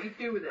counts, it's what you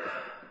do with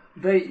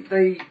it.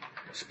 They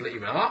Split you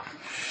in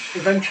half.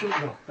 eventually,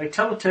 no, they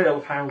tell a tale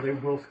of how they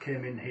both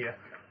came in here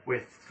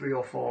with 3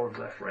 or 4 of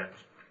their friends,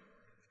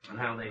 and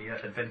how they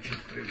adventured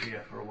through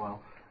here for a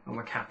while and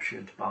were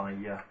captured by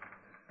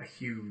a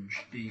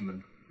huge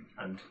demon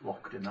and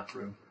locked in that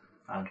room,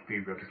 and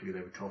periodically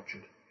they were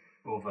tortured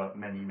over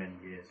many, many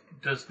years.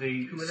 Does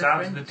the Who were their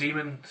sounds of the friends?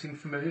 demon seem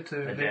familiar to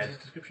They're James's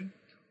dead. description?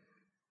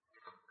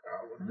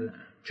 The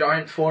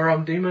giant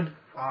four-armed demon.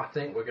 I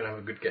think we're going to have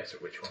a good guess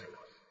at which one it was.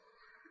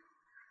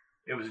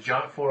 It was a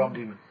giant four-armed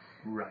demon.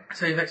 Right.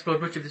 So you've explored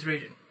much of this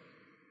region.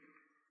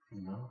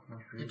 No, not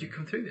really. Did you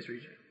come through this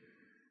region?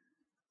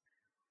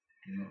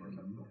 Do not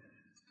remember.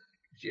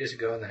 Years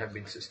ago, and they have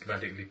been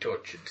systematically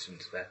tortured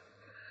since then.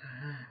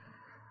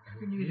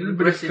 A A little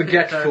bit of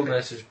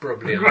forgetfulness is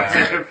probably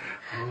allowed.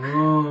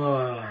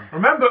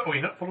 Remember? Oh,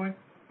 you're not following?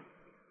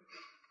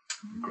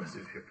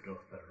 Aggressive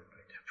hypnotherapy.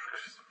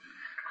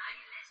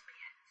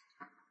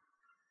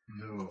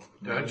 No.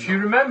 Don't you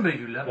remember,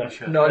 you lovely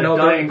child? No, no,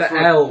 dying the for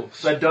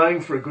elves. They're dying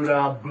for a good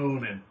hard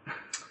boning.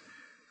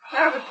 I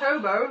have a toe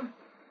bone.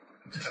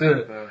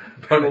 Well,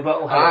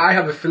 that'll help. I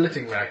have a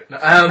filleting rack. No,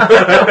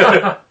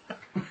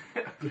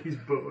 Please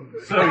bone me.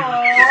 So,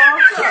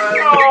 Oh,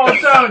 oh,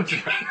 don't!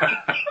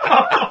 I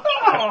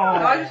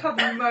just had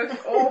the most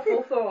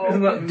awful thought.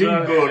 Isn't that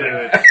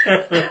deboning?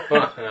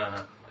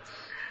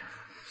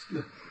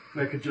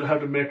 How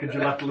to make a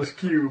gelatinous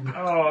cube.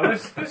 Oh,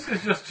 this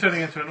is just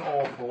turning into an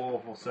awful,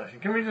 awful session.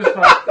 Can we just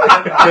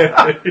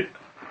like...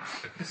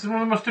 This is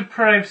one of the most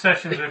depraved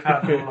sessions we've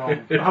had in a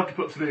long. I have to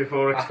put 3 or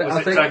 4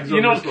 explicit think- tags You're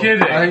on not this one.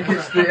 kidding. I think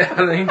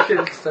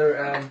it's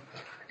the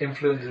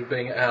influence of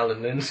being at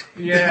Alan's.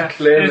 Yeah,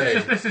 Clearly. it's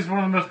just this is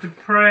one of the most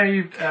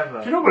depraved ever.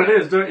 Do you know what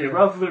it is, don't you?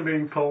 Rather than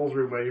being Paul's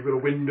room where you've got a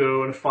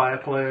window and a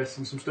fireplace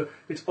and some stuff,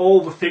 it's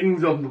all the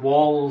things on the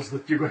walls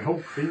that you're going, oh,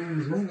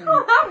 things. Ooh.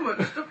 Not that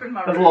much stuff in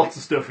my There's room. lots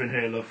of stuff in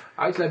here, love.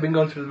 Actually, I've been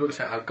going through the books.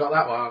 I've got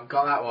that one. I've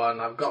got that one.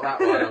 I've got that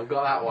one. I've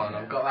got that one.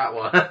 I've got that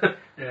one.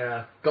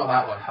 Yeah. Got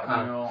that one.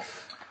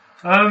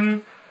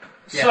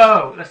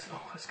 So let's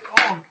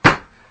get on.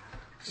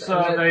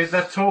 So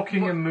they're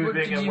talking and What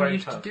moving did and you waiting.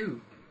 used to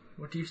do?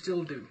 What do you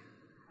still do,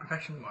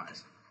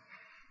 profession-wise?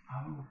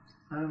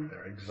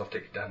 They're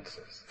exotic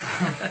dancers.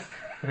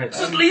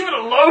 Just leave it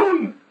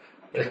alone.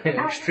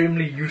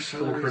 Extremely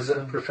useful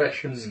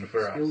profession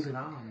for us. Skilled in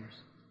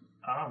arms.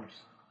 Arms.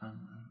 And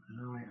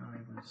I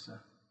was...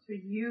 So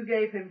you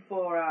gave him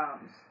 4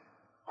 arms.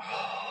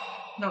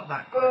 Not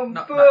that. Boom,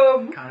 not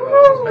boom, that kind of.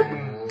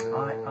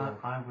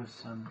 I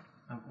was...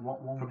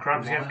 one For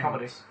Crimes Against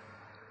Comedy.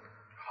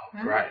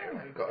 Right,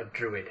 we've got a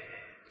druid.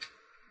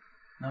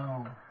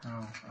 No.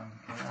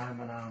 I'm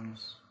an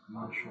arms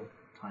martial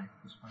type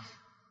as well.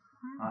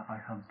 I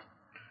hunt.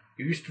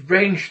 You used to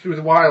range through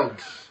the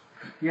wilds.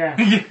 Yeah.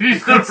 You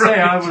Could say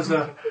I was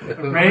a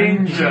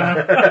ranger.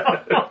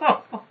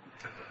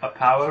 A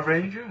Power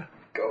Ranger?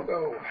 Go,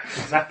 go.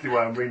 Exactly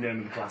why I'm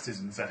renaming the classes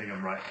and setting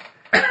them right.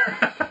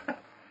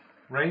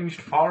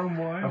 Ranged far and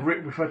wide.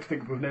 We've had to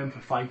think of a name for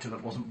fighter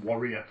that wasn't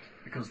warrior,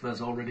 because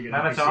there's already an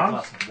NPC Man-at-arms?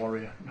 class of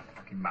warrior. No,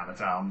 fucking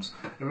man-at-arms.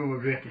 Everyone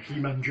would make a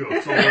He-Man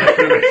jokes all the way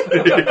through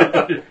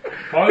it.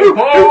 By Who the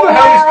the hell is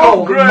power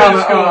called of the Man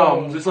at Grayskull.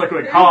 Arms? It's like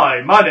going,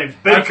 hi, my name's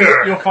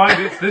Baker. You'll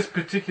find it's this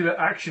particular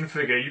action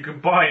figure you can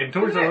buy in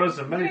Toys R Us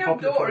and many Did he have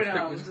popular daughter toy in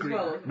stick arms with as green.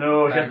 well?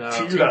 No, No.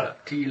 Tila.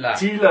 Tila.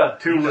 Tila.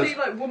 She Tula's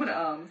like woman at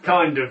arms.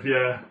 kind of,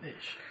 yeah.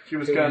 She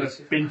was Who kind is-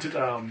 of bint at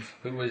arms.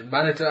 Who was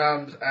Man at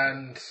Arms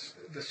and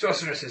the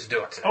Sorceress's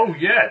daughter. Oh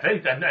yeah,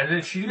 and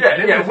then she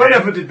Yeah,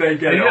 whenever did they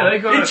get Yeah, on? they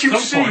got Did at you some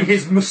see point.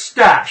 his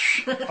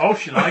moustache? Oh,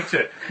 she liked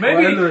it.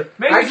 Maybe Well,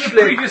 maybe it's the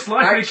previous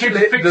life when he came to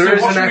fix there the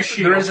is washing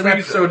machine. there or is an freezer.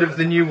 episode of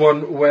the new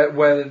one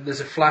where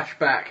there's a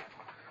flashback.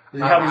 Does he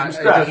have his He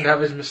moustache? doesn't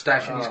have his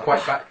moustache and he's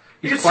quite bad.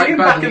 You He's can see quite him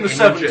back badly in the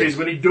injured. 70s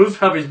when he does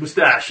have his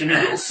moustache and his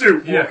little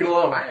suit Yeah. walking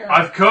along.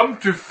 I've come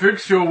to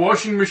fix your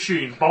washing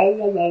machine.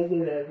 Oh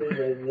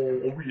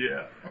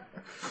yeah.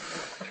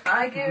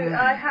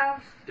 I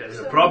have. There's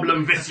a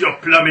problem with your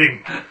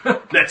plumbing.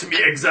 Let me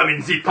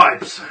examine the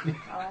pipes.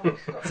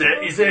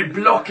 There is a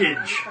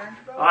blockage.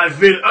 I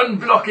will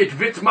unblock it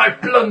with my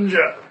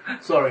plunger.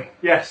 Sorry,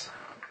 yes.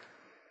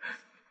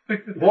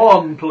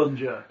 One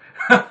plunger.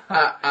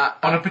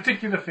 On a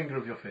particular finger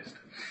of your fist.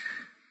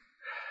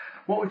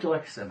 What would you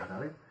like to say, my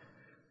darling?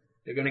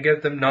 You're going to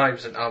give them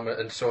knives and armor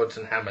and swords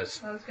and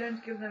hammers. I was going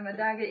to give them a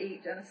dagger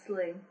each and a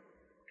sling.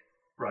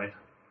 Right.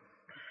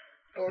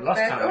 Or a Last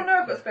spare. time- Oh no,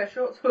 I've got a spare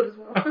short sword as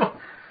well.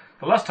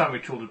 The last time we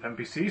tooled up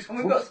NPCs. And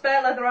we've got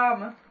spare leather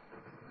armour.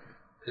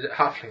 Is it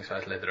halfling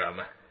size leather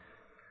armor?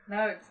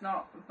 No, it's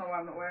not. It's not why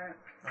I'm not wearing it.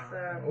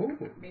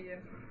 It's Ooh. medium.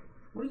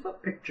 What is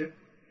that picture?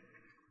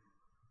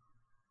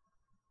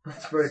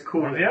 That's very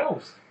cool. One of the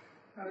elves.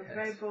 I was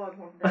very bored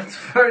one day. That's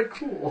very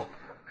cool.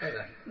 Hey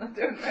there. I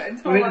don't know.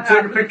 It's We all need I to take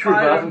had a was picture of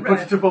fire that and put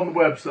red. it up on the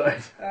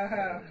website.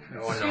 Uh-huh.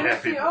 Oh, You no.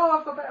 must see- oh,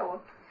 I've got a better one.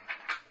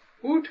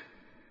 Wood.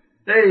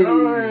 Hey!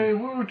 Hey,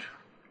 Wood.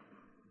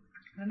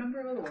 A number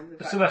of other ones. in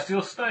The fact.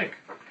 Celestial Snake.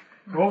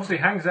 Who obviously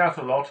hangs out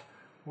a lot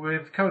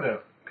with Kodo.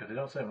 Because they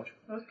don't say much.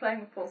 I was playing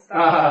with full stamps.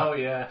 Ah. Oh,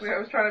 yeah. I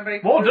was trying to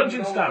make More room dungeon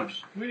with all of them.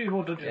 stamps. We need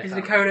more dungeon Is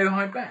the stamps. Kodo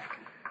hide back?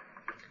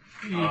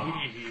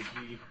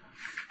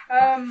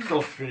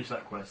 Still finish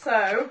that quest.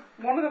 So,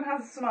 one of them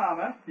has some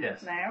armour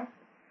Yes. now.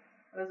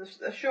 There's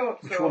a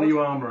short sword. Which one are you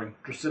armouring?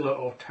 Drusilla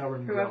or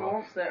Taran? Whoever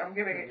wants it, I'm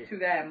giving it to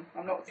them.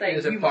 I'm not saying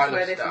Here's a you pile must of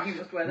wear this stuff. and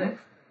you must wear this.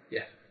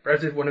 Yeah.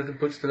 Whereas if one of them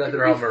puts the leather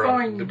Did we armor on,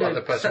 find the other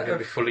a person set will of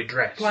be fully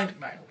dressed. Blind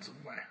mail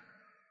somewhere.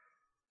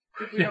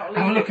 Did we Yeah, not have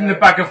a leave look it in the though?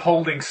 bag of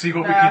holding, see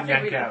what No, we I can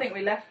think yank I out. think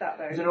we left that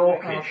though. Is it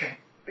orcish? Oh, okay.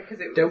 Because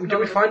it Did was we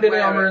none of find us any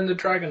wear armor it. in the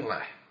dragon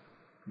lair?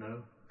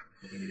 No.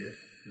 I think you did.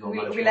 It's all We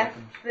magical left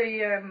items. the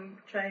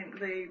chain,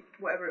 the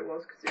whatever it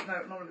was, because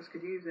none of us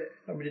could use it.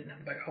 Oh, we didn't have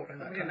the bag of holding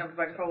that We didn't time. have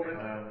the bag of holding.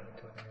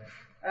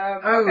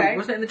 Oh, Okay.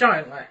 wasn't it in the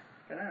giant lair?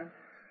 Don't know.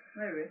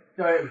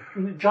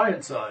 Maybe.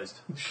 Giant sized.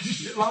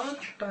 Is it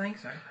large? Don't think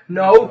so.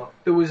 No,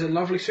 there was a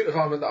lovely suit of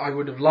armor that I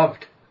would have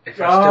loved if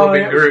I'd Oh, still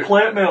been yeah, it was Groot.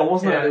 plate mail,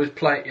 wasn't Yeah, it? there was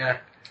plate, yeah.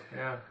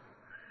 Yeah.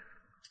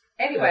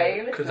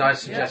 Anyway, Because listen. I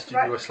suggested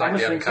Yeah, you were right.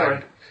 slightly I'm listening,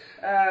 unkind.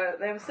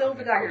 They have a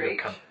silver dagger Oh,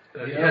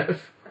 each, Yeah.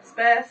 a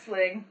spare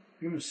sling,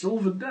 You have a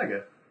silver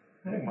dagger.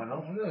 Oh, why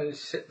not? No, he's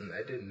sitting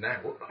there, didn't now.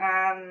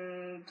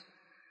 and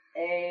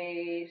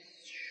a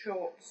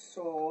short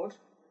sword,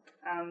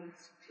 and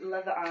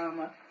leather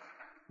armour.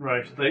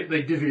 Right,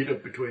 they divvy it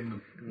up between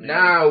them.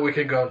 Now we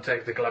can go and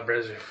take the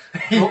Glabrezu.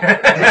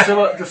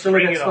 Drusilla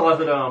Bring gets it the on.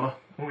 leathered armour.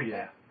 Oh,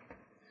 yeah.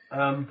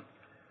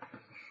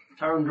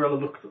 Tarandrella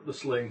looked at the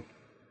sling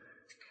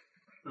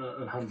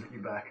and hands it you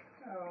back.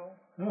 Oh.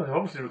 Oh, they've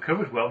obviously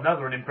recovered well. Now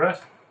they're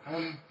unimpressed.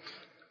 I'm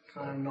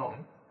not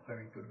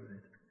very good with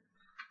it.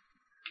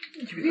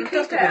 You keep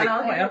it and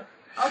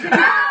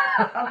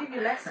I'll give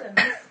you lessons.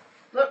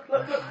 Look.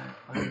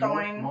 I'm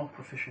Doing. not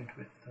proficient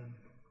with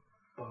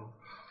bow.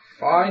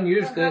 Fine,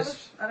 use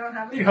this. I don't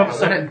have You have a I'll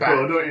second let it back.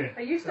 bow, don't you?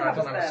 I used to I have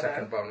a don't have a spare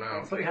second bow. bow now.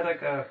 I thought you had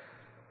like a...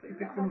 You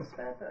don't have a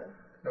spare bow.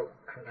 No,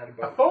 I haven't had a I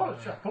bow.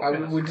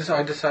 thought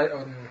I decided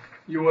on.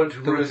 You weren't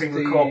There was ripping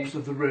the the- corpse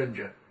of the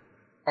ranger.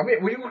 I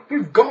mean,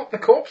 we've got the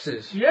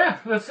corpses. Yeah,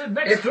 that's it.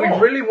 Next If door. we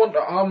really want to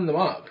arm them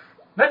up,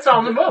 Let's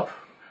arm them up.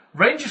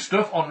 Ranger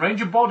stuff on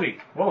Ranger body.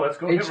 Well, let's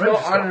go it's get Ranger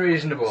not stuff.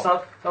 unreasonable.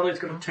 Sadly, it's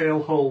got a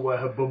tail hole where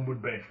her bum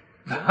would be.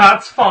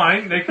 That's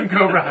fine. They can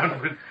go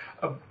around with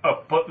a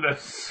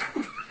buttless.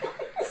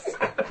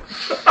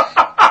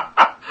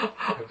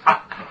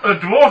 A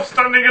dwarf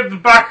standing at the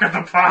back of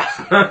the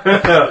path.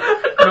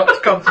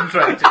 Not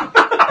concentrating.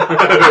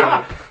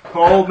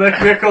 Paul, make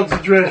me a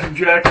concentration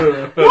check.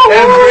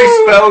 Every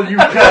spell you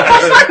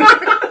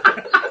cast.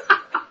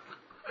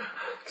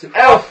 It's an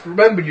elf.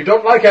 Remember, you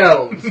don't like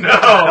elves. No.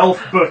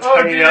 Elf butt Oh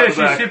hanging dear, out the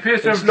she back.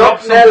 appears to It's have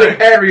dropped not nearly something.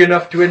 hairy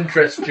enough to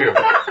interest you.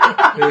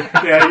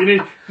 Yeah,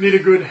 you need a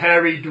good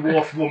hairy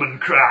dwarf woman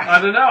crack.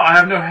 I don't know. I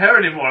have no hair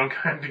anymore. I'm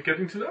kind of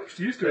getting to know. I'm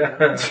used to it.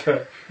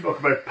 Talk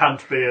about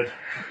pant beard.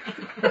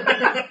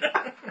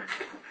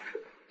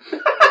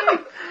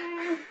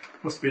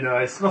 Must be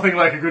nice. Nothing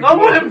like a good Not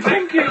what I'm dwarf.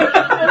 thinking.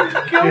 I need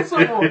to kill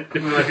someone.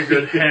 Nothing like a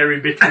good hairy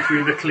bit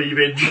between the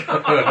cleavage.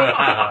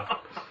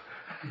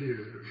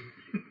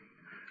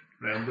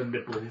 Round the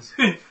nipples.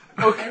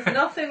 There's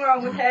nothing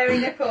wrong with hairy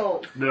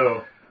nipples.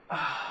 No.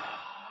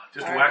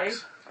 Just Apparently.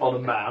 wax. on a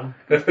man.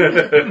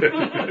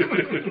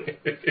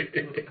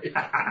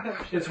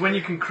 It's when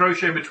you can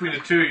crochet between the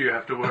two you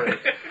have to worry.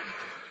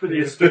 When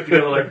you're stuck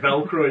together like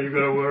Velcro, you've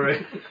got to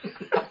worry.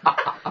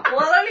 Well,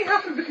 that only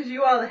happened because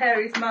you are the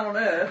hairiest man on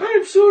earth.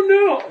 I'm so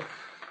not.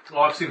 Oh,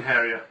 I've seen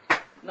hairier.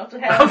 Not a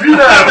hair. Have you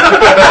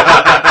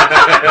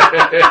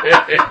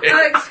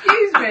now?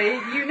 Excuse me,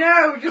 you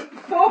now just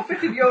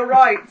forfeited your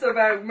rights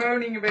about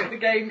moaning about the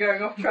game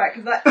going off track,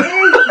 because that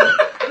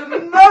is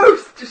the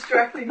most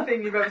distracting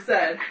thing you've ever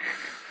said.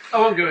 I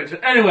won't go into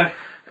it. Anyway,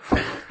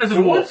 there's a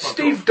Well, war. what's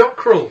Steve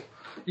Dockrell?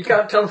 You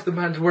can't tell if the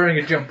man's wearing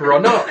a jumper or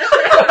not.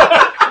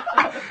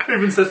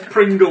 Even says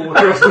Pringle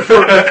across the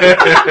front.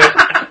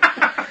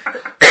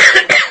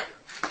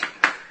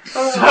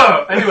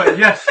 So, anyway,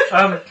 yes,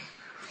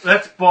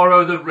 let's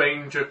borrow the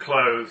ranger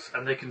clothes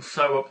and they can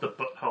sew up the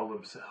butthole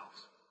themselves.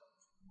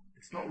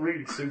 It's not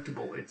really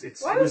suitable.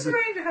 It's Why does the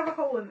ranger have a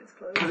hole in its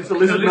clothes? It's a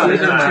lizard man.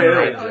 Lizard man tail.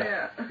 ranger. Oh,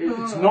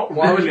 yeah. It's not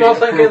Well, I was really more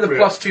thinking of the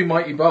appropriate. +2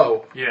 mighty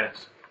bow,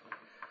 Yes.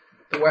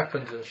 the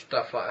weapons and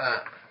stuff like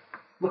that.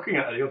 Looking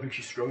at her, I don't think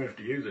she's strong enough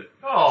to use it.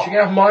 Oh, She can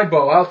have my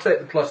bow. I'll take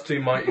the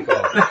 +2 mighty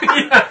bow.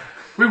 yeah.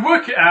 We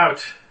work it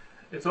out.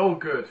 It's all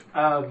good.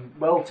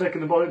 Well,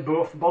 taking the body,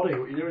 both the body.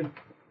 What are you doing?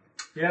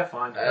 Yeah,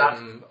 fine.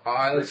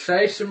 I'll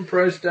say some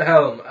prayers to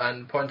Helm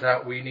and point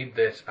out we need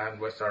this, and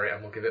we're sorry,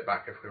 and we'll give it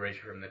back if we raise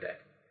you from the dead.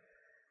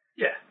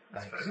 Yeah.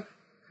 Thanks.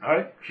 All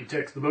right. She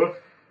takes the bow.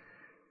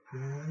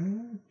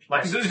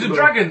 Like the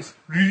dragons.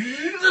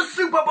 The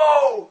Super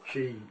Bowl.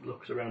 She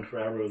looks around for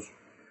arrows.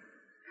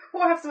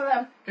 What happens with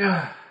them?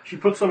 Yeah. She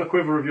puts on a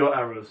quiver of your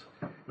arrows.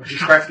 And she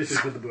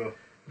practices with the bow.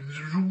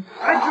 Can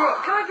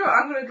I draw?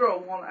 I'm going to draw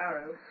one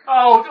arrow.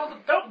 Oh,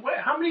 don't wait.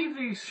 How many of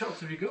these shots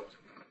have you got?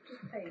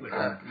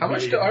 How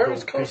much do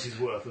arrows cost? Pieces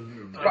worth,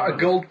 isn't it? About a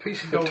gold piece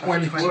for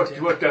 20. It's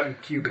worked out in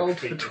cubic Gold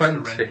for feet. It's 20.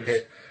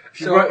 horrendous.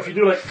 So, If you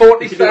do like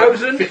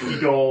 40,000?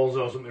 $50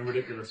 or something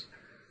ridiculous.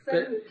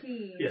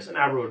 17. Yes, an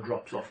arrow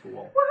drops off the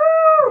wall.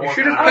 Woohoo! You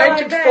should have I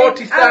painted made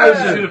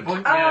 40,000. Should have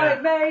pointed. I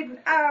Yeah. made an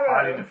Highly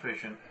arrow.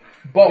 inefficient.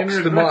 Box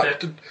You're the gonna mark regret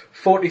to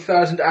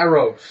 40,000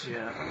 arrows.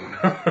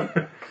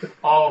 Yeah.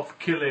 Of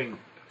killing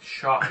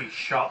sharpness.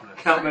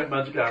 Can't make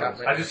magic arrows.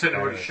 make- I just said the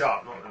word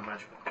sharp, not the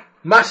magical.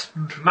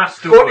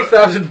 Masterwork.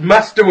 40,000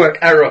 masterwork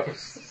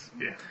arrows.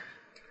 Yeah.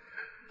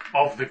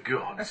 Of the A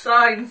gods.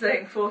 sign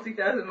saying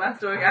 40,000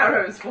 masterwork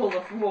arrows fall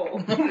off the wall.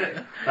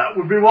 That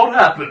would be what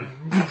happened.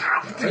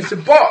 It's a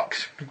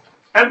box.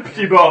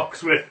 Empty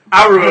box with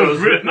arrows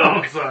written on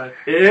it. outside.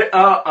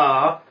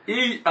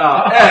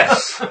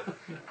 A-R-R-E-R-S.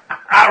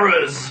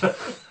 Arrows.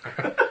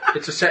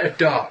 It's a set of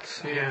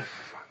darts. Yeah.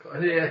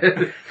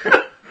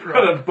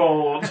 Got a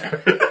board.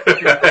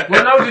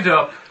 We're loaded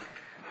up.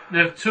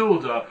 They're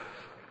tooled up.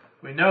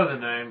 We know the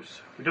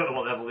names. We don't know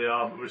what level they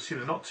are, but we assume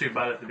they're not too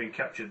bad if they've been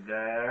captured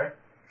there.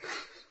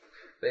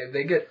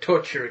 They get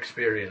toucher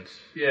experience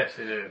Yes,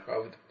 they do.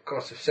 over the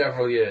course of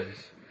several years.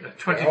 The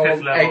They're 25th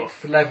all level.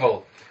 8th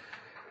level.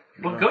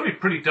 Well, it's got to be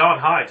pretty darn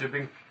high to have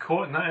been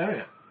caught in that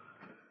area.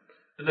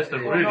 Unless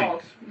they're Or really...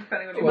 not,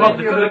 depending on your Well, weight.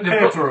 they've You've got a got to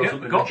paper or get-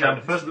 something got to there in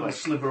jam the first a little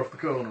place. sliver off the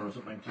corner or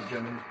something to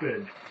jam in the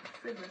page.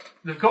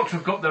 They've got to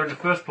have got there in the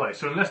first place.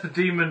 So unless the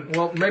demon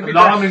Well, maybe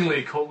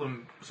alarmingly caught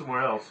them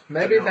somewhere else.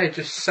 Maybe you know. they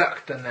just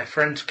sucked and their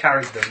friends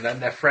carried them, then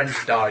their friends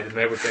died and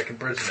they were taken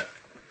prisoner.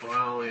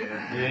 Well,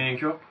 yeah. Yeah,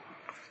 sure.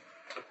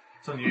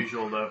 It's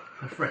unusual, though.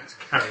 The friends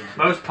carried.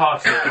 Most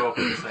parties go up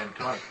at the same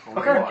time.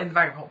 Okay. In the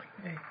bag of holding.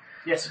 Yeah.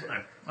 Yes,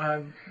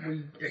 no.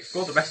 We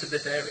explored the rest of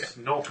this area.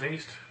 North and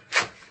east.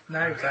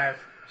 No, south.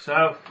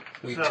 So...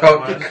 We south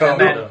took and the west.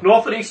 corner.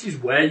 North and east is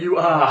where you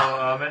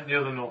are. I meant the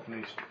other north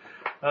and east.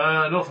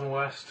 North and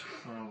west.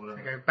 Oh, We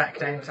whatever. go back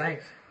down south.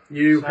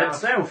 You South. head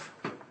south.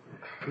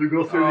 We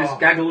go through this Oh.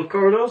 gaggle of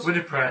corridors. We're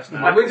depressed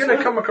now. Are we going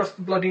to come across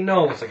the bloody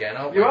gnolls again,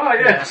 aren't we? You are,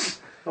 yes.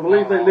 I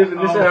believe they live in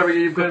this area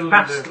you've got to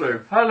pass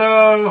through.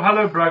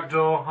 Hello,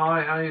 Bragdor.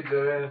 Hi, how you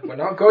doing? We're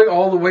not going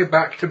all the way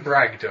back to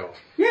Bragdo.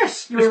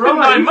 Yes, you It's been 9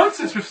 arrive. months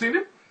since we've seen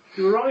him.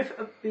 You arrive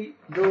at the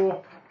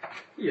door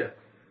here,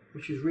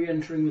 which is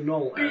re-entering the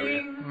knoll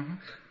area.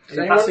 Are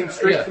you passing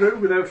straight through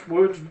without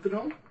words with the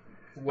knoll?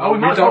 Well, we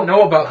we might don't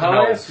know about the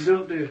Ah, yes, you gnolls.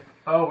 don't do.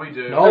 Oh, we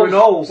do. No. There are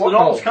knolls. The What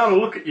knolls knolls? kind of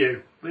look at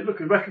you. They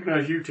look and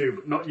recognise you two,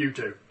 but not you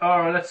two.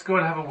 Alright, let's go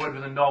and have a word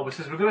with the knoll. It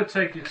says we're going to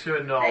take you to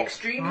a knoll.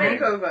 Extreme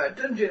Makeover,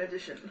 Dungeon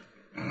Edition.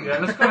 Yeah,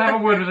 let's go and have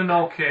a word with the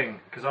Knoll King,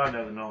 because I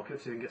know the Knoll King,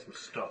 so he can get some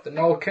stuff. The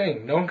Gnoll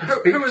King. No one can Who-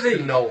 speak who is to he?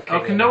 the Gnoll King. Oh,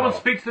 can no one anymore.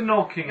 speak to the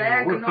Knoll King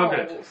They're anymore? We're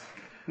buggered. gnolls.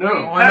 No,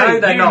 I know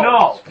they're do you gnolls.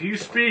 Knoll? Do you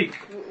speak?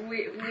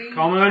 We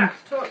Common,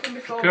 have talked to them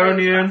before.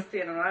 Kernian,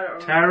 Bastian, and I don't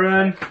remember.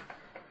 Terran,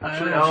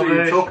 Actually,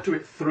 Elvish. you talk to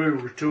it through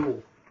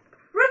Ratul.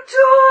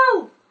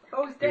 Ratul!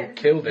 Oh, he's You dead.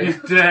 killed He's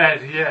it.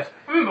 dead, yes.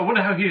 I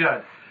wonder how he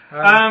died.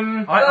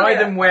 I eyed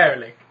them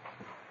warily.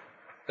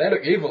 They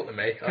look evil to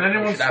me. Can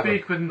anyone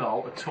speak with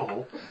Knoll at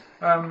all?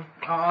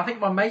 I think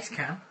my mace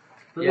can.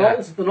 The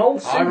Yeah.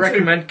 knolls I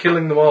recommend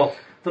killing them all.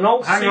 The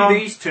knolls Hang see on.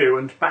 these two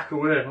and back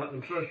away and let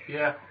them through.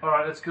 Yeah,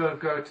 alright, let's go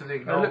to the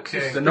Knoll looks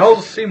King. The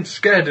Gnolls seem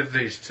scared of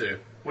these two.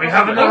 We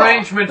have an They're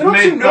arrangement not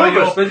made too by your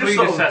nervous. They just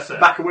sort predecessor. of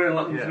back away and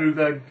let them Yeah. through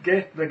their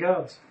gate, their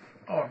guards.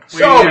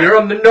 So, you're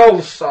on the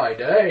Knoll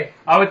side, eh?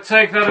 I would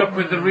take that up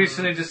with the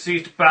recently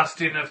deceased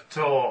Bastion of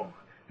Torm,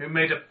 who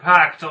made a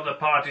pact on the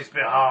party's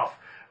behalf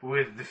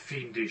with the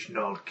fiendish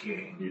Knoll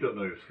King. You don't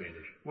know who's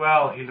fiendish.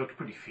 Well, he looked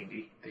pretty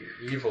fiendy.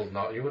 The evil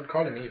Knoll. You wouldn't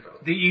call him evil.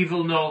 The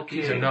evil Knoll King.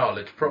 He's a Knoll.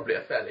 It's probably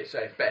a fairly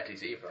safe bet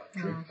he's evil.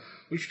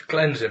 We should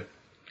cleanse him.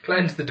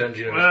 Cleanse the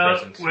dungeon of his Well,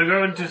 presence. we're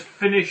going to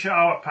finish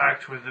our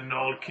pact with the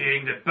Knoll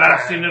King, the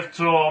Bastion of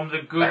Torm,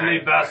 the goodly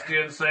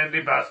Bastion,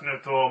 saintly Bastion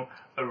of Torm,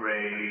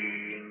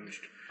 arranged.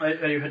 Are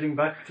you heading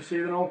back to see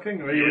the Knoll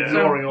King, or are you Yeah.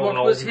 ignoring So all what the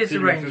Knolls was and his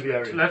continuing through the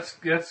area?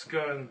 Let's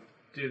go and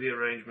do the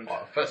arrangement.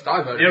 Well, first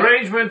I've heard The of it.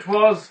 arrangement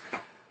was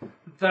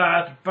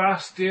that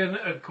Bastion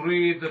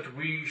agreed that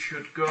we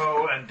should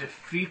go and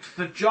defeat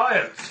the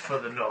giants for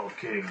the Knoll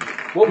King.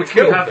 What we We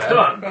killed have them.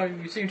 done. Well,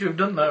 you seem to have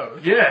done those.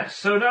 Yes,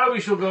 so now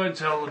we shall go and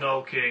tell the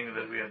Knoll King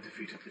that we have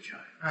defeated the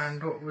giants.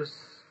 And what was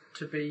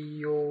to be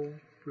your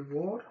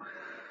reward?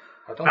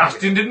 I don't think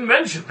Bastion didn't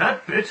mention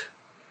that bit.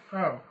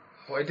 Oh.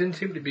 well, he didn't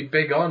seem to be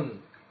big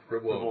on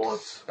rewards.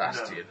 Rewards,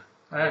 Bastion.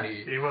 no. And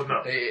He was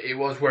not. he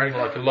was wearing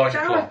like a Shower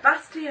loincloth.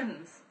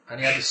 bastions. And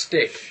he had a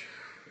stick.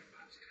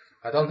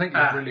 I don't think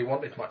he really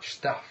wanted much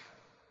stuff.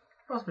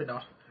 Possibly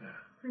not.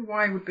 I mean,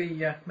 why would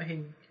be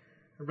making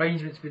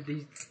arrangements with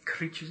these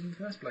creatures in the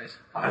first place?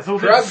 I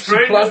thought it was Perhaps he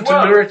strange planned as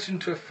well. to lure it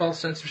into a false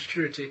sense of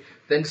security,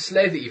 then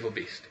slay the evil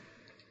beast.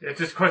 It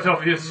is quite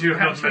obvious you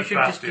have Perhaps not we met should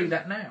just do Bastion,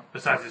 that now.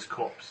 besides his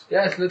corpse.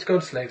 Yes, let's go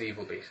and slay the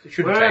evil beast. It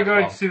shouldn't We're take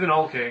going long. to see the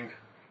Knoll King.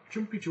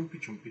 Chumpy, chumpy,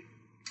 chumpy.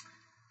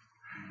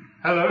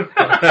 Hello.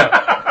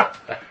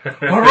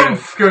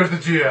 Harumph goes the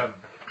GM.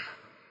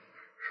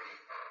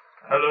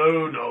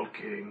 Hello, Knoll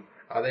King.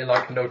 Are they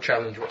like no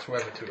challenge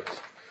whatsoever to us?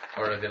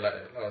 Or are they like,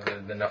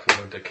 enough of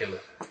them to kill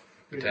us?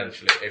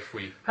 Potentially, if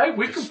we... Hey,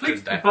 we just completed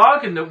stood the there.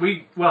 bargain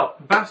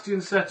that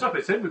Bastion set up.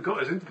 It said we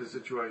got us into this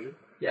situation.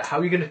 Yeah, how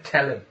are you going to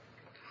tell him?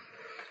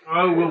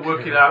 Oh, we'll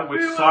work it out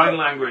with sign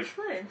language.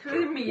 Explain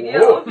through the media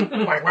Whoa. of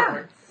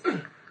dance.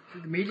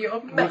 The media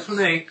of Works for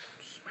me.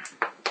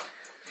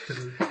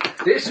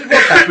 This is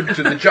what happened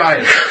to the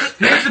giants.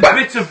 Here's a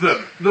bit of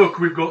them. Look,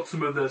 we've got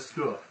some of their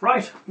stuff.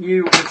 Right,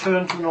 you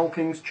return to the Knoll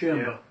King's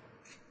chamber.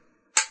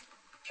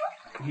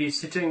 He's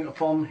sitting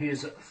upon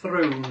his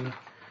throne.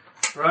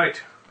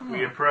 Right,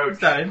 we approach.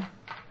 Down.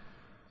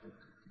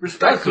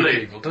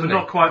 Respectfully, evil, but doesn't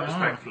not it? quite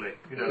respectfully.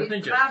 You know,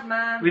 Ninja. Bad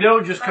man. we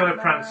don't just kind of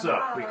Bad prance man.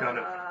 up. We kind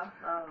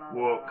of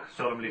walk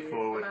solemnly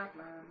forward.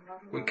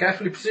 We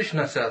carefully position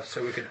ourselves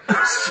so we can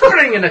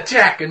spring an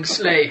attack and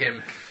slay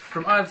him.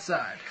 From either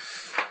side.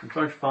 I'm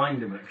trying to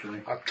find him, actually.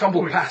 I'll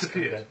tumble he's past him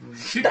disappeared. then.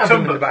 Stab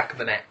him in the back of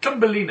the neck.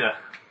 Tumbelina.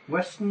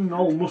 Western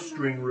Knoll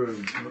Mustering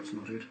Room. That's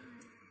not it.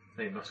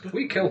 They must have.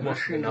 We killed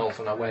Mushroom Knolls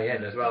on our way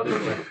in as well,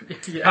 didn't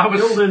we? That was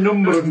Killed a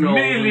number of Knolls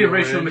merely a on the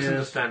way racial in,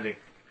 misunderstanding.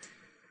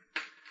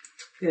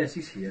 Yes,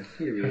 he's here.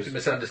 Here he It was a is.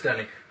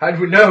 misunderstanding. Had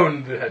we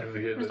known that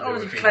we Must had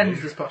honestly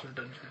cleanse this part of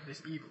the dungeon of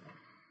this evil.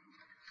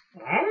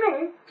 Oh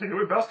no! Take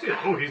away Bastion.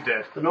 Oh, he's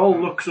dead. The Knoll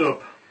looks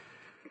up.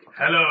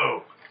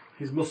 Hello.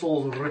 His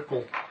muscles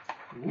ripple.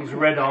 His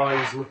red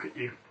eyes look at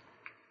you.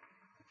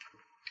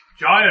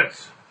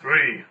 Giants.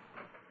 3.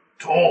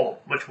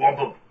 Tall. Much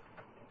wampum.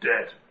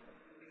 Dead.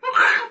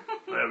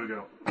 There we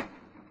go.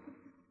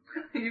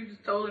 You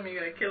just told him you're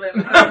going to kill him.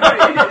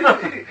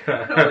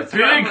 That was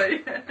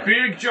family.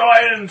 Big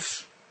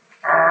giants.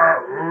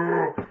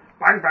 Bang,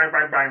 bang,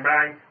 bang, bang,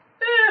 bang.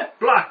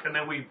 Black. And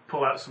then we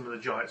pull out some of the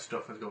giant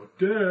stuff and go,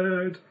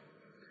 dead.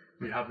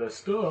 We have their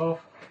stuff.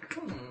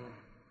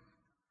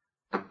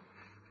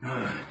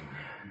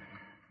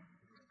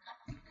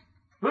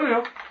 There we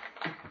go.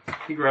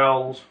 He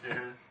growls. Yeah.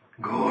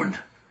 Good.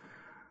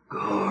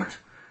 Good.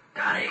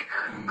 Garrick.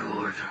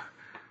 Good.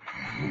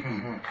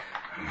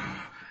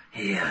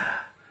 Here.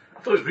 I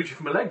thought he was reaching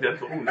for my leg then.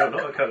 But, oh no, not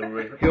that kind of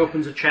arrangement. He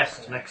opens a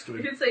chest next to You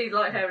him. did say you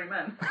like hairy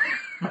men.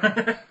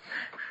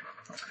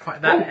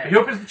 Quite that Oh, heavy. he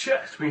opens the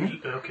chest.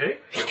 Okay.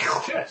 He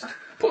opens the chest.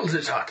 Pulls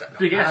his heart out.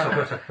 Big S on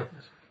it.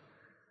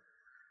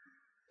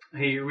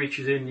 He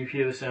reaches in, you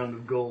hear the sound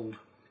of gold.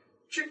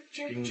 Chink,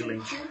 chink,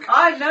 Jingling. chink, chink.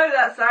 I know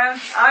that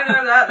sound. I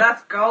know that.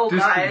 That's gold,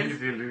 Just to that give is.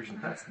 the illusion.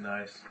 That's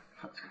nice.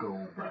 That's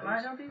gold, That that might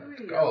is. not be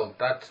real. Oh,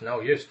 that's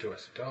no use to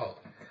us at all.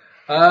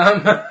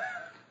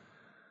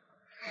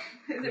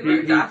 Is it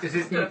rude to ask is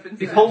it- stuff He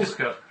instead? pulls,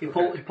 Disco. he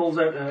pulls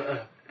out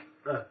a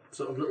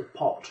sort of little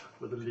pot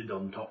with a lid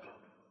on top.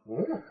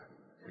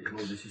 He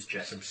closes his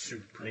chest. Some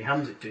soup. And he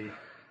hands it to you.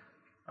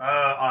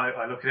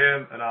 I look at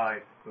him and I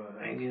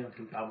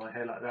bow my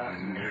head like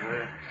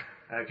that.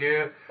 Thank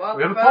you. What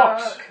We have a the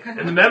pot. fuck?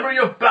 In the memory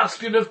of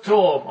Bastion of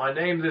Torm, I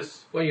name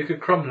this. Well, you could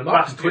crumble them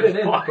up and put it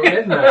Bastion's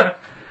in there.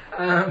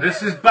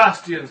 This is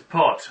Bastion's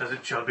pot, as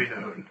it shall be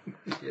known.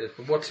 Yes,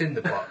 but what's in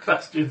the pot?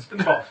 Bastion's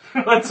pot.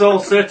 Let's all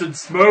sit and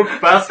smoke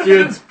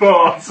Bastion's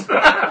pot.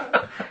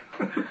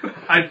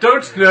 I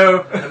don't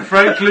know, and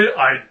frankly,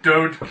 I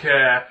don't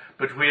care.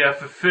 But we have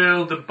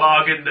fulfilled the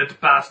bargain that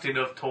Bastion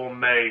of Torm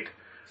made.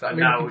 Does that And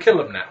mean now we we can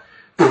kill them now?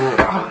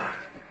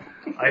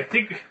 I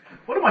think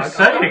What am I I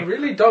saying?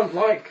 really don't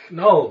like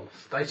gnolls.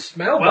 They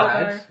smell Well,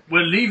 bad.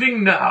 we're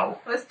leaving now.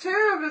 There's two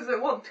of us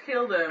that want to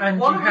kill them. And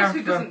One you of us have,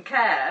 who doesn't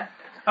care.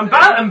 And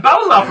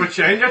Balazar, for a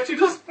change, actually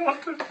doesn't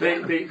want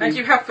to. And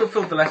you have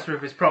fulfilled the letter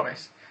of his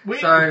promise. We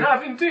So,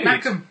 have indeed.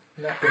 Macam,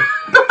 We need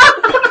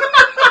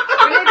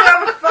to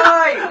have a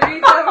fight. We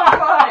need to have a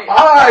fight.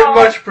 I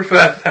much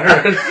prefer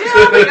Theron. Yeah,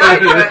 I think I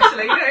do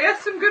actually. You know, he has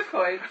some good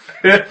points.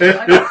 I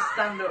can't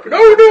stand up.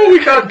 No,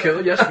 we can't kill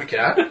it. Yes, we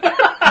can.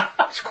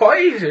 It's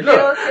quite easy.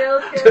 Look. Kill.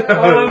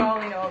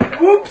 No.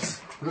 Whoops!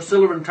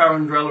 Drusilla and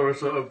Tarandrella are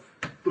sort of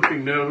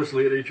looking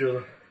nervously at each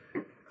other.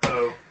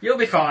 Oh. you'll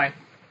be fine.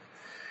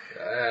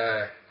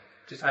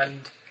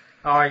 And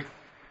I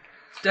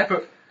step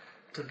up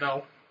to the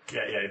doll.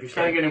 Yeah. If you're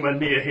standing anywhere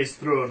near his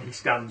throne, he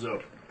stands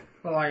up.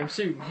 Well, I am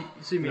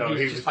assuming No,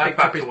 he he's was just I picked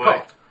up backed his away.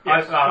 pot.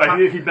 Yes.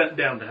 I've, he bent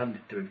down to hand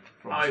it to him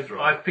from his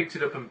throne. I've picked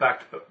it up and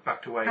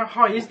backed away. How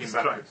high is walking this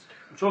backwards.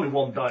 It's only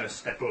one dire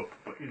step up,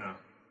 but you know.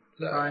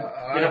 Fine.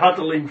 You'd have had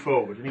to lean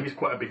forward, and he's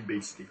quite a big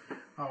beastie.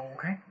 Oh,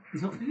 okay.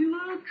 He's not really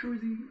large, or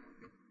is he?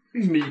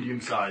 He's medium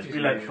sized. We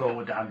leant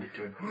forward to hand it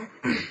to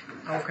him.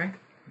 Okay.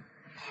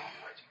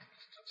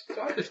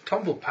 So I just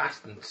tumble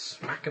past and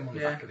smack him on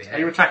the back of the Are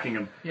you head. attacking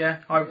him? Yeah,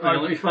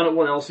 Let me find out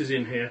what else is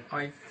in here.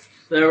 I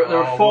There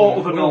are four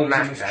other gnolls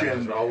in this That's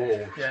chamber. all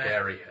Yeah.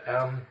 scary.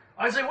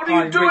 I say, what are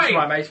you reach doing?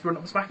 my mate, run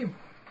up and smack him.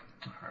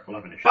 Alright, we'll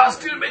have initiative.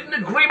 Bastion made an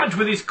agreement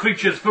with these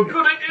creatures for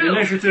good and ill.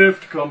 Initiative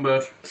to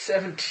combat.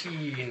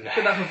 17.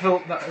 But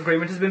that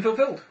agreement has been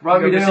fulfilled.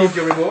 Write me You down. received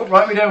your reward.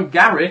 Write me down,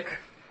 Garrick.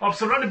 I'm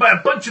surrounded by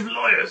a bunch of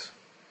lawyers.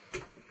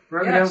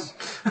 Write Yes.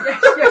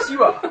 yes,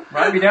 you are. me down.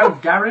 Write me down,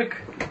 Garrick.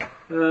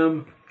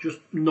 Just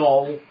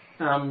Noll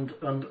and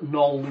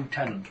Noll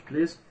Lieutenant,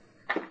 please.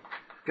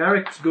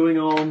 Garrick's going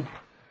on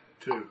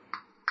 2.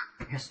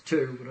 yes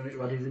 2, but I need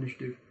to add his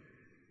initiative.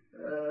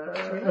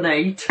 An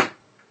 8.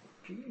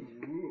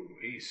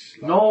 He's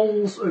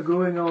Knolls are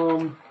going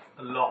on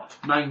A lot.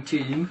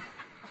 19.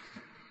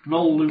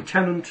 Noll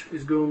Lieutenant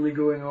is only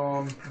going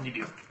on You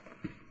do.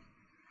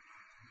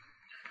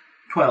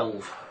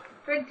 12.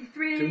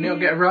 23. Didn't he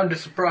get around a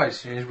surprise as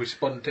soon as we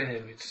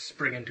spontaneously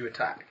spring into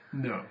attack?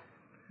 No.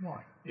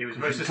 Why? He was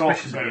very He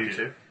talks suspicious of about you it.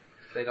 two.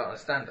 They don't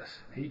understand us.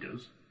 He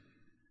does.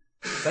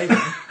 They do.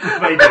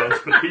 They does,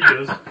 but he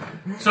does.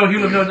 So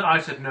he'll have known that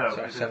I said no.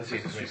 Sorry, It's a 17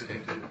 stupid is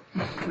thing to do.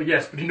 Well,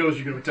 yes, but he knows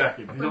you're going to attack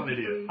him. He's not an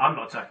idiot. I'm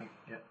not attacking.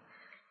 Yeah.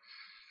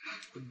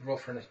 Roll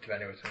for initiative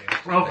anyway. So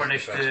we Roll for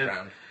missed the first initiative.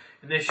 round.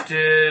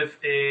 Initiative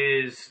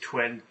is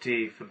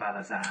 20 for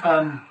Balazar.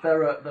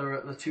 There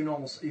are the two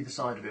Knolls either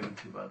side of him and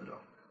 2 by the door.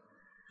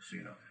 Just so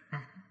you know.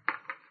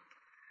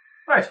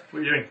 Right, what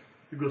are you doing?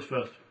 Who goes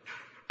first?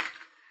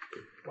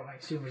 Well, I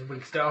assume as we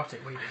start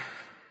it, we do.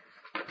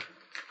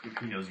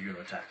 He knows you're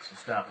going to attack, so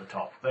start at the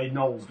top. They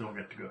Knolls don't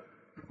get to go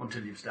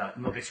until you've started.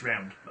 Not this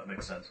round, if that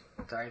makes sense.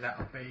 So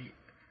that'll be...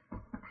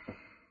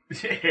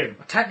 Him.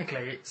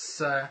 Technically,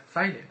 it's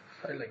failing.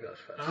 Failing goes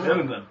first. Kill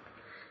him then.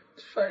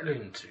 It's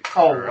failing to.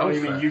 Oh, roll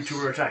you mean first. you two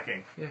are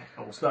attacking? Yeah.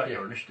 I will start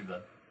your initiative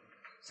then.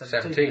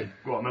 17.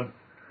 Go on then.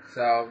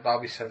 So I'll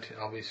be 17.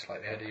 I'll be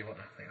slightly ahead of you. I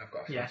think I've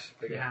got a Yes, flash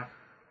bigger. you have.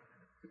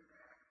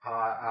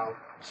 I'll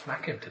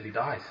smack him till he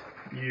dies.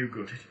 You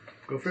got it.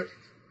 Go for it.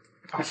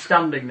 He's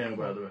standing now,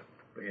 by the way.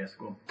 But yes,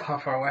 go on. How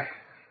far away?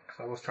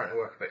 Because I was trying to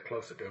work a bit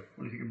closer to him.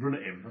 Well, if you can run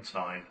at him, that's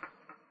fine.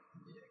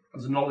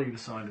 There's a Knoll either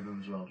side of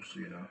him as well, just so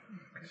you know.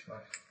 It's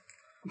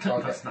nice. So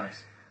I'll That's get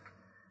nice.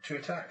 2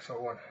 attacks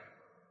or 1?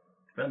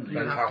 Depends. You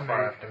Depends have how to far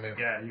I move. have to move.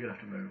 Yeah, you're going to have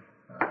to move.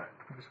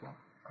 This one.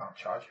 Can't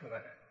charge you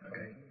then.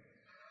 Okay.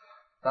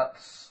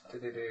 That's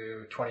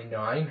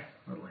 29.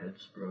 That'll hit,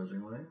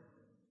 surprisingly.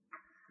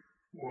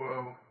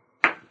 Whoa.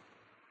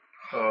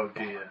 Oh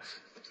dear.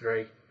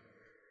 3.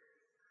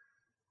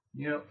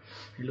 Yep.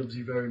 He loves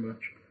you very much.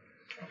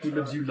 He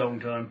loves you long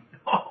time.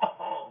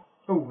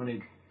 Oh, I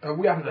need...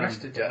 We haven't Then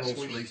rested yet, so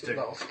rolls for these two.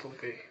 that'll still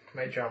be.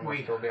 Major arm will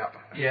We- still be up.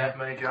 Yeah,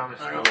 Major Arm is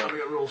Hang on, let me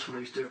get rolls for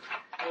these two.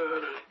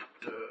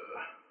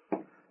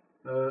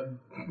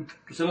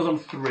 Drusilla's on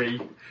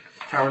 3.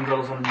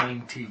 Tarandrella's on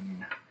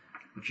 19.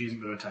 But she isn't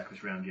going to attack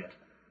this round yet.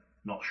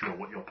 Not sure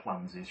what your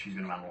plans is. She's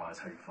going to analyse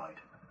how you fight.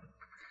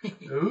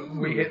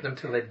 We hit them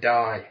till they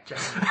die.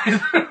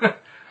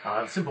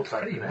 Simple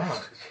plan. Pretty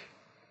much.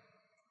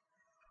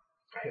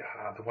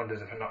 Yeah, the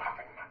wonders of not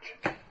having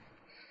magic.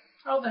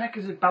 How the heck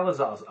is it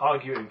Balazar's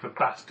arguing for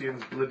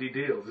Bastion's bloody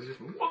deals? It's just,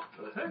 what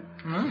the heck?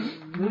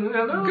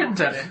 Couldn't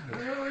tell you.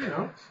 You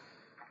know.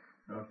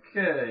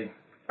 Okay.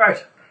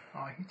 Right.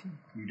 I hit him.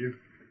 You do.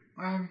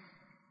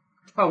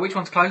 Well, which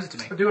one's closer to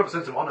me? I do have a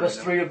sense of honour. There's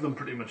you know. 3 of them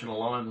pretty much in a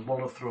line. There's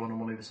 1 on the throne and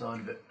 1 either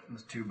side of it. And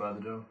there's 2 by the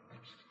door.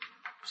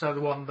 So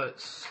the one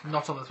that's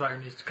not on the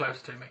throne is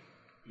closer to me.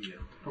 Yeah,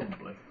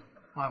 probably.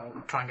 I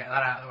will try and get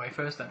that out of the way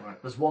first then. Right.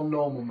 There's 1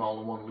 normal Knoll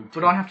and 1 lieutenant.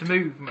 Would I have to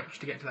move much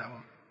to get to that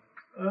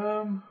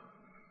one?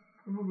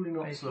 Probably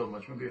not so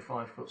much. Maybe a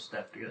 5-foot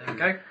step to get There we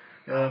to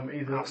go. it.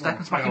 Either I'll step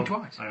and smack hang him on,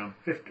 twice. Hang on.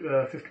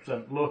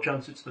 50%. Low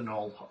chance it's the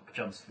Knoll, high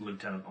chance it's the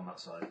lieutenant on that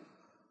side.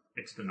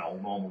 It's the Knoll,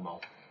 normal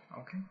Knoll.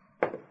 Okay.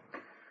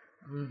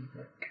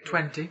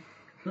 20.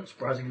 Not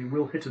surprisingly,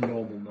 will hit a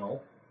normal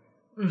null.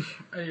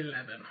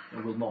 11.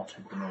 And will not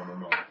hit the normal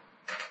null.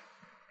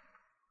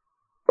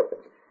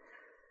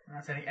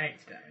 That's only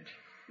 8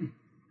 damage.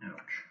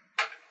 Ouch.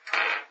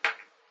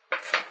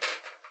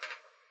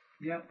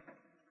 Yep.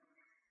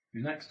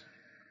 Who's next?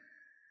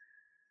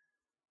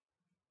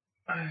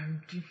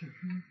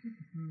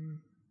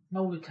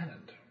 No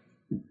lieutenant.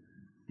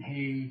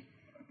 He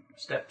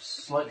steps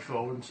slightly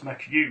forward and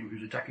smacks you,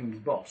 who's attacking his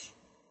boss.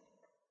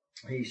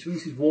 He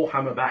swings his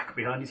warhammer back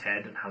behind his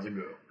head and has a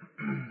go.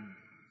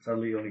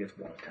 Sadly, he only gets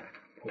one attack.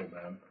 Poor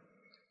man.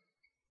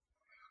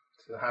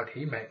 So how'd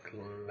he make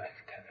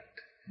lieutenant?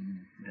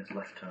 Yes,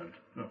 left turned.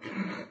 Oh.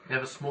 You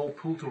have a small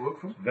pool to work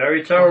from?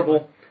 Very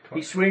terrible.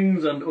 He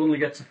swings and only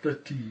gets a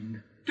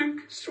 13.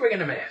 Dunk. Swing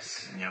and a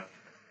miss. Yep.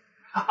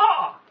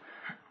 Ha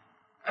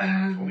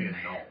Only a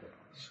null.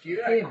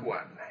 Strike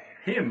one.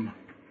 Him.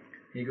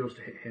 He goes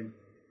to hit him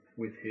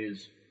with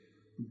his,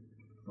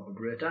 not a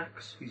great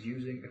axe, he's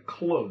using a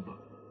club.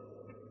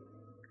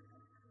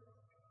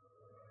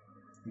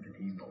 Even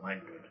he's not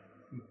that good.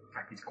 In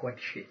fact, he's quite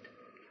shit.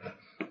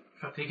 In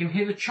fact, you can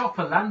hear the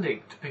chopper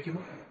landing to pick him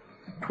up.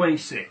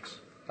 26.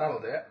 That'll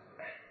do it.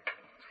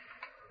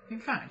 In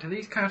fact, are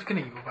these Chaos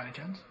Knievel by any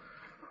chance?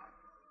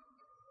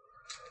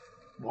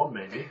 One,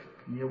 maybe.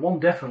 Yeah, one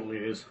definitely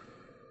is.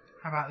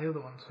 How about the other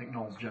ones? I think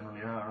gnolls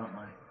generally are, aren't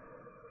they?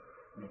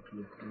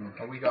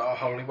 Have we got our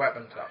holy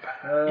weapons up?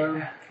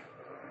 Yeah.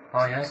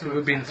 Oh yeah, so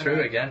we've been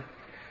through again.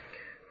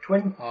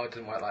 20. Oh, it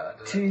doesn't work like that,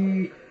 does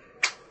it?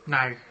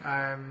 No.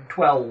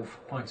 12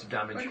 points of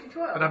damage.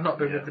 2012. But I've not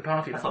been with the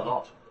party. That's a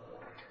lot.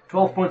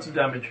 12 points of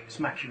damage,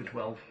 smacks you for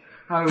 12.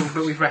 Oh,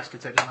 but we've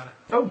rested, so it doesn't matter.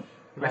 Oh!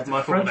 The rest My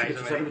of 4 friend days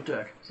gets a set of already.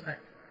 attack. So,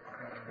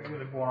 it would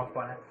have worn off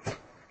by now.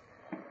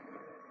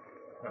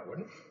 That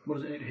wouldn't.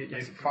 What does it hit you?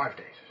 It's 5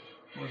 days.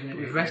 What does it hit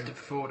We've you? rested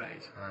for 4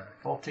 days.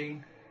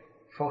 14.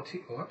 40,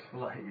 what?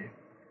 Will that hit you?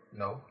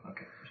 No.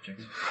 Okay, just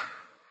checking.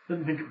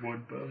 Didn't think it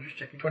would, but I was just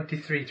checking.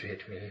 23 to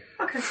hit me.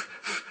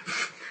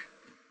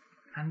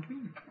 And me.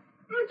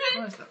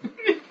 Where's that?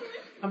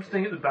 I'm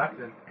staying at the back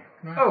then.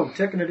 Oh,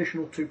 take an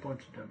additional 2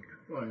 points of damage.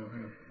 Oh, hang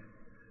on.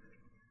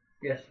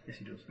 Yes,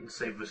 he does. And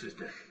save versus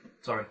death.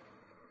 Sorry.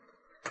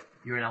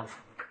 You're an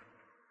elf.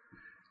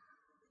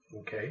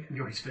 Okay.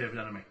 You're his favourite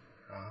enemy.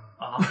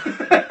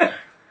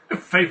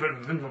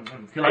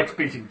 Favourite. He likes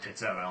beating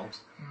tits out of elves.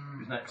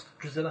 Who's next?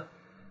 Drusilla.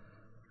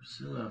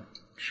 Drusilla.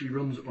 She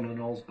runs up one of the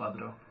knolls by the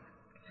door.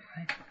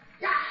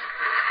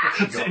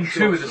 Cuts it in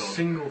two with a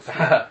single swing.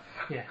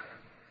 Yeah.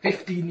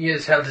 15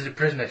 years held as a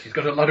prisoner. She's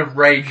got a lot of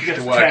rage She gets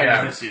to work 10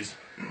 out. misses.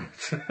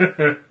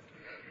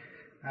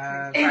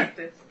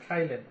 Practice.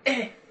 Failing.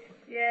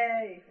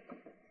 Yay.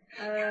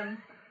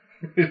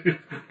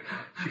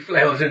 She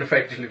flails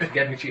ineffectively,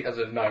 forgetting she has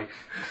a knife.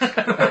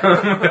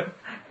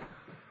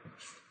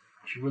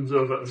 She runs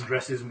over and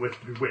dresses and waits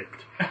to be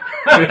whipped.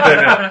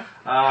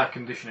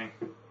 Conditioning.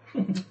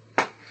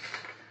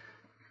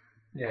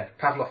 Yeah,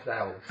 Pavlov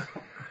elves.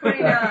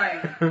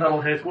 29.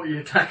 That'll hit. What are you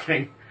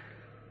attacking?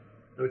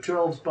 There are 2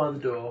 elves by the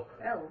door.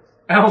 Elves.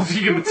 Elves,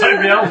 you can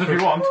attack the elves if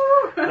you want.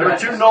 There are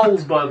 2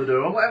 gnolls by the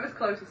door. Whatever's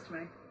closest to me.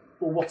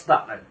 Well, what's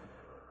that then?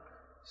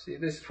 See,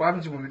 this is what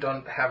happens when we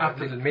don't have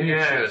little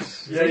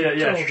miniatures.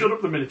 Yeah. Shut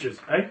up the miniatures,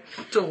 eh?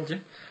 Told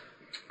you.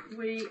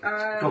 We,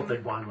 God, they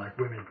whine like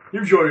women.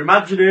 Use your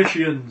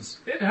imaginations.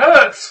 It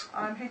hurts!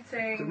 I'm The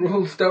hitting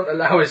rules don't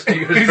allow us to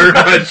use our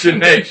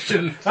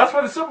imagination. That's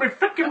why there's so many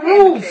freaking the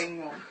rules!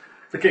 king one.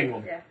 The king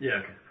one. Yeah.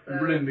 Okay.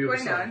 And run on the other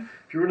 29. side.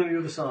 If you run on the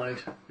other side,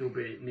 you'll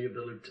be near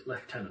the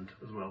lieutenant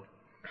as well.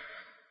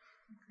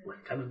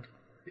 Lieutenant.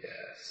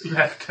 Yes.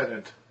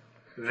 Lieutenant.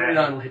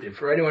 29 will hit him.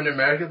 For anyone in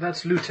America,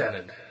 that's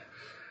lieutenant.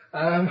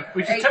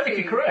 Which is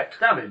technically 18. correct.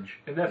 Damage.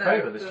 In their No,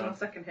 favour this it's on time. the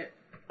second hit.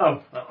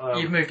 Oh.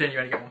 You've moved in, you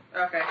only get one.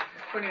 Okay.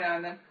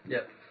 29 then.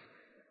 Yep.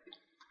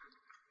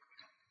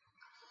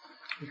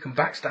 You can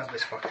backstab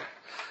this fucker.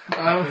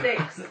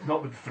 6.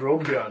 Not with the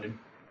throne behind him.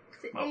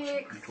 Six. Well,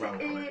 you can roll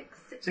on it.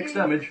 6 Six.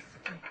 damage.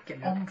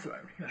 Get on throw.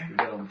 You know. You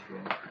get on the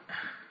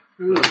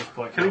throne. At this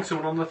point, Killing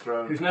someone on the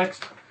throne. who's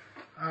next?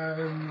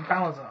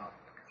 Balazar.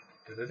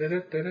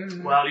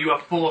 Well, you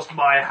have forced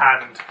my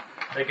hand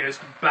against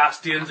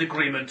Bastion's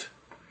agreement.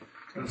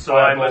 And so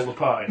I Fireball must... the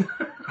pie.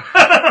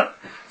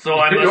 So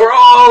I must... You're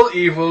all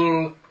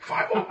evil.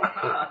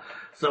 Fireball.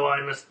 So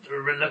I must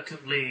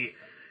reluctantly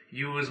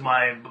use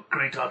my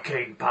great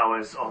arcane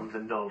powers on the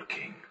Null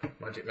King.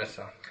 Magic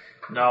missile.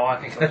 No, I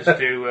think I'll just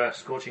do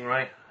Scorching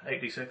Ray,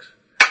 8d6.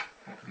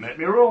 Make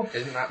me a roll.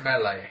 Isn't that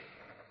melee?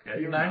 Yeah,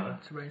 you're No, right.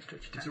 it's a range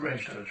touch. It's a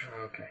range touch.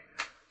 Okay.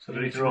 So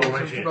do need to roll a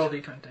range hit. Roll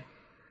d20.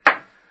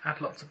 Add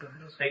lots of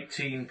blunders.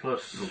 18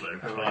 plus... Will do.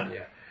 That's fine.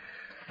 Yeah.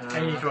 And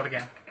you need to roll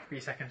again for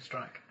your second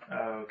strike.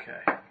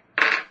 Okay.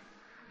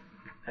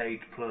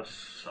 8 plus...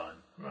 Fine.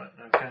 Right,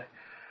 okay.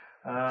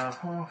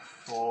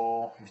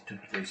 4... His touch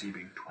AC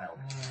being 12.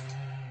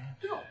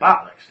 Not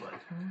bad, actually.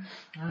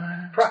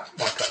 Perhaps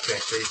my touch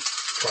AC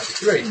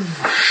 23.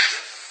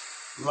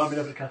 Remind me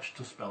never to catch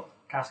a spell.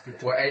 Cast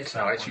it. Well, 8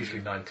 now. It's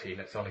usually 19.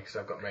 It's only because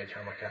I've got Mage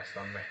Hammer cast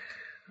on me.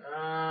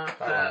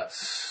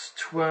 That's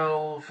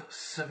 12,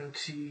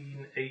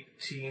 17,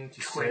 18,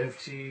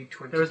 20,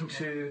 There isn't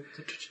 22, It's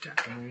a touch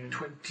attack.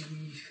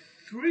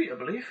 23, I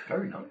believe.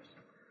 Very nice.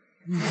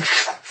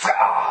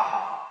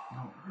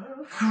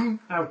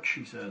 Ouch,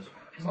 he says.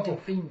 Isn't he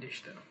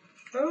fiendish though?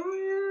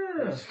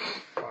 Oh, yes.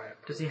 Fire.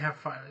 Does he have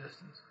fire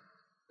resistance?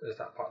 Is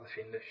that part of the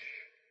fiendish?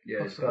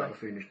 Yeah, it's Possibly. part of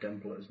the Fiendish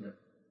Templar, isn't it?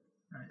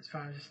 No, it's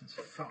fire resistance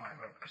 5,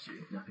 I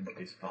presume. I think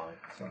it is 5.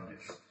 So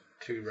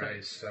 2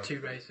 rays, so 2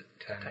 rays at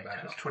 10 take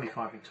back. That's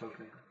 25 in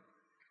total.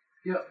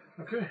 Yep.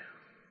 Okay.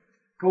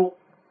 Cool.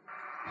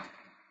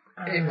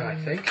 Him, I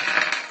think.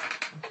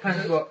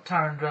 Depends what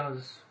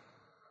Tarandralla's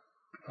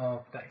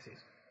dex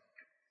is.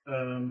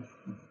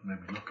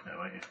 Maybe look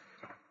now, ain't you?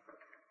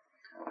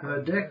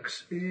 Her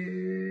dex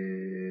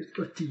is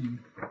 13.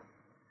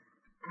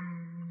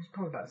 It's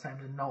probably about the same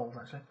as Knowles,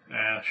 actually.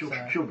 Yeah,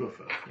 she'll go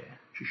first. Yeah.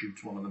 She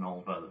shoots one of the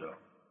knolls by the door.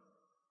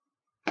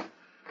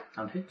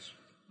 And hits.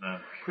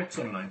 Crits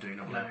on a 19,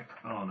 I believe. No.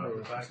 Oh no.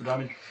 Oh, What's the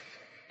damage?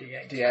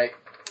 D8. D8.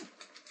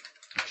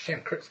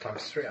 Shame crits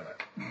times 3 on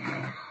it.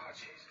 Oh,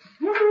 Jesus.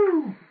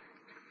 Woohoo!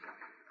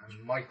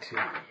 And mighty.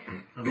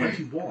 A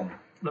mighty one.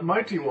 The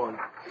mighty one.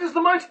 There's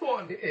the mighty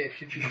one.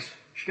 If you just...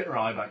 She get her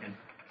eye back in.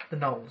 The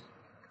Knowles.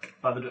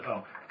 By the door.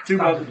 Oh. Two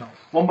by the Standard knolls.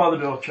 One by the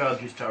door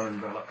charges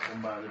Tarandrella.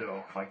 One by the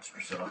door fights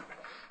Drusilla.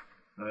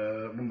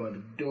 One by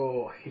the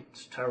door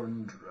hits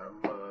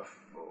Tarandrella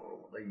for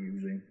what they're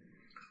using.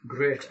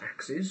 Great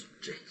axes.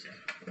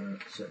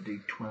 Set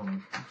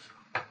D12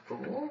 plus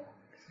 4.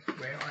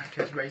 Where I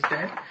actually has raised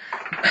dead.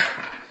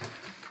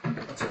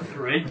 That's a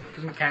 3.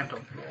 Doesn't count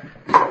on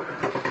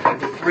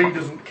 4. 3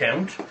 doesn't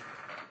count.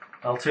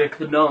 I'll take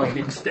the 9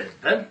 instead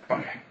then.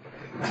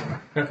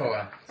 Oh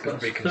well, got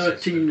to be That's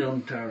consistent. 13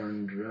 on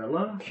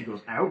Tarandrella. She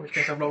goes In which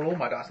case ouch. I've rolled all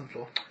my dice on the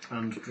floor.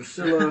 And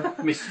Drusilla,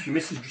 she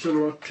misses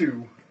Drusilla on a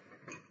 2.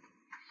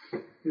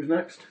 Who's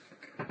next?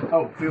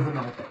 Oh, the other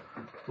knoll.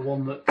 The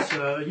one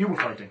that you were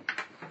fighting.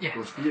 Yeah.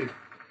 Goes for you.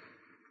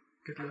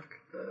 Good luck.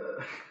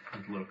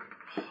 Good luck.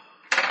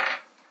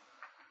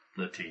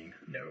 13.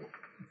 No.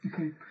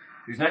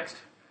 Who's next?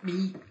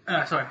 Me.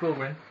 Sorry,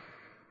 Bulgrin.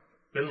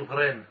 Little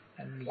Bren.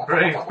 And me.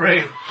 Brave,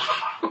 brave.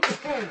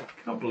 I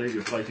can't believe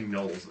you're fighting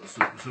gnolls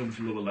at so much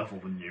lower level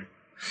than you.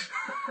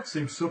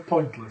 Seems so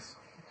pointless.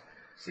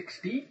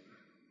 60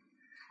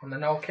 on the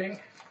Null King.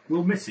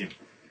 We'll miss him.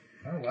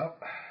 Oh well.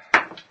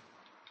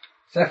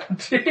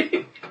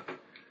 70.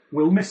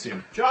 We'll miss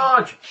him.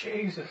 Charge.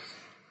 Jesus.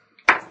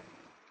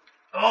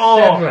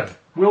 Oh. 7.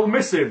 We'll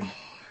miss him.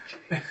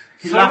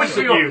 He So much, laughs for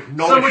at your, you, so much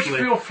knowledgely.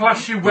 for your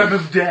flashy web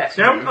of death.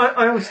 See,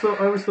 I always thought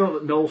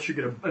that gnolls should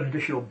get an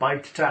additional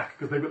bite attack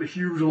because they've got the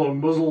huge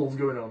long muzzles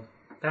going on.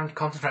 They have to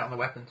concentrate on the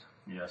weapons.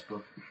 Yes,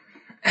 but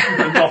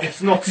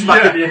it's not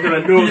smacking the end of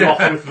their nose off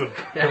with them.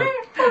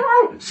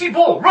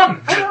 Seaball, run!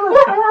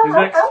 Who's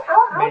next?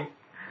 Me.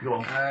 Go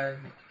on.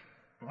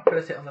 My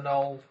first hit on the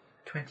Knoll,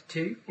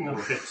 22.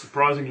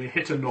 Surprisingly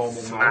hit a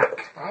normal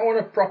mark. I want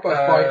a proper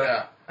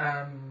fighter.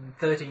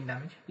 13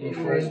 damage. He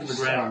falls to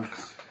the ground.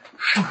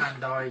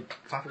 And I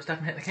 5 foot step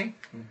and hit the king.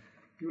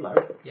 You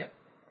allowed? Yep.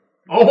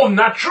 Oh,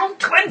 natural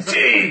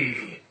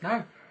 20!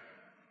 No.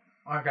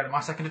 I got my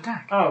second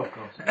attack. Oh, of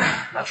course.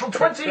 Natural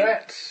 20!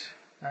 Threat.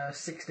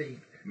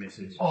 16.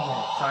 Misses. So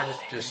I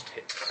Just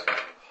hits.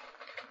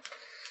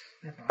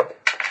 Never mind.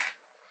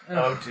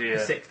 Oh dear.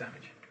 6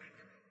 damage.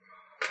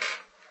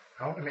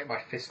 I want to make my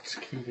fists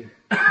keen.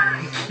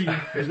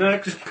 Who's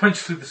next? Just punch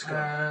through the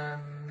skull.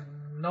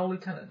 No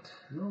lieutenant.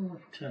 No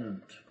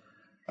lieutenant.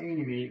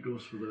 Enemy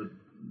goes for the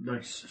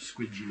nice,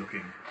 squidgy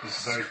looking,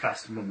 very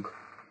fast monk.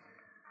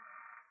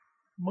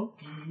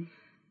 Monkey.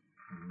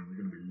 We're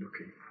going to be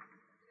lucky.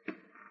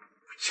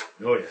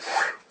 Oh yes.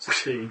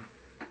 16.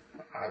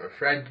 I'm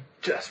afraid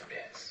just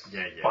miss.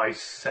 Yeah. By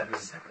 7.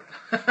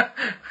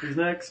 Who's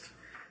next?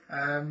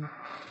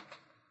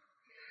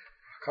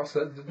 Because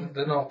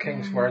the Null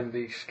King's wearing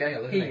the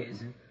scale, isn't He he?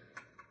 is.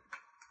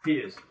 He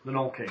is, the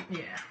Knoll King.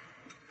 Yeah.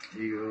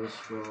 He goes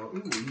for,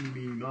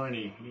 eeny,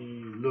 miny,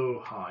 low,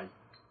 high.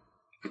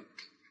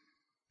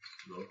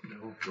 Low,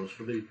 no, goes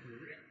for the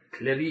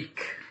Cleric.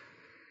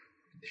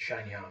 The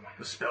shiny armour.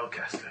 The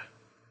spellcaster.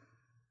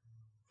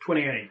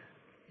 28.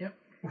 Yep.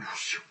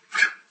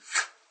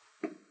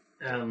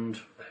 And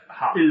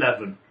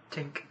 11.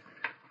 Tink.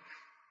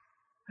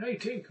 Hey,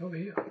 Tink, over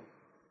here.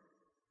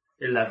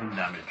 11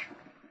 damage.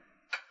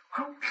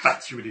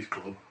 Bats you with his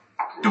club.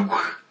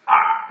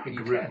 Big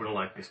Grip will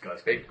like this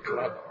guy's Big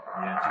club.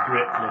 Yeah, it's a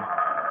great club.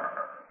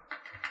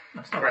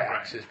 That's not Great right.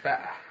 axe is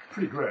better.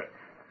 Pretty great.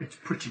 It's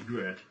pretty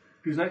great.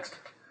 Who's next?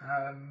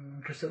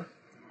 Priscilla.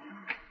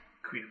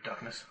 Queen of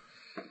Darkness.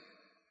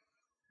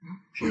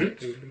 She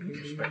hits.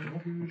 Respectable.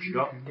 What she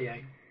got?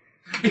 D8.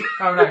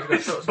 Oh no, she's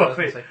got short sword.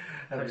 Buffy. So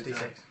it's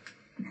D6.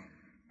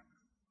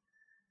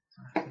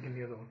 I'll give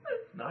you the other one.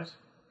 Nice.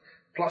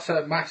 Plus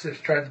a massive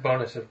strength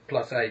bonus of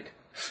 +8.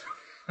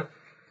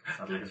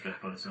 Sadly, his red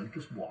bonus is only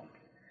just 1.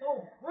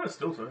 Oh, well, it's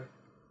still sorry.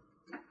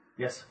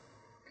 Yes.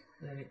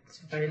 Then it's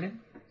Valen.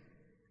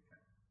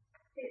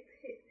 Hit,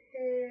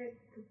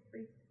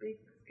 the big,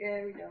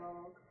 scary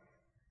dog.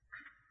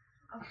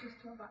 Just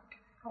to my back.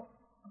 Oh,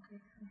 okay.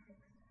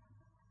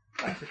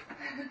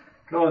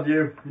 Go on, you.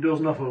 You're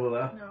dozing off over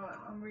there. No,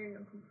 I'm really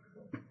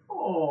uncomfortable.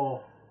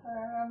 Oh.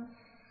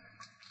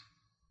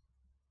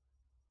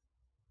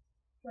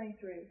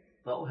 23.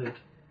 That'll hit.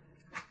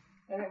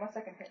 I think my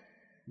second hit.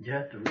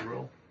 Yeah, do a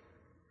roll.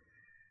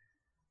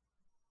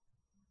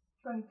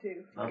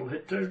 22. That'll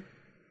hit too.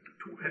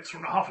 2 hits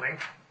from the halfling.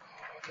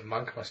 The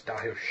monk must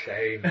die of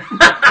shame.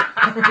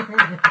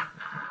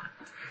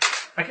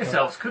 I guess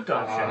elves could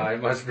die of shame. I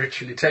must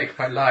ritually take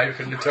my life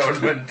in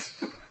atonement.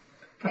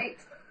 8.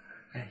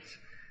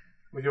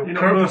 With your You're not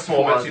current merciful,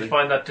 performance, are you'd you?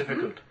 find that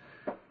difficult.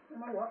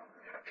 Am I what?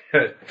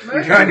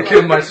 I'm trying to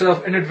kill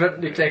myself,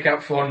 inadvertently take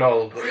out 4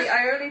 null. See,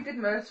 I only did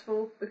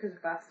merciful because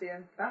of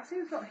Bastion.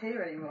 Bastion's not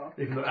here anymore.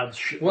 Even though it adds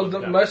shit. Well, the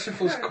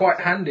merciful's quite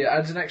handy. It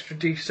adds an extra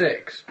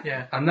d6.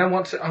 Yeah. And then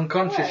once it's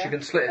unconscious, Where? you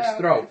can slit its Oh,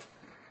 throat.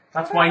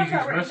 That's Oh, why I you have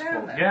use that written down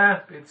merciful. then. Yeah,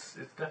 it's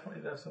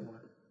definitely there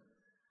somewhere.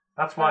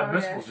 That's why Oh,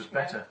 merciful's yeah, just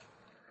yeah. better.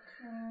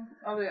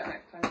 I'll do that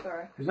next time,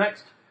 sorry. Who's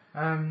next?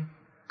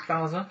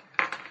 Balzer.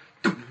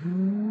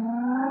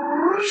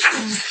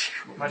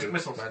 Magic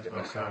missiles. Magic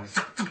missiles.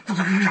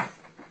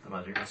 The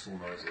magic missile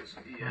noises.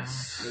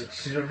 Yes.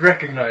 She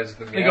recognises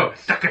them. There you go.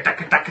 yes.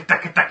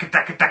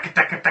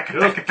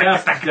 Just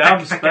cast a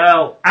damn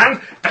spell.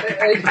 And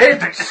It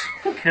hits.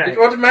 Okay. It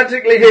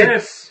automatically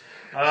hits.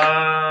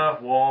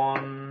 yes.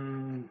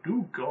 1.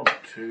 Oh God.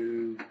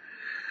 2,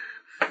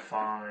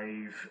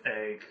 5,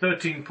 8,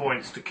 13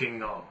 points to King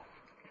Null.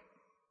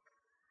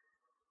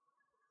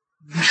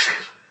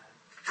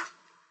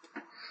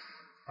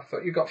 I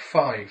thought you got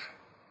 5.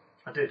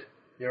 I did.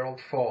 You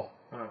rolled 4.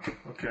 Oh,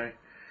 okay.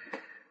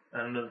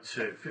 And another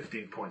 2.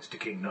 15 points to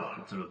King Null.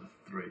 That's another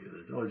 3.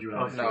 Or did you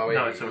Oh, add? no,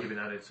 no, he- it's already been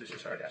added. So it's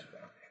just Sorry, added.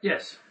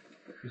 Yes.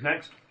 Who's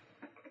next?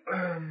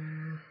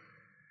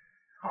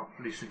 Oh,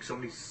 releasing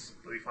somebody's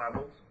bloody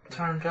fireballs.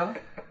 Tarantella.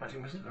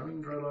 Magic missile.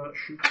 Arundrella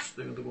shoots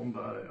the other one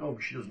by... Oh,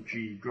 she doesn't.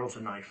 She draws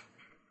a knife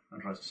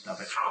and tries to stab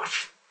it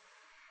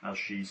as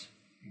she's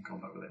in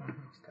combat with it.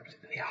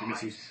 She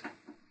misses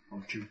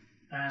on 2.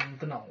 And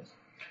the Knolls.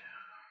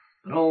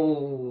 The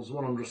Knolls,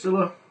 1 on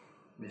Drusilla.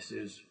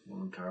 Misses.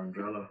 1 on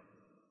Tarandrella.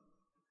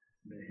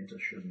 May hit her,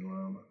 she has no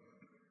armour.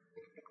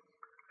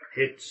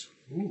 Hits.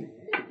 Ooh.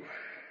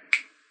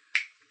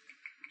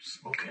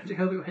 Smoking. Did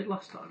you got hit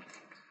last time?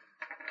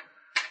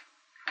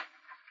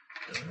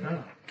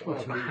 Oh,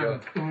 it's my my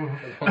hand.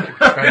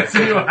 It's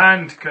in your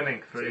hand,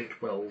 cunning. 3.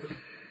 12.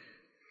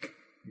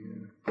 Yeah.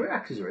 Great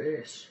axes are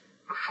ace.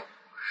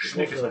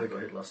 Snickers. I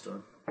got hit last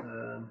time.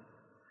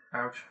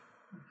 Ouch.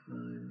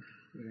 5,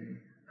 3.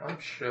 I'm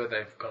sure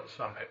they've got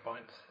some hit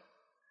points.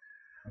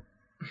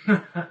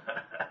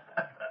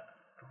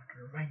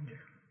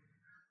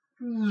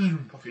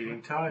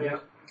 Feeling tired. Yeah.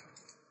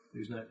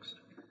 Who's next?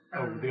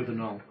 Oh, the other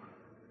null.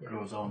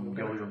 Goes on.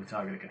 The only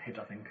target it can hit,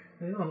 I think.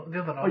 The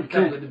other Oh, you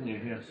killed it, didn't you?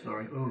 Yeah,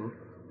 sorry. Oh.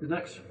 Who's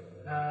next?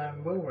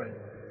 Wolverine.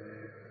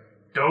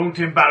 Don't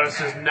embarrass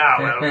us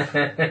now, Elf.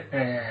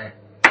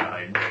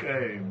 Nine.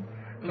 Shame.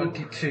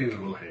 22.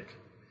 Will hit.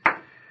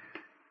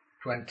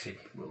 20.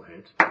 Will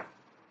hit.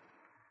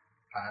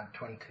 And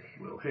 20.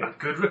 Will hit. A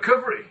good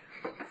recovery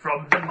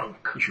from the monk.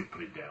 You should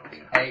put it down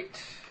here.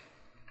 8.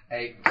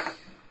 8.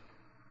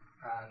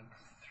 And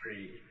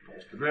 3.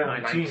 Falls to the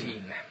ground.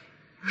 19.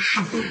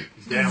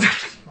 He's down.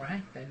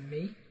 Right, then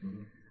me.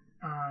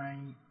 I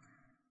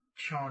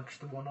charge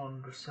the one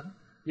on Drusilla.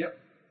 Yep.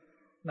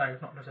 No,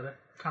 not Drusilla.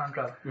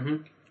 Tarantella. Mm-hmm.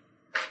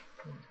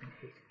 One's been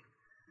hit.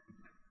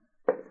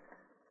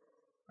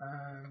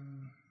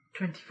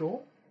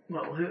 24.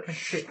 That'll hit.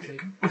 26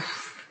 even.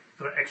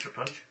 For an extra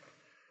punch.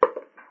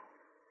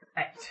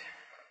 8.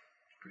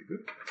 Pretty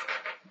good.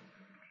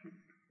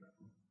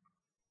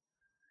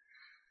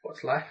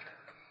 What's left?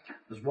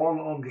 There's 1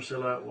 on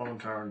Drusilla, 1 on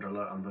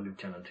Tarandella, and the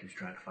lieutenant who's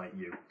trying to fight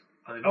you.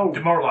 Oh,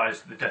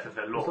 demoralised the death of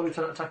their Was the lord.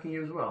 lieutenant attacking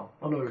you as well?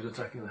 Oh no, he was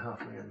attacking the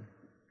halfling. And...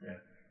 Yeah.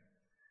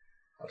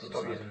 I'll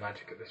stop using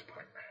magic at this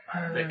point.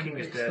 Their king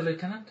is it's dead. the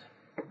lieutenant.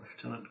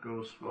 Lieutenant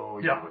goes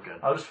for Yeah, you again.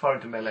 I'll just fire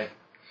into melee.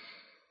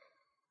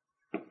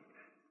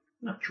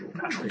 Natural.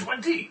 Natural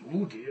 20!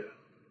 Oh dear.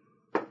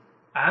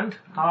 And?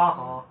 Ha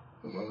ha.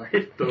 Well, I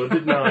hit though,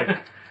 didn't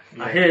I?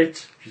 I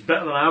hit. She's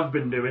better than I've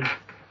been doing. It's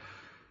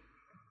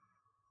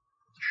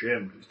a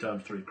shame, it's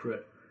times 3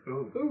 crit.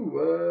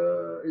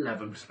 Ooh.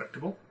 11.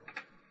 Respectable.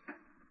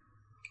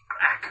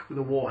 Crack with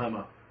a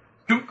warhammer.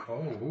 Oh,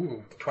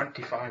 ooh,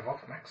 25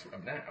 off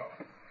maximum now.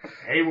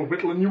 Hey, we're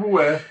whittling you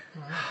away.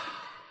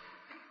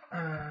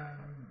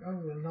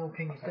 The Null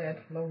King is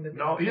dead. Long live the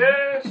No, Null King.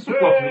 yes!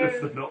 Long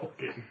live the Null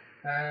King.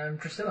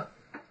 Drusilla.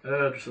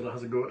 Drusilla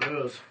has a go at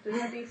hers. Does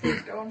my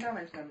D6 go on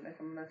damage then if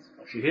I'm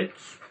merciful? She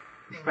hits,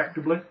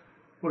 respectably.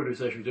 What did we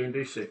say she was doing?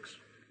 D6.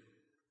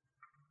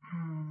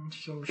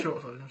 She's on the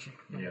short side, isn't she?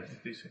 Yes,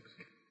 D6.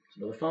 It's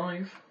another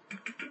 5.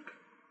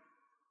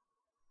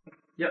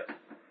 Yep.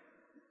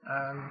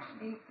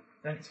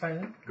 Then it's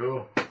failing.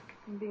 Go.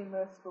 I'm being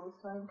merciful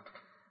this time.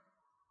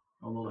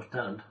 On the left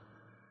hand.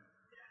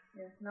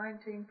 Yeah,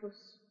 19 plus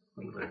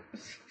It'll do.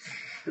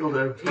 It'll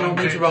do. You'll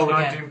need to roll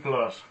again. 19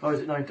 plus. Oh, is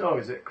it 9? Oh,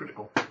 is it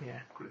critical? Yeah.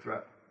 Crit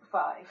threat.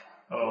 5.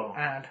 Oh.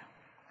 Add.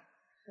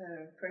 So,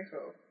 24.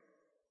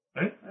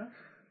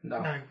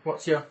 No. No.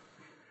 What's your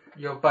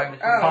bonus?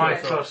 Oh, 5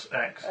 okay. plus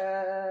X.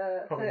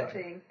 Probably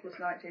 13 plus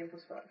 19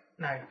 plus 5.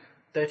 No.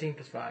 13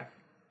 plus 5.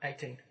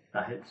 18.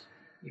 That hits.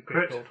 You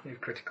Crit. critical.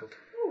 You've criticaled.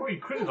 Oh, you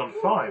critted on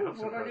 5. That's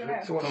What do I do impressive.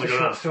 now? So what's Oh the my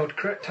short God. sword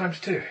crit times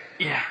 2?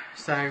 Yeah.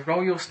 So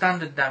roll your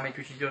standard damage,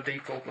 which is your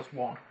d4 plus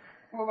 1.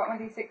 What about my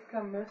d6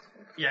 become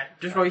merciful? Yeah.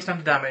 Just roll your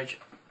standard damage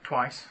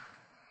twice.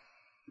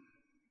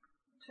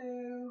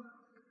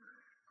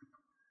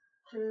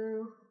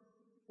 2,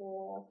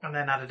 4. And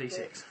then add a d6.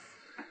 6.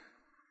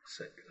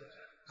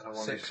 And I want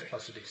 6 D6.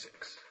 plus a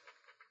d6.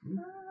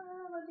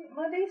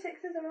 My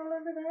d6s are all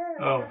over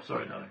there. Oh,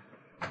 sorry, darling.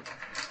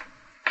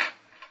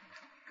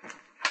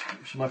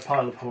 It's my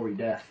pile of hoary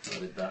death that I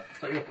did that.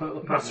 Is that your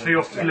purple? That's for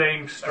your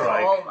flame They're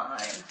strike. all mine.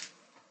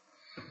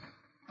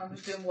 I'm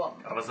just doing 1.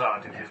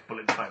 Alazar did his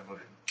bullet time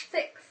version.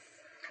 6.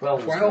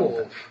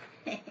 12.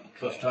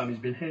 First time he's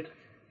been hit.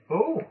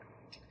 Oh.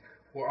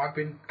 Well, I've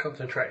been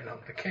concentrating on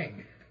the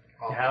king.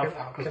 You have?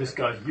 Because this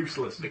guy's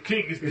useless. The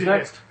king is Who's dead.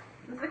 next?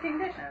 Is the king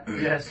dead now?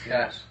 Yes.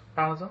 Yes.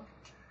 Balazar?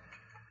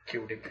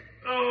 Killed him.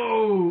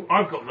 Oh,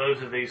 I've got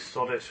loads of these,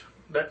 sod it.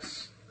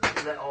 Let's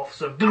let off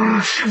some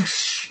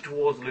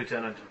towards the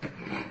lieutenant.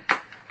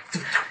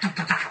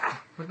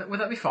 Would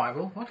that be 5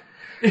 or what?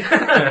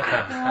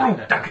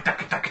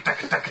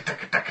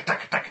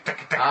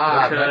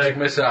 Ah, Okay. magic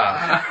missile.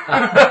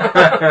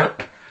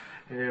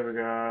 Here we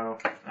go.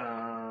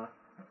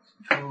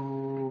 That's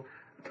 2.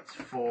 That's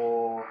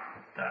 4.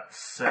 That's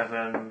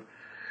 7.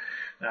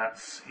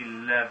 That's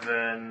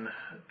 11.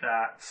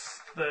 That's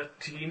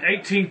 13.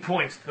 18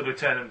 points to the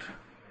lieutenant.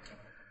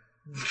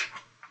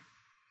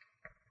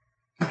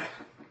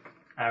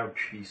 Ouch,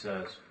 he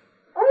says.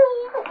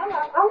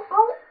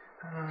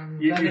 Then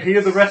You it's-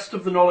 hear the rest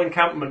of the Knoll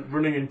encampment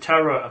running in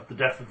terror at the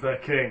death of their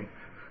king.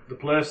 The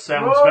place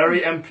sounds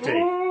very empty.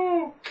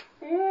 Come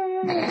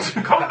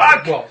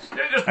back! What?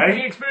 You're just Hey?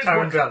 making experience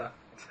points. Tarantella.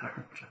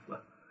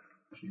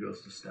 She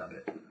goes to stab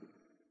it.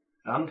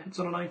 And hits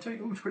on a 19.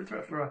 Ooh, it's crit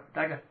threat for a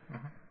dagger.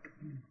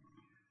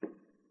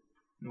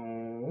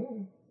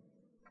 No.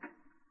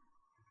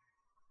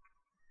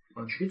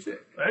 And she hits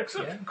it.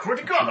 Excellent. Yeah.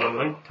 Critical.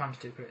 Rolling. Times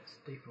 2 crits.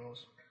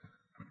 D4s.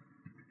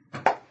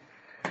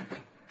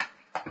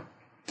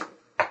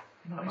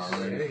 Nice.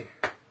 Hey.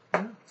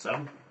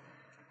 7.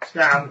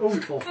 Scan. Oh,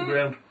 it falls to the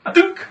ground. A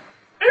dunk.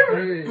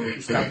 Hey.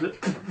 She stabs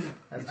it.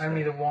 There's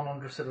only the one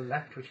under to the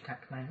left, which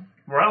attacks now.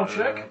 Morale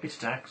check. It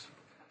attacks.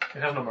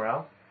 It has no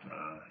morale.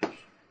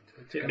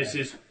 It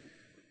misses.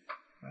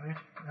 Right.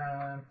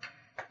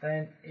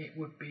 Then it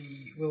would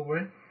be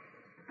Wilbury.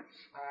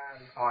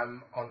 And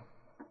I'm on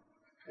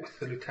with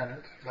the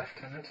lieutenant.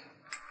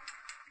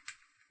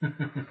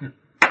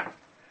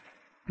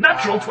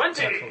 Natural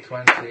 20. Natural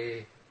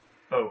 20.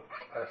 Oh.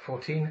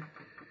 14.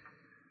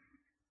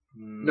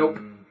 Nope.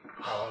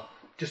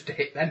 Just to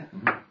hit then.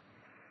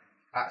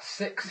 At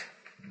 6.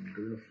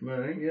 Good enough for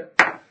me,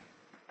 yeah.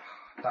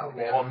 That'll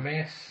be a One.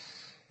 miss.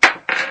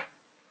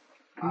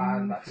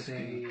 And that's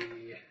the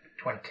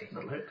 20.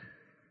 That'll hit.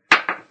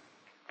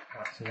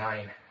 That's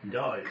 9. He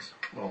dies.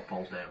 Well,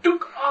 falls down.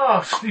 Dunk.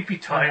 Ah, sleepy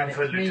time And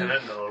for it's me.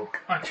 Lieutenant No.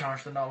 I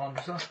charge the null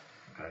under, sir.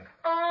 Okay.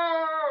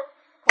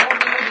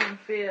 Hold in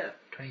fear.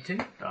 22.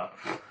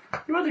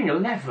 You're adding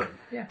 11.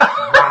 Yeah.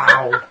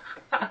 Wow.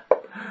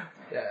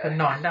 For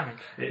 9 damage.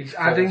 He's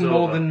adding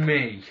more than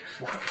me.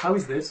 How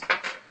is this?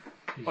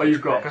 Oh,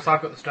 you've got. Because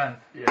I've got the strength,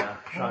 Yeah,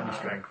 shiny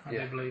strength. I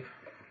Yeah. do believe.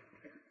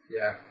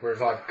 Yeah,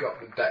 whereas I've got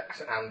the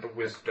dex and the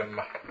wisdom.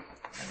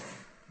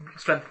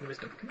 Strength and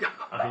wisdom.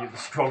 I think you're the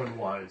strong and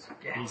wise.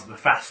 Yeah. He's the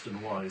fast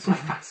and wise.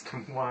 Fast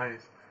and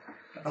wise.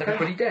 It's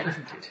everybody dead,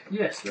 isn't it?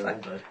 Yes, they're all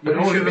dead. But it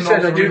You should be hear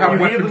said the I do Knolls- have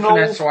you hear weapon the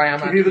finesse, Knolls- so I am You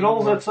hear the actually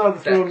Knolls more outside the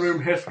throne dex.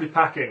 room hastily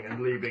packing and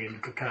leaving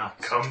in the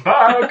cats. Come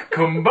back.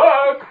 Come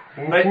back.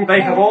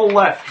 They have all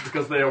left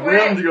because they are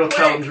way under your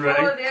challenge follow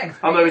rating, the XP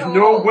and there is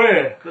no hall.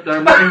 way that they're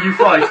letting you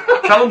fight.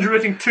 Challenge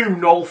rating 2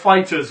 Knoll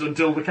fighters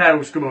until the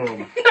cows come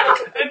home.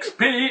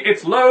 XP,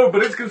 it's low,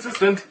 but it's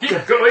consistent.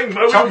 Keep going.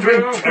 Challenge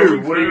rating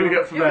 2, what are you going to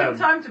get for Give them them?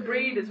 time to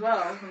breed as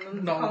well. From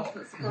the No.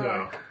 constant supply.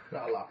 No.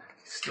 Not a lot.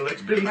 Still I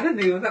XP. didn't think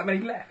there was that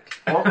many left.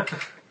 What?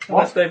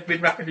 Unless they've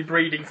been rapidly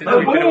breeding since They're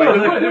we've been bored,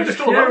 away. they're just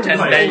still huge. 10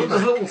 There's days.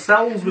 little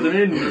cells with an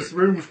inn. This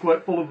room's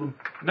quite full of them.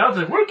 Now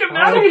then, we're getting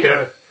out of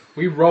here.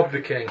 We rob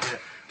the king.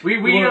 We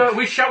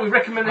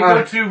recommend they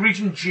go to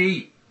Region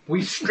G.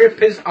 We strip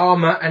his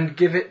armour and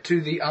give it to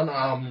the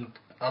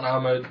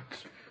unarmoured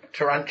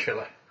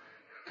tarantula.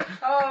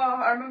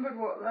 Oh, I remembered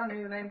what I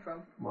knew the name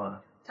from.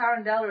 What?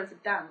 Tarantella is a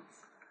dance.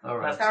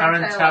 Alright. That's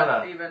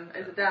Tarantella. Even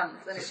is a dance,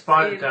 and It's a it's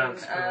spider in,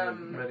 dance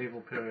from the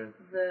medieval period.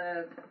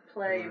 the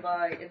play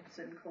by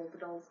Ibsen called The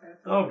Doll's House.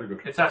 Oh, very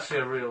good. It's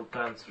actually a real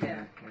dance from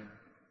Yeah.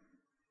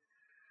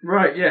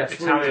 Right, yes.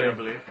 Italian, I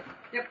believe.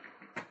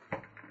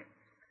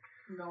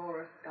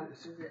 Nora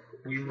dances it.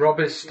 We rob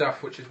his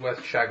stuff, which is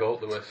worth shag all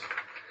to us.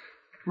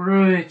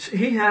 Right,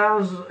 he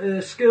has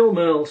a skill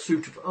mail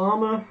suit of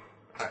armour,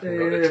 I can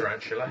go to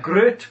tarantula.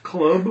 Great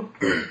club.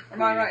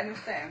 Am I writing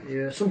this down?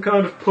 Yeah, some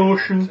kind of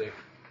potion.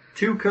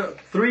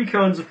 Three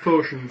kinds of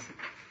potions.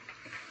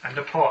 And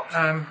a pot.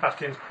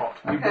 Bastian's pot.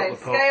 You've got Okay, the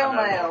pot. scale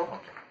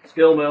mail.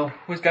 Scale mail.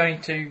 Was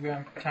going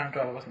to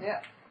Tarantula, wasn't it?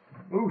 Yeah.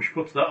 Ooh, she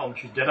puts that on.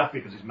 She's dead happy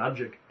because it's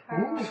magic.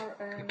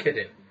 You're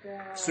kidding.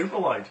 Super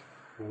light.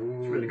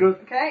 It's really good.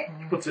 Okay.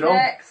 She puts it on.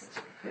 Next.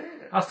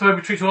 That's the way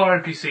we treat all our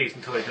NPCs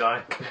until they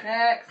die.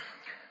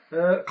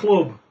 Next.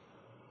 Club.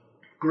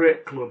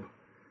 Great club.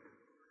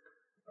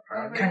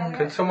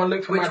 Can someone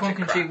look for Which magic one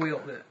can craft? she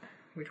wield it?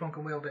 Which one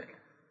can wield it?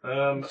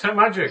 Take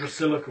magic.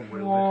 Drusilla can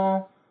wield it.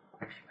 Oh.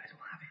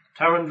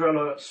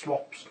 Tarandrella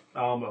swaps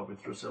armour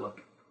with Drusilla.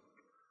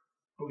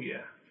 Oh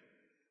yeah.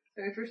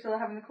 So is Drusilla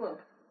having the club?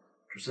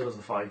 Drusilla's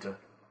the fighter.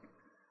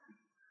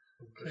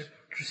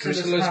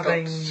 Drusilla's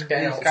got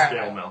scale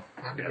Scale mail.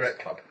 and a great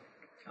club.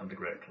 And the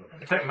great club.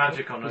 Take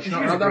magic on her. She's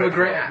not- used a that were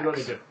great club. You don't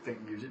axe. need to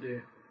think use it, do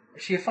you?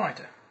 Is she a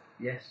fighter?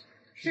 Yes.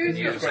 Who's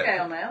use got great-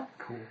 scale mail?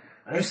 Cool.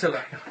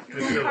 Drusilla.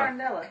 Drusilla.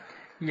 Tarandella.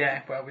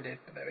 Yeah, well, we did,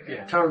 but there we go.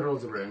 Yeah,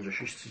 Tarandrella's a ranger.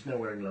 She's now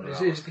wearing leather.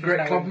 Is the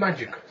great club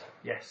magical?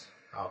 Yes.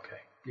 Okay.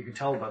 You can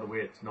tell by the way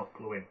it's not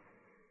glowing.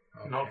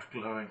 Not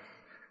glowing.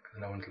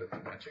 No one's looked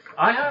at magic.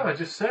 I have. I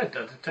just said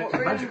that. It takes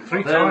What magic room?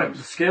 3 Then times.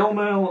 the scale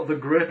mail, the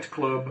great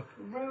club,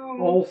 Room.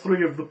 all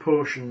 3 of the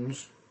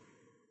potions.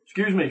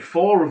 Excuse me,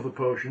 4 of the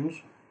potions.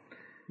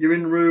 You're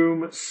in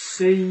room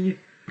C37.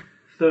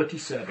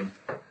 Potions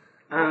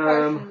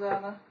are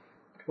there?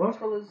 What?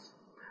 Colours.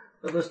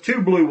 There's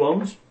 2 blue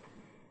ones,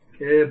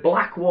 a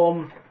black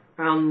one,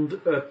 and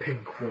a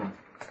pink one.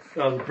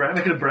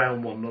 Make it a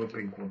brown one, not a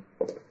pink one.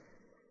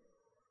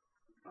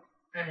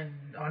 And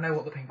I know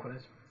what the pink one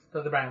is.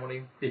 So the brown one,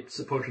 you It's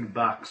a potion of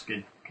bark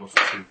skin plus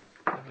 2.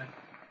 lovely.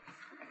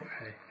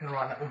 Okay, I'm gonna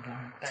write that one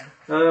down.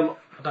 Um,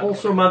 I don't know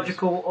also what it is.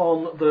 magical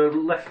on the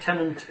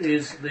lieutenant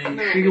is the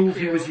No, shield the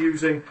he was shield.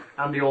 using,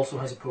 and he also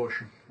has a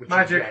potion, which is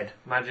Magic. red.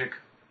 Magic.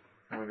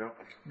 There we go.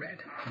 Red.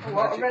 Oh,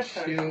 what, a red Magic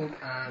potion? shield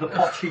and The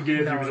pot he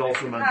gave you was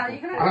also Now,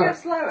 magical. you're going to go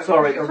slower.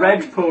 Sorry, because a you're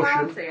red talking to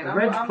potion, Marty and a I'm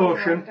red gonna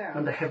potion, write it down.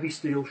 and a heavy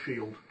steel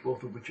shield,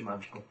 both of which are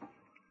magical.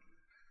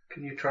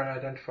 Can you try and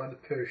identify the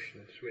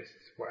potions with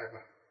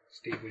whatever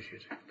Steve was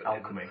using? But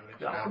Alchemy.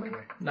 didn't manage. Alchemy.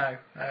 No,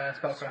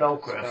 spellcraft.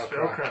 Spellcraft.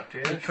 Spellcraft,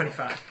 yeah.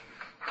 25.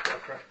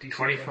 Spellcraft DC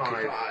 25.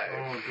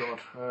 Oh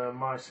god. My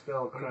Well, it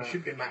spellcraft.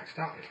 should be maxed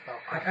out in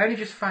spellcraft. I only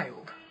just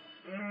failed.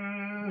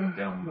 Down,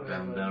 down,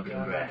 down,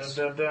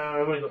 Down.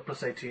 I've only got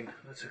plus 18.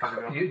 Let's see how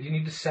we go. You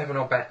need a 7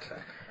 or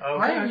better.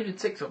 I only did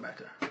 6 or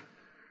better.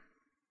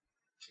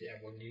 Yeah,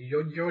 well,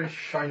 you're a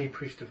shiny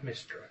priest of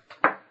mystery.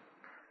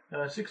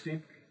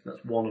 16.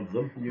 That's one of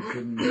them. You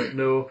can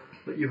know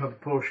that you have a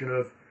potion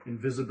of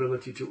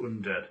invisibility to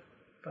undead.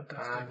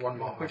 Fantastic. And one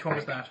more. Which one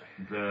was that?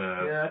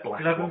 The Yeah,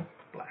 black 11. one.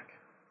 Black.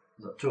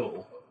 Is that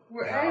total?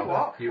 Hey,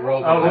 what? You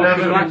rolled Oh, a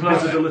 11 Potion of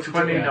plus invisibility to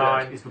 29.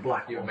 undead is the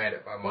black You one. made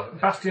it by one.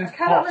 Bastian's I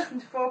cannot pot. listen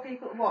to 4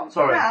 people at once.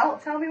 Sorry. Cal,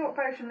 tell me what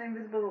potion the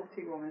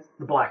invisibility one is.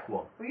 The black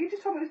one. Well, you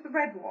just told me it was the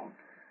red one.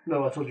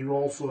 No, I told you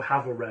also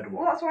have a red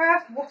Well, one. that's why I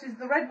asked, what is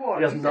the red one?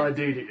 He hasn't You said-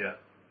 ID'd it yet.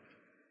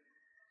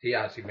 He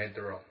has, he made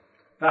the roll.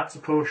 That's a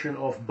potion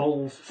of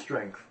Bull's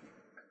strength.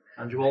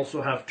 And you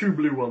also have 2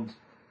 blue ones.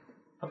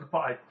 And the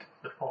pot.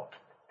 The pot.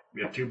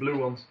 You have 2 blue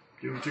ones.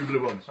 Two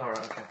blue ones. Alright,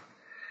 okay.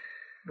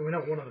 But we know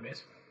what one of them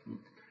is.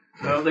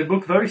 They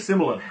look very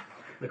similar.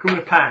 They come in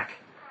a pack.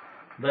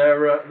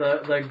 They're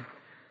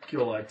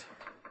cure light.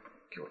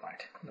 Pure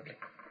light. Lovely.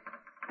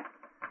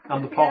 And the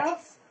Anything pot.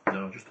 else?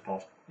 No, just the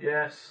pot.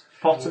 Yes.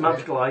 Pot's a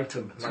magical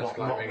item. It's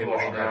Magical not item, a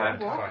potion. you can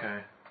identify.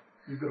 Okay.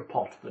 You've got a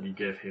pot that he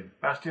gave him.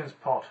 Bastian's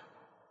pot.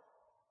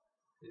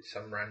 It's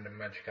some random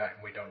magic item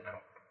we don't know.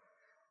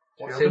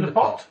 What's What's in the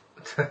pot?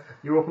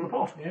 You open the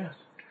pot. Yes.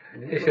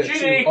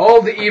 It's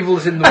all the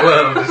evils in the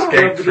world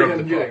escape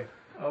from the pot.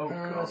 Oh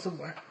god.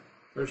 Somewhere.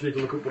 I just need to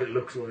look up what it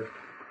looks like,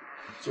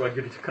 so I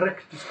give it a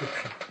correct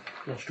description,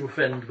 not to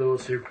offend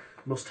those who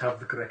must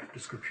have the correct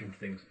description of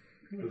things.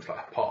 Looks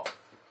like a pot.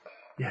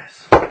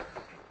 Yes.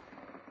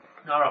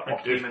 Alright,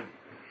 pot demon.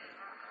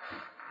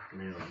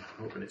 I'm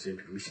hoping it's in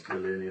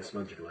miscellaneous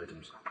magical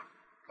items.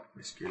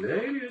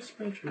 Miscellaneous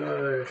magical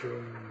items.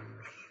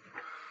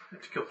 I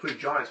had to kill 3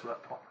 giants with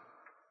that pot.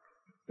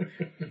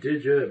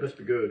 Did you? Best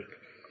be good.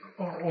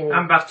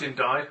 And Bastian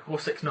died. Or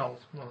 6 gnolls.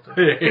 Well done. 5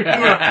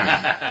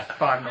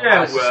 gnolls. Yeah, I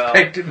well.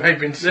 suspect it may have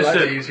been slightly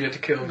Listen, easier to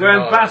kill than When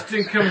ours.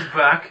 Bastian comes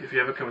back, if he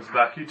ever comes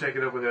back, you take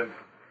it up with him.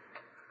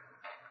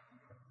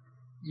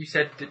 You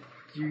said that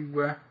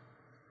you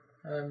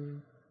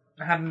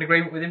had an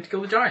agreement with him to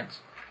kill the giants.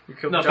 You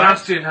killed No, the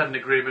giants. Bastian had an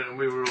agreement and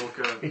we were all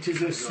going. It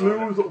is a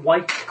smooth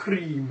white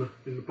cream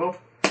in the pot.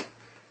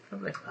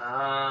 Lovely.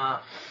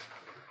 Ah,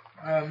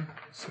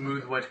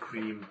 smooth white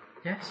cream.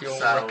 Yes,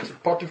 Sound. It's a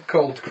pot of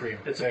cold cream.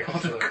 It's a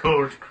pot of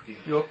cold cream.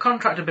 your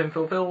contract had been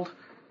fulfilled.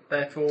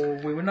 Therefore,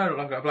 we were no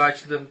longer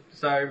obliged to them.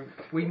 So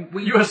we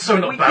You are so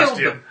not we killed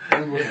Bastian.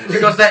 them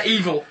because they're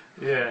evil.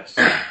 Yes.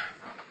 We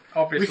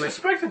Obviously,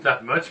 suspected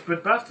that much,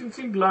 but Bastian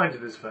seemed blind to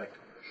this fact.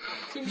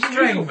 seems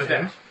strange with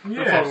them.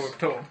 Yes.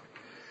 At all.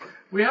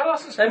 We had our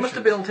suspicions. There must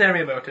have been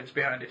ulterior motives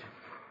behind it.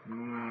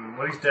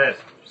 Well, he's dead.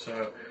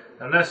 So,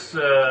 unless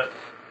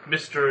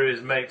Mister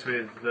is mates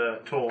with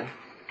Torm,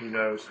 who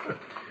knows?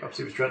 Perhaps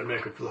he was trying to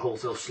make up for the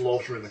wholesale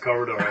slaughter in the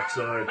corridor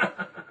outside.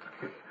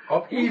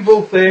 Of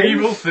evil things.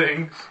 Evil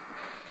things.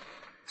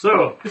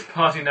 So, This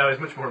party now is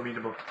much more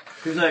amenable.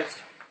 who's next?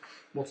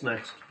 What's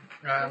next?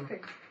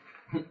 Okay.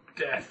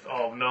 Death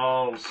of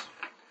Knowles.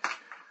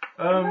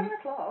 11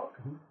 o'clock.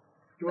 Do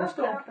you want That's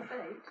to stop? half past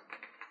 8.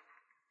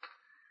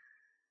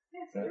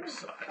 Yes, it is.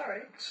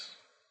 Sorry.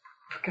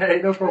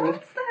 Okay, no problem.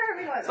 What's there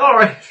me like that?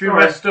 Sorry. Should we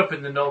rest up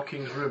in the Knoll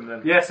King's room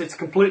then? Yes, it's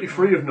completely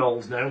free of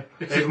gnolls now.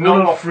 It's They've not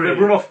run off. free. They've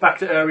run off back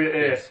to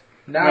Area 8.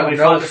 Now where they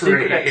no find a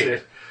secret free.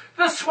 exit.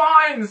 The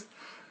swines!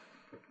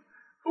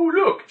 Oh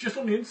look, just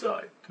on the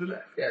inside, to the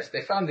left. Yes,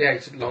 they found the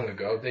exit long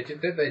ago. They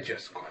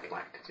just quite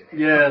liked it. Didn't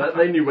Yeah,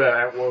 they knew where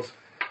out was.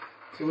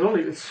 So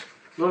there's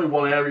only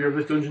one area of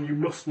this dungeon you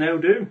must now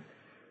do.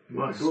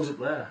 Right, goes up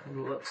there. I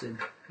wonder what that's in.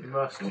 You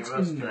must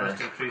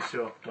increase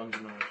your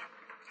dungeon knowledge.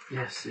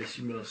 Yes,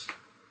 you must.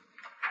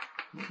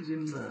 What is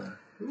in there?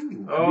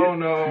 Ooh, Oh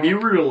no.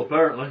 Muriel,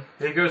 apparently.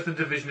 Here goes the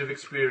division of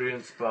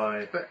experience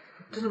by But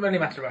it doesn't really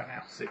matter right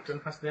now. 6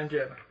 and pass the MG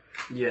over.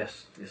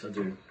 Yes, I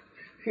do.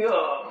 Yeah.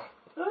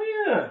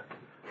 Oh yeah.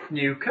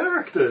 New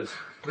characters.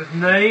 with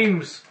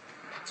names.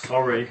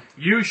 Sorry.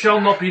 You shall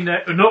not be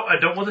named. No, I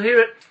don't want to hear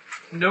it.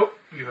 Nope,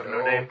 you have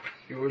no name.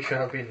 You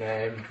shall be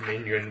named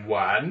Minion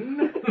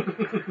 1.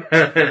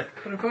 But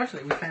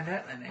unfortunately, we found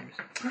out their names.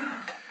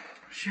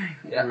 Shame.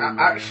 Yeah,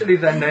 actually,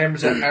 their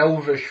names are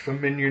Elvish for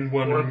Minion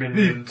 1 and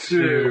Minion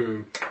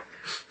 2.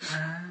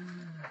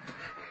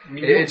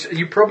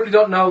 You probably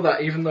don't know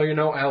that, even though you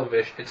know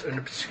Elvish. It's an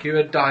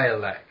obscure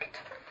dialect.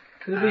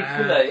 Could it be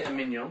filet and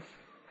mignon?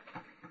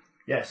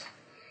 Yes.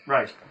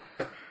 Right.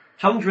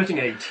 Challenge rating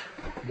 8.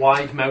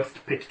 Wide-mouthed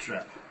pit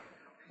trap.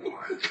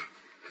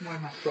 Why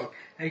my frog?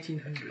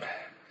 1800.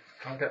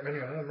 Can't get many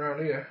of them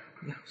around here.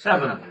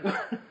 7.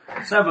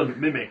 7.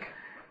 Mimic.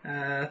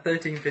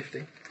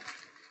 1350.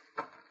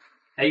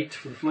 8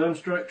 for the flame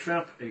strike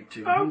trap.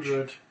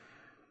 1800.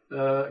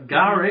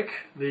 Garrick,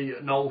 the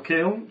Knoll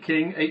King,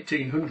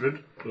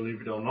 1800.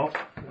 Believe it or not.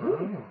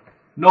 Oh.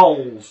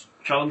 Knolls.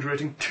 Challenge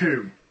rating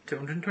 2.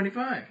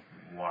 225.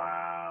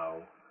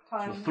 Wow. So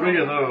Times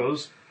 3 of one.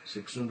 those.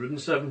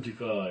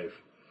 675.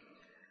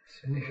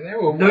 They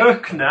were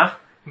Nurkna.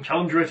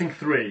 Challenge rating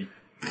 3.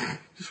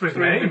 Just with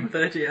name.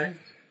 338.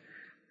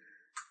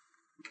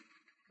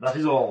 That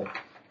is all.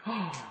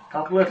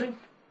 Calculating.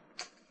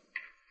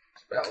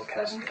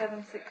 spellcast.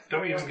 776.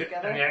 Don't even get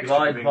together. any extra.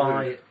 Divide being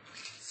by rude.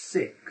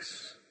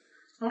 6.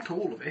 Not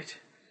all of it.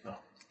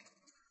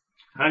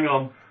 Hang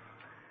on.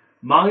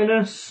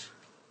 Minus.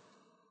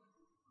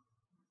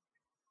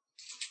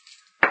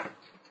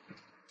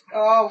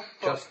 Oh,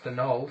 fuck. Just the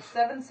Knolls.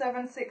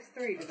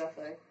 7763, did I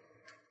say?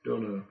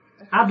 Don't know.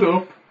 Add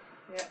up.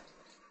 Yeah.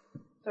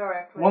 Sorry,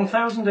 I played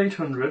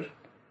 1,800.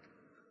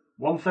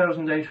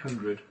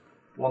 1,800.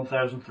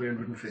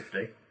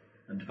 1,350.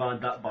 And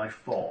divide that by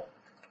 4.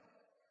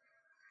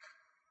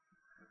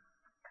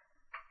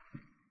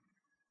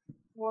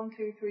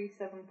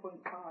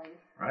 1237.5.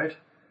 Right?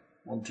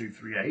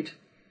 1238.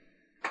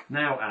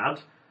 Now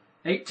add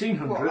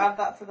 1,800. What, add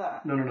that to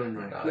that? No.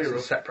 No, Clear it's a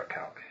up. separate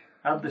calc.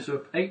 Add this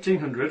up.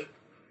 1,800.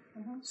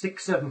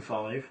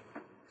 675.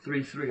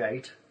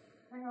 338.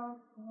 Hang on.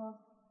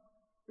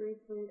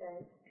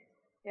 338.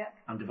 Yeah.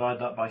 And divide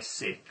that by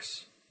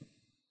 6.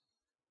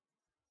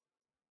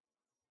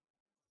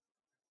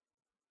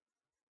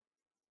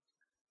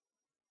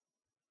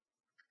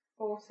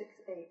 Four, 6,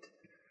 8.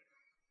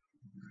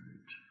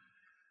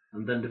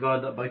 And then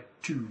divide that by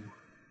 2.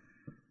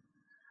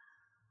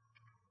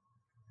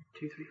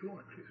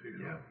 234.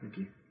 Yeah, thank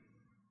you.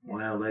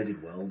 Wow, they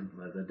did well, didn't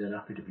they? They're dead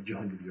happy to be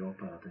joined with your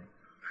party.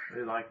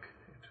 They like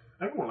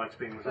it. Everyone likes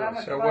being with So how us.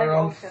 much So have I we're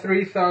on got, Kevin?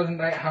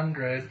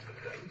 3,800.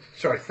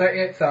 Sorry,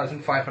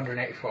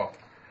 38,584.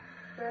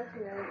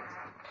 38.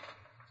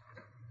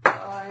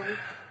 5.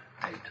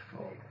 8,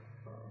 4.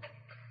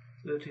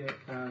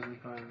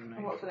 38,508.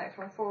 And what's the next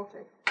one? 40.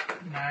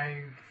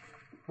 No,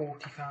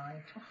 45.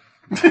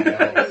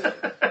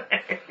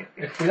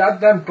 If we'd had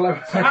them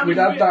how we'd did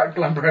had we- that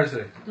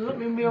Glambrezzy. Does that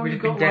mean we We'd only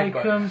have been got dead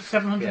like by now.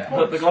 700 Yeah.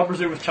 But the points?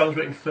 Glabrezu was challenge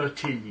rating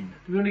 13.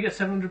 Did we only get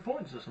 700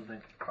 points or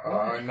something?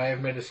 I may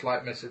have made a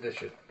slight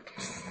misaddition.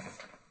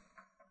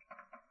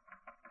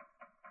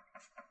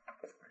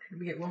 Did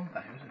we get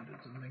 1,000 or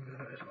something for the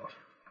first lot?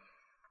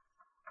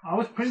 I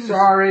was pretty.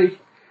 Sorry.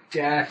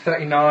 Yeah,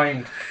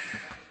 39.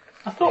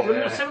 I thought we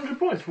only Yeah. got 700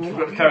 points for all You've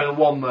got to that. carry the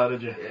 1 there,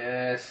 did you?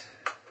 Yes.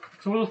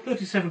 So we were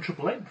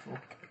 37,888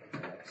 before.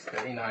 Yes,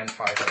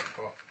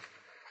 39,584.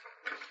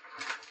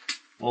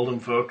 Well done,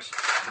 folks.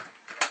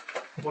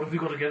 What have we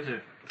got to get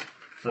to?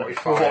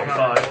 45.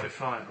 45.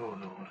 45. Oh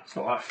lord. It's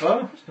not that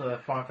far. So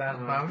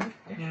 5,500.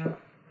 Yeah.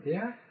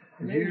 Yeah?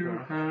 You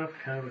have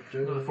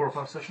characters. Another 4 or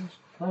 5 sessions.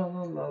 La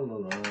la la la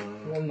la.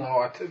 Well, no,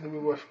 I think we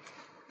were.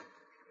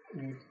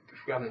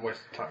 If we hadn't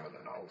wasted time with the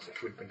Knolls,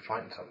 if we'd been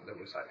fighting something that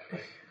was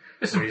actually.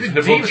 It's a big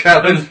Reasonable demon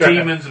challenge.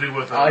 Demons will be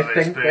worth a lot I of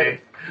think XP.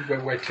 that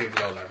we're way too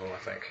low level, I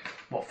think.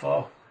 What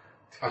for?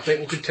 I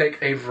think we could take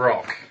a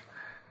Vrock.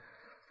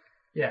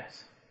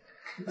 Yes.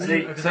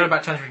 See, They're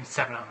about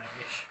 207, aren't they?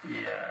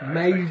 Ish. yeah,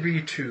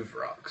 Maybe 2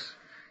 Vrocks.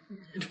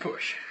 To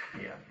push.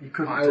 yeah. You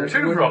could I do.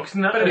 2 rocks,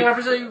 isn't that But the big?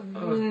 average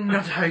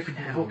not hoping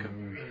now.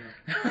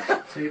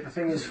 See, the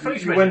thing is,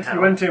 Finish you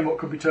mentioning went in what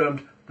could be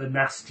termed the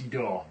nasty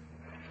door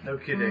No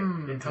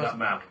kidding. into that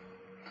map.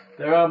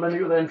 There are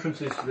many other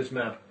entrances to this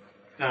map,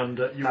 and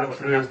you went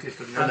through.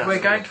 And we're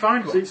going to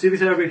find one. See,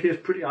 this area here is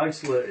pretty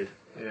isolated.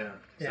 Yeah.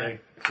 Yeah.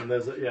 And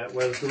there's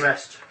whereas the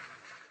rest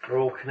are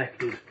all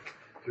connected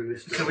through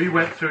this door. So we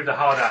went through the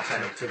hard ass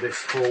end. to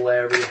this whole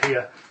area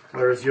here,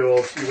 whereas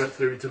yours, you went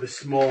through to this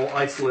small,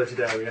 isolated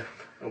area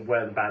of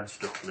where the bad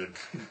stuff lives.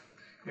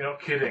 You're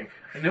not kidding.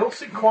 And they all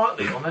sit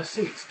quietly on their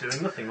seats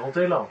doing nothing all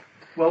day long.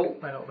 Well,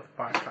 They're not with the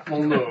fire trap.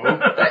 no.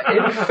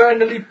 They're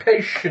infernally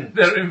patient.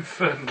 They're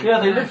infernal. Yeah,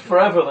 they live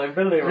forever. They've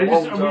been here a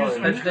long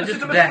time. They're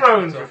just on the dead,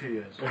 throne that's for all. a few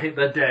years. I think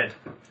they're dead.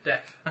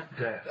 Death.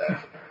 Death.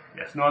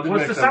 Yes, no, I didn't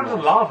Well, it's make the them sound of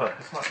noise. lava.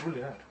 It's like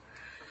really loud.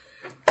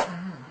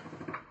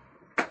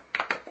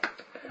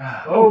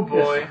 Oh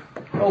boy.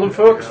 Well then,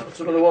 folks, that's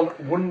another one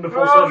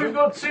wonderful Oh, session. we've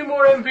got 2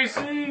 more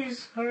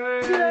NPCs.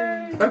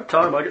 Hooray. About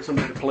time I get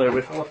something to play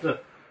with. I'll have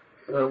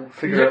to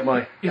figure out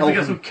my You have to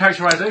get some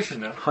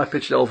characterisation now.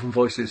 high-pitched elven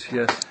voices,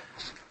 yes.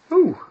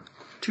 Ooh,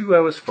 2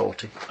 hours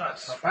 40.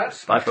 That's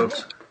Bye,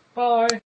 folks. Bye.